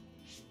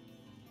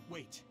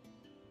 Wait.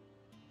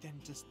 Then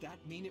does that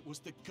mean it was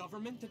the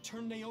government that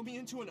turned Naomi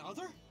into an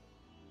other?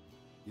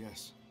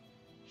 Yes.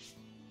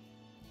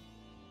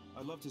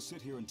 I'd love to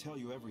sit here and tell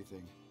you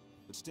everything,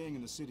 but staying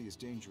in the city is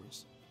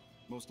dangerous.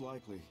 Most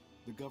likely,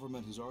 the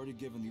government has already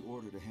given the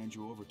order to hand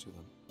you over to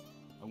them.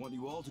 I want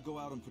you all to go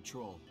out on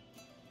patrol.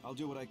 I'll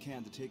do what I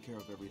can to take care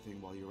of everything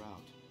while you're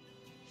out.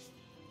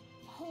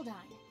 Hold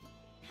on.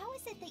 How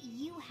is it that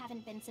you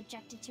haven't been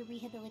subjected to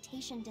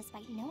rehabilitation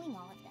despite knowing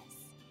all of this?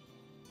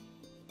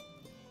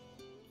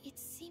 It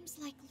seems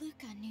like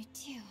Luca knew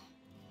too.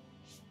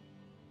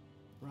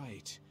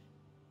 Right.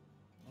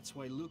 That's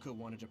why Luca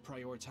wanted to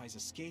prioritize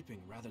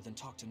escaping rather than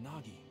talk to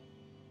Nagi.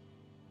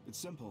 It's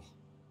simple.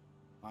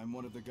 I'm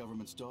one of the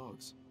government's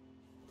dogs.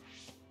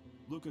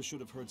 Luca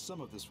should have heard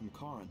some of this from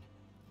Karin.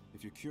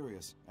 If you're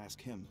curious,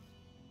 ask him.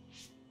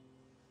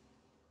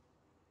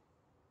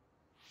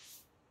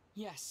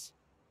 Yes.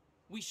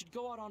 We should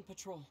go out on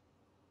patrol.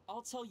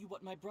 I'll tell you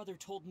what my brother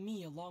told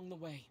me along the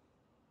way.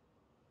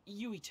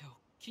 Yuito,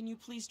 can you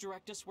please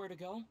direct us where to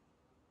go?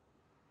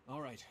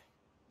 Alright.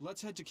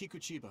 Let's head to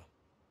Kikuchiba.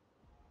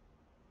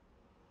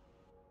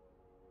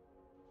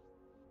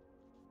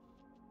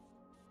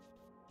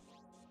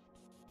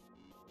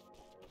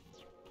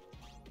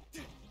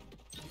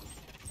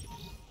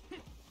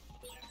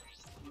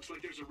 Looks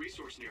like there's a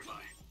resource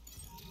nearby.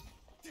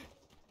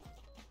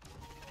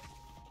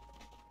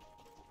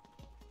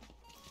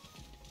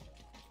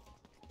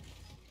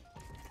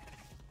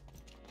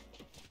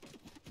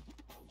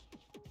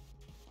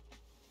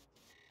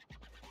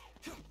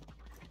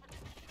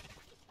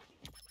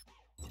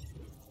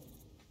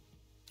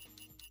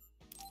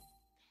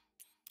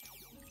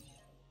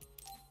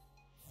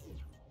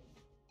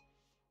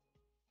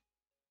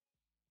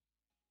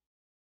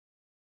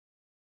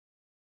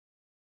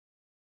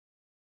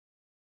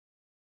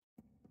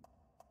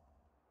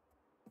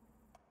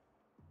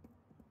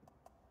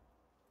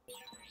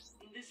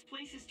 This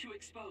place is too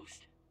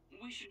exposed.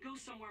 We should go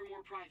somewhere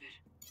more private.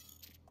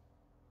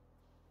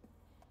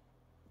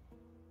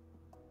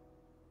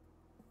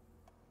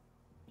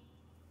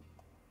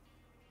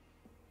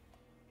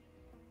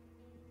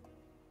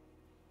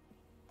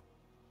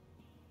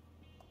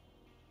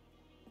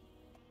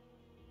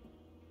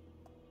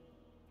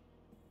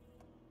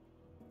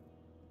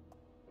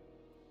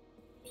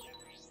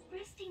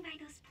 Resting by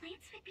those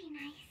plants would be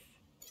nice.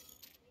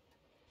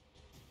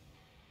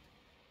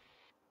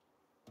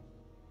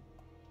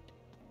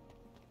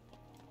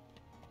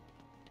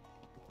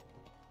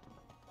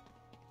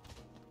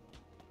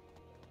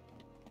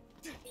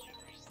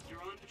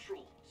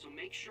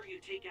 make sure you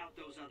take out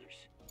those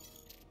others.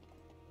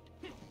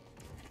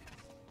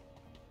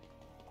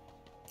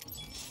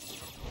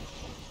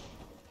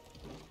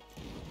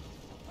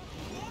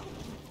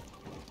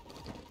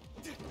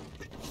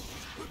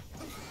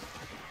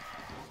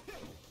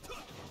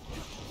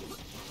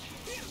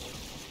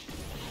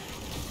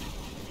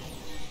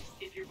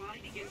 If your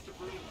body begins to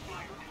burn with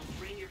fire, it'll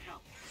drain your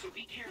health, so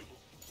be careful.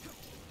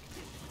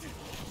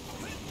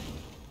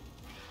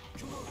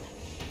 Come on.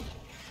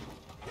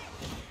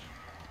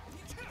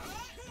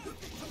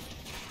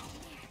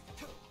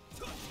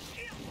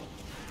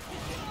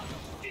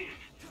 Damn,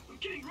 I'm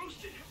getting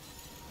roasted.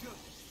 Good.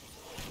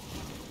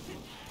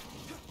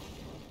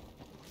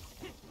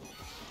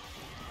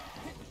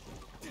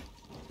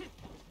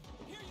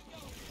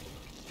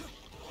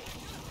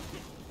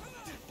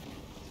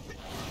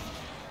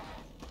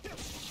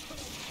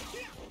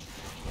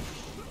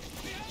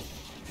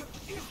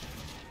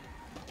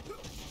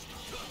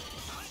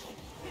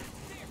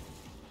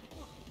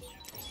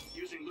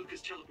 Using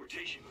Luca's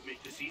teleportation would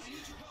make this easier.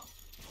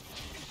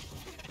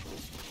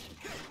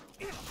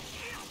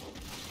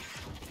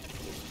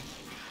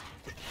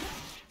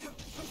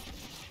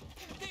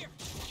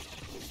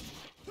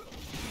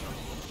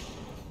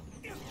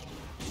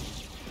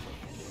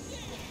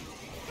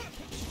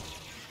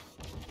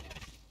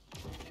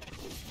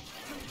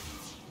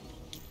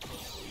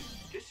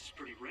 This is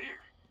pretty rare.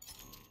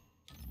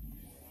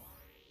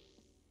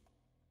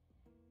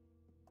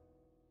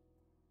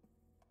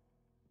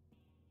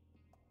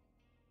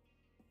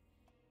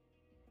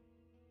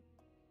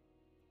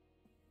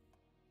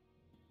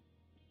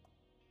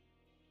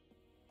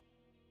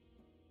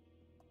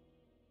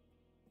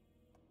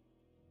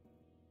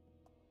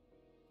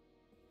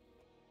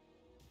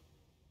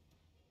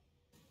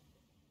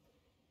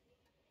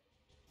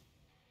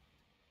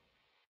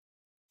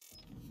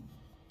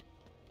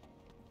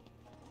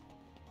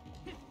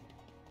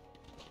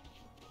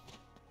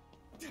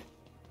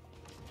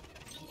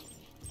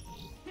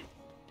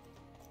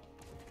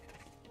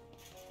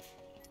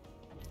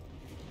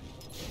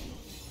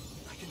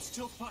 I can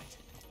still fight.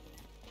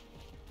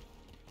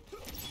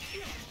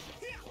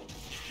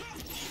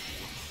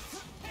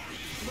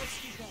 Let's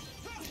keep that.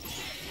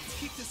 Let's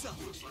keep this up.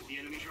 Looks like the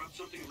enemy dropped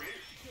something rare.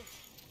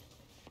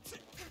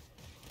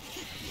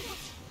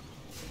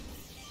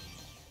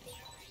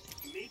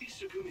 Maybe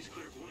Sugumi's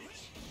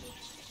clairvoyance.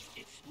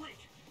 It's split.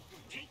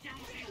 Take down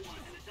the real one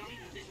and the dummy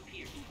will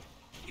disappear.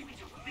 You need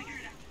to figure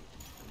it out.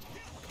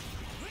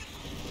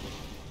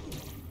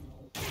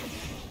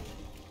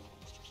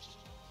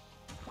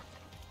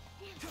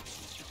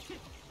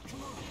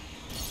 Come on.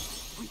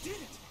 We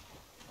did it.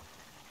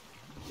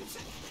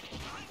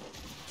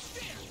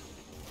 There.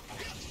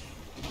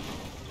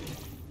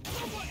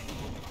 No way.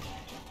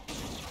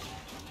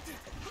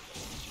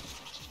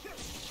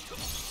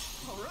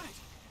 All right.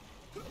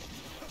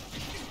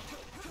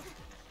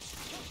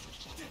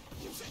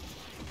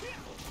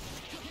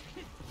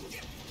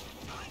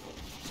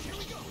 Here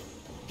we go.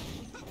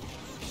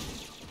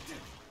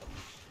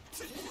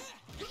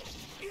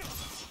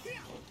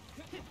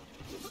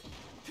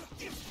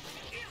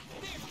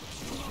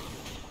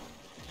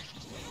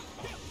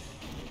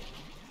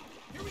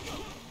 Here we go.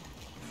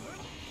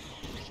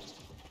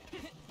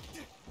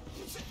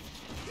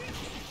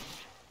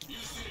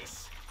 Use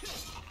this.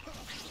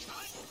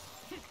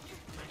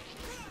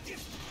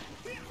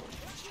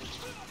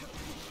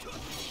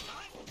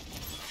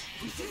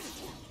 We did it.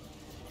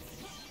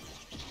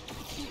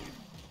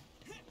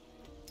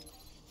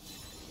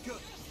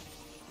 Good.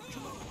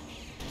 Come on.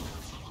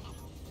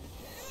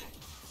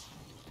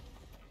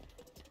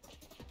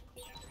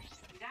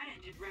 That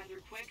ended rather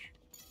quick.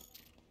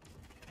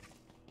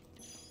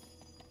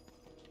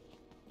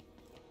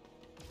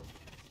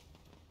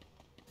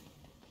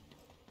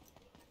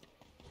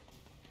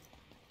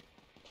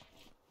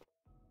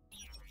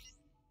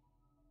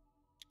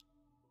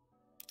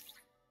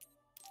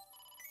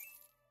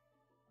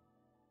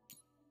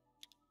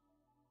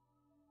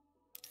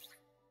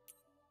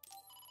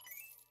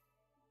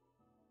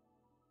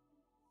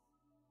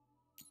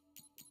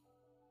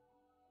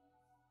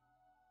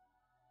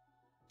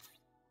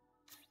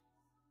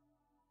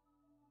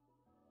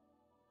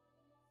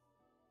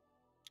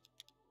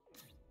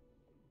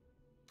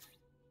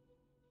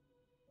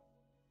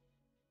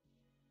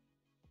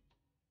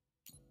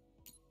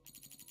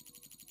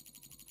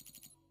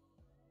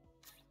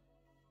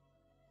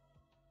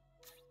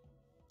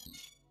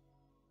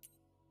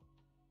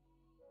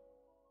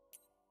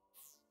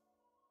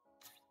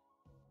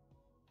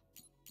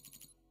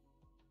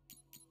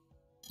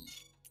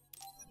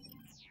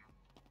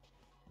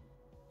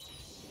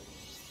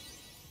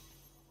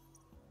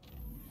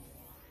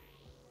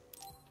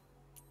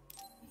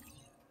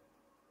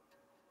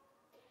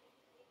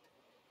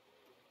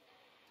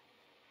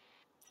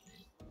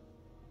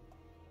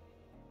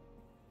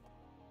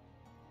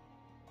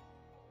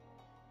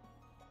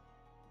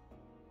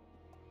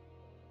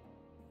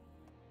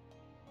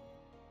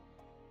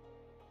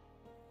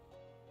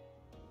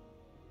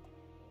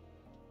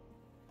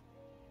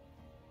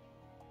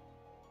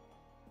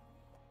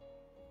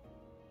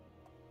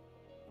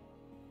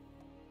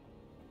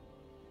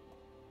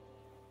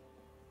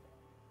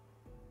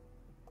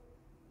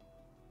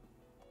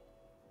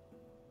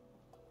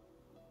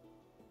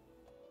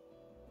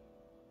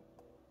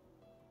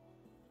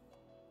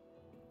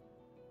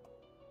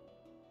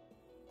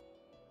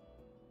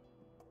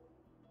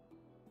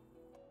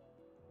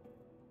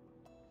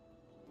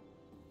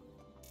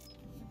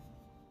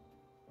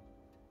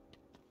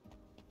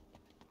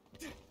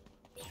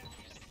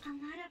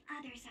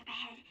 others up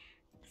ahead,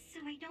 so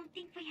I don't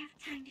think we have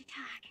time to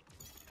talk.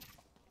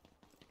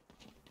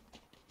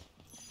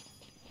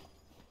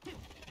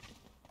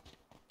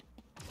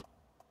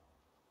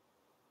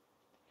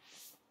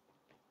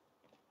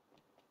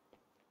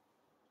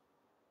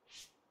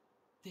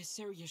 This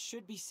area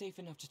should be safe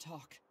enough to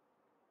talk.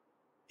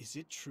 Is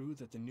it true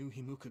that the new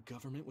Himuka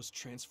government was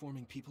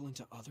transforming people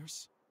into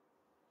others?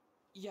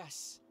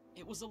 Yes,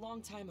 it was a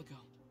long time ago.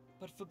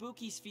 But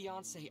Fubuki's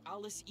fiancée,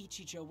 Alice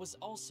Ichijo, was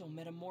also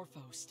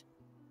metamorphosed.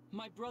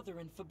 My brother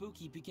and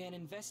Fubuki began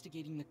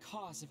investigating the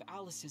cause of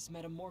Alice's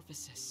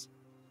metamorphosis.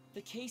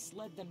 The case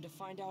led them to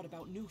find out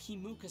about new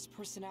Himuka's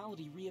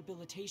personality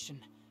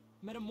rehabilitation,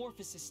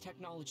 metamorphosis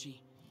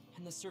technology,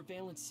 and the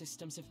surveillance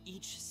systems of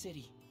each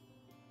city.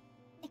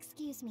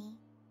 Excuse me,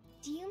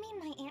 do you mean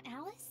my Aunt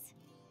Alice?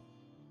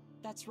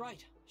 That's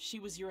right, she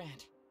was your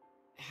aunt.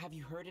 Have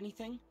you heard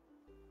anything?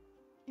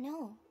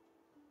 No.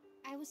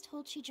 I was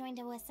told she joined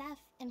OSF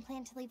and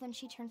planned to leave when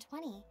she turned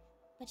 20,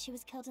 but she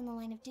was killed in the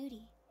line of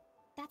duty.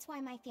 That's why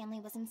my family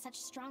was in such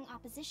strong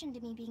opposition to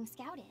me being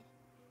scouted.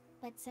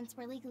 But since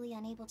we're legally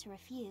unable to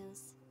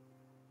refuse...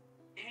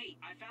 Hey,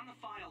 I found the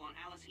file on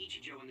Alice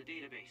Ichijo in the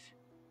database.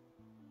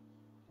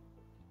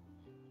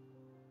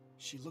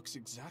 She looks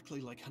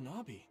exactly like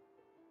Hanabi.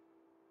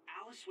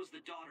 Alice was the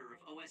daughter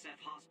of OSF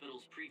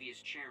Hospital's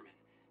previous chairman.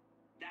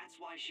 That's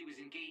why she was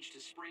engaged to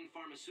Spring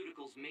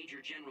Pharmaceuticals'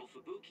 Major General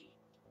Fubuki.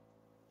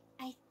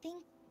 I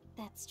think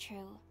that's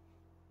true.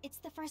 It's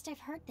the first I've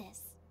heard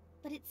this,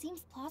 but it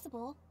seems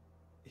plausible.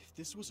 If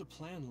this was a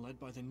plan led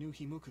by the new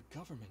Himuka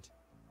government,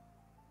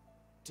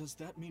 does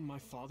that mean my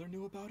father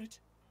knew about it?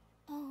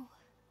 Oh.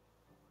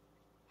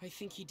 I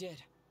think he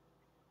did.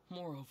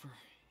 Moreover,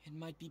 it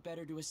might be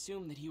better to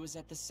assume that he was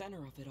at the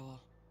center of it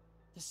all.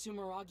 The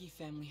Sumeragi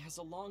family has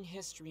a long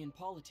history in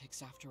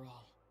politics, after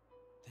all.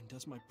 Then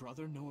does my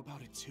brother know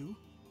about it too?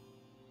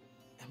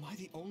 Am I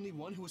the only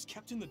one who was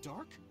kept in the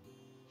dark?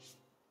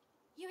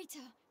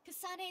 Yurito,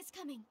 Kasane is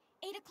coming.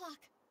 8 o'clock.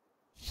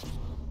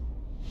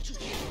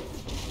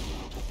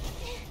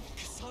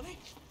 Kasane?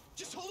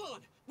 Just hold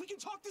on! We can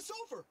talk this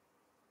over!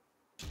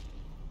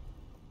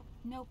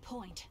 No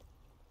point.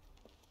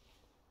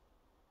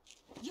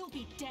 You'll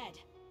be dead.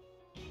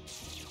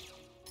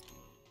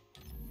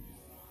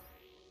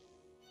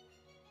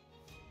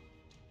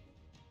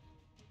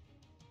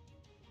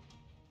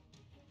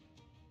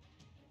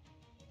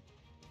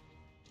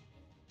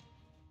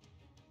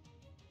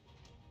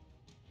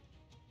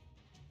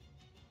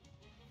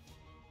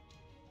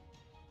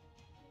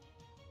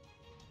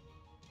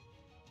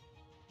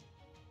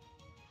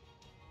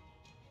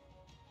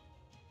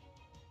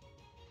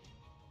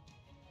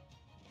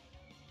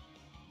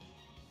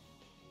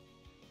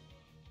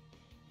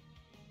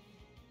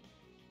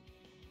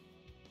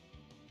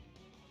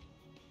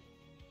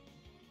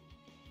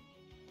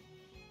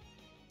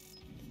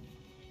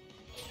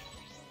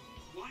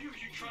 Why are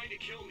you trying to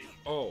kill me?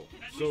 Oh,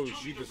 so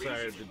she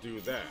decided to do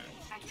that.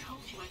 I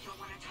told you I don't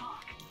want to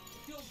talk.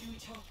 Go,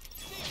 Yurito.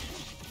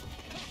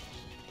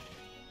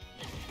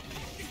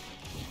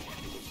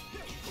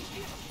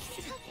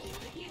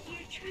 If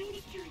you're trying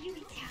to kill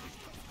Yurito,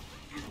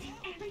 I'll do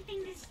everything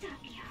to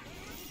stop you.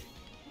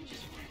 I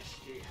just want to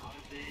stay out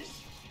of this.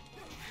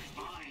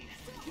 Fine.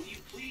 Will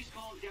you please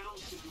calm down,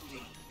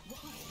 Sugumi?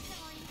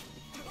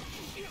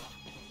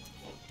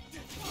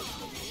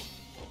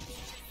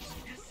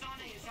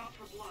 Kasane is out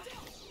for blood.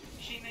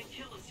 She may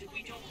kill us if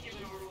we don't give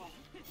it our all.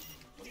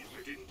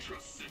 I didn't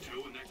trust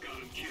Seto and that got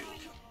him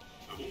killed.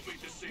 I won't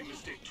make the same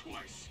mistake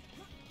twice.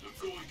 I'm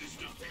going to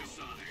stop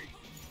Kasane.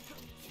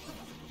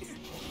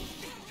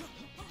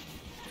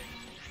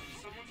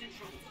 Someone's in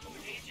trouble.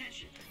 Pay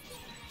attention.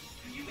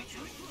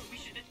 Yumito, we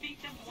should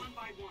defeat them one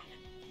by one.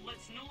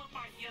 Let's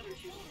nullify the other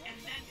two,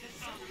 and then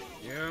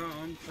Kasane.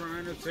 Yeah, I'm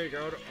trying to take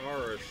out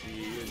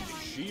Arashi, and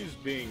she's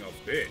being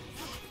a bitch.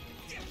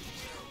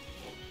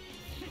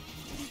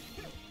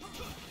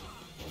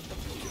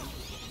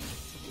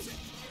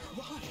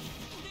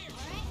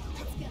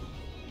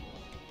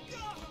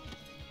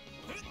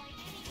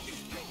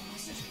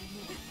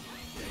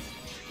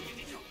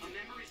 Yumito, a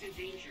member is in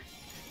danger.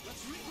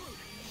 Let's regroup!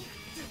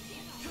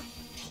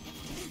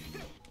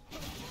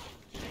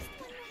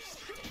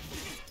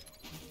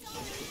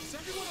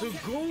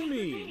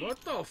 Sugumi,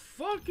 what the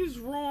fuck is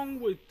wrong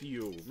with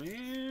you,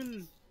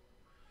 man?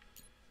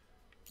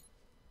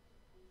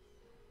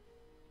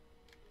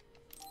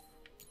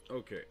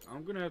 Okay,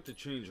 I'm gonna have to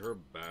change her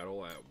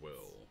battle at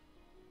will.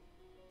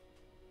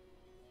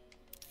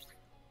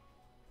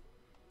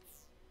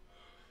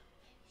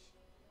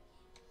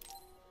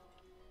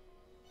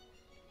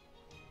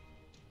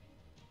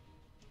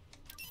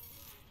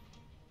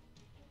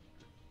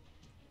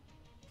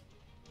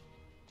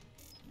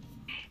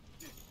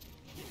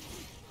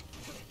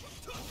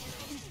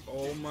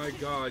 Oh my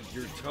god,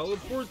 your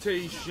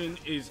teleportation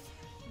is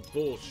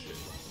bullshit.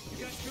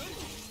 You guys good?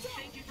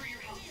 Thank you for your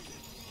help.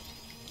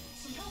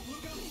 Some help,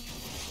 Luca!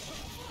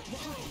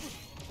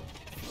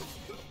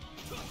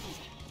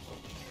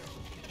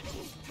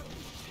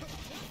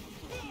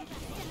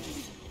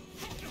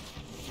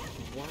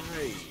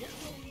 Why?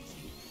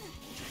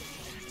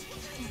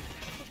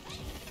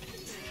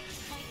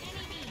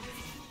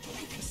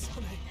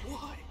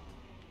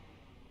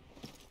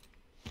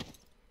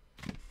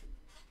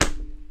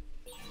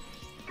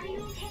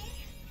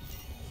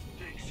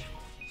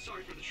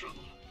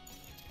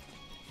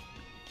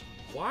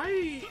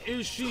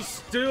 is she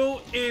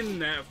still in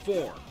that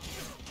form?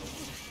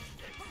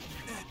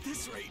 At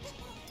this rate.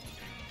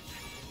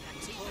 That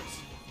was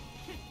close.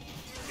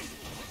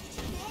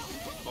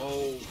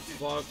 Oh,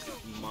 fuck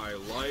my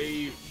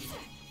life.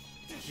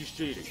 She's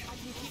cheating.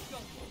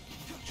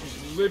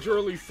 She's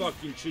literally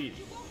fucking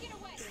cheating. I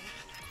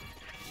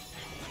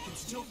can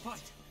still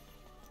fight.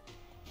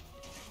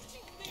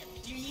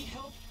 Do you need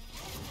help?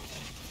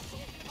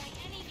 By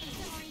any means.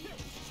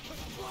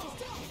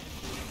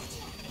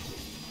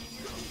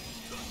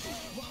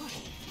 Why?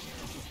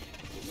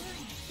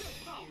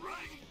 All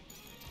right.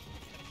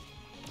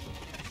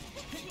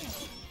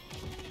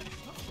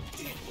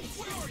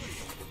 Where are you?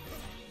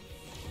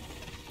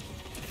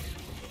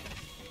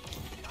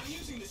 I'm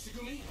using this,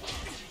 Segumi.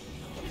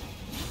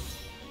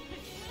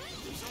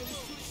 There's always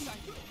two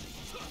excited.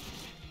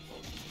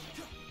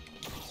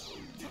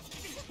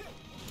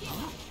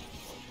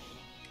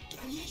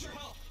 I need your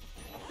help.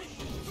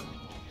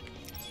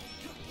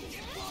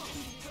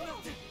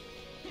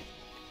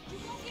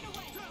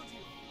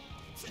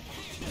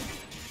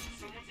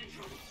 Someone's in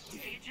trouble.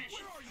 Pay attention.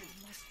 Where are you?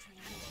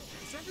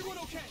 Is everyone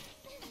okay?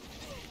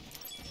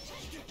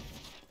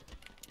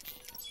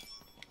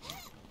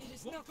 It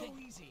is not go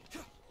easy.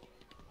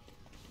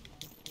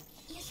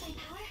 Use my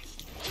power?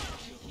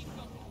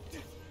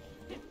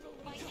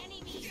 By any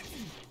means.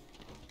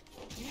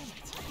 Damn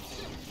it.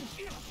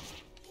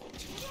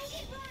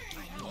 I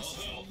must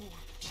know more.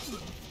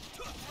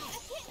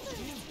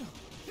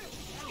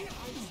 I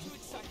was too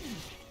excited.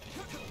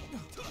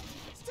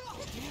 Stop!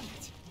 Damn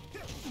it. I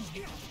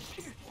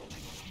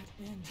can't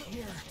end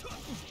here.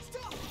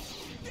 Stop!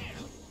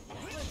 There!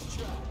 Let's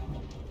try.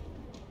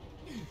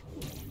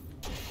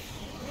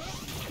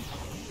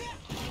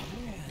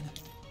 Man.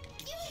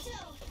 Yuito!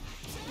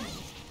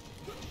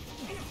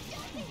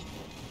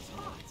 It's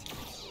hot.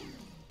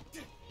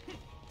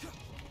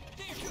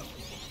 There.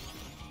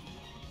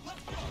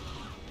 Let's go.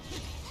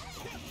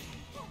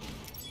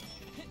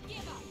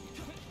 Give up!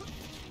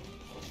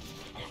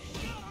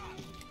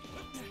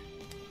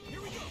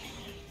 Here we go.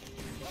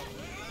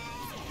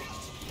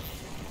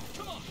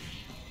 Come on.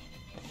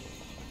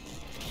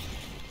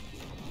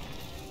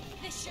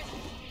 This should...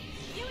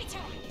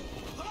 Yuito!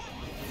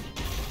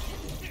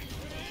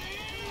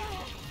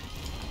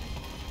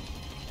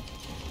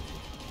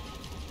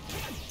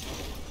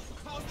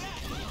 How's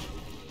that?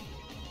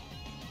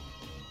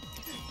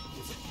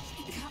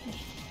 Got me.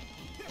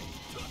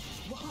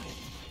 Why?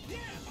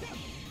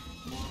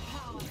 More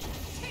power.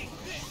 Take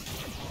this.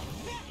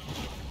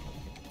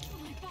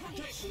 My body.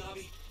 Okay,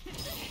 Tsunabi.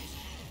 Kasane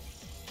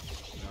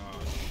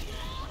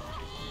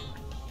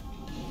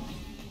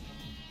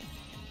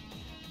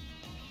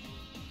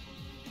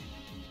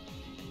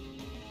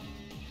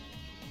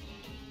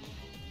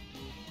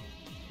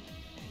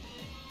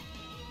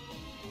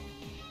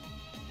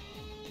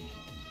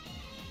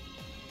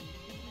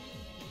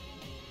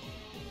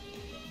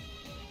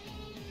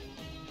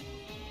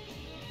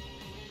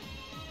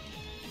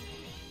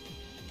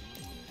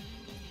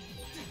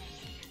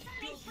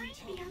force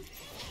field.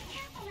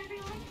 Careful,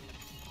 everyone.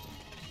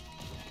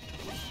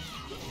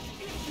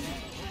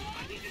 I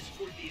need to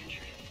support the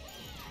injured.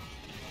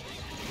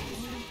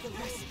 The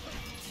rest to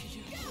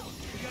you. You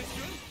guys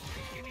good?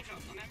 Here we go.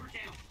 Remember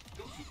down.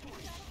 Go support. I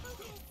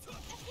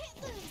can't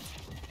lose.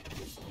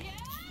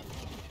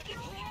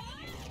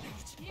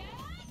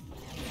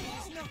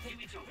 There's nothing. Here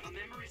we go. A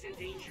member is in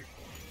danger.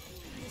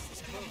 This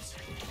is close.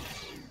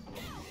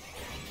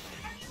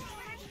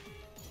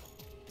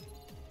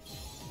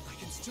 I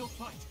can still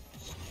fight.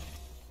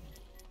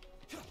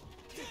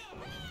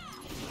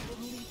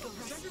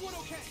 Is everyone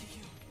okay?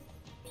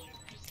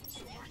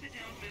 Support the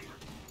downed member.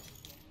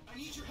 I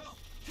need your help.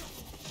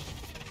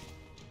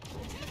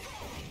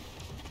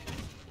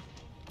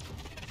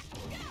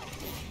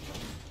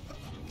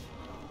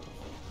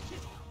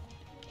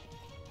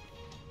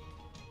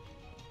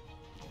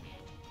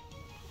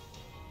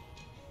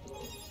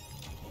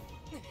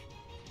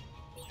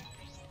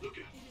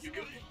 Luca, you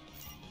good?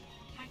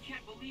 I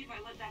can't believe I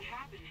let that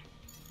happen.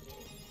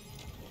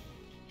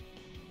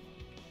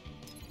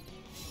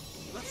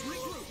 Let's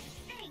regroup.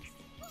 Thanks.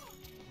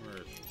 Where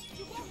is she?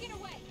 You won't get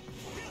away.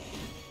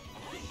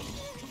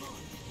 Come on.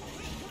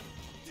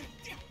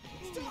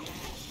 Stop.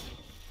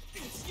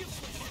 It's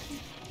useless.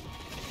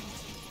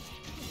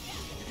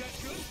 You guys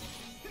good?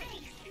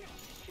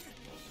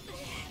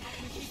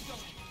 Keep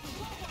going.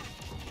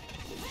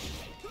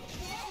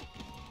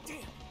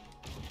 Damn.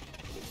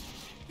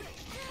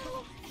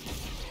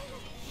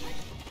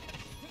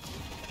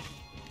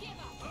 Give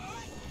up.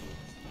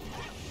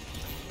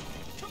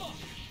 Come on.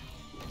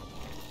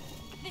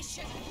 This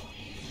should...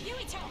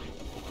 Yuito!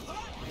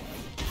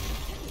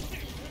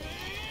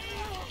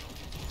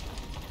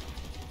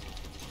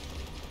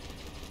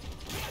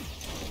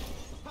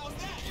 How's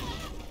that?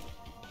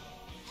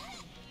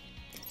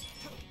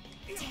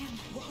 Damn.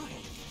 Why?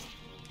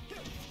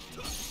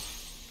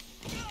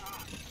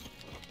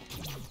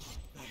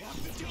 I have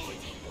to do it.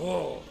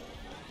 Whoa.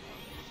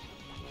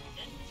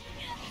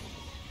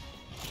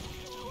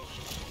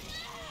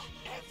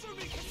 Answer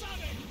me,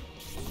 Kasane!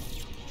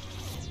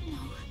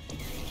 No.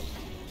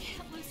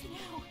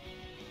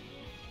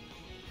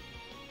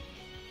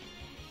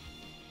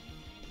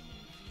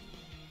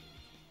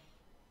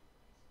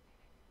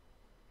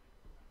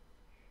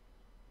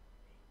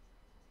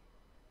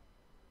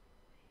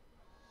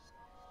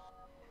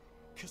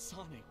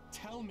 Kasane,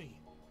 tell me.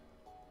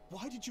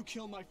 Why did you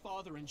kill my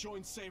father and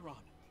join Seiran?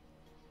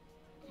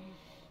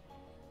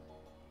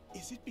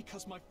 Is it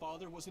because my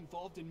father was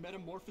involved in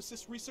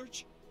metamorphosis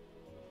research?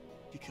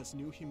 Because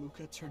new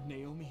Himuka turned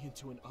Naomi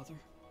into an other?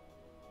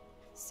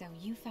 So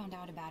you found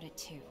out about it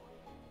too.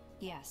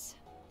 Yes,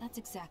 that's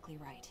exactly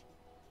right.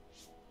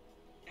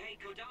 Hey,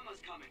 Kodama's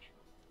coming.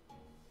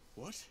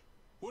 What?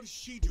 What is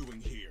she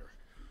doing here?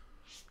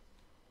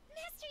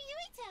 Master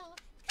Yuito!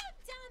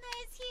 Kodama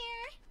is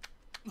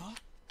here! Huh?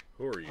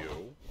 Who are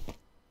you?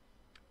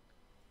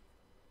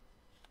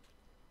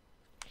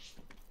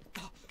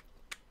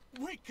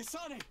 Wait,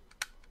 Kasane!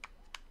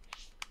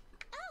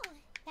 Oh,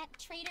 that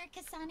traitor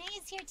Kasane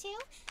is here too?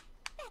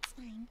 That's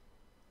fine.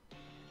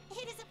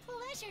 It is a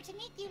pleasure to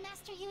meet you,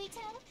 Master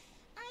Yuito.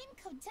 I'm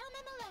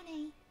Kodama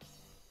Malone.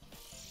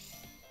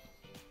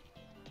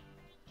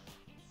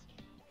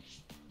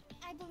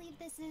 I believe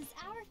this is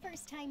our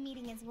first time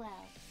meeting as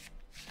well.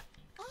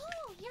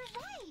 Oh, you're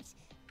right!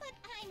 But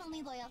I'm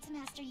only loyal to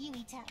Master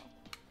Yuito.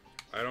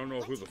 I don't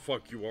know who the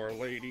fuck you are,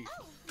 lady.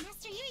 Oh,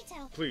 Master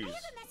Yuito, Please, I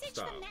have a message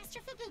stop. from Master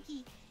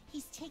Fubuki.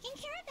 He's taking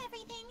care of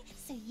everything,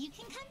 so you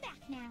can come back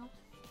now.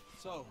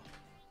 So,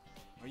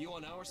 are you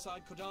on our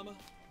side, Kodama?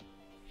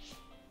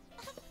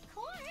 Of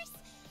course!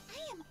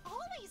 I am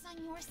always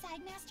on your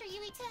side, Master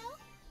Yuito.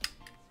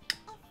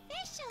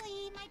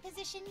 Officially, my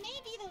position may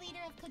be the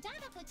leader of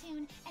Kodama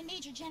Platoon and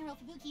Major General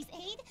Fubuki's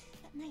aide,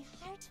 but my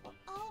heart will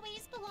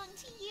always belong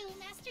to you,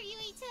 Master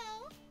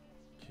Yuito.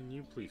 Can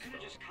you please You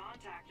could have stop? just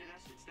contacted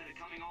us instead of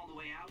coming all the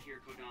way out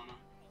here, Kodama.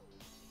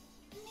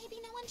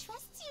 Maybe no one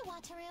trusts you,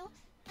 Wataru.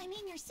 I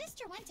mean, your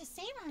sister went to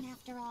Seiran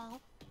after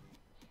all.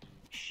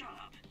 Shut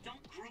up.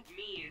 Don't group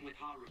me in with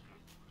Haruka.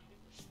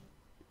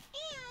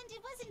 And it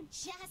wasn't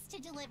just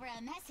to deliver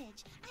a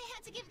message. I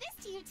had to give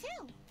this to you,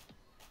 too.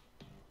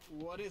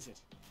 What is it?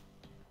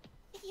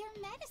 Your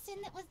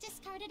medicine that was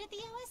discarded at the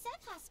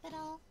OSF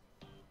hospital.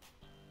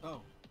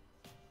 Oh.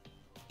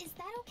 Is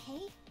that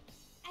okay?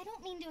 I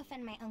don't mean to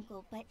offend my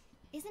uncle, but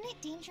isn't it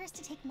dangerous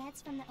to take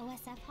meds from the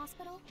OSF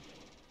hospital?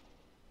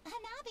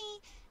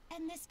 Hanabi,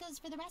 and this goes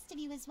for the rest of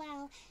you as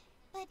well,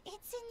 but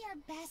it's in your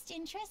best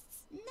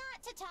interests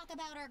not to talk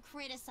about or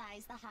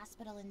criticize the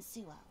hospital in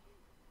Suo.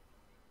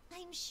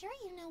 I'm sure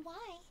you know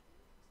why.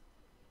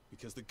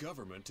 Because the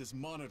government is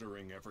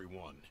monitoring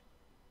everyone.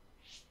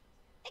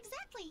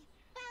 Exactly.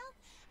 Well,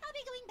 I'll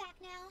be going back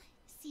now.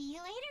 See you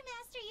later,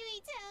 Master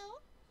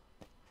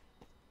Yuito.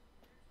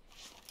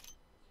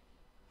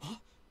 Huh?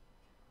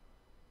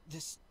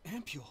 This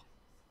ampule.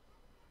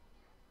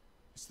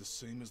 It's the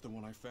same as the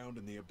one I found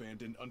in the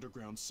abandoned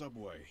underground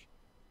subway.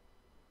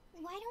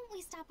 Why don't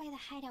we stop by the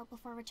hideout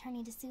before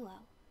returning to Suo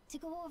to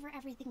go over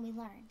everything we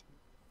learned?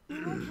 We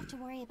won't have to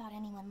worry about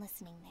anyone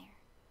listening there.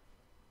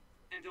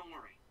 And don't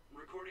worry,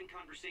 recording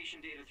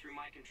conversation data through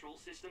my control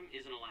system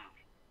isn't allowed.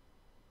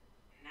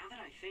 Now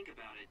that I think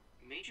about it,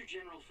 Major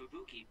General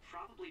Fubuki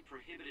probably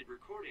prohibited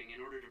recording in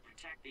order to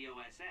protect the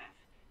OSF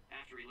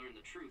after he learned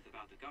the truth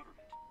about the government.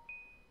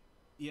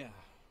 Yeah,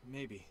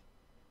 maybe.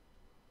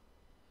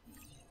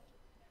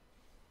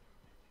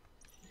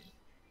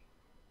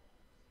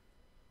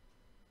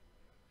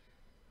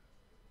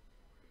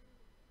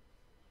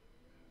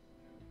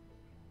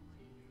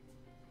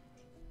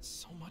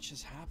 So much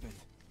has happened.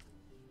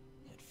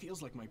 It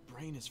feels like my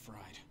brain is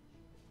fried.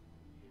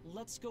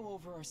 Let's go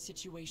over our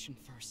situation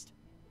first.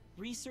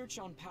 Research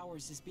on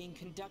powers is being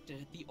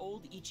conducted at the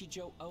old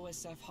Ichijo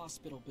OSF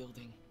hospital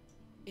building.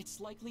 It's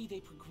likely they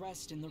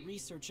progressed in the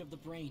research of the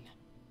brain,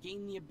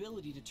 gained the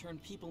ability to turn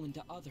people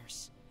into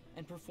others,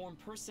 and perform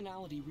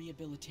personality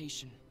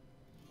rehabilitation.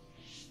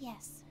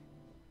 Yes.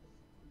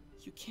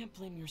 You can't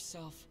blame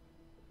yourself.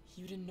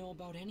 You didn't know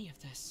about any of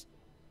this.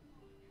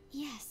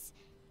 Yes,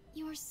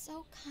 you are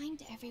so kind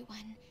to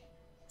everyone.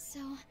 So,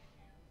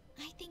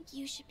 I think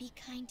you should be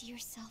kind to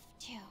yourself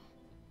too.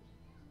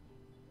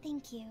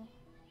 Thank you.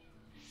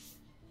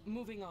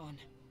 Moving on.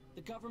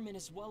 The government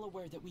is well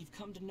aware that we've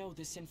come to know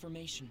this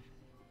information.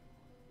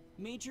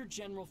 Major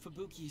General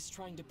Fubuki is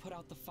trying to put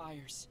out the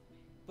fires,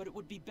 but it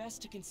would be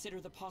best to consider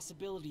the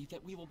possibility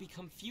that we will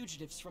become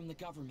fugitives from the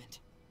government.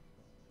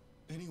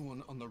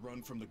 Anyone on the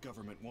run from the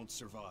government won't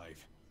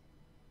survive.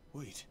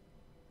 Wait,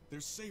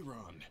 there's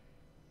Seiran.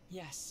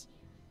 Yes.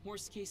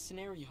 Worst case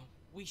scenario,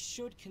 we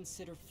should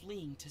consider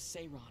fleeing to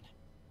Seiran.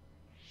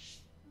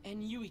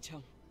 And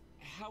Yuito,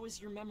 how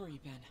has your memory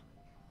been?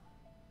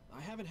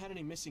 I haven't had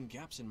any missing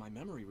gaps in my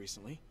memory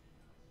recently.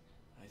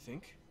 I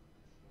think.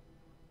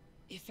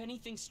 If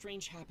anything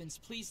strange happens,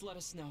 please let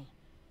us know.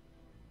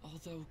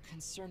 Although,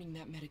 concerning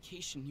that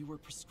medication you were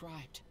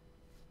prescribed.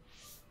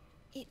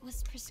 It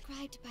was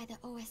prescribed by the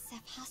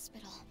OSF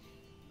hospital.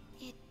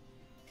 It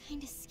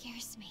kinda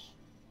scares me.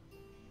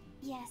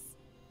 Yes,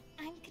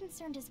 I'm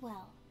concerned as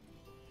well.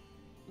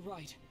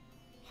 Right.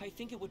 I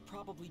think it would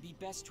probably be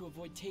best to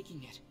avoid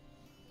taking it,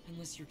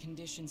 unless your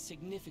condition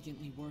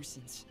significantly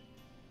worsens.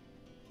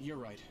 You're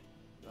right.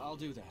 I'll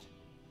do that.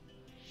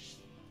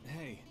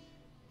 Hey,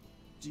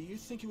 do you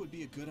think it would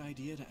be a good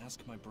idea to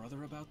ask my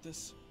brother about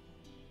this?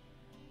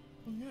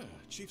 Oh yeah,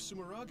 Chief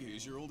Sumeragi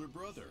is your older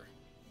brother.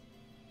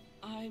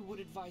 would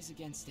advise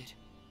against it.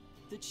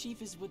 The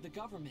chief is with the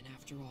government,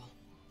 after all.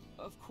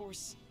 Of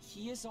course,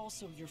 he is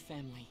also your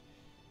family,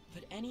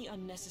 but any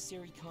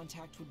unnecessary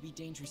contact would be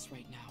dangerous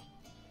right now.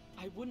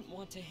 I wouldn't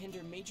want to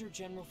hinder Major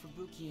General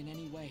Fubuki in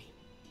any way.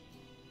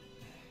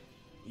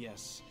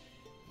 Yes,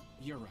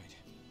 you're right.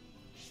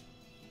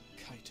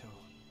 Kaito,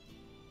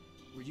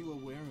 were you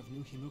aware of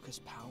New Himuka's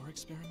power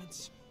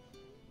experiments?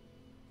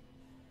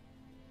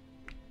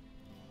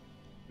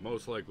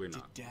 Most likely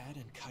not. Did Dad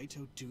and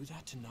Kaito do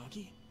that to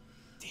Nagi?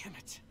 Damn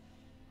it.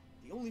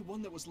 The only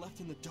one that was left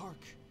in the dark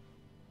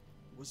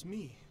was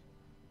me.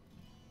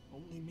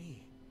 Only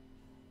me.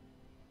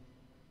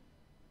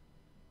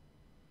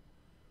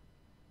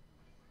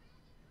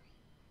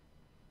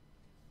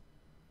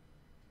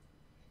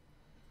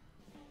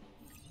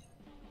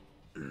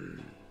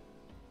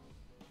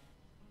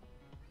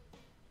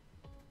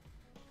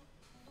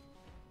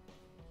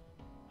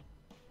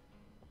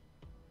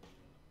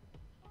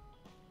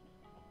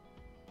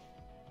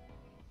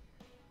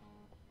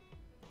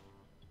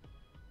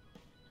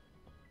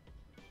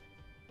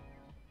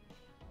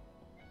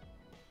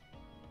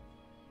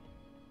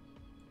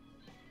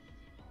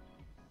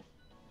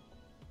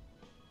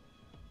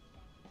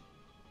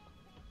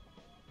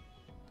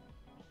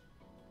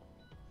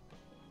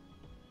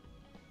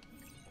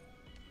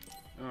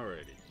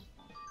 Alrighty.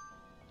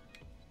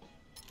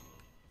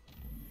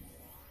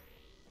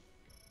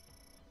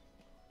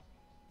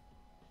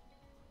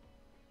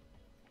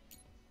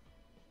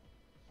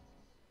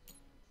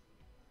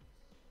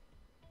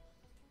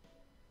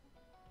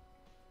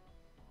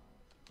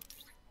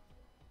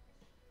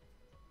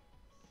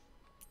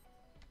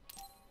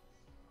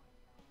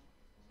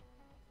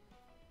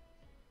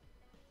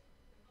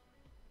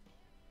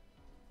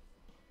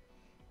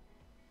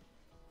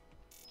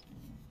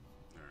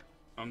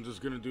 I'm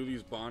just gonna do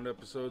these Bond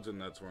episodes, and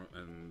that's where,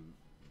 and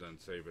then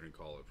save it and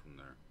call it from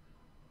there.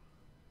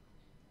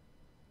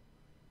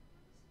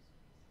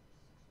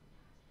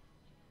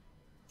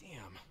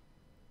 Damn,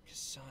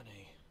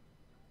 Kasane.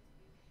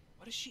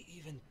 What is she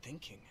even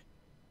thinking?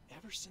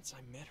 Ever since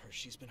I met her,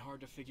 she's been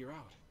hard to figure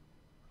out.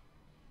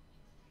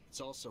 It's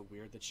also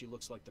weird that she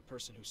looks like the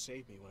person who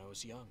saved me when I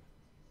was young.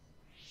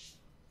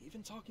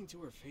 Even talking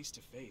to her face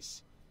to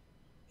face,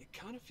 it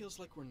kind of feels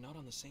like we're not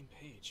on the same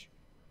page.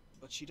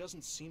 But she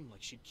doesn't seem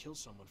like she'd kill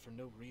someone for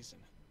no reason.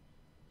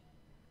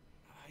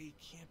 I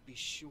can't be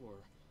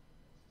sure,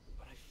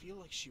 but I feel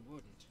like she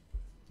wouldn't.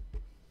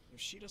 If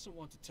she doesn't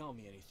want to tell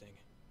me anything,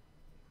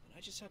 then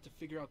I just have to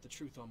figure out the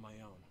truth on my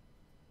own.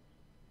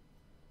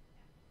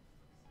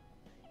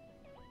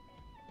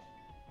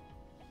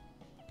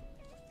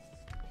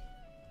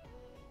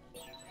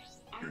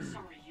 I'm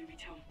sorry,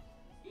 Yubito.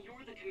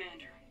 You're the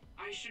commander.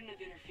 I shouldn't have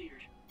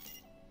interfered.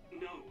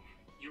 No,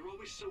 you're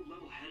always so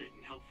level-headed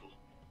and helpful.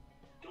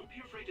 Don't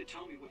be afraid to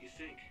tell me what you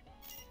think.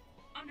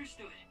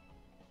 Understood.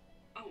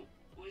 Oh,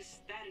 was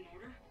that in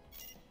order?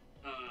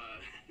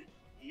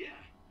 Yeah.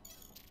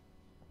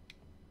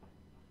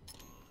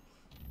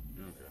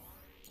 Okay.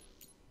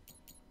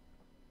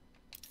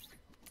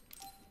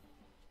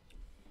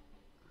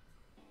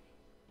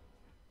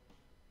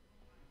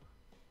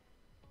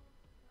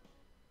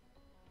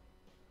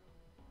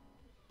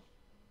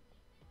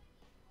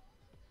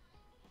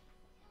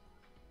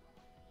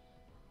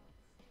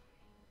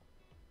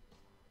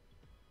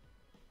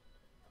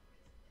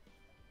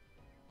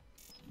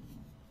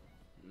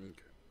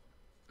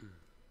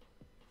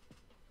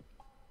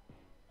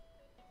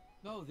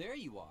 Oh, there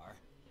you are.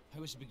 I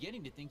was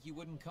beginning to think you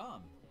wouldn't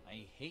come.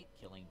 I hate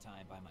killing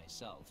time by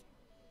myself.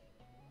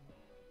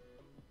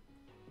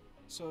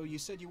 So you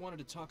said you wanted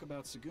to talk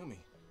about Tsugumi.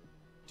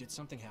 Did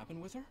something happen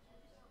with her?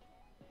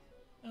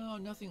 Oh,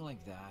 nothing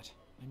like that.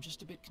 I'm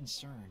just a bit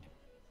concerned.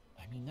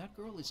 I mean, that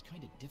girl is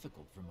kind of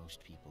difficult for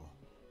most people.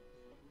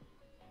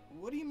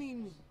 What do you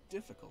mean,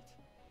 difficult?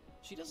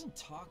 She doesn't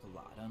talk a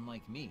lot,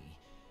 unlike me,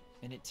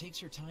 and it takes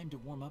her time to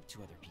warm up to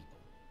other people.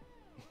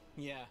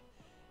 Yeah,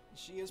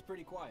 she is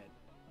pretty quiet.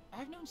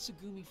 I've known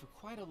Tsugumi for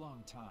quite a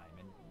long time,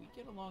 and we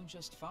get along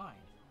just fine.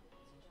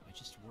 I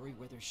just worry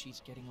whether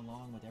she's getting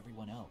along with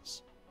everyone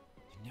else.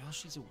 And now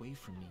she's away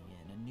from me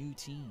and a new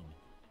team,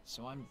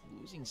 so I'm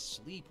losing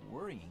sleep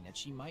worrying that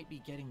she might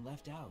be getting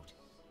left out.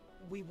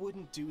 We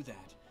wouldn't do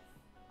that.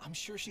 I'm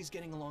sure she's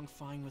getting along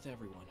fine with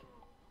everyone.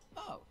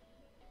 Oh,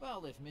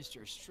 well, if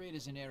Mr. Straight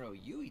as an Arrow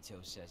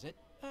Yuito says it,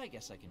 I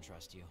guess I can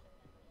trust you.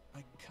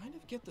 I kind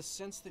of get the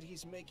sense that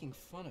he's making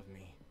fun of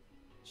me.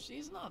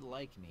 She's not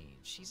like me.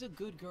 She's a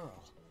good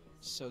girl.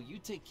 So you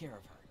take care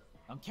of her.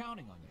 I'm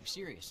counting on you,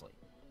 seriously.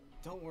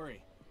 Don't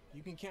worry.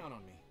 You can count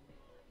on me.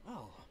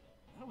 Oh,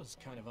 that was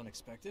kind of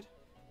unexpected.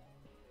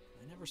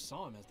 I never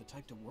saw him as the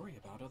type to worry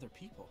about other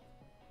people.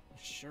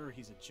 Sure,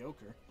 he's a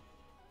joker,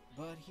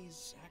 but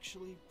he's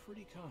actually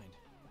pretty kind.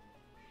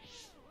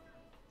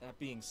 That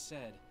being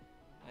said,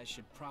 I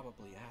should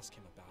probably ask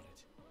him about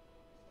it.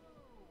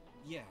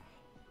 Yeah,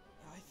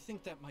 I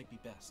think that might be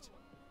best.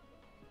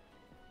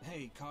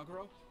 Hey,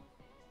 Kagero,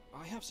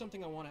 I have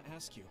something I want to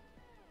ask you.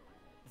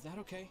 Is that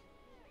okay?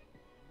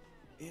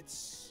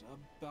 It's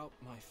about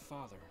my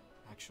father,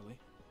 actually.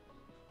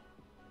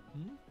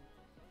 Hmm?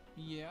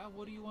 Yeah,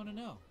 what do you want to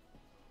know?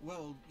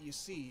 Well, you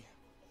see,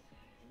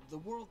 the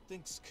world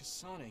thinks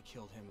Kasane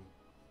killed him,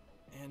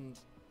 and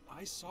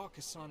I saw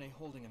Kasane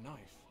holding a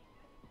knife,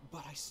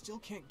 but I still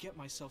can't get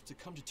myself to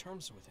come to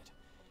terms with it.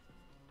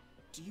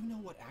 Do you know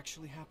what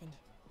actually happened?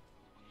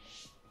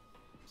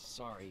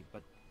 Sorry,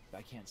 but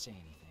I can't say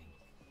anything.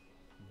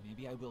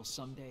 Maybe I will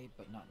someday,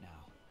 but not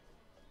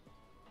now.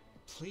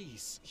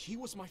 Please, he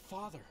was my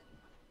father.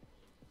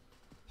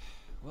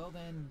 Well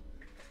then,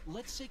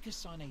 let's say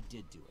Kasane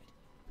did do it.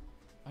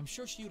 I'm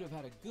sure she would have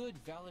had a good,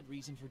 valid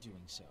reason for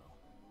doing so.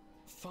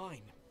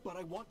 Fine, but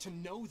I want to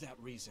know that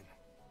reason.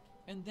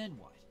 And then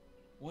what?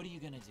 What are you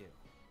gonna do?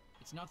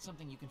 It's not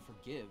something you can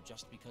forgive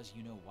just because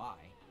you know why.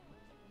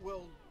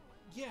 Well,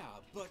 yeah,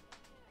 but...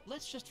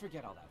 Let's just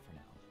forget all that for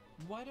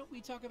now. Why don't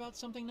we talk about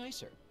something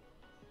nicer?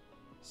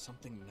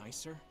 Something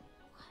nicer?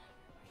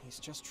 He's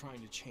just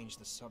trying to change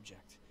the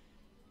subject.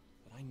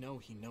 But I know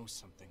he knows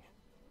something.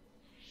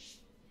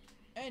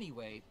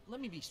 Anyway, let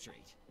me be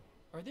straight.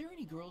 Are there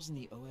any girls in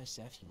the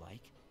OSF you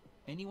like?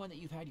 Anyone that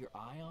you've had your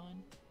eye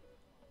on?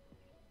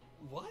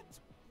 What?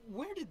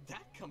 Where did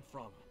that come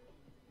from?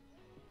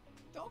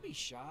 Don't be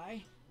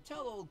shy.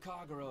 Tell old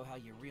Kagero how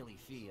you really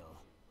feel.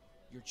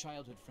 Your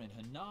childhood friend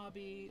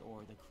Hanabi,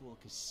 or the cool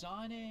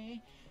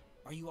Kasane?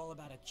 Are you all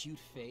about a cute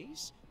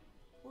face?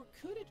 Or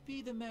could it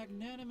be the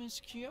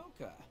magnanimous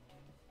Kyoka?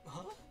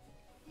 Huh?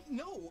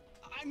 No,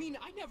 I mean,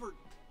 I never...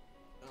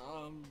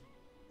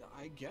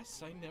 I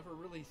guess I never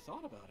really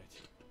thought about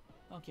it.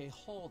 Okay,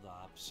 hold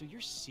up. So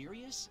you're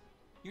serious?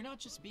 You're not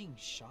just being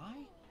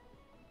shy?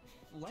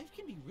 Life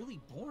can be really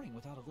boring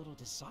without a little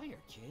desire,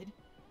 kid.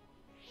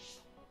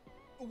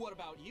 What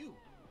about you?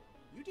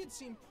 You did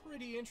seem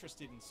pretty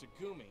interested in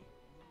Tsugumi.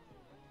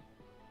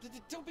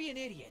 Don't be an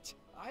idiot!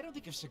 I don't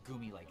think of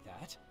Tsugumi like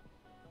that.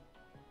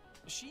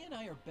 She and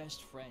I are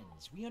best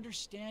friends. We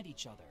understand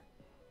each other.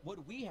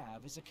 What we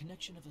have is a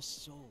connection of the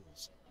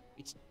souls.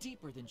 It's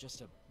deeper than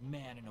just a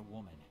man and a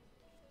woman.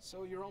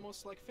 So you're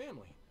almost like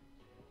family.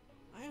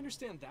 I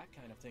understand that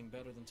kind of thing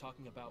better than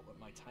talking about what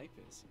my type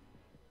is.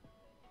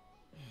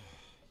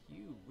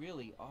 You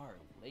really are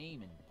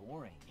lame and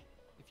boring.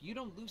 If you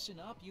don't loosen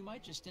up, you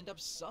might just end up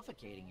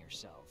suffocating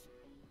yourself.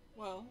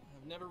 Well,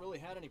 I've never really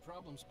had any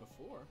problems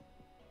before.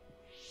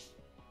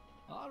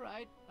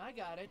 Alright, I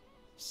got it.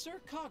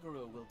 Sir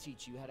Kagero will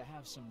teach you how to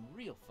have some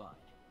real fun.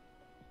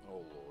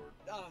 Oh lord.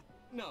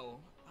 No,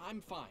 I'm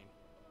fine.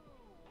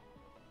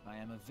 I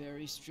am a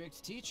very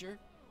strict teacher.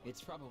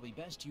 It's probably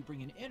best you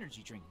bring an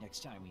energy drink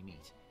next time we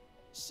meet.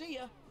 See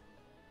ya!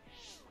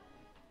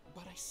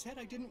 But I said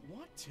I didn't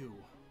want to.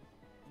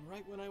 And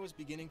right when I was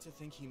beginning to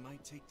think he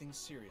might take things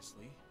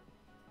seriously,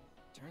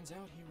 turns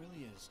out he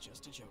really is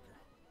just a joker.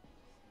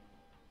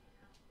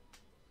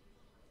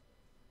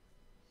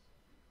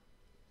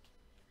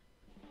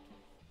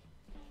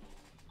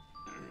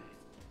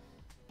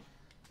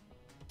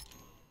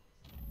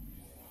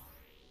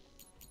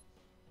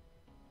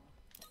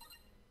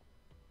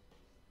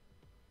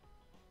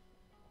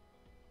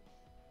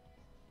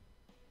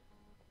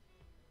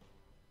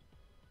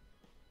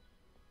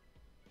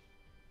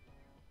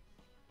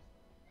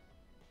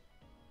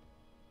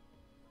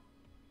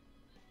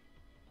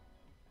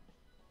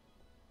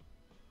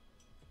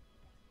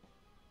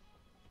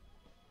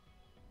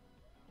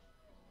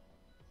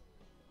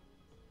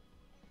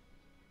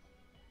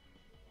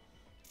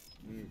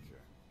 Okay.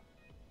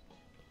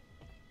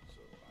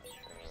 So I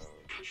have...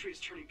 The country is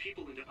turning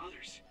people into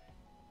others.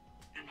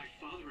 And my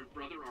father and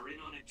brother are in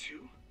on it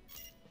too?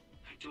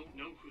 I don't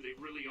know who they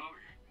really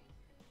are.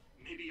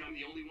 Maybe I'm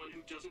the only one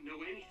who doesn't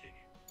know anything.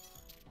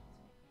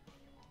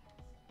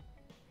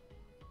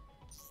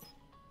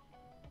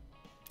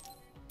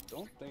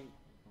 Don't think...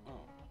 Oh.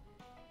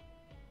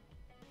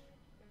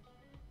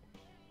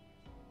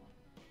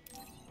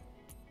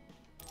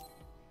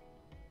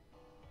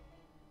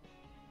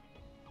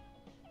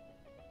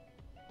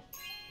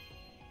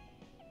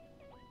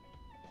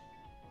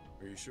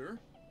 Are you sure?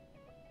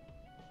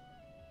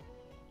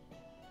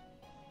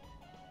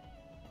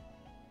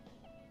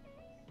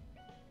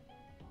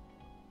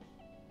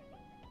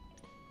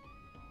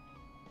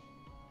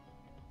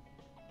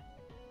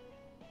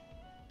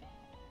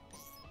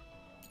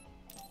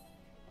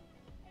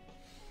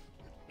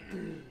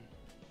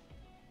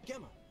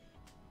 Gemma,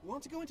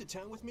 want to go into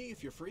town with me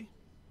if you're free?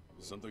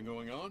 Is something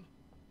going on?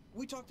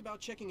 We talked about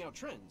checking out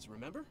trends,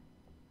 remember?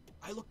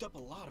 I looked up a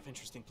lot of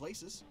interesting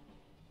places.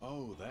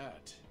 Oh,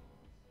 that.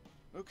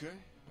 Okay,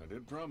 I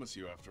did promise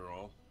you after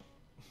all.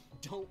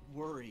 Don't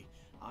worry,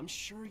 I'm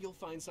sure you'll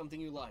find something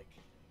you like.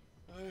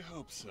 I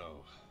hope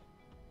so.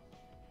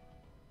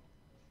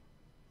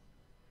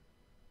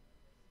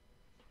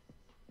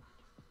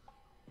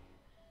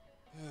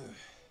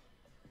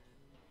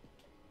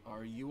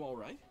 Are you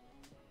alright?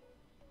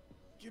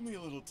 Give me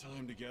a little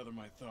time to gather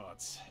my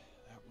thoughts.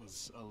 That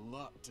was a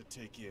lot to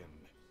take in.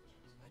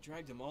 I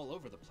dragged him all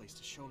over the place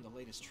to show him the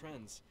latest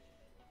trends.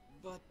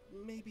 But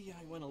maybe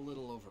I went a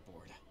little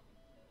overboard.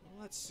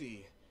 Let's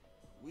see.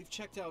 We've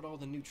checked out all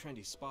the new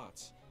trendy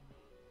spots.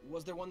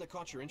 Was there one that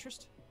caught your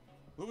interest?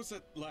 What was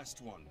that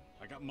last one?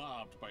 I got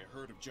mobbed by a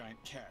herd of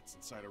giant cats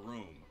inside a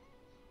room.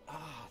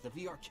 Ah, the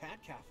VR Cat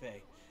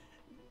Cafe.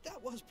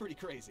 That was pretty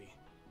crazy.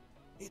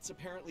 It's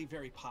apparently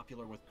very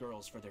popular with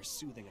girls for their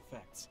soothing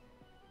effects.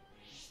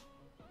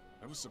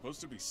 I was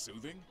supposed to be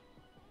soothing?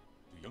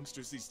 Do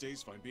youngsters these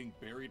days find being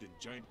buried in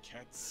giant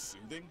cats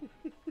soothing?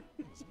 It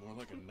was more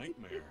like a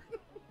nightmare.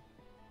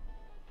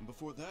 And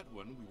before that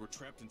one, we were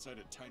trapped inside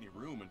a tiny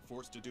room and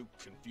forced to do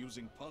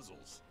confusing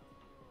puzzles.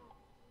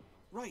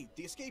 Right,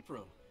 the escape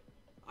room.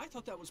 I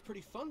thought that was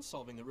pretty fun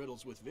solving the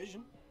riddles with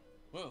vision.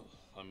 Well,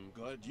 I'm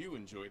glad you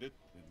enjoyed it,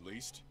 at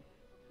least.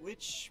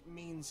 Which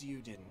means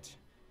you didn't.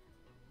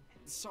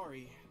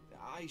 Sorry,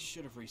 I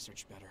should have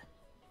researched better.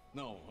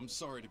 No, I'm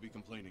sorry to be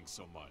complaining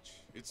so much.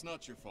 It's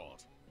not your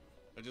fault.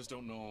 I just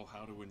don't know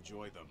how to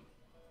enjoy them.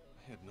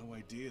 I had no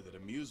idea that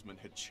amusement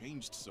had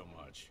changed so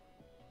much.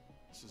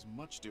 This is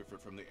much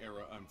different from the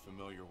era I'm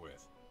familiar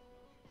with.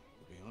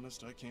 To be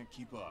honest, I can't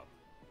keep up.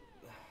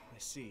 I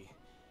see.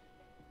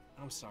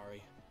 I'm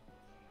sorry.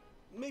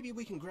 Maybe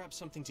we can grab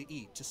something to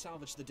eat to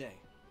salvage the day.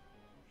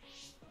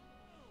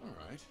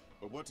 Alright,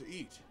 but what to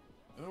eat?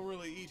 I don't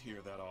really eat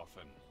here that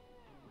often.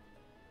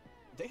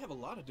 They have a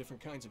lot of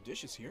different kinds of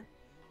dishes here.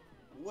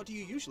 What do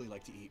you usually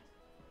like to eat?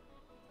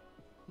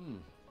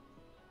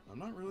 I'm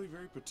not really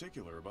very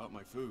particular about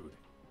my food.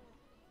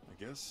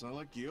 I guess I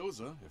like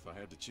gyoza, if I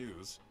had to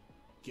choose.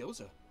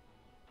 Gyoza?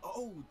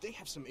 Oh, they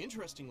have some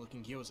interesting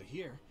looking gyoza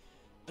here.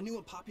 A new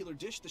and popular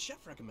dish the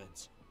chef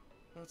recommends.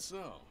 That's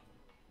so.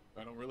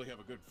 I don't really have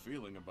a good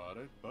feeling about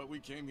it, but we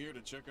came here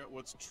to check out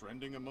what's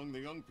trending among the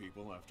young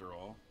people, after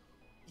all.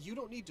 You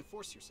don't need to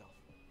force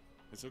yourself.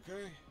 It's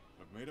okay.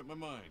 I've made up my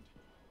mind.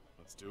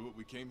 Let's do what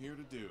we came here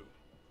to do.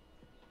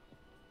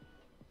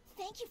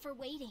 Thank you for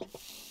waiting.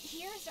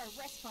 Here's our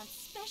restaurant's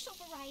special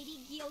variety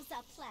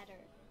gyoza platter.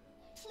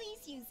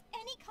 Please use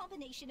any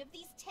combination of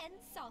these 10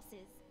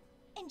 sauces.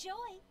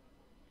 Enjoy!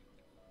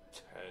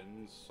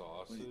 10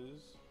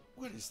 sauces?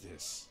 What is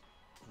this?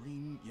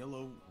 Green,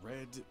 yellow,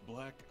 red,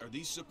 black. Are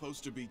these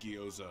supposed to be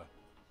gyoza?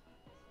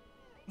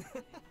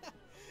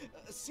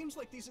 Seems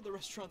like these are the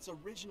restaurant's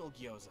original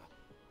gyoza.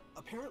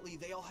 Apparently,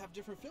 they all have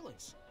different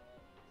fillings.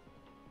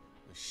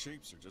 The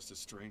shapes are just as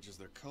strange as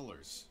their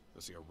colors. I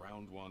see a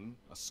round one,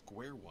 a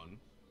square one,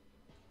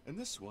 and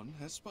this one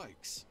has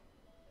spikes.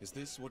 Is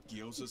this what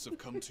gyozas have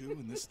come to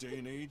in this day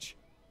and age?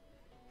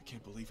 I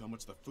can't believe how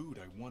much the food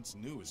I once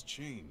knew has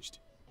changed.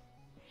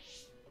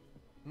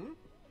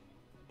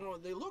 Oh,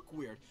 they look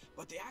weird,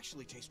 but they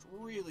actually taste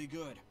really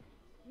good.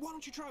 Why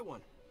don't you try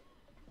one?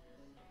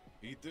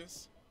 Eat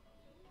this?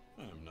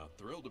 I'm not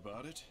thrilled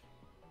about it,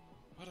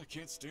 but I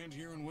can't stand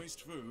here and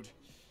waste food.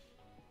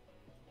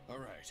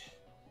 Alright.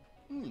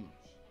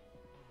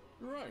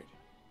 Right.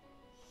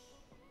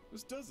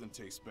 This doesn't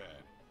taste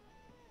bad.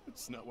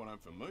 It's not what I'm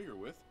familiar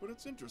with, but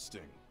it's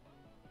interesting.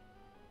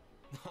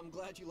 I'm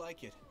glad you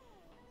like it.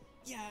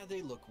 Yeah,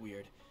 they look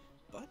weird,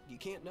 but you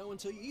can't know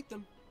until you eat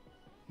them.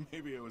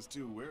 Maybe I was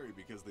too wary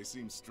because they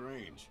seem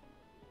strange.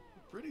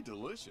 Pretty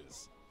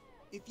delicious.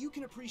 If you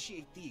can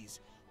appreciate these,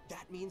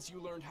 that means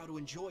you learned how to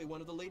enjoy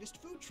one of the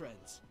latest food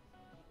trends.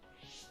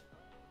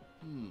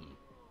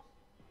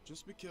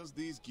 Just because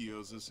these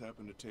gyozas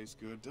happen to taste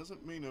good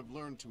doesn't mean I've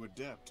learned to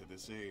adapt to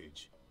this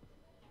age.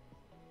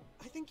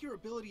 I think your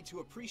ability to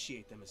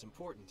appreciate them is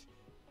important.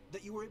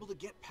 That you were able to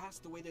get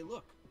past the way they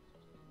look.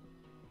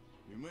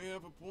 You may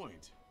have a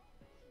point.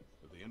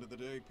 At the end of the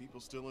day, people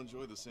still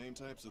enjoy the same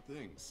types of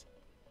things.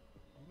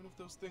 Even if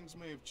those things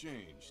may have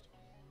changed.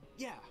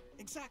 Yeah,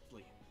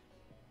 exactly.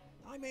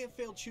 I may have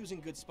failed choosing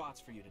good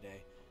spots for you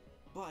today,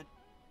 but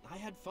I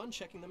had fun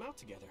checking them out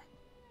together.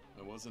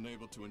 I wasn't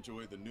able to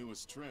enjoy the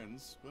newest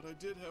trends, but I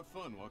did have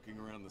fun walking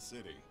around the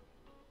city.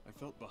 I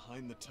felt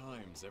behind the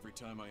times every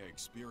time I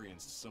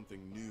experienced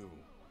something new.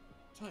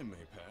 Time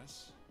may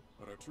pass,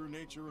 but our true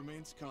nature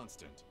remains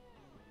constant.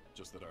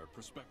 Just that our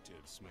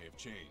perspectives may have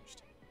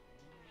changed.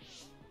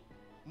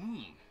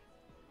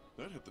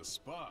 That hit the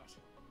spot.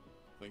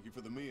 Thank you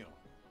for the meal.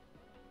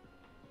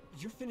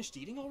 You're finished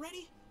eating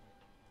already?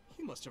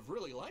 You must have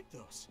really liked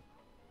those.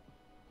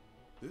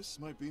 This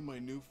might be my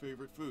new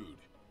favorite food.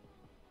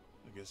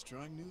 I guess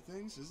trying new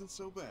things isn't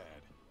so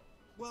bad.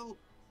 Well,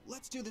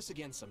 let's do this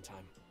again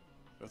sometime.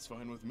 That's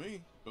fine with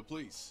me, but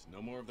please,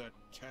 no more of that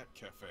cat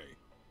cafe.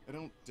 I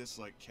don't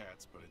dislike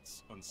cats, but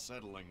it's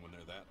unsettling when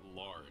they're that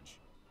large.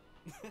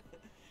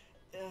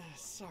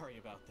 Sorry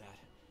about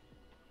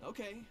that.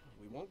 Okay,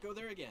 we won't go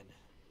there again.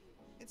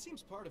 It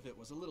seems part of it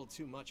was a little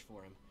too much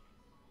for him,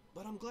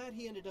 but I'm glad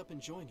he ended up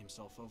enjoying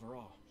himself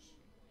overall.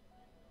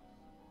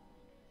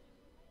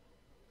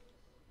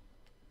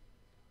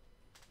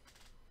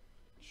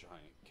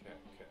 Giant cat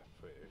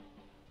cafe.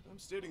 I'm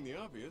stating the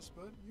obvious,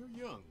 but you're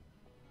young.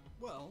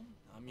 Well,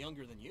 I'm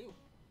younger than you.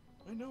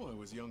 I know I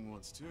was young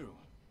once too.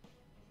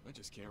 I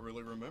just can't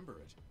really remember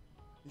it.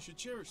 You should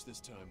cherish this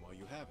time while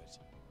you have it.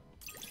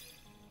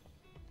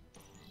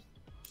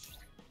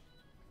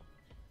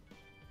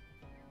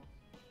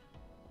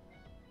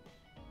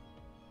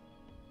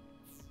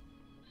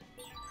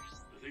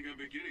 I think I'm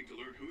beginning to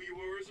learn who you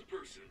are as a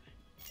person.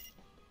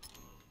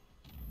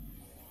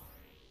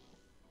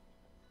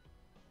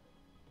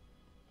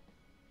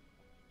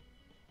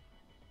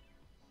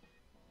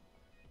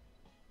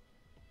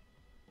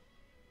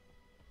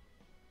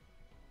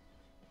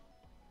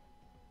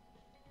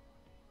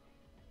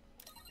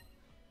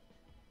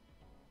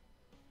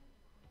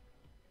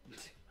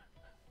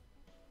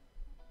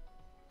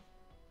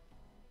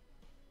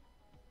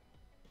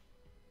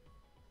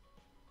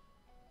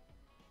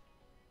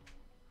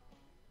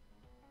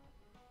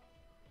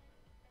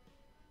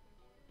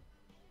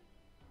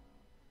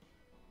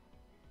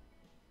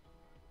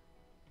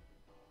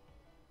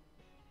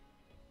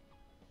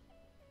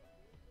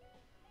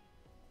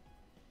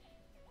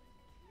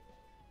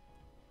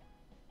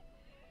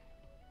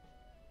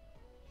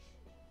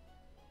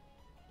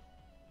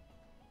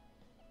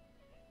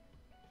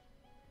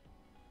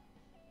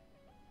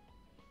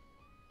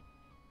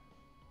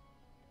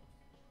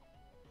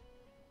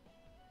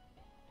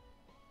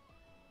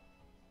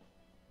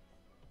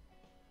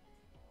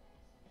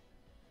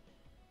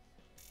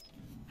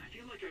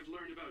 I've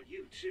learned about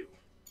you, too.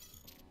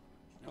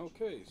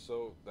 Okay,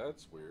 so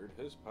that's weird.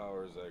 His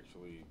powers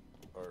actually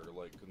are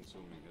like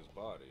consuming his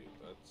body.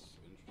 That's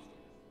interesting.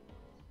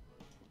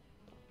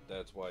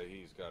 That's why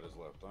he's got his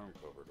left arm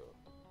covered up.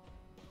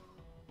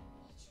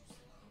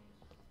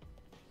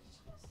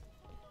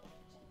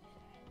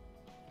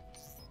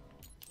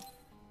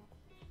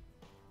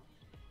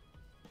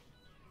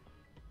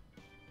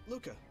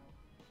 Luca,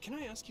 can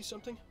I ask you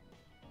something?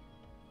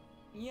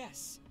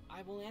 Yes,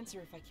 I will answer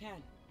if I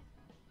can.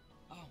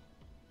 Oh,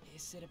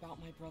 is it about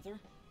my brother?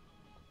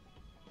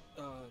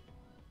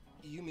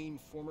 You mean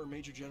former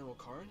Major General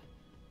Karin?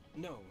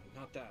 No,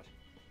 not that.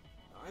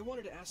 I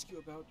wanted to ask you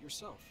about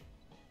yourself.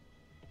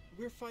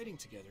 We're fighting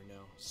together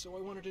now, so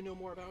I wanted to know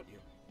more about you.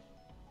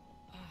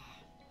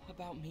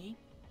 About me?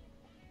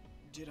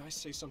 Did I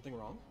say something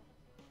wrong?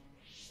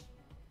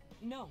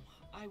 No,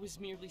 I was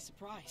merely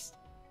surprised.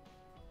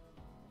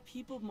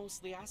 People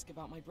mostly ask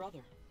about my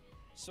brother,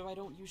 so I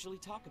don't usually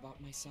talk about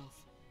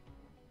myself.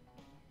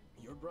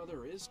 Your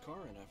brother is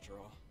Karin, after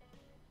all.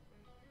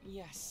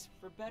 Yes,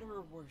 for better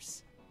or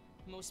worse.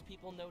 Most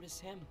people notice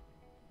him.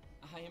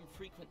 I am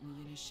frequently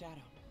in his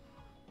shadow.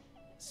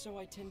 So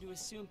I tend to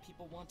assume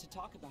people want to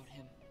talk about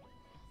him.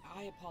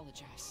 I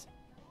apologize.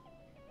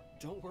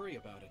 Don't worry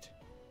about it.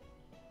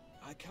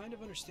 I kind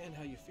of understand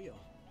how you feel.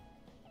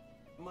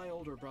 My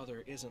older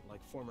brother isn't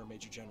like former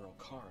Major General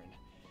Karin,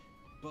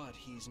 but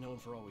he's known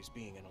for always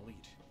being an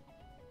elite.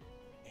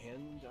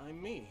 And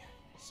I'm me,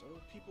 so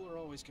people are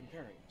always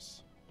comparing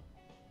us.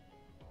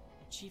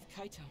 Chief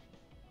Kaito.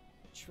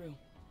 True.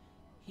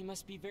 He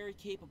must be very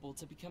capable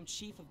to become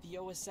chief of the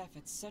OSF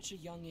at such a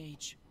young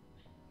age.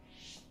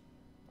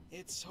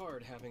 It's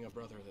hard having a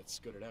brother that's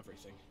good at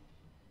everything.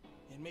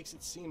 It makes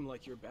it seem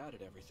like you're bad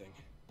at everything.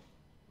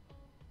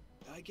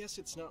 I guess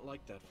it's not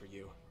like that for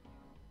you.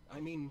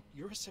 I mean,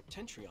 you're a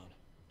Septentrion.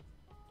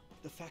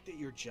 The fact that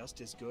you're just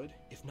as good,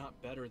 if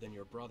not better than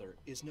your brother,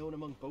 is known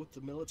among both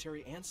the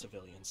military and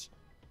civilians.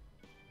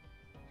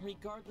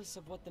 Regardless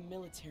of what the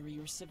military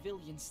or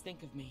civilians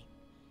think of me,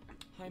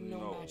 I'm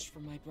no match for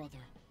my brother.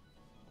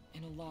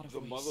 In a lot of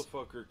ways. The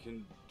motherfucker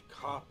can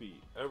copy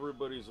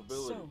everybody's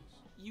abilities. So,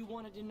 you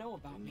wanted to know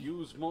about me.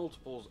 Use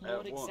multiples at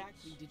once. What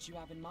exactly did you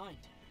have in mind?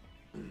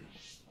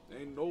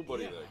 Ain't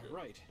nobody that good.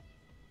 Right.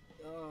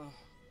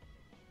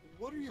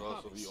 What are your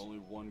hobbies? hobbies? He's also the only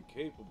one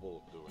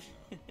capable of doing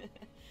that.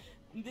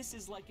 This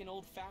is like an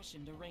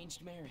old-fashioned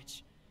arranged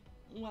marriage.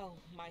 Well,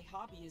 my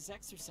hobby is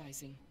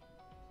exercising.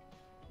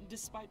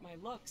 Despite my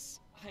looks,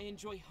 I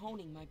enjoy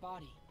honing my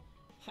body.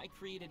 I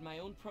created my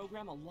own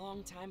program a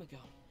long time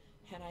ago,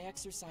 and I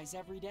exercise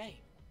every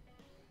day.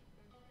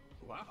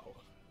 Wow,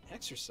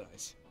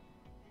 exercise.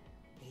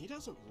 He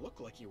doesn't look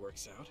like he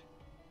works out.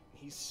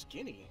 He's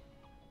skinny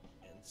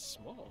and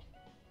small.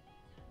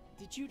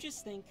 Did you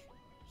just think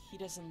he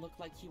doesn't look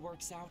like he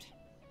works out?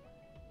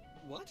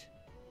 What?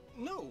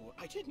 No,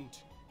 I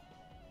didn't.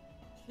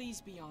 Please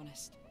be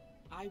honest.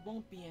 I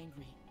won't be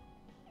angry.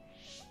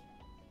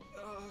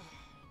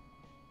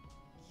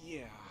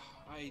 Yeah,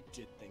 I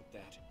did think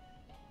that.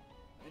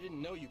 I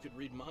didn't know you could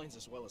read minds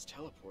as well as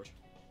teleport.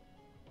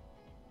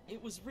 It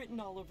was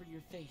written all over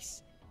your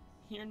face.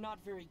 You're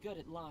not very good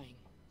at lying.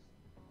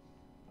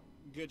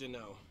 Good to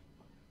know.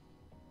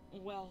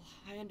 Well,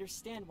 I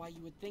understand why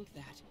you would think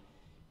that.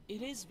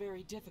 It is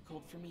very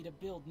difficult for me to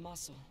build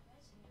muscle.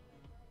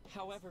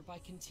 However, by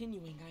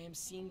continuing, I am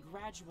seeing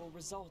gradual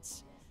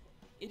results.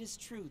 It is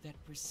true that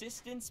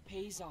persistence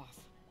pays off.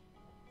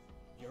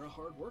 You're a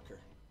hard worker.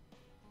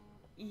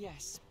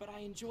 Yes, but I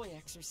enjoy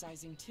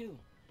exercising too.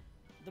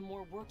 The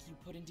more work you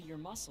put into your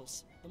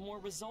muscles, the more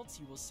results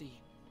you will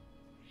see.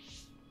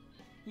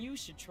 You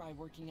should try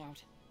working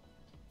out.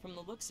 From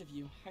the looks of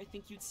you, I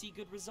think you'd see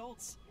good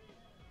results.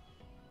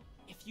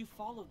 If you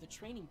follow the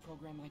training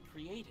program I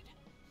created,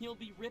 you'll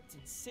be ripped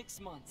in 6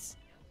 months.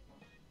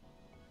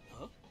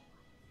 Huh?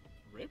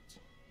 Ripped?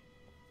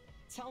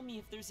 Tell me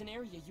if there's an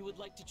area you would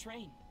like to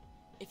train.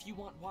 If you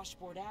want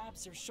washboard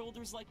abs or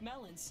shoulders like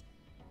melons.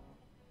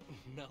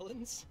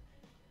 Melons?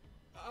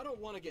 I don't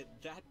want to get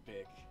that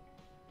big.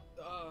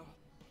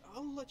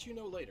 I'll let you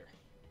know later.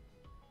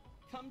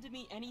 Come to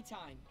me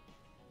anytime.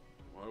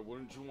 Why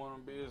wouldn't you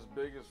want to be as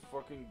big as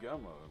fucking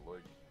Gemma?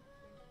 Like,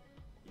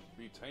 you'd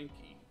be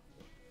tanky.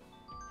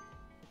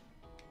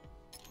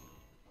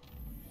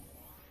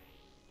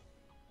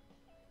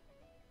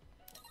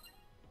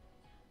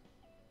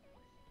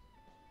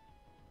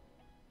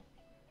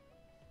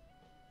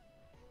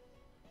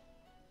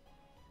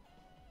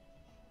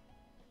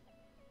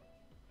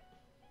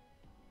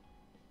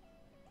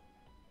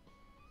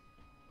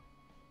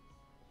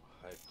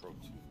 High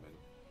protein, man.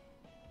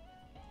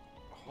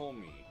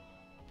 Homie.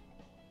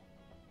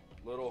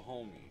 Little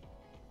homie.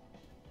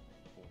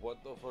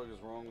 What the fuck is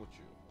wrong with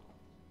you?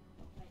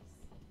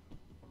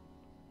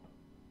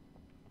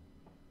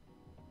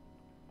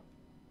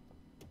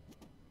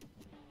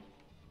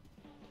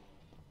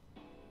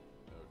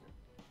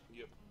 Okay.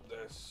 Yep,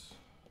 that's...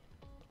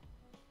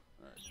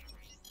 Alright.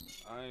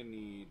 I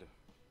need